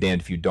do and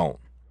damned if you don't.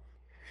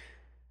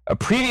 A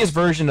previous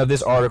version of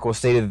this article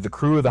stated that the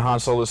crew of the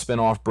Han Solo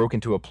spinoff broke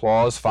into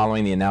applause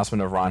following the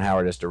announcement of Ron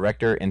Howard as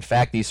director. In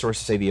fact, these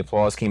sources say the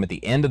applause came at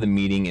the end of the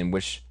meeting in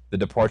which the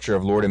departure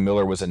of Lord and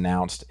Miller was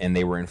announced, and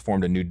they were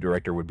informed a new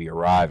director would be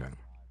arriving.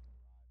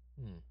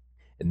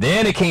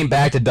 Then it came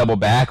back to double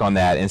back on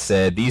that and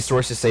said, these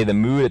sources say the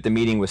mood at the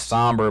meeting was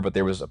somber, but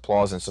there was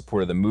applause in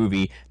support of the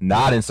movie,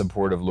 not in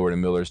support of Lord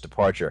and Miller's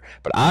departure.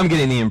 But I'm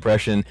getting the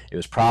impression it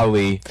was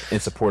probably in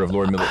support of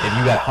Lord and Miller. If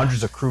you got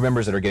hundreds of crew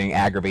members that are getting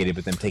aggravated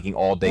with them taking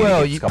all day,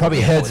 well, you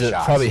probably heads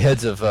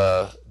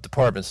of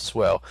departments as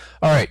well.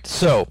 All right,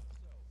 so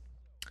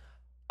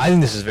I think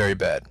this is very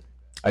bad.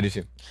 I do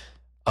too.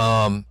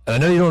 And I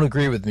know you don't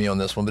agree with me on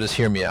this one, but just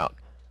hear me out.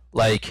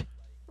 Like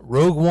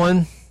Rogue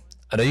One,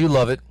 I know you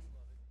love it.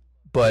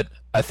 But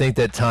I think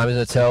that time is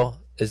going to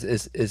tell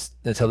is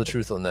going to tell the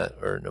truth on that,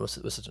 or no? What's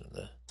it?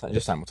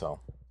 Just time will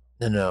tell.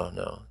 No.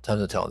 Time's going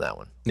to tell on that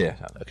one. Yeah.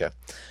 Okay.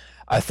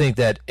 I think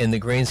that in the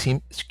grand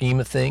scheme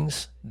of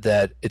things,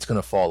 that it's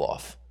going to fall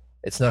off.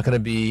 It's not going to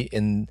be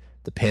in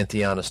the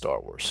pantheon of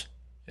Star Wars.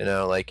 You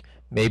know, like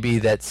maybe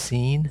that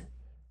scene.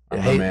 I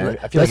don't know, man.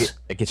 I feel like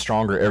it gets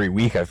stronger every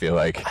week. I feel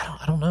like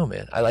I don't know,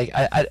 man.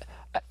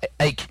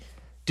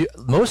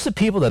 Most of the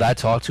people that I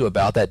talk to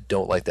about that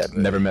don't like that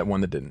movie. Never met one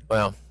that didn't.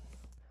 Well.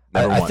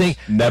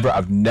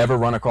 I've never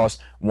run across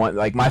one.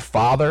 Like my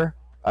father,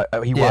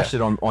 he watched it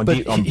on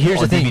DVD.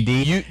 Here's the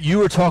thing. You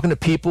were talking to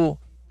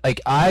people like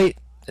I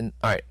and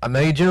all right, I'm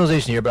making a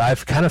generalization here, but I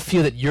kind of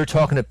feel that you're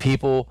talking to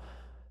people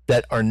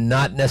that are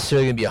not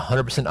necessarily going to be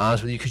 100%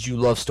 honest with you because you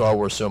love Star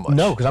Wars so much.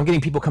 No, because I'm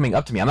getting people coming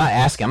up to me. I'm not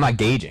asking. I'm not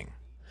gauging.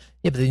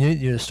 Yeah, but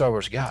you're a Star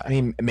Wars guy. I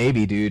mean,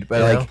 maybe, dude,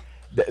 but like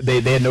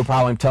they had no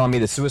problem telling me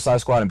that Suicide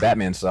Squad and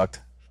Batman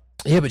sucked.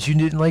 Yeah, but you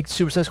didn't like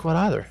Suicide Squad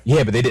either.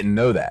 Yeah, but they didn't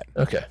know that.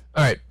 Okay.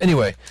 All right.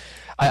 Anyway,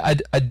 I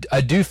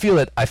do feel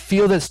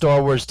that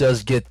Star Wars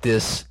does get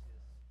this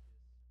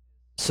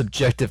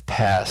subjective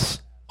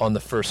pass on the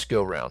first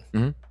go round.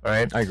 Mm-hmm. All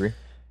right. I agree.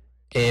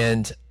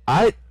 And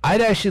I'd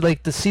actually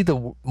like to see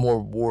the more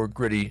war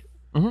gritty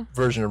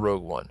version of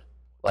Rogue One.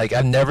 Like,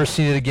 I've never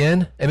seen it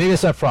again, and maybe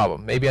it's not a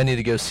problem. Maybe I need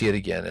to go see it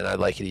again, and I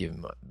like it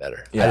even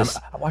better. Yeah,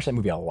 I watch that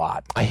movie a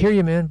lot. I hear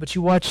you, man, but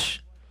you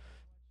watch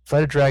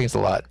Flight of Dragons a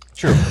lot.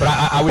 True, but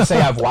I would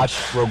say I've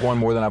watched Rogue One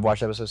more than I've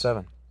watched Episode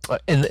 7.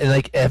 And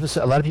like a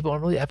lot of people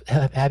aren't really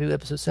happy with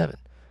Episode 7.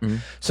 Mm-hmm.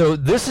 So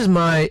this is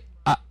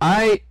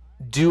I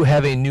do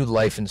have a new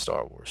life in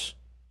Star Wars,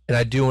 and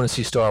I do want to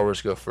see Star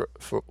Wars go further.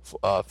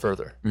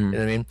 Mm-hmm. You know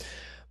what I mean?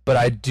 But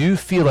I do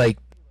feel like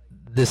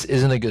this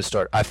isn't a good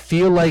start. I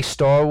feel like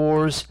Star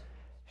Wars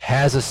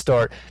has a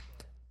start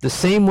the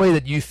same way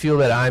that you feel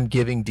that I'm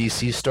giving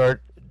DC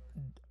start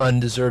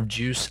undeserved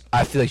juice.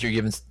 I feel like you're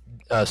giving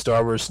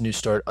Star Wars new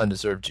start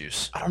undeserved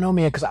juice. I don't know,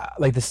 man, because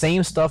like the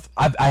same stuff.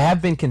 I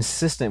have been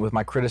consistent with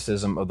my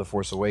criticism of The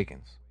Force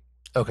Awakens.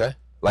 Okay.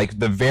 Like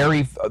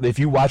if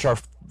you watch our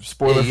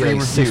spoiler-free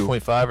review,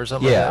 6.5 or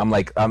something. Yeah,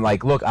 like I'm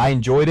like, look, I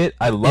enjoyed it.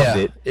 I loved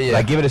it. Yeah.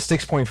 I give it a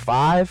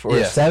 6.5 or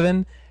a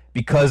 7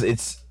 because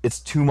it's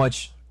too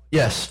much.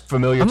 Yes,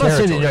 familiar. I'm not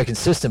territory. saying that you're not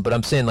consistent, but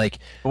I'm saying like.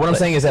 But what I'm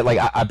saying is that like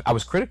I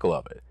was critical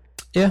of it.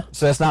 Yeah.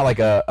 So that's not like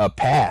a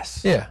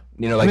pass. Yeah.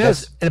 You know, like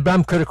but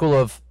I'm critical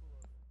of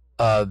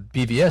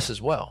BVS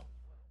as well.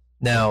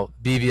 Now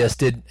BVS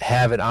did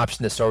have an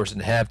option that Star Wars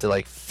didn't have to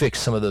like fix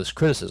some of those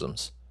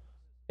criticisms,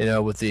 you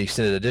know, with the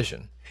extended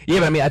edition.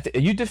 Yeah, but I mean,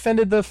 you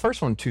defended the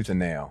first one tooth and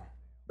nail.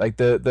 Like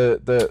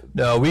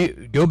No, we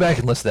go back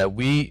and listen to that.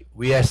 We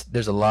asked.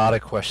 There's a lot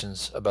of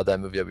questions about that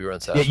movie that we were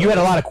unsatisfied. Yeah, you had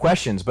a lot of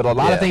questions, but a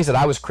lot of things that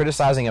I was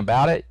criticizing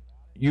about it,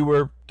 you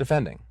were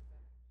defending.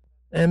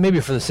 And maybe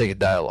for the sake of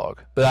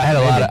dialogue, but I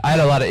had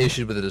a lot of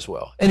issues with it as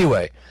well.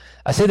 Anyway,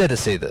 I say that to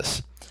say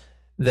this: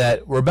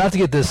 that we're about to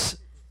get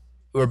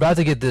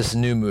this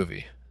new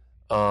movie.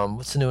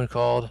 What's the new one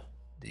called?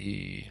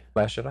 The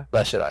Last Jedi.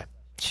 Last Jedi.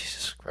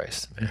 Jesus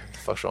Christ, man. What the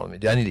fuck's wrong with me?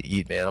 Dude, I need to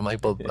eat, man. I'm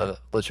like, blood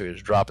sugar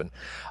is dropping.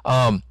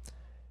 And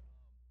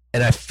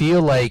I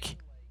feel like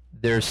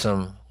there's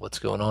some, what's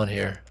going on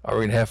here? Are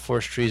we going to have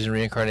Force Treason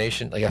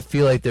reincarnation? Like, I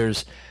feel like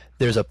there's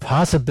a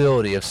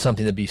possibility of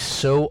something to be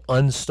so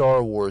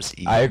un-Star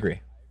Wars-y. I agree.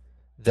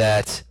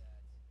 That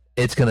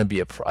it's going to be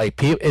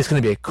it's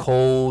going to be a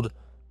cold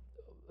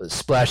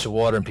splash of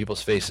water in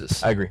people's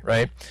faces. I agree.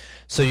 Right?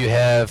 So you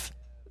have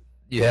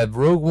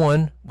Rogue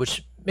One,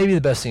 which maybe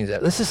the best thing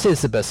ever. Let's just say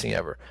it's the best thing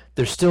ever.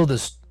 There's still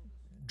this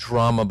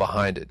drama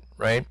behind it,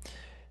 right?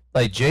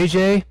 Like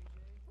JJ,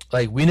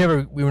 like we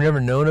were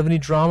never known of any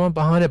drama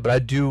behind it, but I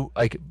do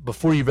like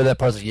before you read that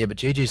part, I was like, yeah, but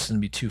JJ's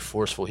gonna be too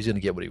forceful. He's gonna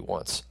get what he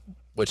wants,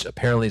 which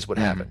apparently is what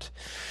happened.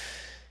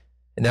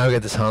 And now we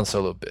got this Han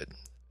Solo bit.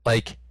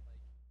 Like,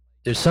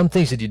 there's some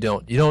things that you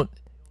don't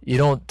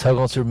tug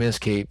on Superman's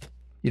cape,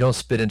 you don't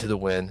spit into the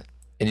wind,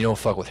 and you don't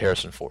fuck with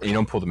Harrison Ford. And you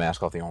don't pull the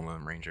mask off the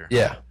Lone Ranger.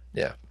 Yeah.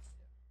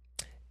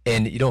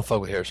 And you don't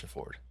fuck with Harrison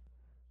Ford.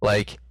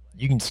 Like,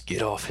 you can just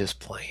get off his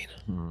plane.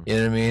 You know what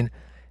I mean?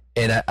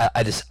 And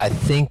I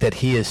think that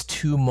he is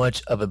too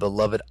much of a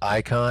beloved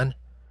icon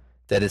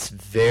that it's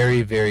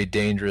very, very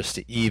dangerous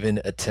to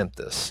even attempt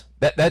this.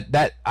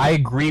 That I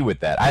agree with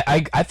that.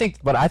 I think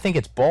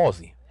it's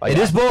ballsy. Like, it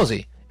is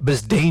ballsy, but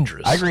it's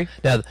dangerous. I agree.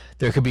 Now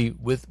there could be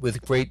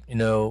with great,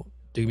 there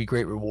could be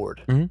great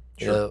reward. Mm-hmm.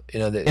 Sure.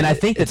 And I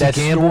think that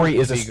story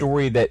is a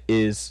story that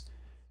is.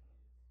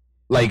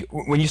 Like,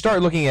 when you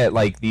start looking at,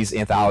 like, these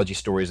anthology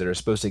stories that are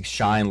supposed to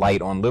shine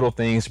light on little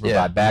things to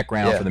provide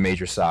background for the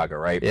major saga,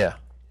 right? Yeah.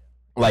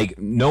 Like,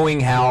 knowing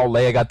how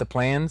Leia got the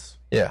plans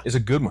is a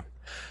good one.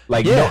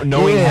 Like,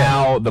 knowing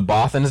how the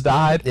Bothans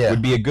died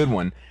would be a good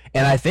one.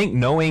 And I think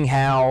knowing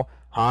how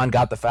Han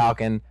got the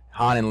Falcon,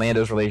 Han and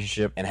Lando's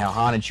relationship, and how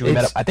Han and Chewie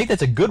met up, I think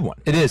that's a good one.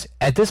 It is.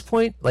 At this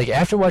point, like,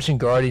 after watching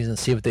Guardians and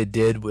see what they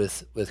did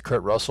with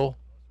Kurt Russell,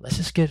 let's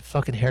just get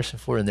fucking Harrison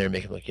Ford in there and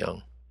make him look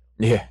young.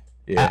 Yeah.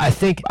 Yeah.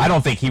 I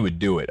don't think he would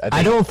do it.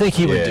 I don't think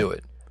he would do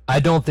it. I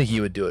don't think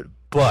he would do it.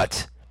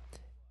 But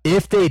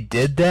if they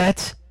did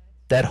that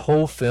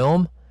whole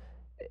film,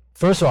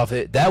 first off,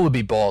 that would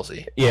be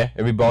ballsy. Yeah,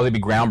 it'd be ballsy. It'd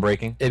be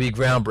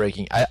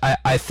groundbreaking.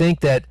 I think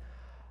that,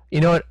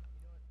 you know what,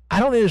 I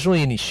don't think there's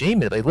really any shame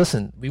in it. Like,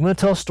 listen, we want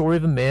to tell a story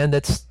of a man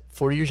that's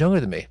 40 years younger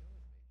than me,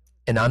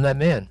 and I'm that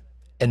man.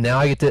 And now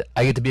I get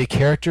to be a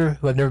character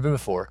who I've never been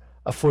before,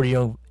 a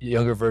 40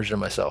 younger version of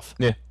myself.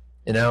 Yeah.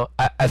 You know,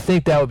 I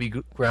think that would be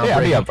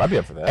groundbreaking. Yeah, I'd be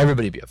up for that.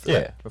 Everybody would be up for that.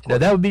 Yeah, of course. Now,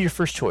 that would be your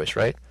first choice,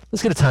 right?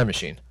 Let's get a time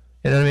machine.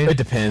 You know what I mean? It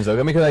depends, though.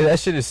 I mean, cause, like, that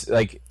shit is,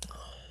 like,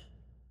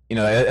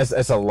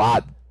 that's a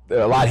lot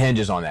a lot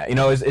hinges on that. You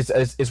know, it's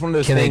one of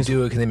those things. Can they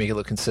do it? Can they make it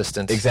look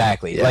consistent?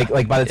 Exactly. Yeah.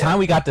 Like by the time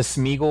we got to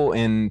Smeagol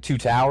in Two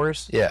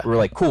Towers, we were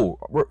like, cool.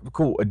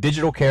 A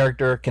digital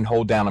character can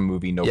hold down a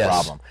movie, no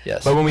problem.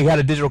 Yes. But when we had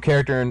a digital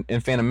character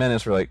in Phantom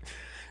Menace, we're like,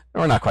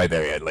 we're not quite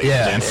there yet, ladies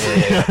and gents.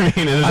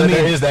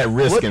 There is that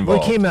risk involved.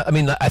 What came out? I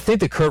mean, I think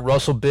the Kurt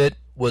Russell bit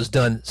was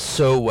done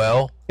so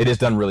well. It is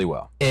done really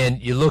well.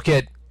 And you look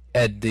at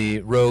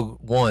the Rogue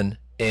One,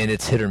 and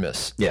it's hit or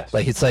miss. Yes.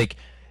 Like it's like,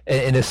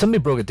 and if somebody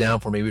broke it down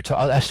for me, I was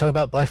talking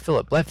about Black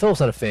Phillip. Black Phillip's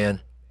not a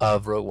fan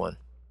of Rogue One.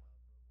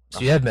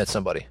 So you have met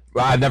somebody.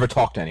 Well, I've never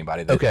talked to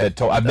anybody.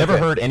 I've never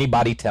heard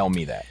anybody tell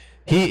me that.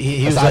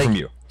 He was aside like, from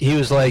you. He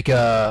was like,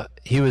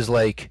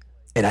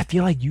 and I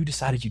feel like you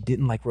decided you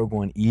didn't like Rogue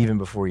One even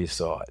before you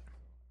saw it.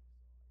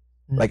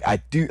 Like I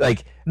do,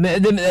 like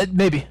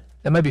maybe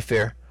that might be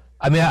fair.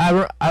 I mean,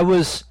 I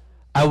was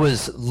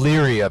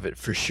leery of it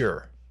for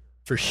sure.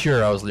 For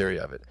sure, I was leery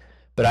of it.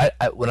 But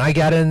I when I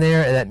got in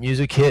there and that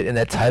music hit and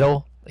that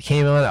title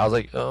came on, I was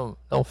like, oh,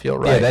 don't feel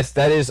right. Yeah,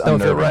 that is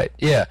don't feel right.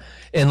 Yeah,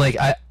 and like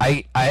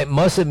I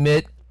must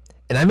admit,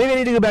 and I maybe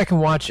need to go back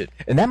and watch it.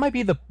 And that might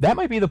be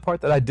the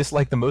part that I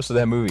dislike the most of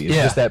that movie.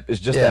 It's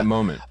just that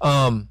moment.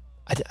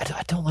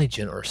 I don't like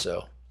Jen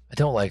Urso. I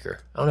don't like her.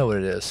 I don't know what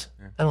it is.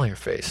 I don't like her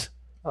face.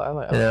 I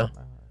like. Yeah,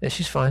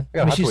 she's fine. I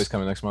got Hot Toys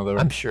coming next month. Over.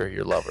 I'm sure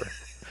you love her.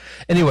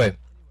 Anyway,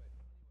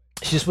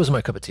 she just wasn't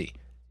my cup of tea.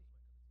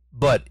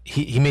 But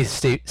he made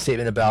a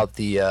statement about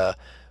the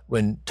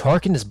when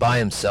Tarkin is by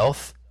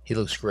himself, he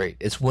looks great.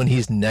 It's when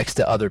he's next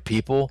to other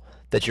people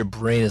that your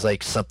brain is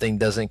like something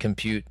doesn't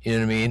compute. You know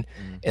what I mean?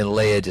 Mm-hmm. And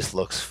Leia just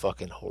looks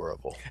fucking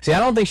horrible. See, I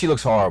don't think she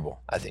looks horrible.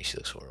 I think she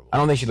looks horrible. I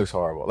don't think she looks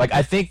horrible. Like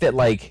I think that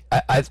like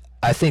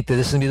I think that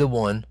this is gonna be the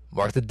one.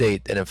 Mark the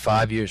date. That in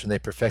 5 years when they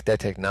perfect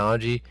that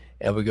technology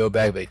and we go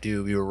back, like,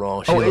 dude, we were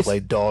wrong. She looks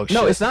like dog shit.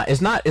 No, it's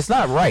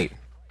not right.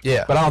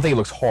 Yeah, but I don't think it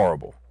looks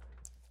horrible.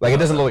 Like it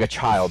doesn't look like a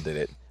child did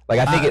it. Like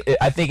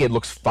I think it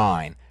looks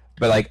fine,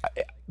 but like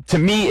to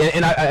me,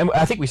 and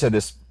I think we said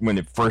this when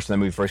the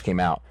movie first came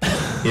out,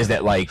 is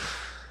that like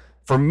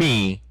for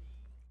me,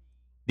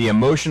 the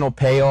emotional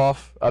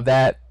payoff of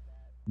that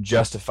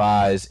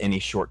justifies any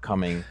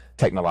shortcoming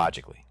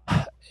technologically.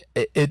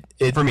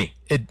 For me,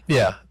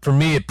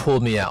 it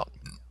pulled me out.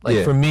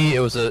 Like for me, it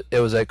was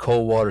that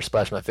cold water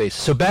splashed my face.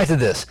 So back to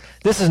this.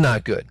 This is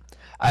not good.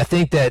 I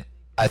think that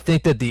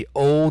the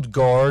old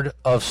guard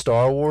of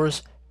Star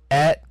Wars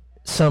at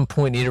some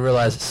point need to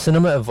realize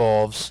cinema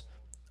evolves,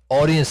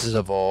 audiences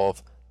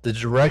evolve, the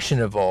direction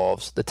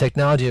evolves, the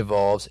technology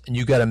evolves, and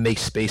you got to make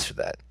space for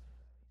that.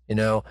 You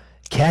know,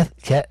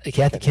 Kathy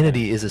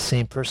Kennedy is the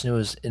same person who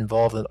was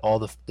involved in all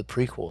the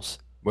prequels.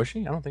 Was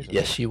she? I don't think so.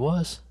 Yes, she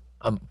was.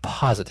 I'm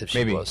positive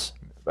she was.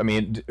 I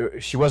mean,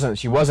 she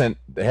wasn't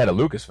the head of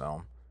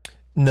Lucasfilm.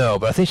 No,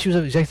 but I think she was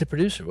an executive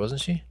producer,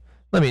 wasn't she?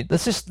 Let me go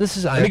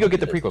get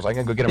the prequels. I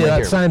can go get them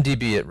right here. Let's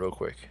IMDb it real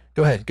quick.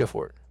 Go ahead, go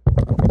for it.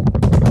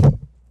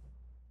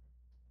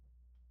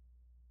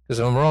 Because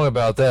if I'm wrong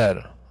about that,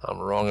 I'm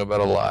wrong about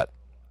a lot.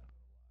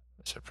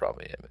 Which I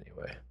probably am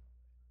anyway.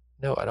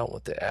 No, I don't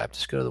want the app.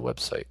 Just go to the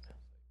website.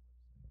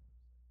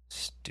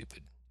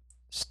 Stupid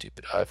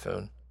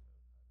iPhone.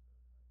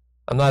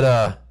 I'm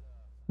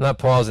not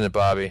pausing it,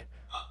 Bobby.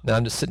 Now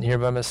I'm just sitting here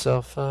by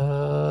myself,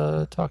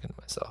 talking to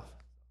myself.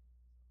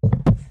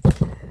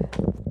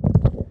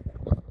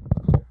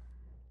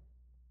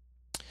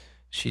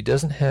 She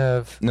doesn't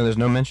have... No, there's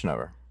no mention of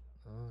her.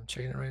 I'm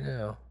checking it right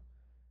now.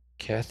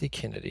 Kathy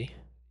Kennedy.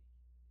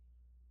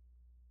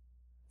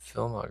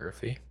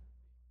 Filmography.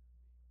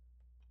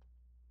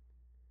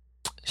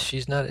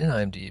 She's not in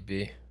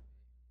IMDb.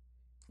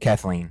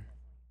 Kathleen.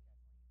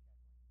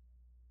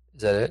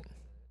 Is that it?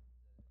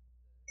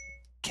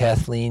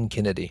 Kathleen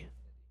Kennedy.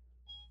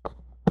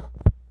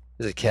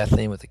 Is it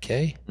Kathleen with a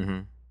K? Mm-hmm.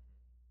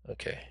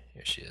 Okay,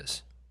 here she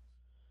is.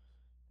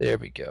 There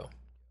we go.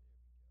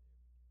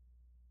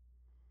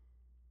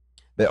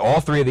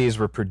 All three of these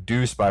were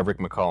produced by Rick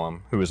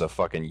McCallum, who is a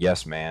fucking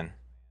yes man.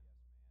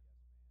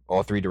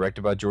 All three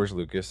directed by George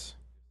Lucas,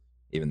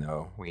 even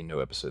though we know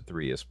Episode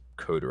 3 is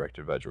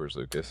co-directed by George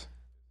Lucas.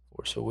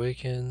 Force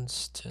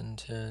Awakens,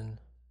 Tintin,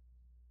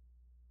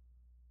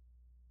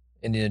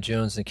 Indiana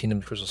Jones and the Kingdom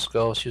of the Crystal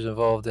Skull she was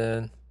involved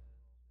in.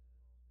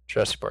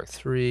 Jurassic Park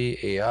 3,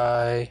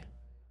 AI,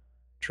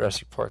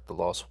 Jurassic Park The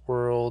Lost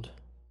World.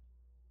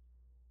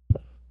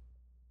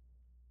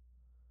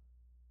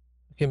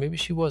 Okay, maybe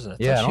she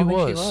wasn't. I thought she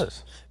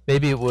was.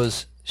 Maybe it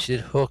was. She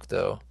did Hook,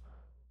 though.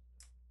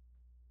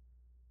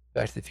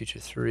 Back to the Future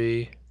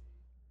 3.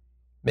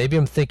 Maybe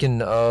I'm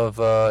thinking of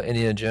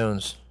Indiana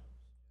Jones.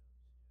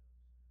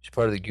 She's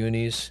part of the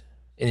Goonies.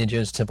 Indiana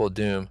Jones Temple of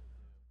Doom.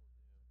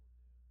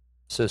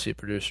 Associate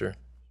producer.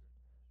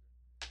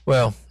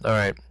 Well, all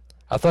right.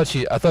 I thought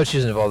she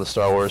was involved with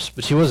Star Wars,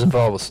 but she was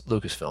involved with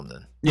Lucasfilm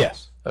then.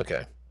 Yes.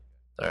 Okay.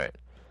 All right.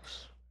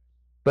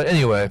 But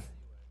anyway,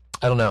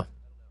 I don't know.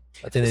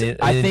 I think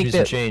they need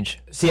to change.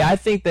 See, I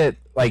think that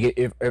like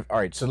if all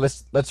right, so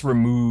let's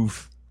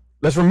remove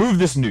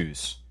this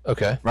news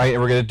Okay. Right,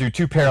 and we're gonna do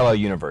 2 parallel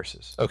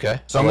universes.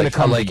 Okay. So I'm gonna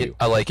come to you.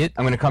 I like it.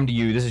 I'm gonna come to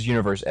you. This is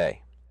Universe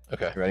A.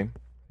 Okay. You ready?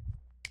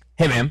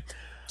 Hey, man.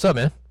 What's up,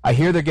 man? I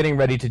hear they're getting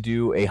ready to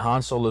do a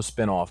Han Solo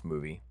spin-off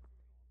movie.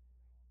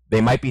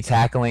 They might be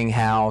tackling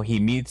how he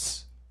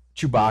meets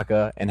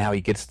Chewbacca and how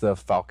he gets the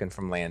Falcon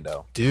from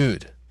Lando.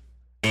 Dude,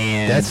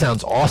 and that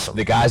sounds awesome.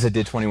 The guys that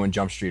did 21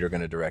 Jump Street are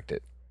going to direct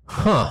it.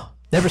 Huh.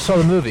 Never saw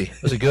the movie.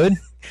 Was it good?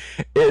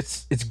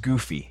 It's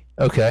goofy.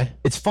 Okay.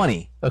 It's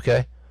funny.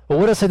 Okay. Well,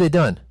 what else have they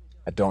done?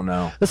 I don't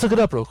know. Let's look it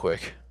up real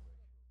quick.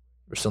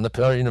 We're still in the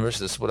parallel universe.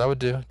 This is what I would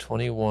do.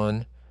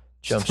 21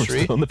 Jump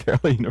Street. Still in the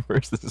parallel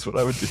universe. This is what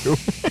I would do.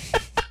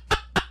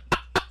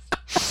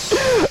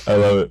 I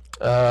love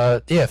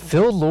it. Yeah,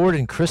 Phil Lord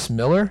and Chris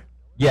Miller.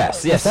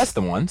 Yes, that's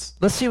the ones.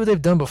 Let's see what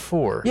they've done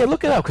before. Yeah,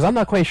 look it up because I'm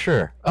not quite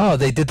sure. Oh,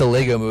 they did the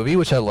Lego Movie,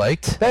 which I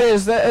liked.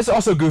 That's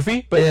also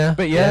goofy, but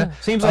yeah.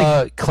 Seems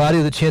like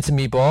Claudia the Chance of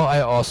Meatball.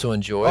 I also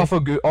enjoy.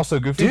 Also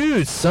goofy.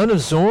 Dude, Son of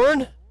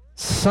Zorn,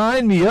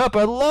 sign me up.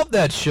 I love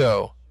that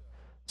show.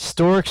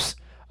 Storks,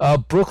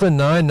 Brooklyn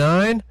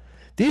Nine-Nine.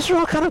 These are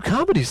all kind of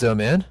comedies, though,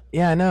 man.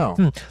 Yeah, I know.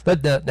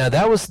 Now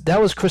that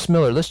was Chris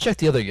Miller. Let's check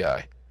the other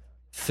guy,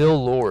 Phil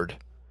Lord.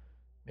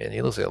 Man,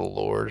 he looks like a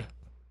lord.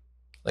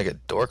 Like a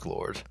dork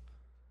lord.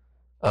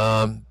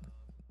 Yeah,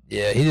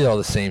 he did all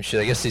the same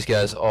shit. I guess these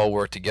guys all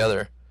work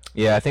together.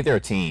 Yeah, I think they're a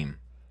team.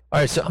 All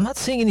right, so I'm not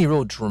seeing any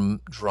real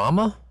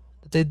drama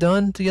that they've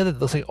done together. It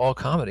looks like all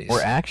comedies.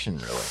 Or action,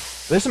 really.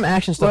 There's some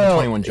action stuff in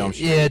 21 Jump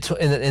Street. Yeah,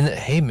 and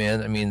hey,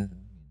 man, I mean,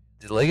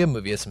 the Lego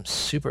Movie has some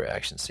super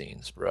action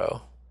scenes,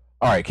 bro.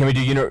 All right, can we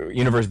do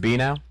Universe B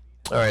now?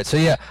 All right, so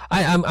yeah,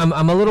 I'm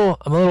a little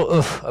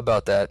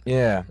about that.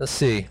 Yeah. Let's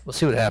see. We'll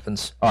see what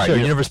happens. All right, sure,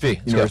 Universe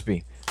B. Universe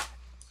B.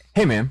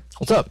 Hey, man.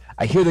 What's up?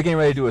 I hear they're getting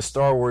ready to do a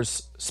Star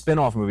Wars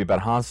spin-off movie about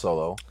Han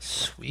Solo.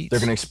 Sweet. They're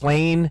going to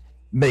explain...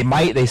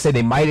 They say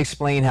they might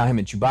explain how him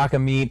and Chewbacca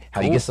meet,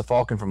 how he gets the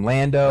Falcon from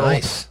Lando.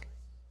 Nice.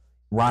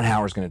 Ron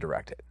Howard's going to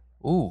direct it.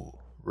 Ooh,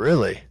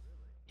 really?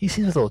 He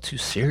seems a little too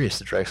serious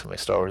to direct something like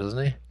Star Wars,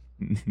 doesn't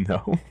he?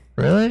 No.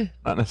 Really?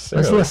 Not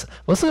necessarily.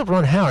 Let's look up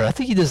Ron Howard. I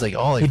think he does like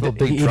all like little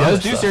big He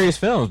does do serious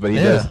films, but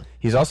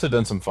he's also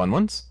done some fun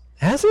ones.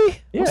 Has he?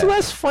 Yeah. What's the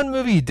last fun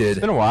movie he did? It's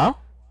been a while.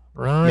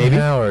 Ron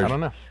Howard. I don't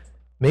know.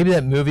 Maybe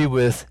that movie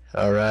with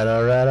All right.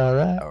 All right.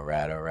 All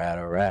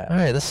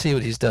right, let's see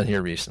what he's done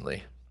here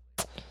recently.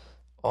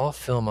 All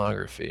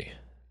filmography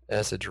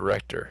as a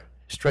director.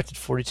 He's directed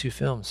 42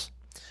 films.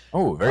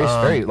 Oh,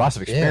 very lots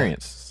of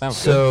experience. Yeah. Sounds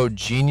good. So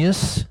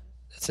Genius,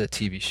 that's a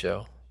TV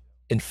show.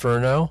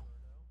 Inferno.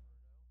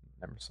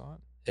 Never saw it.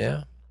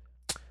 Yeah.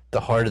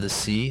 The Heart of the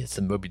Sea. It's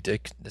a Moby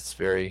Dick. It's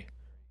very,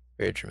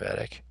 very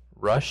dramatic.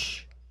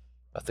 Rush,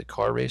 about the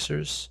car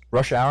racers.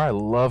 Rush Hour. I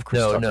love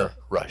Chris Tucker. No,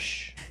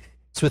 Rush.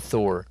 It's with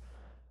Thor.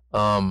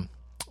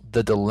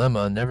 The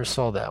Dilemma. Never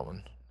saw that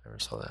one.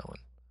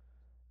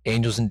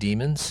 Angels and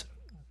Demons.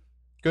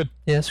 Good.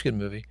 Yeah, it's a good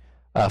movie.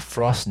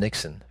 Frost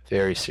Nixon.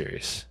 Very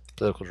serious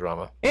political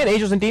drama. And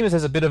Angels and Demons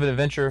has a bit of an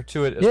adventure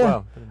to it as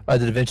well. The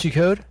Da Vinci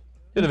Code.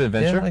 Bit of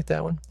adventure. Yeah, I like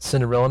that one.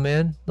 Cinderella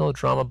Man. Little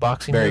drama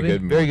boxing movie.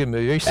 Very good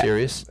movie. Very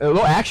serious. A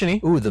little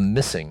actiony. Ooh, The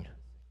Missing.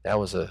 That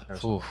was about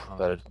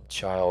a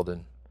child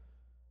and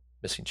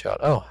missing child.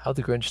 Oh, How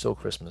the Grinch Stole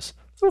Christmas.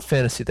 A little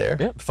fantasy there.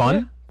 Yeah, fun.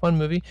 Yeah, fun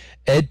movie.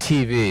 Ed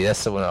TV.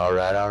 That's the one. All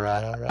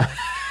right.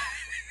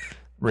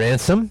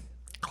 Ransom.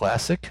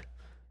 Classic.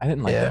 I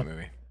didn't like that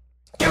movie.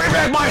 Give me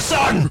back my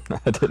son!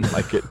 I didn't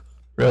like it.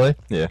 Really?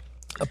 Yeah.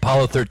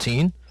 Apollo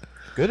 13.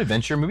 Good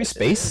adventure movie.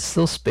 Space. It's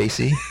still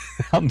spacey.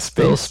 Out in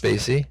space. Still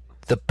spacey.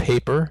 The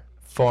Paper.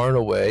 Far and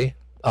Away.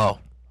 Oh.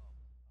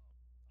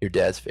 Your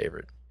dad's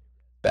favorite.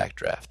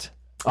 Backdraft.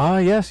 Oh,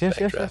 yes.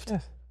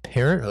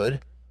 Parenthood.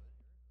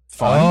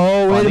 Fun.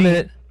 Oh, wait a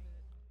minute.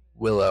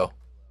 Willow.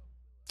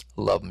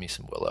 Love me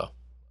some Willow.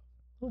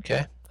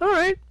 Okay. All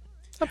right.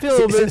 I feel a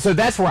little bit. So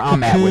that's where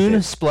I'm at with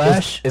it.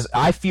 Splash. Is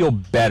I feel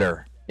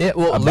better. Yeah,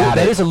 well, that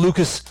is a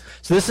Lucas.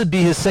 So this would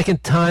be his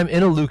second time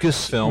in a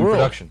Lucas film world.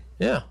 production.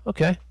 Yeah.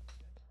 Okay.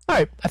 All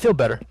right. I feel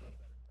better.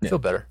 I feel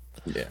better.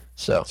 Yeah.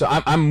 So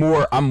I'm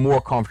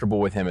more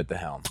comfortable with him at the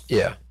helm.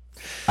 Yeah.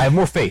 I have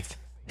more faith.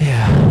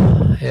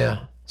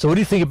 Yeah. So what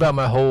do you think about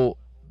my whole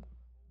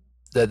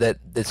that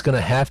it's going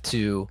to have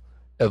to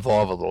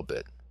evolve a little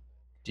bit?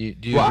 Do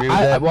you agree with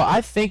that? Well,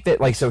 I think that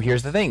so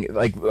here's the thing.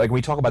 Like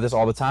we talk about this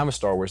all the time with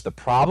Star Wars. The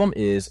problem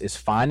is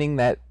finding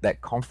that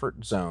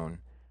comfort zone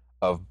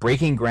of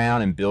breaking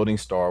ground and building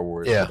Star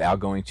Wars without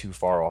going too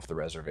far off the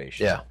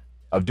reservation. Yeah.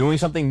 Of doing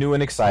something new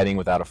and exciting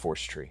without a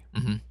force tree.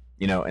 Mm-hmm.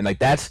 You know, and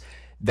that's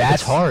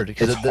hard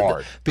because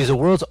the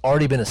world's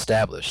already been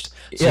established.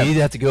 So you either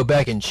have to go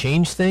back and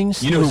change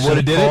things. You know who would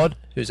have did it?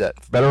 Who's that?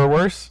 Better or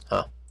worse?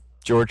 Huh?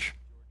 George.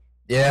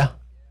 Yeah.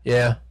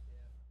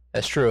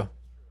 That's true.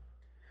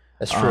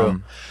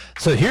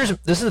 So this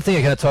is the thing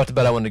I kind of talked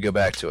about. I wanted to go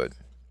back to it.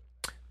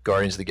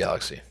 Guardians of the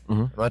Galaxy.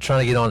 Mm-hmm. I'm not trying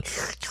to get on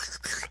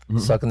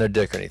sucking their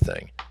dick or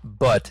anything,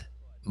 but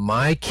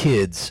my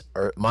kids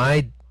are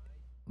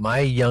my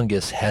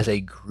youngest has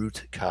a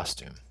Groot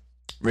costume.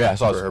 Yeah, I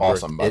saw it's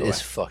awesome. By the way, it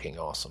is fucking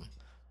awesome,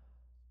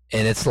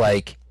 and it's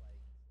like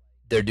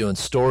They're doing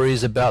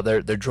stories about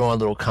they're drawing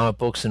little comic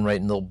books and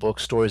writing little book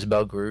stories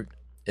about Groot.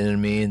 You know what I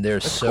mean? They are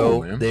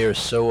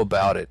so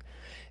about it,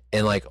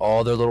 and like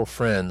all their little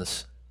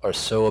friends are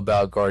so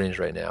about Guardians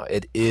right now.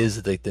 It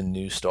is like the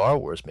new Star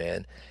Wars,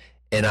 man.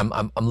 And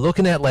I'm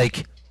looking at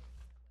what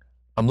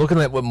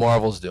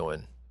Marvel's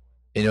doing.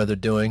 You know, they're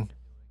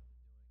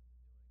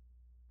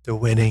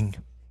winning.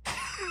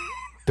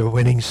 They're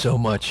winning so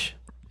much,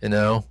 you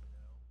know,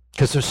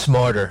 because they're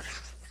smarter.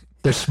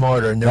 They're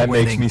smarter and they're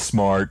winning. That makes me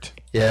smart.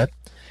 Yeah.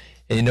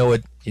 And you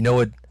know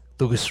what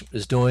Lucas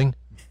is doing?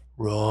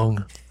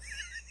 Wrong.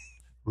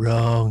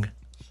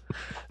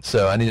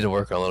 So I need to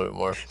work on a little bit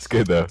more. It's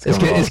good though.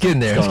 It's getting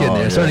there. It's getting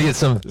there. It's starting to get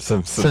some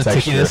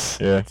tickiness,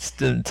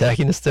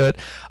 tackiness to it.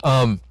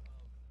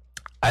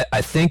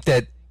 I think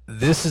that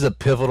this is a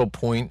pivotal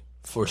point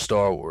for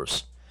Star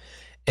Wars,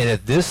 and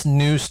if this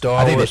new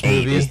Star Wars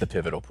movie is the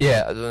pivotal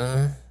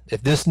point.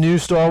 If this new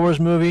Star Wars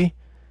movie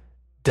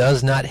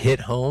does not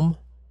hit home,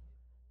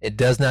 it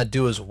does not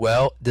do as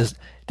well.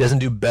 Doesn't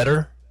do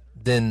better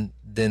than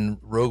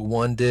Rogue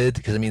One did,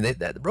 because I mean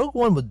that Rogue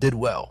One did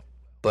well,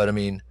 but I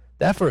mean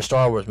that for a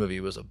Star Wars movie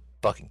was a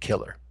fucking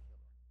killer.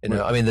 You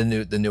know, I mean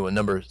the new one,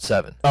 number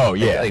 7. Oh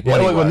yeah,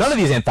 well, none of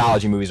these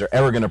anthology movies are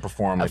ever going to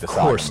perform like the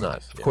saga. Of course not.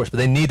 Of course, but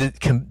they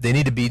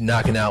need to be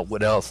knocking out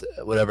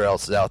whatever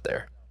else is out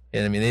there.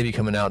 And I mean, they'd be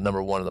coming out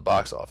number 1 in the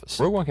box office.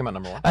 Rogue One came out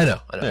number 1. I know.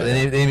 Yeah.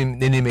 They need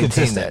to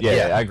maintain that.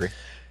 Yeah, I agree.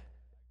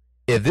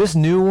 If this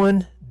new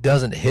one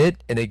doesn't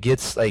hit and it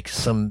gets like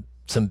some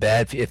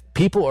bad, if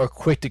people are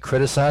quick to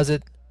criticize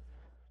it,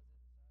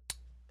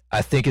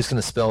 I think it's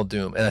going to spell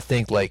doom. And I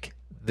think like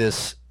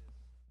this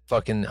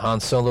fucking Han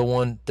Solo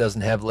one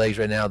doesn't have legs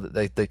right now.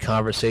 The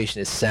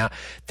conversation is sound.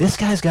 This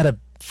guy's got to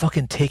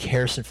fucking take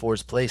Harrison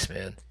Ford's place,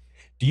 man.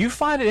 Do you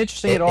find it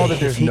interesting at all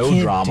that there's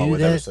no drama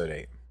with Episode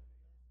 8?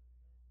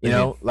 You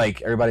know,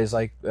 like everybody's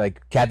like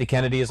Kathy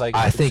Kennedy is like.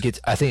 I think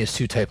it's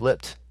too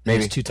tight-lipped.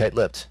 Maybe it's too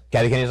tight-lipped.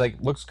 Kathy Kennedy's like,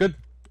 looks good.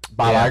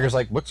 Bob Iger's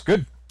like, looks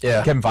good.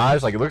 Yeah. Kevin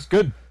Feige's like, it looks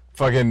good.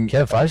 Fucking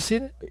Kevin Feige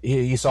seen it?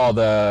 He saw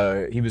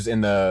he was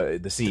in the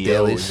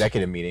CEO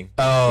executive meeting.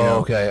 Oh, you know,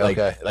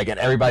 okay. Like, and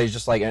everybody's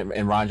just like,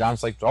 and Ron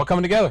Johnson's like, it's all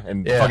coming together,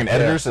 and fucking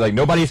editors are like,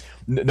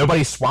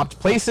 nobody swapped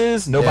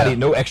places, no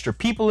extra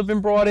people have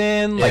been brought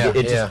in. Like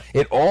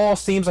it all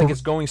seems like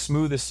it's going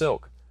smooth as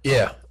silk.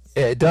 Yeah,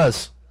 it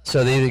does.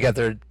 So they either got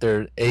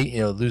their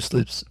loose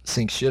lips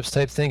sink ships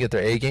type thing, get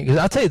their A game. Because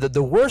I'll tell you,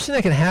 the worst thing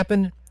that can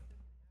happen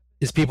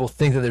is people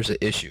think that there's an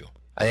issue.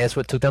 I think that's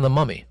what took down the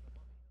Mummy.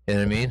 You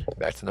know what I mean?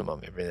 Back to the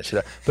Mummy, bring that shit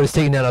up. But it's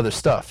taking down other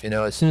stuff. You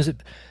know, as soon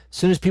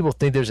as people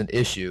think there's an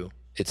issue,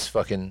 it's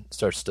fucking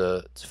starts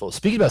to fall.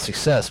 Speaking about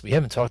success, we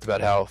haven't talked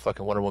about how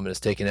fucking Wonder Woman is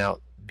taking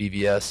out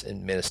BVS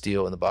and Man of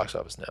Steel in the box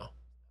office now.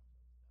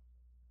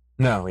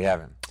 No, we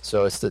haven't.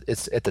 So it's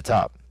at the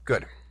top.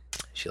 Good.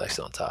 She likes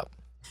it on top.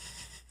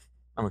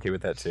 I'm okay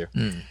with that too.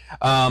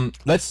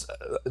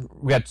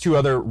 We got 2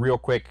 other real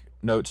quick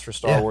notes for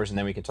Star Wars, and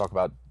then we can talk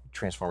about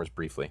Transformers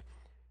briefly.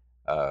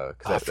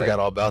 I forgot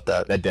all about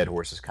that. That dead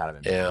horse is kind of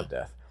in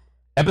death.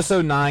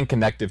 Episode 9,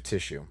 Connective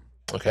Tissue.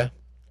 Okay.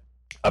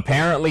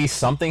 Apparently,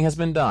 something has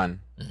been done.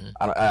 Mm-hmm.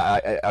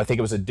 I think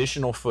it was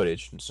additional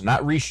footage, so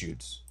not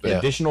reshoots, but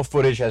additional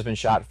footage has been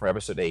shot for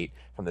Episode 8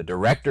 from the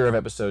director of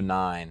Episode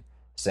 9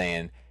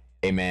 saying,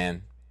 hey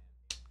man,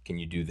 can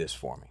you do this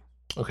for me?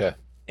 Okay.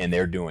 And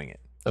they're doing it.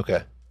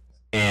 Okay.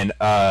 And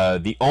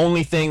the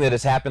only thing that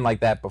has happened like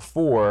that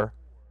before,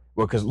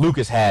 well, because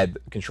Lucas had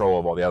control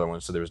of all the other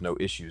ones, so there was no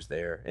issues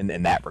there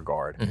in that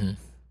regard,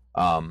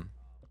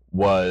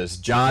 was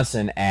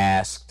Johnson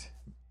asked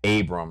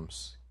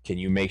Abrams, can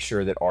you make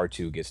sure that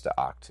R2 gets to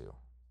Ahch-To?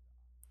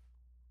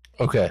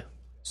 Okay.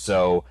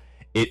 So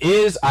it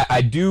is,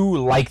 I do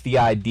like the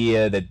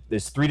idea that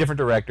there's 3 different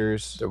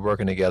directors. They're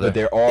working together. But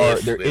there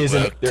is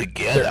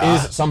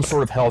some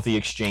sort of healthy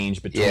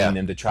exchange between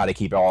them to try to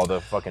keep all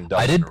the fucking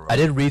ducks in a row. I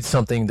did read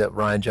something that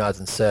Rian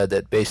Johnson said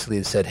that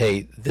basically said,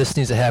 hey, this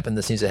needs to happen,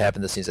 this needs to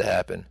happen, this needs to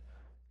happen.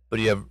 But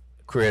you have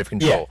creative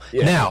control.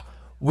 Yeah. Now,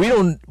 we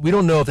don't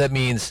know if that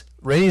means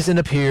Rainey's end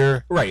up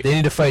here, right? They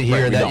need to fight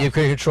here, and that you have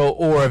creative control,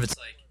 or if it's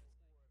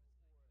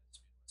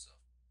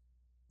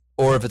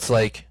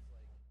like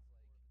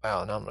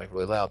wow, now I'm like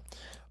really loud.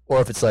 Or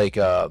if it's like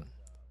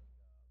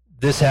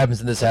this happens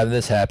and this happens and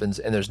this happens,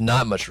 and there's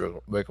not much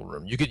wiggle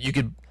room. You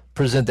could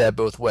present that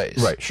both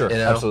ways. Right. Sure. You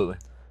know? Absolutely.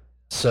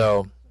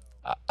 So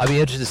I'd be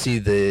interested to see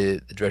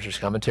the director's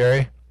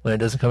commentary when it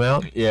doesn't come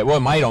out. Yeah. Well,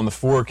 it might on the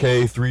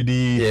 4K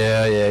 3D.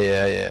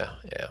 Yeah.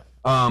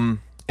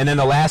 And then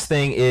the last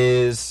thing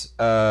is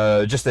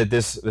just that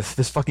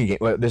this fucking game,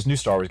 this new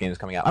Star Wars game is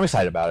coming out. I'm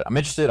excited about it. I'm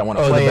interested. I want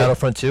to play the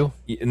Battlefront 2?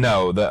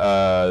 No,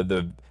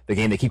 the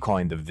game they keep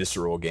calling the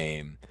Visceral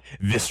game.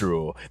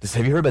 Visceral.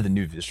 Have you heard about the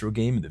new Visceral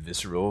game and the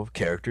Visceral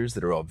characters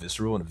that are all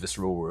visceral in a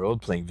visceral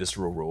world, playing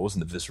visceral roles in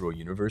the visceral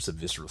universe of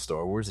Visceral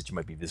Star Wars that you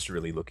might be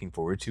viscerally looking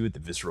forward to at the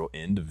visceral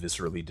end of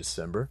Viscerally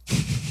December?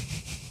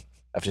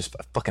 I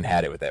fucking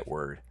had it with that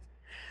word.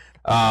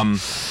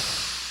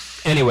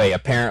 Anyway,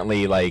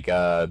 apparently, like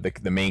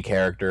the main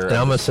character. And I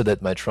almost said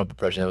that my Trump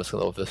impression was a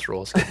little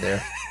visceral. It's getting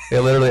there. Yeah,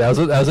 literally, I was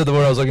at the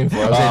word I was looking for.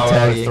 I was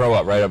tagging. Throw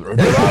up right up.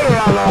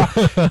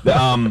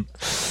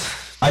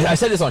 I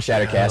said this on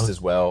Shattercast as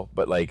well,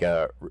 but like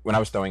when I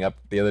was throwing up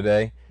the other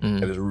day,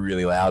 it was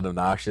really loud and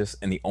obnoxious,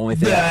 and the only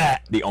thing,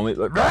 it was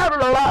like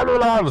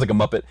a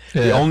Muppet.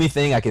 Yeah. The only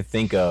thing I could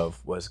think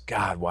of was,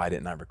 God, why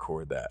didn't I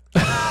record that?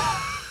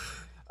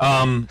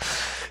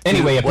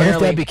 Anyway, dude, apparently, what if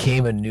that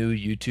became a new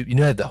YouTube? You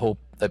know, the whole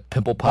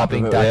pimple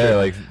popping doctor. Yeah,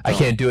 like, I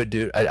can't do it,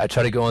 dude. I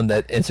try to go on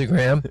that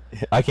Instagram.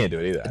 I can't do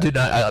it either, dude.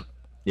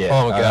 Yeah.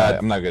 Oh my God,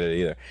 I'm not good at it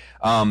either.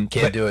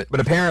 Can't do it. But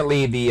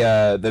apparently,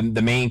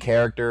 the main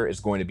character is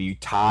going to be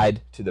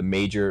tied to the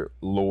major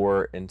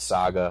lore and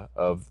saga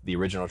of the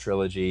original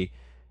trilogy.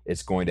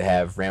 It's going to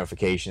have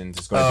ramifications.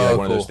 It's going to be like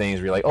one of those things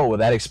where you're like, oh, well,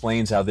 that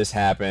explains how this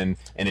happened,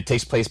 and it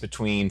takes place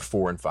between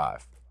 4 and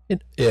 5.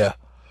 Yeah.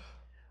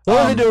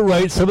 Well, they do it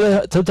right.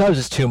 Sometimes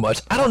it's too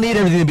much. I don't need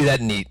everything to be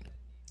that neat.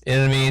 You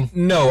know what I mean?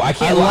 No, I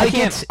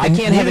can't. I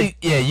can't have it.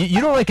 Yeah,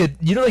 you don't like a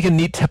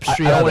neat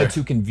tapestry. I don't want it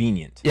too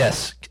convenient.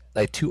 Yes.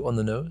 Like too on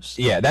the nose.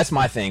 Yeah, that's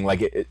my thing.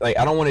 Like,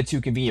 I don't want it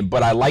too convenient,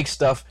 but I like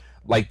stuff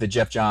like the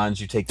Jeff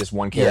Johns. You take this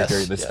one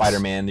character, the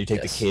Spider-Man. You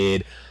take the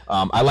kid.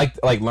 I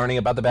like learning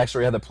about the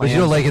backstory of the plans. But you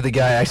don't like it. The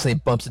guy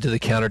accidentally bumps into the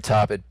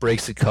countertop. It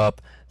breaks the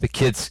cup. The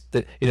kid's,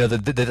 my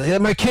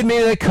kid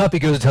made that cup. He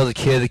goes and tells the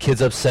kid. The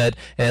kid's upset,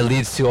 and it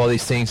leads to all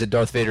these things that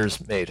Darth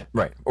Vader's made.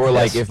 Right. Or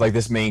like if like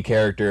this main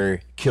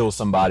character kills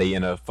somebody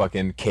in a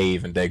fucking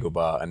cave in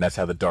Dagobah, and that's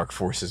how the dark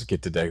forces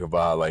get to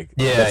Dagobah. Like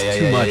that's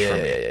too much for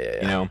me.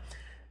 You know.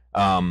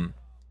 I'm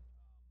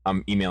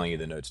emailing you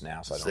the notes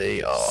now, so I don't.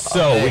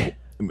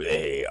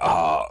 They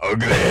are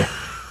ugly.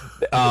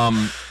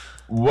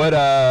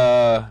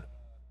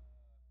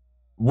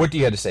 What do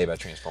you have to say about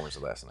Transformers: The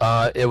Last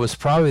Night? It was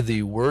probably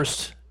the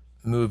worst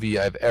movie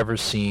I've ever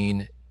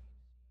seen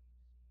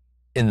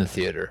in the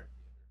theater,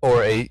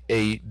 or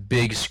a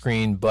big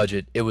screen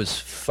budget. It was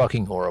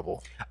fucking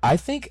horrible. I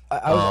think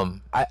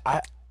I'm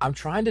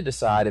trying to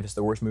decide if it's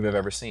the worst movie I've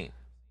ever seen.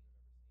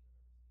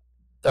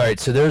 All right,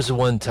 so there's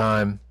one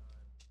time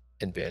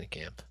in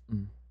Bandcamp.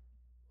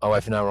 My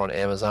wife and I were on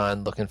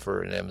Amazon looking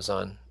for an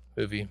Amazon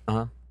movie.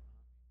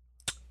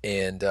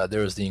 And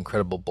there was The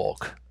Incredible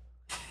Bulk.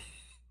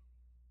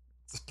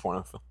 It's a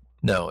porno film.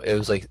 No, it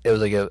was like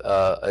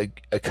a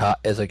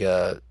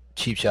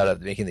cheap shot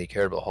of making The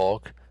Incredible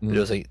Hulk.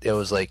 But it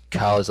was like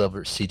college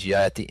level CGI.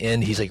 At the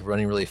end, he's like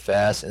running really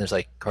fast, and there's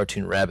like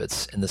cartoon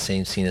rabbits in the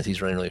same scene as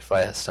he's running really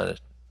fast, trying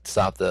to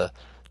stop the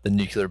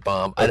nuclear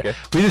bomb. Okay.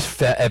 We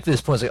just at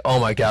this point, it's like,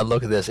 oh my God,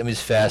 look at this. And we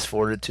just fast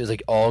forwarded to, it's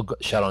like all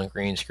shot on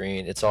green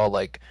screen. It's all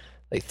like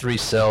 3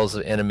 cells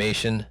of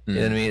animation. You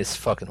know what I mean? It's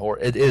fucking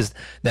horrible. It is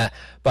that,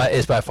 but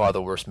it's by far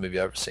the worst movie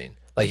I've ever seen.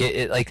 Like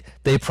like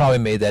they probably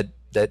made that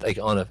like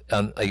on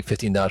like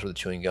 $15 worth of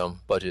chewing gum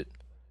budget.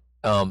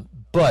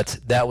 But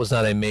that was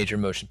not a major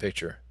motion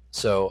picture,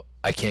 so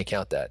I can't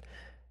count that.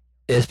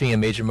 This being a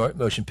major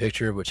motion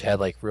picture, which had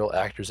like real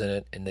actors in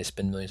it, and they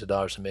spend millions of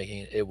dollars in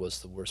making it, it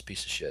was the worst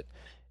piece of shit.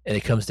 And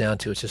it comes down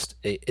to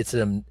it's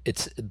a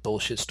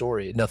bullshit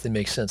story. Nothing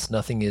makes sense.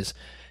 Nothing is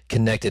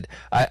connected.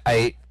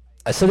 I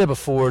said that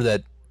before,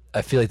 that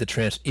I feel like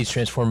each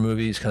Transformer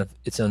movie is kind of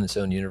its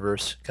own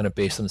universe, kind of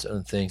based on its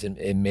own things, and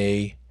it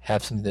may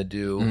have something to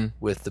do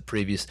with the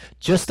previous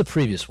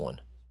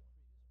one,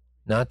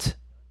 not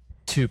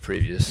 2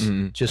 previous,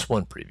 just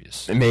 1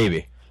 previous.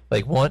 Maybe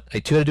like 2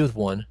 had to do with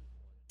 1,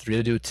 3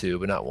 had to do with 2,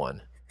 but not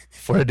 1,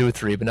 4 had to do with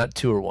 3, but not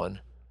 2 or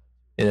 1.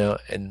 You know,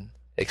 and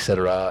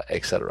etc.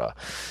 etc.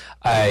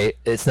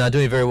 It's not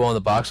doing very well in the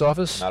box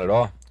office. Not at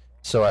all.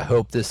 So I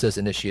hope this does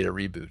initiate a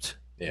reboot,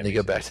 and they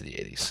go back to the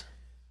 80s.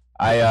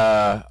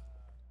 I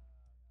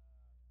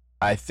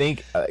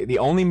think the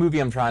only movie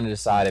I'm trying to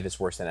decide if it's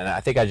worse than, and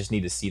I think I just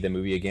need to see the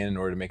movie again in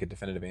order to make a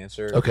definitive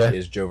answer. Okay.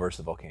 Is Joe versus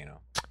the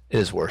Volcano. It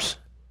is worse.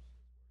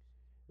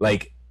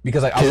 Like,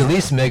 because like at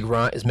least Meg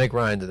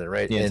Ryan in it,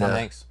 right? Yeah, Tom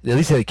Hanks. At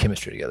least they had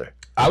chemistry together.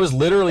 I was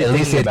literally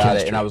thinking about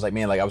it, and I was like,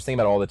 man, like I was thinking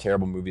about all the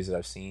terrible movies that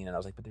I've seen, and I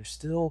was like, but there's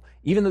still,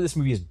 even though this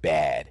movie is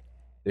bad,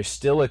 there's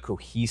still a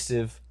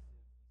cohesive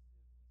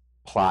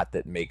plot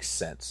that makes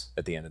sense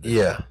at the end of the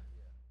day.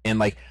 And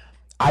like,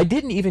 I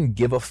didn't even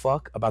give a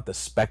fuck about the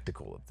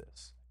spectacle of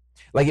this.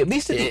 Like, at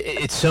least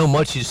it's so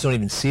much you just don't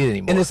even see it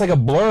anymore. And it's like a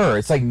blur.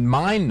 It's like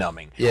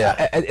mind-numbing.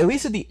 Yeah. At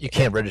least at the you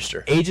can't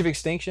register. Age of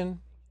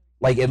Extinction,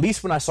 like at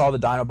least when I saw the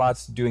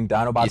Dinobots doing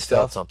Dinobot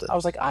stuff, I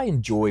was like, I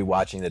enjoy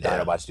watching the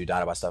Dinobots do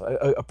Dinobot stuff.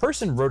 A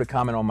person wrote a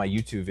comment on my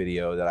YouTube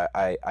video that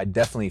I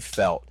definitely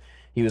felt.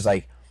 He was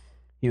like,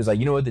 you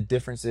know what the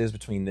difference is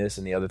between this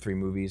and the other 3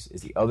 movies?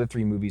 Is the other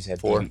 3 movies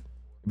have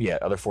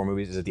other 4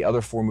 movies. Is that the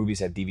other 4 movies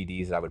have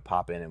DVDs that I would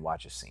pop in and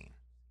watch a scene.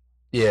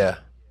 Yeah.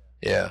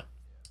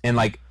 And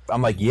like,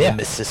 I'm like, yeah,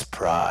 Nemesis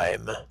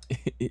Prime.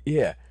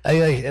 Yeah.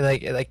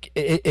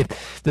 It's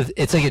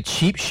like a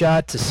cheap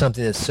shot to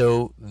something that's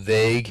so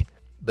vague,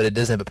 but it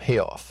doesn't have a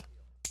payoff.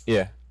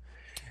 Yeah.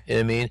 You know what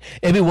I mean?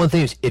 It'd be one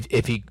thing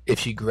if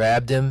she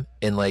grabbed him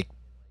and like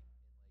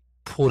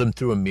pulled him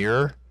through a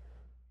mirror,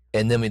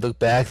 and then we look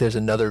back, there's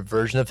another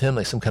version of him,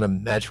 like some kind of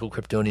magical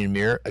Cybertronian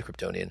mirror,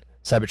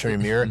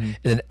 and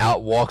then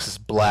out walks this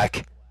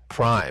black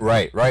Prime.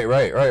 Right.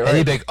 And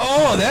he'd be like,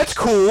 oh, that's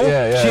cool.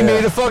 She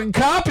made a fucking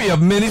copy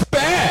of him, and he's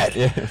bad.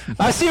 Yeah.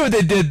 I see what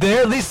they did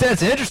there. At least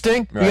that's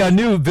interesting. Right. We got a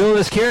new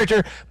villainous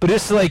character, but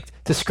it's like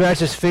to scratch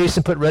his face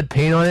and put red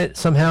paint on it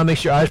somehow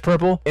makes your eyes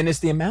purple. And it's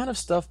the amount of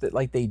stuff that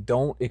like they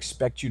don't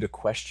expect you to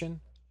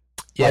question.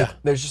 Yeah. Like,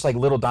 there's just like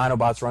little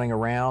Dinobots running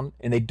around,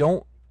 and they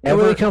don't ever...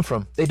 Where do they come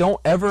from? They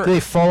don't ever they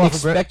fall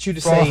expect you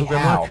to say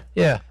how.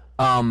 Yeah.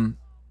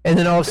 And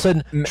then all of a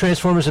sudden,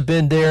 Transformers have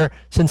been there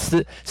since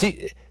the...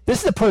 See, this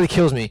is the part that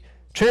kills me.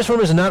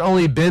 Transformers have not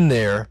only been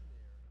there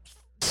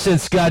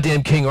since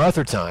goddamn King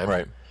Arthur time.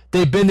 Right.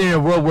 They've been there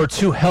in World War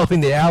II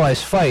helping the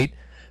Allies fight,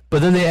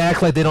 but then they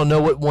act like they don't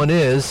know what one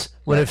is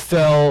when it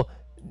fell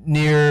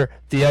near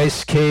the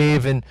ice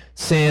cave and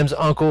Sam's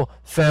uncle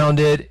found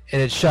it and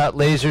it shot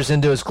lasers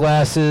into his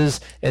glasses,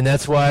 and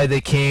that's why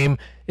they came,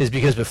 is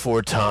because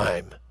before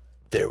time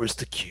there was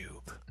the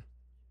cube.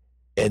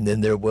 And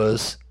then there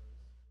was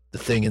the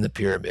thing in the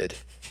pyramid.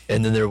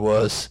 And then there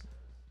was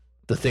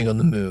the thing on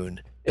the moon.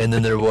 And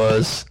then there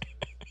was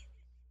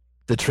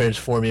the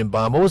transformium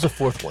bomb. What was the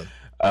fourth one?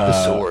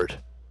 The sword.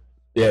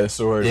 Yeah, the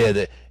sword. Yeah,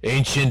 the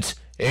ancient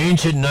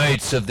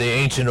knights of the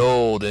ancient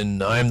old,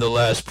 and I'm the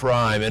last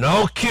Prime, and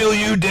I'll kill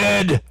you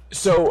dead.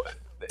 So,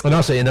 and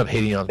also end up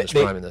hating Optimus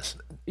Prime in this.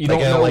 I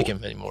don't like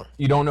him anymore.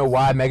 You don't know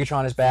why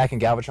Megatron is back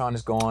and Galvatron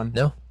is gone.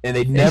 No, and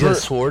they never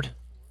sword.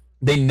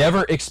 They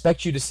never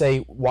expect you to say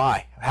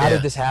why. How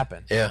did this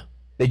happen? Yeah.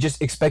 They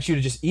just expect you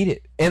to just eat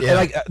it. And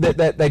like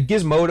that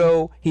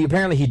Gizmodo,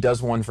 he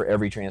does one for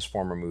every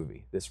Transformer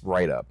movie. This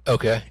write-up.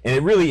 Okay. And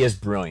it really is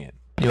brilliant.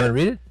 You want to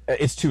read it?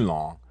 It's too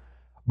long.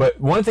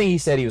 But one thing he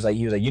said, he was like,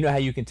 you know how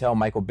you can tell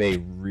Michael Bay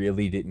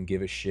really didn't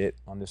give a shit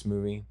on this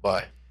movie?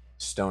 Why?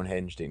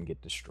 Stonehenge didn't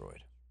get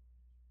destroyed.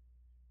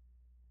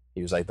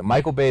 He was like, the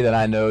Michael Bay that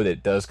I know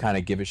that does kind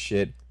of give a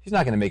shit, he's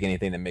not going to make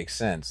anything that makes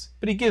sense.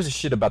 But he gives a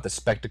shit about the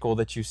spectacle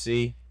that you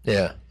see.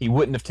 Yeah. He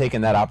wouldn't have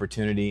taken that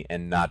opportunity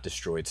and not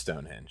destroyed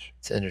Stonehenge.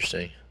 It's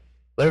interesting.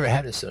 Whatever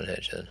happened to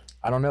Stonehenge then?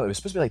 I don't know. It was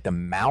supposed to be like the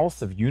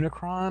mouth of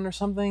Unicron or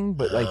something,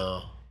 but like...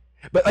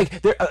 But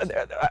like, there,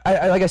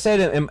 like I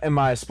said in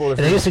my spoiler...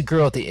 And I guess the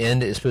girl at the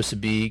end is supposed to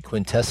be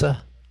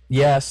Quintessa?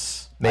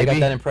 Yes. Maybe. I got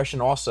that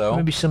impression also.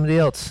 Maybe somebody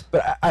else.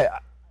 But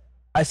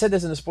I said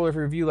this in the spoiler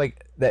review,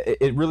 like, that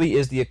it really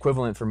is the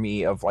equivalent for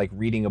me of, like,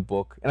 reading a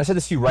book. And I said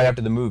this to you right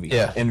after the movie.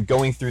 Yeah. And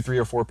going through 3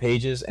 or 4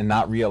 pages and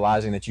not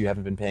realizing that you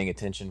haven't been paying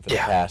attention for the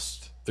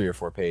past 3 or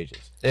 4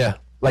 pages. Yeah.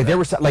 Like, there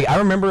was... Like, I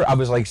remember I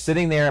was, like,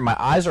 sitting there and my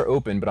eyes are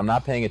open, but I'm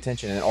not paying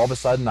attention. And all of a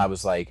sudden, I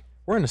was like,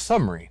 we're in a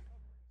submarine.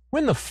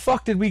 When the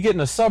fuck did we get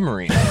in a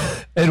submarine?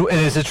 and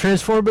it's a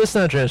Transformer, but it's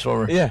not a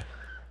Transformer. Yeah.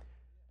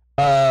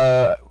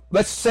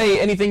 Let's say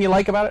anything you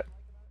like about it.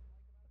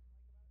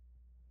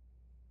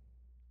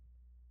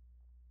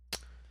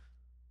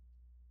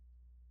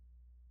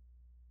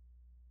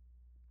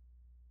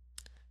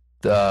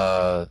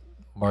 The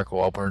Mark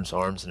Wahlberg's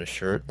arms in a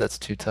shirt, that's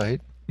too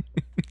tight.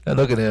 And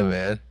look at him,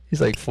 man. He's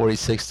like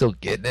 46, still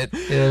getting it.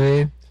 You know what I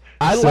mean?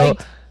 I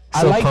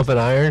liked pumping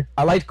iron.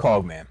 I liked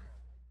Cogman.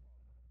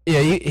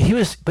 Yeah, he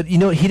was, but he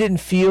didn't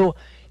feel.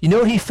 You know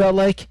what he felt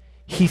like?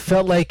 He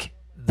felt like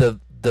the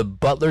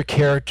Butler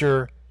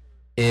character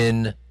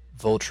in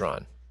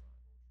Voltron.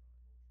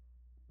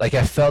 Like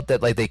I felt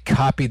that like they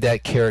copied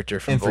that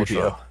character from Voltron.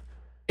 3PO.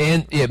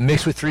 And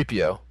mixed with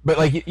 3PO. But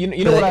like you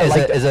know what I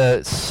like as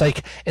a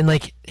psych, and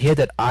like he had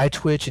that eye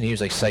twitch and he was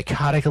like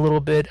psychotic a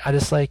little bit. I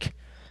just like,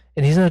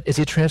 and he's not. Is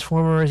he a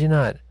Transformer or is he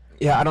not?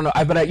 Yeah, I don't know.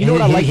 But you know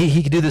what I like?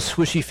 He could do the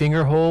swishy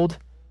finger hold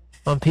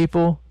on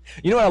people.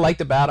 You know what I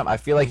liked about him? I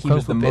feel like he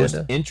was the most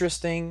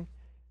interesting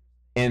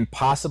and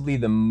possibly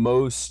the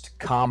most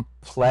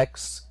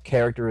complex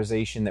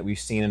characterization that we've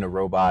seen in a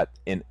robot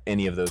in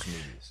any of those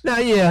movies. No,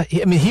 yeah.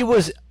 I mean, he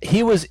was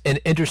an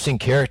interesting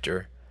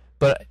character,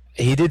 but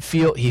I did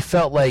feel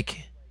like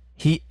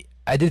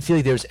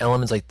there was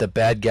elements like the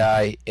bad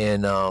guy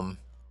in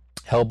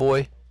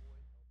Hellboy.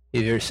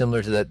 He's very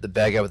similar to the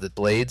bad guy with the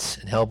blades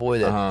in Hellboy,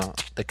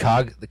 the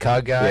cog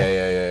guy.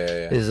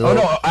 Yeah.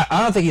 No, I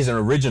don't think he's an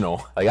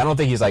original. Like I don't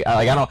think he's I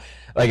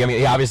mean,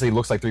 he obviously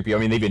looks like 3PO. I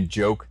mean, they even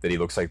joke that he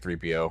looks like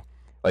 3PO.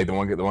 Like the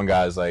one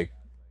guy's like,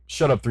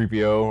 "Shut up,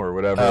 3PO," or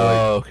whatever.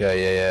 Oh,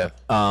 okay, yeah.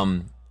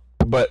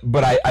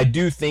 But I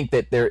do think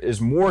that there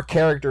is more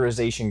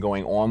characterization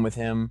going on with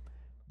him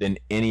than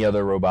any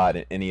other robot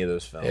in any of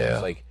those films. Yeah.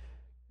 Like,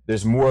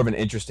 there's more of an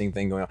interesting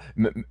thing going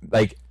on.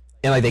 Like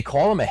they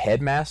call him a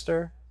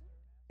headmaster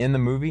in the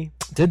movie.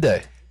 Did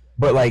they?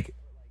 But like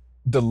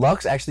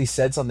Deluxe actually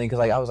said something, because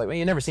like I was like, well,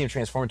 you never see him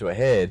transform into a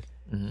head.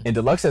 Mm-hmm. And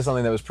Deluxe said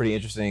something that was pretty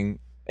interesting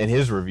in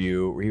his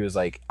review, where he was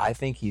like, I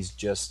think he's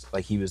just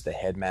like he was the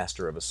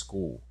headmaster of a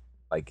school,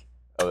 like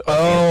and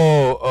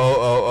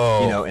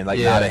like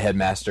not a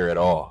headmaster at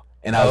all.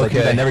 And I was like,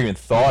 dude, I never even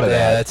thought of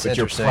that. But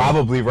you're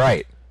probably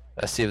right.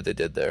 I see what they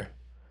did there.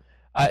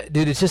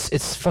 Dude,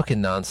 it's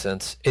fucking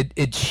nonsense.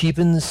 It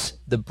cheapens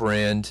the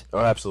brand. Oh,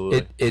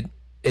 absolutely.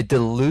 It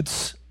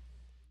dilutes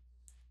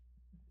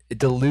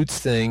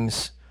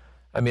things.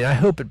 I mean, I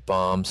hope it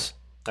bombs.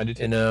 I do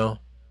too. You know,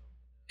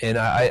 and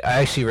I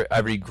actually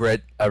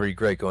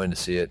regret going to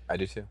see it. I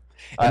do too.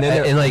 And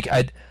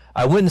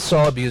I went and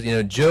saw it because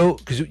Joe,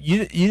 because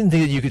you didn't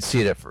think that you could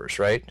see it at first,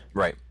 right?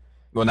 Right.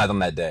 Well, not on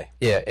that day.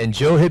 Yeah, and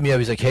Joe hit me up.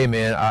 He's like, "Hey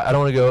man, I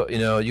don't want to go.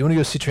 You want to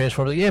go see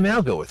Transformers?" Like, yeah, man,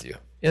 I'll go with you.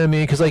 You know what I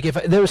mean? Because like if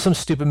there was some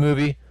stupid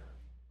movie,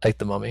 like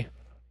The Mummy,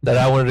 that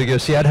I wanted to go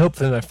see, I'd hope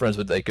that my friends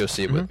would like go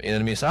see it with me. You know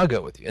what I mean? So I'll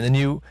go with you. And then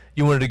you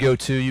wanted to go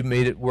too. You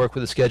made it work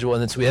with the schedule,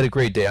 and then so we had a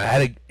great day. I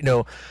had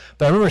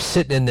but I remember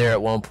sitting in there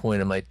at one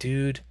point. I'm like,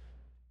 dude,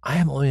 I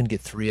am only gonna get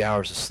 3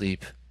 hours of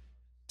sleep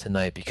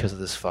tonight because of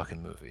this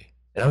fucking movie,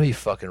 and I'm gonna be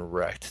fucking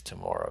wrecked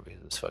tomorrow because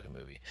of this fucking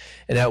movie.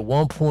 And at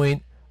one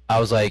point, I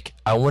was like,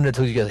 I wanted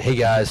to tell you guys, hey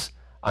guys,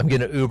 I'm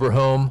gonna Uber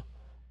home.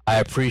 I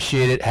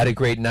appreciate it. Had a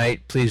great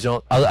night. Please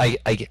don't. And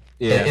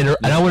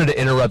I wanted to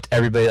interrupt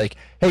everybody. Like,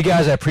 hey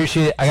guys, I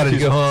appreciate it. I gotta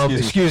go home.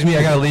 Excuse me,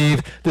 I gotta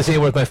leave. This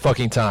ain't worth my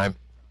fucking time.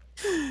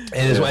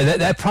 And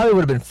that probably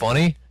would have been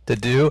funny to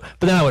do,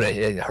 but then I would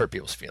have hurt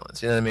people's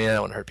feelings. You know what I mean? I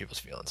don't want to hurt people's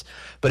feelings.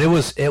 But it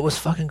was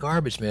fucking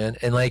garbage, man.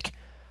 And like,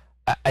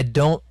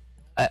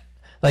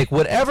 like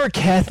whatever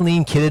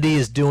Kathleen Kennedy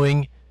is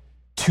doing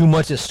too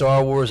much of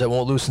Star Wars that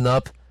won't loosen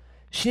up.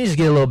 She needs to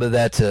get a little bit of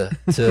that to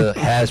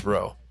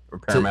Hasbro. Or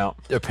Paramount.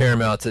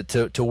 Paramount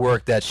to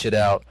work that shit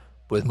out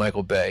with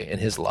Michael Bay and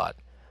his lot.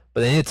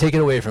 But they need to take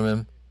it away from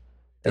him.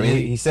 I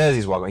mean, he says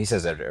he's welcome. He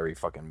says that every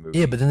fucking movie.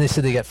 Yeah, but then they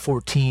said they got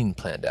 14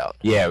 planned out.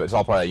 Yeah, it's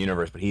all part of that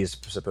universe, but he's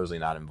supposedly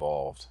not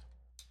involved.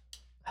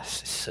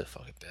 That's so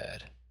fucking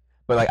bad.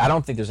 But like, I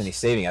don't think there's any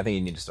saving. I think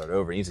you need to start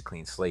over. He needs a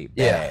clean slate.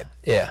 Bad.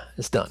 Yeah,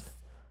 it's done.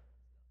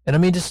 And I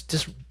mean,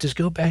 just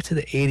go back to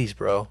the 80s,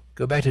 bro.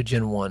 Go back to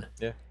Gen 1.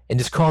 Yeah. And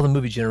just call the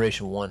movie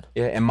Generation 1.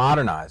 Yeah, and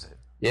modernize it.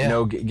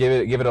 Yeah.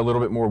 Give it a little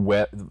bit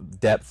more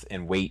depth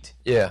and weight.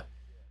 Yeah.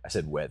 I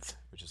said width,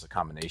 which is a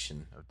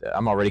combination of that.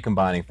 I'm already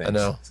combining things. I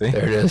know. See?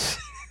 There it is.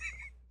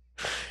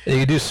 And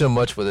you can do so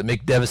much with it.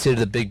 Make Devastator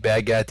the big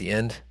bad guy at the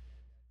end.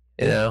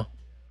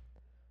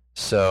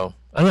 So,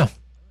 I don't know.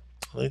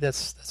 I think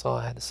that's all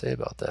I had to say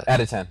about that.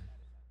 Out of 10.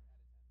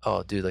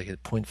 Oh, dude, like a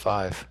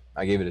 0.5.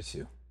 I gave it a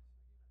 2.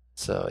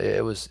 So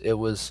it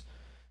was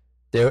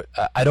there.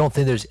 I don't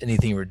think there's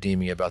anything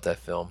redeeming about that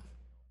film.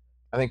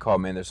 I think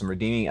Cogman, there's some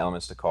redeeming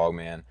elements to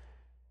Cogman.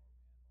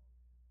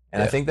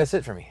 And I think that's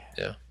it for me.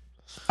 Yeah.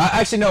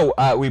 Actually, no,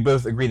 we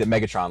both agree that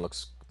Megatron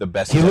looks the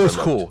best. He looks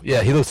cool.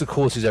 Yeah, he looks the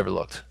coolest he's ever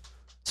looked.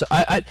 So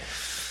oh,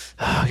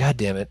 God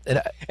damn it.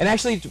 And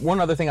actually, one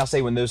other thing I'll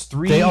say, when those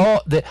three... I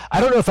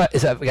don't know if I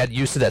got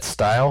used to that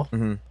style,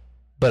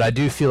 but I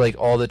do feel like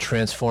all the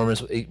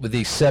Transformers, with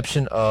the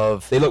exception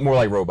of... They look more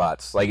like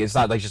robots. Like, it's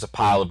not like just a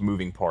pile of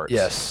moving parts.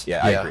 Yes.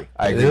 Yeah, I agree.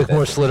 They look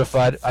more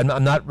solidified.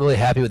 I'm not really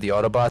happy with the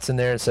Autobots in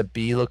there, except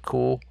B look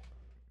cool.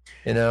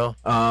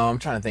 I'm trying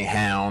to think.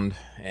 Hound.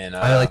 And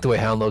I like the way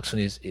Hound looks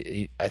when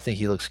I think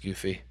he looks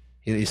goofy.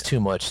 He's too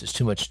much. There's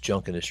too much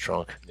junk in his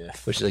trunk. Yeah.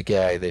 Which is like,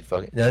 they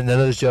fucking... None of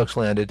those jokes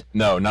landed.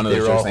 No, none of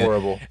those jokes landed. They were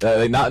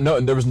all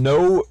horrible. There was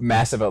no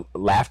massive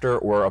laughter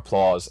or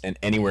applause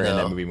anywhere in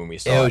that movie when we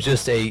saw it. It was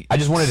just I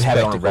just wanted to have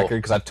it on record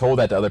because I've told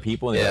that to other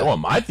people and they're like, in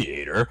my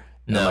theater.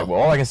 And I'm like,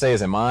 well, all I can say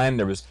is in mine,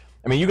 there was...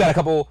 I mean, you got a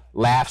couple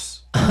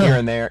laughs here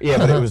and there. Yeah,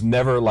 but it was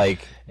never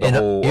like the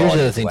whole... Here's the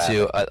other thing,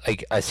 too.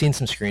 I seen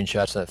some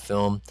screenshots of that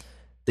film.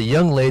 The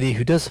young lady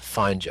who does a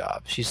fine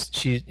job. She's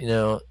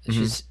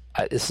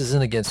this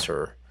isn't against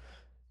her.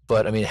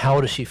 But, I mean, how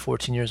old is she?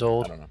 14 years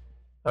old? I don't know.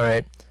 All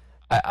right.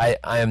 I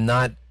am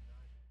not...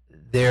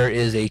 There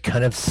is a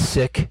kind of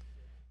sick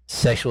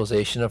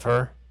sexualization of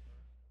her.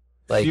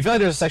 Like, do you feel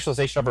like there's a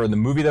sexualization of her in the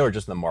movie, though, or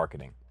just in the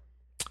marketing?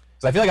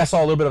 Because I feel like I saw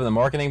a little bit of the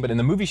marketing, but in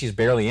the movie, she's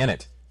barely in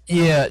it.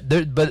 Yeah,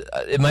 but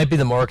it might be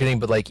the marketing,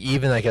 but, like,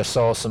 even, like, I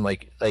saw some,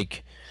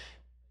 like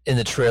in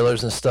the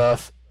trailers and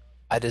stuff,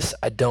 I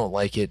don't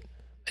like it.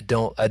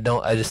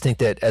 I just think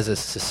that as a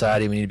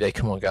society we need to be like,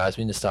 come on guys,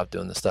 we need to stop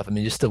doing this stuff. I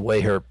mean, just the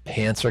way her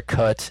pants are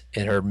cut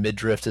and her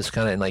midriff is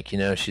kind of like,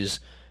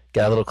 she's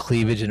got a little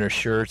cleavage in her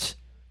shirt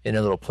and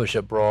a little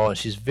push-up bra, and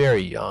she's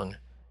very young.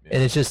 Yeah.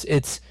 And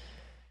it's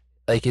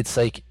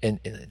like,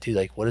 and dude,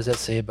 like, what does that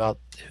say about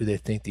who they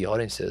think the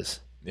audience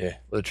is? Yeah.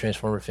 Were the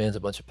Transformer fans a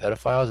bunch of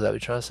pedophiles? Is that what you're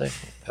trying to say?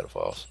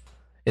 Pedophiles.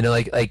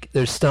 Like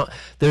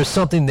there's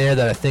something there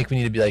that I think we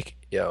need to be like,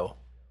 yo,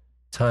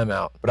 time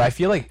out. But I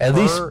feel like at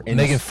least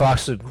Megan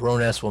Fox, a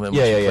grown-ass woman,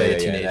 play a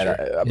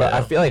teenager. But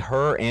I feel like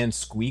her and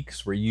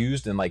Squeaks were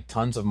used in like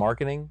tons of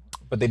marketing,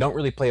 but they don't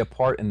really play a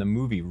part in the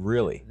movie,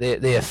 really.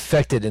 They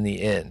affected in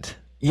the end.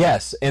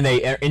 Yes, and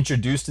they are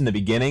introduced in the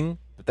beginning,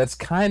 but that's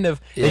kind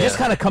of... They just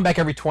kind of come back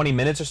every 20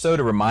 minutes or so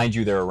to remind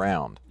you they're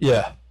around.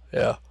 Yeah.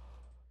 That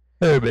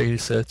would make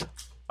sense.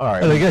 All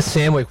right. I guess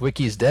Sam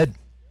Witwicky's dead.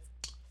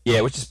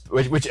 Yeah, which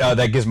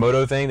that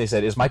Gizmodo thing, they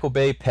said, is Michael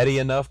Bay petty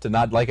enough to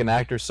not like an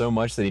actor so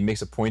much that he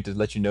makes a point to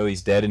let you know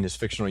he's dead in his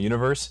fictional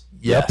universe?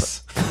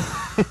 Yes.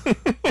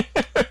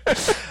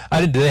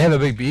 Did they have a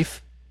big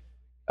beef?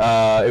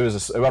 I don't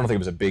think it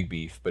was a big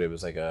beef, but it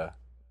was like a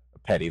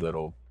petty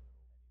little...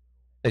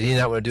 Did he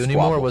not want to do it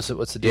anymore? What's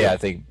the deal? Yeah, I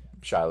think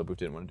Shia LaBeouf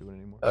didn't want to do it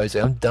anymore. Oh, he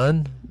said, I'm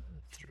done?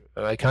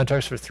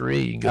 Contracts for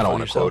 3. You can go I don't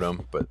want to quote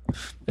him, but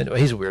anyway,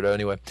 he's a weirdo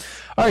anyway.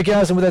 All right,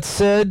 guys, and with that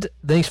said,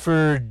 thanks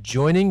for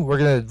joining. We're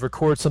going to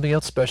record something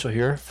else special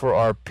here for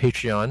our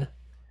Patreon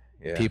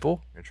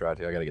people. I'm going to try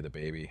to. I got to get the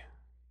baby.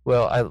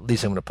 Well, at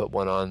least I'm going to put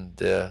one on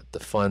the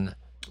fun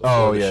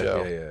show.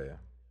 Yeah.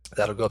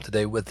 That'll go up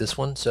today with this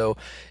one. So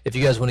if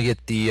you guys want to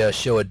get the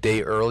show a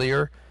day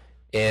earlier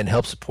and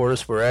help support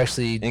us, we're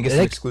actually... Did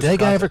that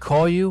guy ever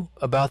call you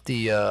about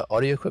the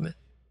audio equipment?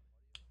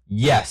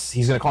 Yes,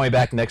 he's going to call me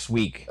back next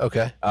week.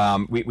 Okay.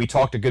 We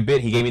talked a good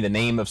bit. He gave me the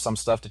name of some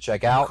stuff to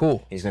check out.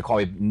 Cool. He's going to call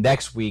me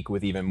next week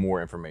with even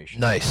more information.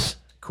 Nice.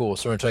 Cool.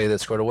 So we're going to tell you that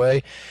squared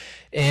away.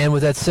 And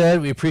with that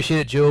said, we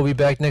appreciate it. Joe will be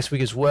back next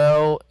week as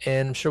well,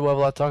 and I'm sure we'll have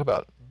a lot to talk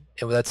about.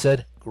 And with that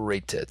said,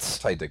 great tits.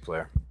 Tight dick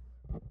player.